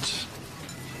chance.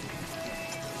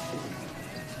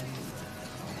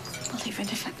 Well, even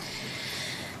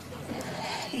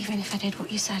if I did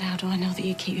what you said, how do I know that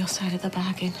you keep your side of the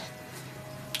bargain?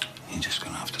 You're just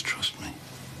gonna have to trust me.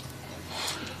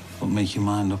 But make your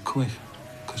mind up quick,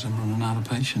 because I'm running out of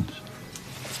patience.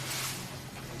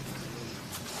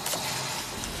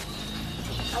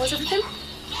 How was everything?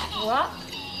 What?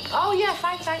 Oh, yeah,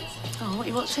 fine, thanks. Oh, what are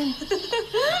you watching?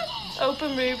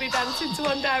 Open Ruby dancing to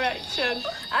One Direction.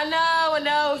 I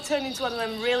know. Turned into one of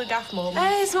them really daft moments.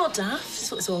 Hey, it's not daft.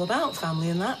 It's what it's all about, family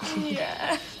and that.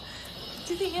 Yeah.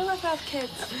 Do you think you'll ever have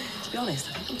kids? To be honest,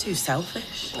 I think I'm too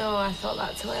selfish. Oh, I thought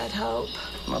that too. I'd hope.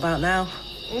 What about now?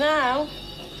 Now,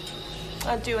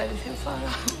 I'd do anything for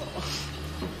her.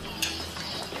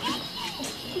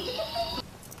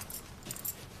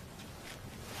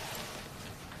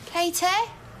 Katie?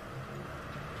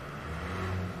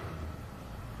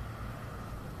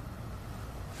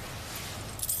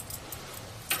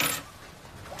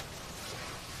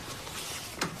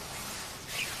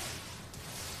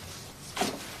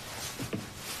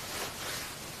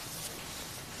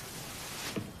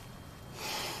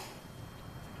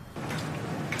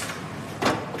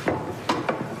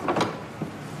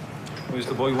 Where's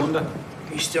the boy wonder?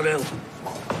 He's still ill.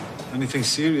 Anything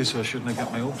serious, or shouldn't I get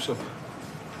my hopes up?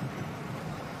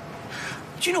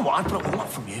 Do you know what? I put up a lot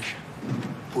from you.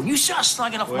 When you start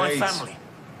slagging off my Wait. family...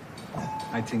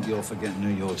 I think you're forgetting who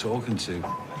you're talking to.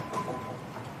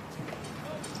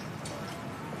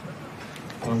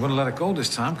 Well, I'm going to let it go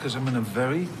this time, because I'm in a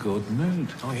very good mood.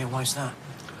 Oh, yeah, why's that?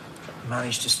 I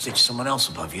managed to stitch someone else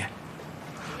above you.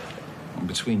 And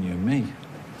between you and me,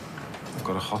 I've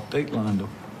got a hot date lined up.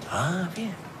 Ah, have you?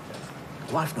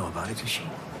 Wife know about it, does she?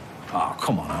 Oh,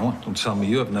 come on, Alan. Don't tell me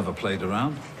you have never played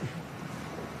around.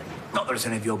 Not that it's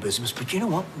any of your business, but you know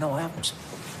what? No, I haven't.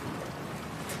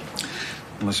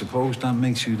 And I suppose that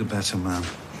makes you the better man.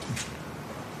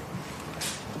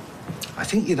 I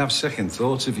think you'd have second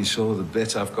thoughts if you saw the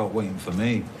bit I've got waiting for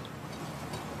me.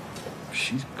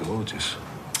 She's gorgeous.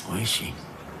 Oh, is she?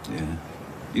 Yeah.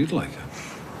 You'd like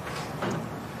her.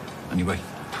 Anyway,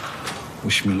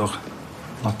 wish me luck.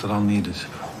 Not that I'll need it.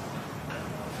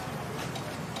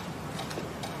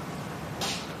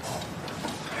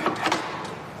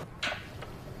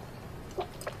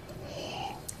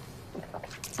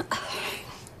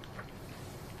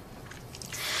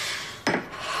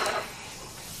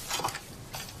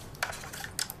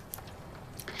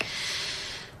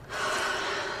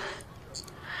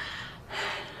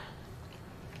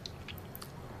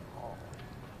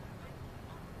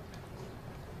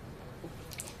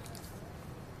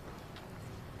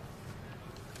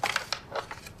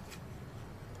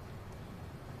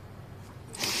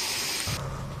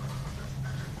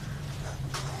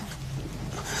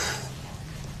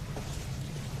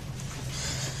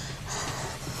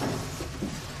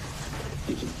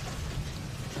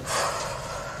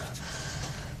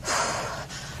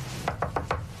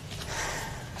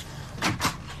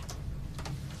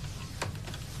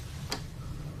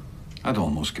 I'd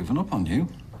almost given up on you.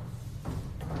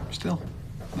 Still,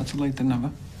 better late than never.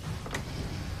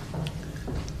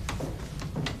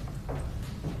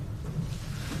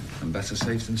 And better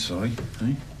safe than sorry,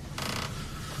 eh?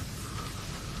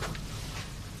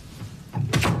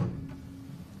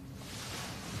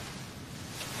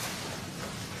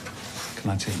 Can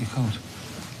I take your coat?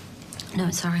 No,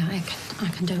 it's all right. I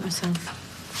can do it myself.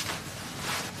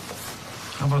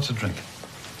 How about a drink?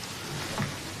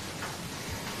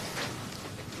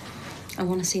 I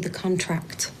want to see the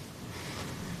contract.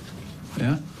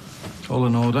 Yeah? It's all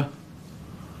in order.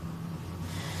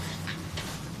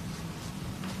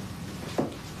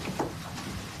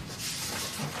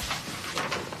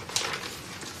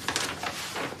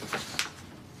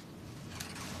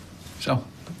 So,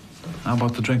 how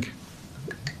about the drink?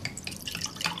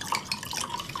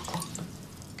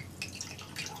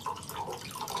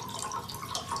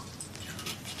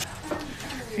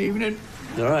 Evening.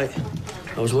 You all right?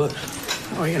 How was work?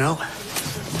 Oh, you know,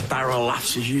 barrel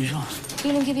laughs as usual.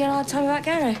 Phelan give you a hard time about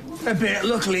Gary? A bit.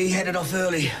 Luckily, he headed off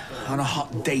early. On a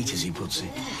hot date, as he puts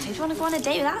it. Do you want to go on a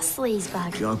date with that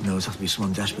sleazebag? God knows, has to be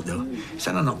someone desperate, though. Is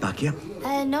Anna not back yet?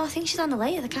 No, I think she's on the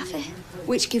way at the cafe.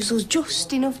 Which gives us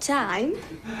just enough time.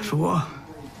 For what?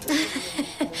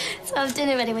 To have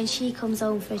dinner ready when she comes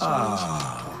home for a change.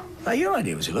 Ah. That your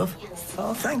idea, was it, love? Yes.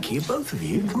 Oh, thank you, both of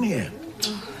you. Come here.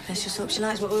 Oh, let's just hope she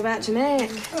likes what we're about to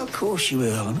make. Of course she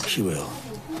will. I know she will.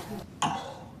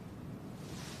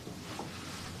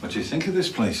 What do you think of this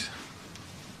place?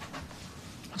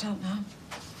 I don't know.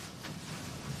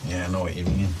 Yeah, I know what you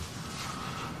mean.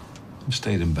 I've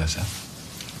stayed in better.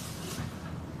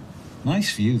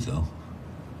 Nice view, though.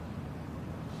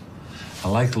 I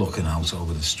like looking out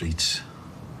over the streets.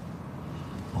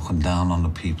 Looking down on the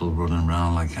people running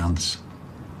around like ants.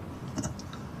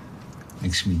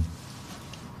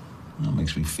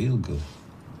 makes me feel good.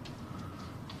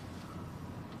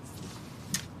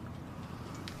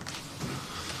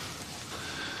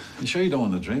 You sure you don't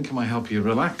want a drink? It might help you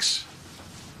relax.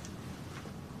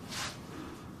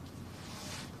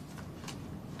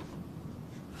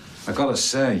 I gotta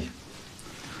say,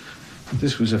 if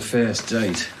this was a first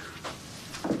date,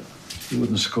 you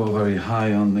wouldn't score very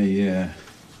high on the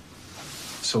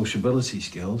sociability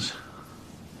skills.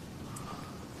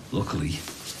 Luckily,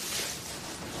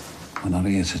 we're not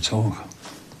here to talk.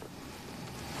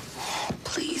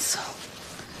 Please.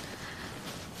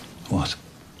 What?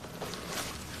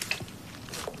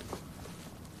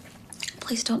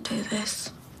 Please don't do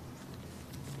this.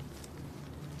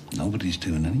 Nobody's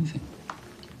doing anything.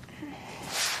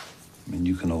 I mean,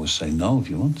 you can always say no if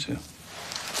you want to.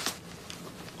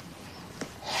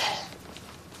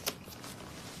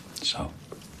 So,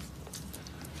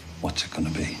 what's it gonna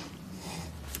be?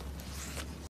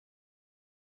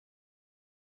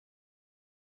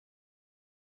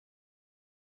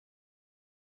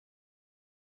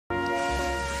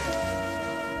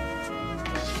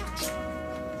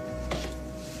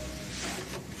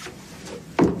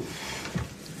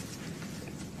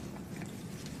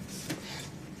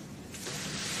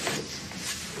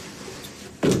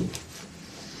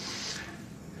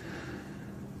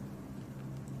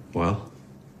 Well?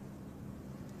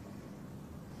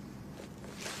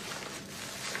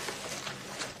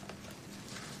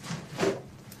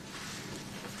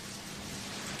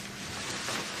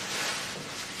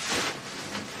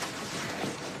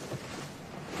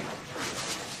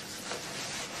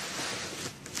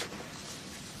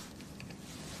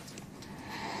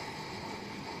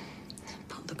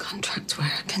 Put the contract where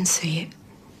I can see it.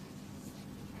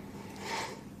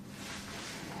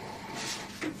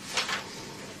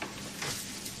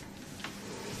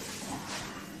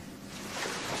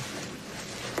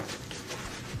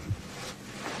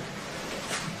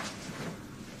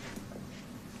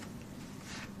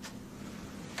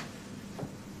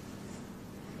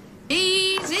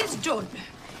 Easy's done.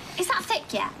 Is that thick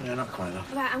yet? Yeah, not quite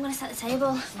enough. Right, I'm going to set the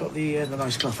table. Got the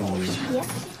nice cloth on with it. Yeah.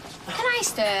 Can I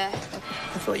stir?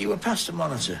 I thought you were past the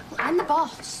monitor. I'm the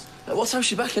boss. What time's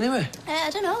she back anyway? I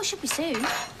don't know. Should be soon.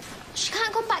 She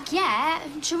can't come back yet.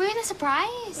 She'll ruin the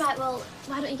surprise. Right, well,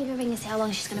 why don't you give her a ring and see how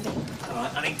long she's going to be? All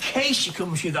right, and in case she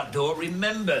comes through that door,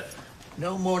 remember,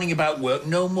 no mourning about work,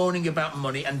 no mourning about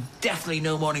money, and definitely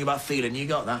no mourning about feeling. You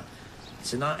got that?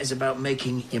 Tonight is about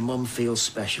making your mum feel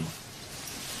special.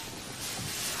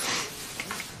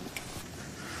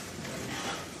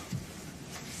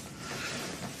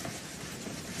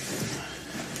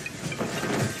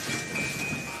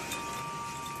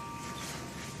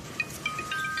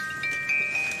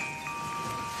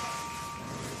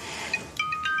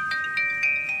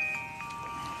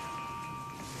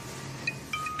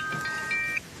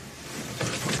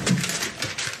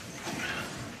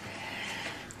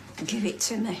 Give it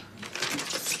to me.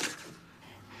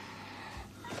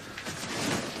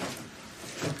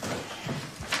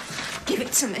 Give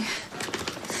it to me.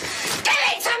 Give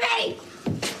it to me!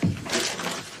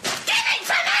 Give it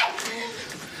to me!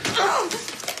 Oh.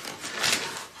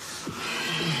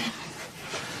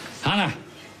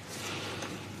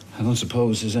 I don't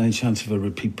suppose there's any chance of a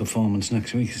repeat performance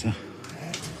next week, is there?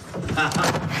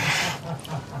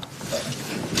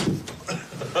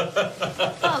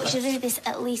 Oh, we should do this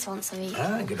at least once a week.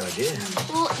 Ah, good idea.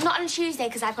 Well, not on a Tuesday,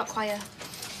 because I've got choir.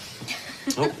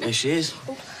 Oh, there she is.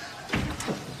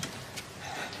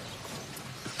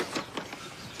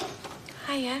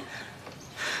 Hiya.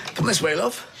 Come this way,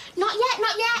 love. Not yet,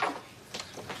 not yet.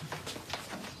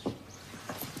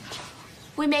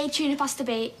 We made tuna pasta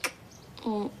bake.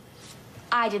 Well,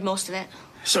 I did most of it.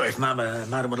 Sorry if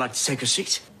Madam would like to take a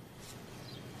seat.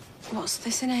 What's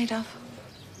this in aid of?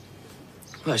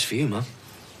 Well, it's for you, Mum.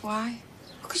 Why?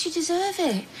 Because you deserve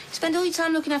it. You spend all your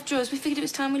time looking after us. We figured it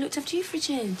was time we looked after you for a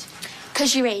change.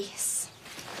 Because you're ace.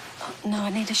 Oh, no, I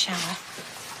need a shower.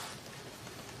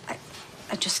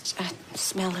 I just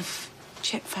smell of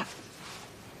chip fat.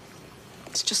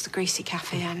 It's just the greasy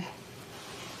cafe and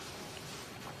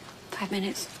 5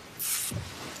 minutes.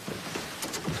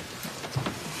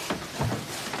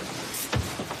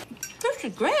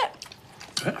 This is great.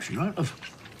 Yeah, actually, right, love.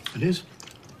 It is.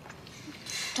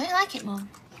 Don't you like it, Mum?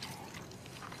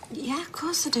 Yeah, of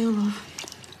course I do, love.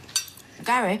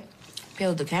 Gary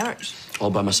peeled the carrots.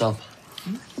 All by myself.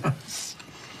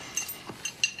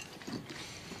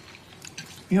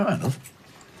 You all right, love?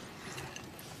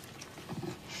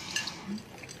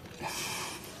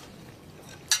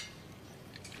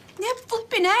 Yeah,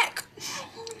 flipping heck.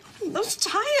 I was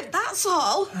tired, that's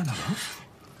all. I know, love.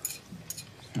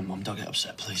 No, Mum, don't get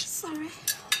upset, please. Sorry.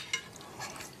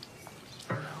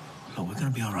 Look, we're going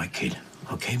to be all right, kid.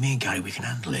 OK, me and Gary, we can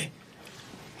handle it.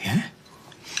 Yeah?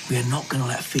 We're not going to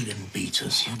let Phelan beat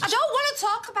us. I don't want to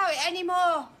talk about it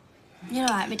anymore. You're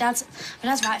right, my dad's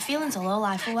right. Feelings are low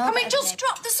life. Well, Can we just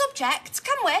drop the subject,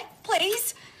 can we,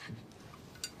 please?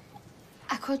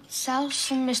 I could sell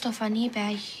some of my stuff on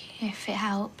eBay if it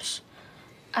helps.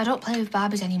 I don't play with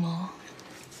Barbies anymore.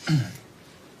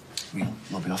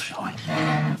 We'll be off, shall we?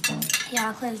 Yeah,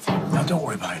 I'll clear the table. No, don't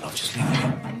worry about it, love. Just leave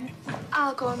it.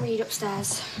 I'll go and read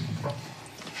upstairs.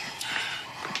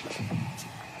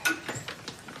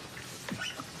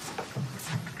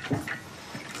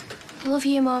 I love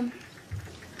you, Mum.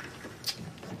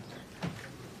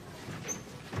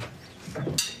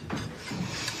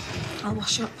 I'll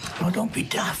wash up. Oh, don't be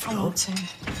daft, I love. want to.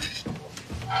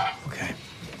 OK.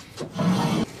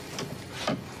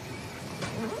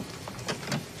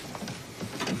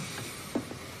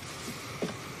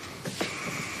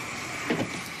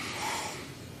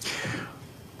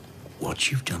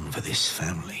 What you've done for this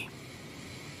family,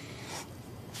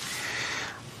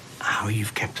 how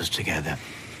you've kept us together.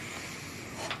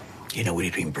 You know, we'd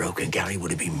have been broken. Gary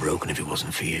would have been broken if it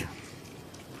wasn't for you.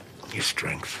 Your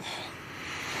strength.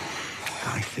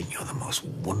 I think you're the most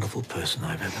wonderful person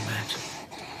I've ever met.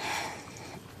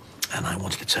 And I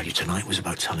wanted to tell you tonight was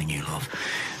about telling you, love,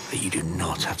 that you do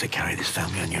not have to carry this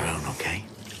family on your own, OK?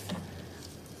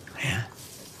 Yeah?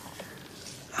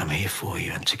 I'm here for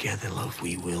you, and together, love,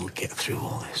 we will get through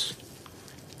all this.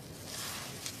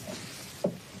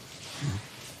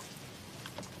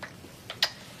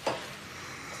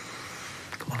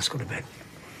 Come on, let's go to bed.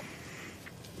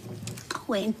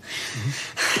 Going?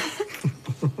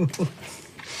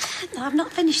 No, I've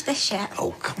not finished this yet.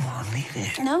 Oh, come on, leave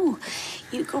it. No,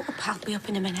 you go up, I'll be up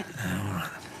in a minute. All right.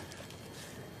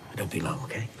 Don't be long,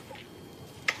 OK?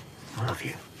 I love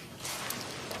you.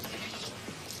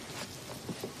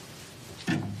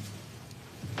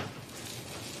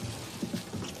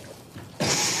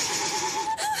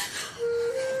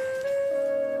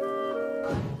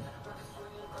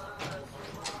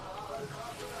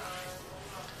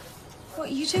 What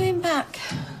are you doing back?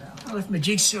 I left my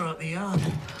jigsaw at the yard.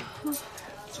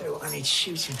 Tell you what, I need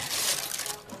shooting.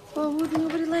 Well, would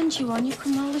nobody lend you one? You've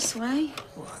come all this way.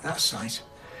 Well, that's nice.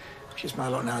 It's just my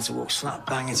luck now to walk slap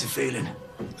bang into Phelan.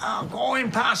 I'm going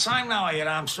past time now, are you,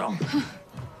 Armstrong? Oh,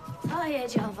 I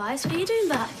heard your advice. What are you doing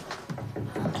back?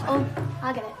 Oh,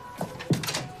 I'll get it.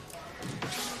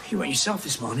 You went yourself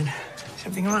this morning. Is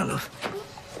everything all right, love?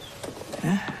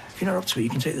 Yeah? If you're not up to it, you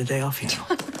can take the day off, you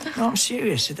know. No, I'm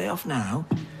serious. The day off now.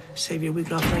 Save you a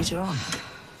week off later on.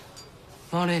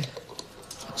 Morning.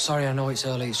 Sorry, I know it's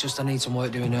early. It's just I need some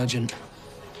work doing urgent.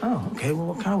 Oh, OK. Well,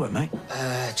 what kind of work, mate?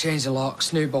 Change the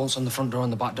locks, new bolts on the front door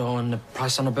and the back door, and the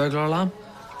price on a burglar alarm.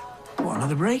 What,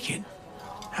 another break-in?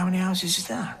 How many houses is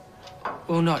that?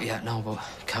 Well, not yet, no, but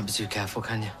can't be too careful,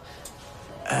 can you?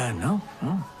 No.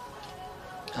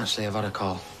 Actually, I've had a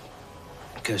call.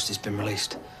 Kirsty's been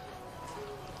released.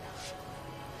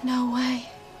 No way.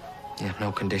 Yeah,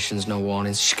 no conditions, no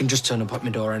warnings. She can just turn up at my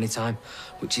door any time,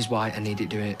 which is why I need it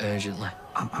doing it urgently.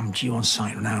 I'm due on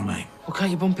site now, mate. Well,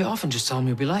 can't you bump it off and just tell me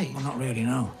you'll be late? Well, not really,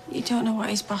 no. You don't know what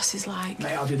his boss is like.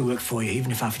 Mate, I'll do the work for you,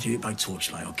 even if I have to do it by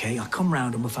torchlight, OK? I'll come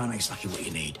round and we'll find out exactly what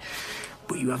you need.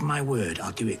 But you have my word,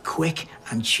 I'll do it quick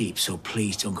and cheap, so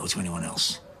please don't go to anyone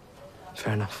else.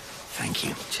 Fair enough. Thank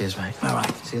you. Cheers, mate. All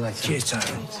right. See you later. Cheers,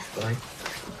 Tyrone. Bye.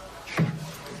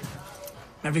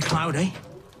 Every cloud, eh?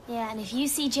 Yeah, and if you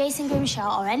see Jason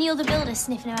Grimshaw or any other builder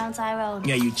sniffing around Tyrone...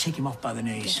 Yeah, you take him off by the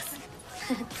knees.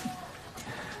 Do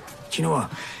you know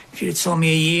what? If you'd have told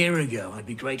me a year ago, I'd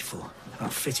be grateful. I'll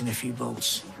fit in a few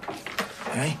bolts.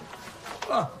 Eh?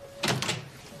 Oh.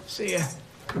 See ya.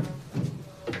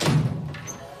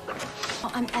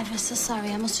 Oh, I'm ever so sorry.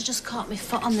 I must have just caught my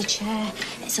foot on the chair.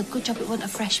 It's a good job it wasn't a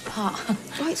fresh pot.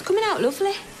 Oh, it's coming out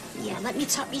lovely. Yeah, let me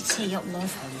top your tea up,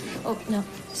 love. Oh, no,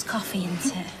 it's coffee,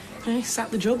 isn't it? Hey, sack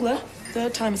the juggler.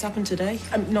 Third time it's happened today.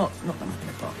 Not that I'm in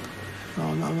a pop.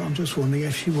 Oh, no, I'm just wondering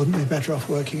if she wouldn't be better off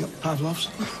working at Pavlov's.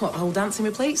 What, whole dancing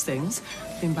with plates things?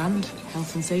 Been banned.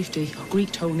 Health and safety.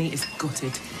 Greek Tony is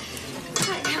gutted.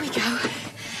 Right, there we go.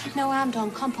 No harm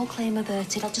done. Compo claim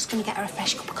averted. I'm just going to get her a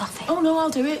fresh cup of coffee. Oh, no, I'll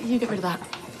do it. You get rid of that.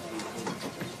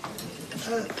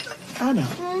 Anna,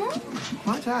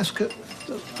 might I ask, the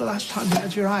last time you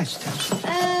had your eyes tested?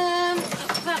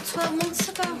 About 12 months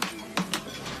ago.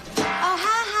 Oh,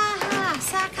 ha.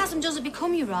 Sarcasm doesn't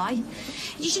become you, Roy.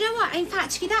 Did you know what? In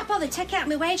fact, if you're that bothered, take it out of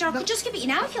my wage, or I could just give it you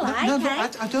now if you like. No, eh?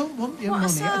 I don't want your What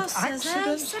money. a sauce,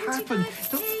 Accidents happen.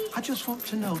 Look, I just want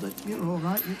to know that you're all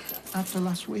right after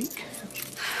last week.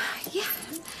 Yeah,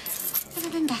 never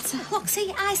been better. Look,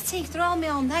 see, iced tea, they're all my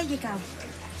own. There you go.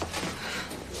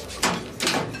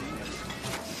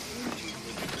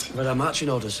 Read our marching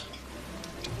orders.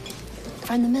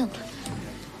 From the mill.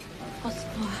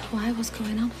 Why? What's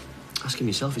going on? Ask him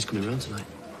yourself, he's coming round tonight.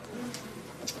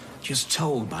 Just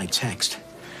told by text.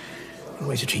 The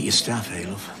way to treat your staff, eh,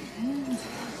 love?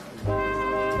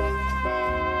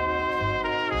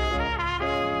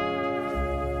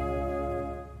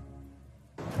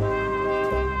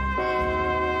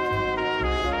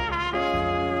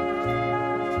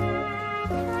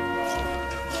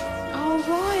 Oh,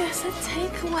 Roy, I said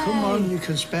takeaway. Come on, you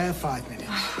can spare 5 minutes.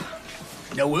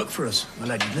 No work for us,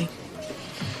 allegedly.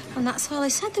 And that's all he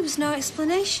said. There was no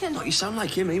explanation. Oh, you sound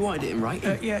like him. He wanted it in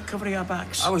writing. Yeah, covering our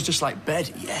backs. I was just like,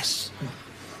 bed, yes.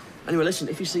 Anyway, listen,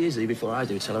 if you see Izzy before I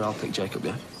do, tell her I'll pick Jacob,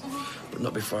 yeah? But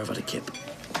not before I've had a kip.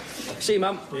 See you,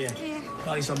 ma'am. Yeah.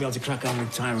 At least I'll be able to crack on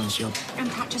with Tyrone's job.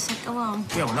 And Pat just said, go on.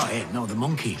 Yeah, well, not him. No, the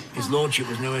monkey. His lordship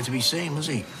was nowhere to be seen, was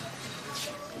he?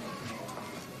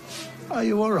 Are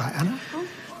you all right, Anna?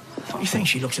 Don't you think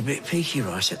she looks a bit peaky,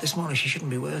 Roy? I said this morning she shouldn't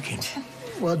be working.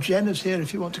 Well, Jenna's here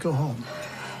if you want to go home.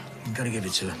 You've got to give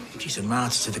it to her. She's a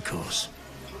martyr to the cause.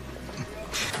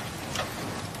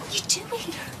 What are you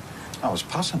doing? I was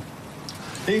passing.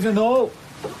 Evening all.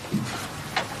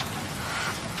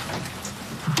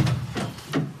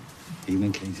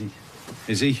 Evening, Katie.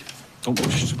 Izzy, don't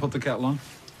rush to put the kettle on.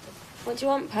 What do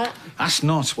you want, Pat? Ask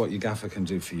not what your gaffer can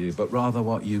do for you, but rather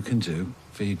what you can do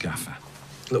for your gaffer.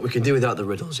 Look, we can do without the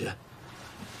riddles, yeah?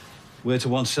 Word to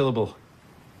one syllable.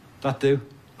 That do?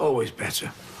 Always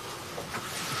better.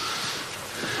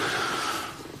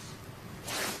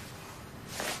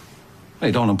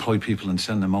 They don't employ people and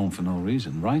send them home for no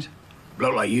reason, right?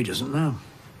 Bloke like you doesn't know.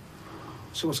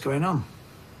 So what's going on?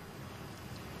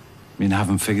 I mean, I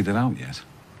haven't figured it out yet.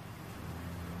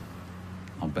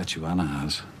 I'll bet you Anna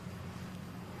has.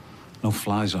 No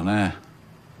flies on air.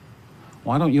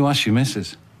 Why don't you ask your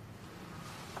missus?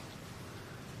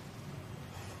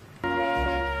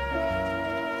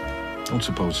 Don't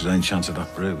suppose there's any chance of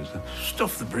that brew, is there?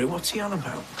 Stuff the brew. What's he on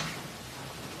about?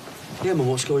 Yeah, Mum,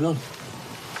 what's going on?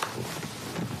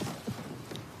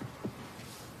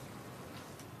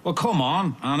 Well, come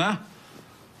on, Anna.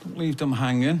 Don't leave them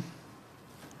hanging.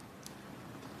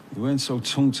 You weren't so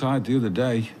tongue-tied the other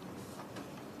day.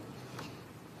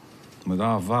 With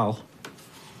our Val.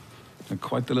 Had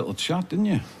quite the little chat, didn't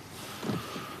you?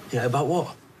 Yeah, about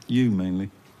what? You, mainly.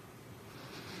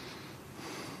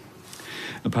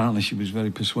 Apparently she was very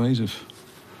persuasive.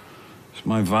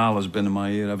 My Val has been in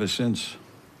my ear ever since.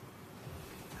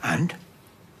 And?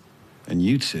 And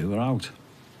you two are out.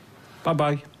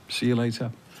 Bye-bye. See you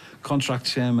later.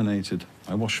 Contract terminated.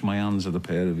 I wash my hands of the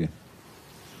pair of you.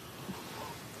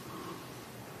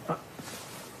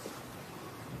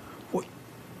 What?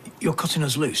 You're cutting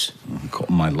us loose? I'm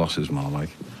cutting my losses, more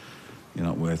like. You're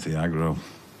not worth the aggro.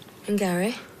 And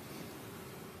Gary?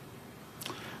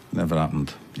 Never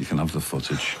happened. You can have the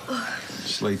footage.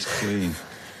 Slate's clean.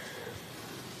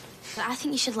 But I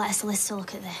think you should let a solicitor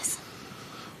look at this.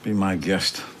 Be my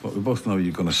guest, but we both know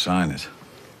you're going to sign it.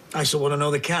 I still want to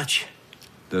know the catch.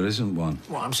 There isn't one.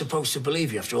 Well, I'm supposed to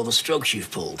believe you after all the strokes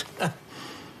you've pulled.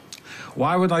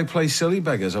 Why would I play silly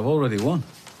beggars? I've already won.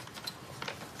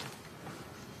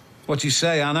 What do you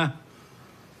say, Anna?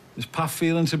 Is Pat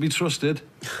Phelan to be trusted?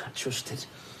 Trusted?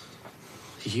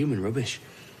 Human rubbish.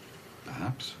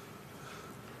 Perhaps.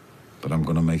 But I'm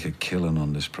going to make a killing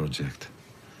on this project.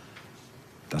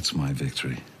 That's my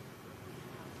victory.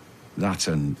 That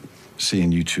and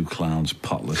seeing you two clowns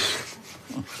potless.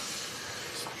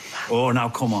 Oh, now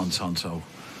come on, Tonto.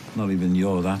 Not even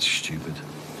you're that stupid.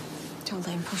 Don't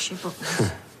let him push your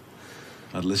buttons.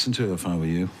 I'd listen to it if I were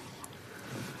you.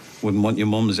 Wouldn't want your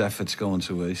mum's efforts going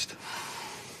to waste.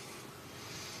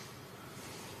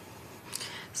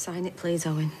 Sign it, please,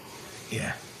 Owen.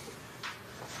 Yeah.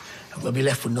 And we'll be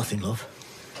left with nothing, love.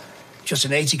 Just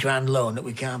an 80 grand loan that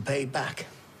we can't pay back.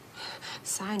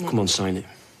 Sign it. Come on, sign it.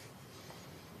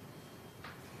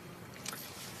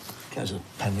 There's a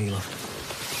pen with you, love.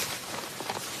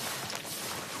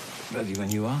 Ready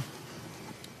when you are.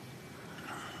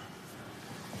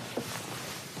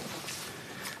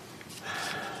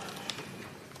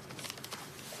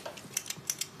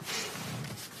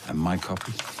 And my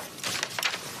copy.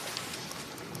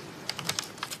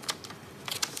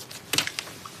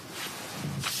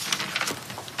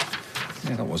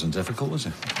 Yeah, that wasn't difficult, was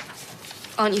it?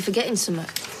 Aren't you forgetting something?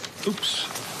 Oops.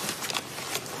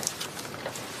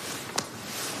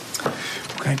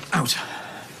 Okay, out.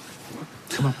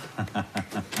 Come on.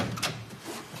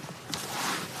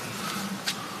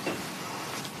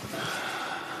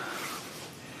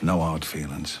 No hard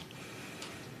feelings.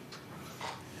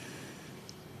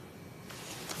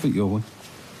 I think you'll win.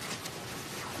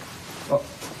 Oh.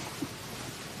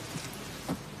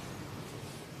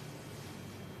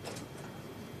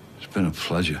 It's been a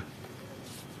pleasure.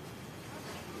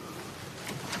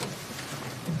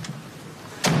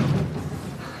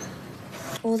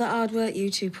 All that hard work you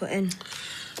two put in.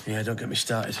 Yeah, don't get me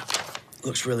started.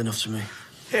 Looks real enough to me.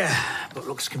 Yeah, but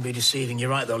looks can be deceiving. You're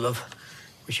right, though, love.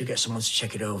 We should get someone to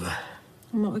check it over.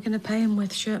 And what we're going to pay him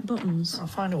with? Shirt buttons? I'll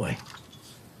find a way.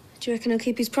 Do you reckon he'll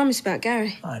keep his promise about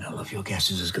Gary? I don't love your guess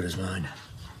is as good as mine.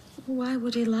 Why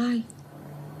would he lie?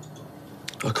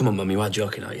 Oh, come on, Mum, you are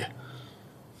joking, aren't you?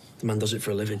 The man does it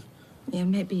for a living. Yeah,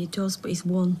 maybe he does, but he's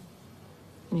won.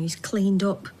 You know, he's cleaned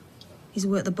up. He's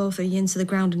worked the both of you into the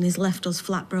ground and he's left us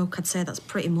flat broke. I'd say that's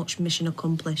pretty much mission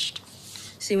accomplished.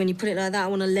 See, when you put it like that, I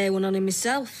want to lay one on him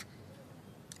myself.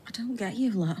 I don't get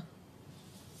you, lot.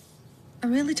 I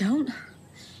really don't.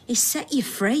 He set you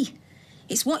free.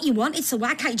 It's what you wanted, so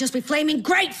why can't you just be flaming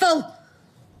grateful?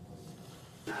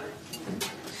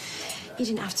 You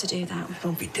didn't have to do that.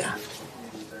 Don't be daft.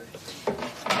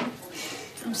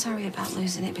 I'm sorry about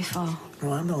losing it before.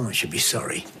 No, I'm the one that should be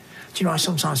sorry. Do you know, I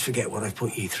sometimes forget what I've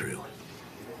put you through.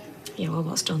 Yeah, well,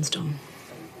 what's done's done.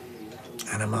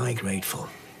 And am I grateful?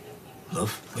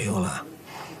 Love, we all are.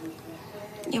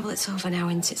 Yeah, well, it's over now,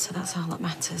 isn't it? So that's all that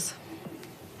matters.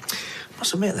 I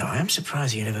must admit, though, I am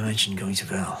surprised you never mentioned going to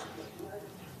Val.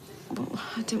 Well,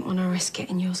 I didn't want to risk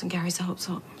getting yours and Gary's hopes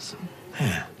up, so...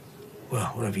 Yeah. Well,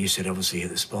 whatever you said, obviously hit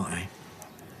the spot, eh?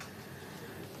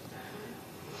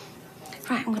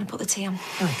 Right, I'm going to put the tea on.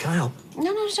 Right, can I help?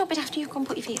 No, don't be after you. Go and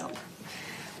put your feet up.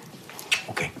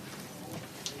 Okay.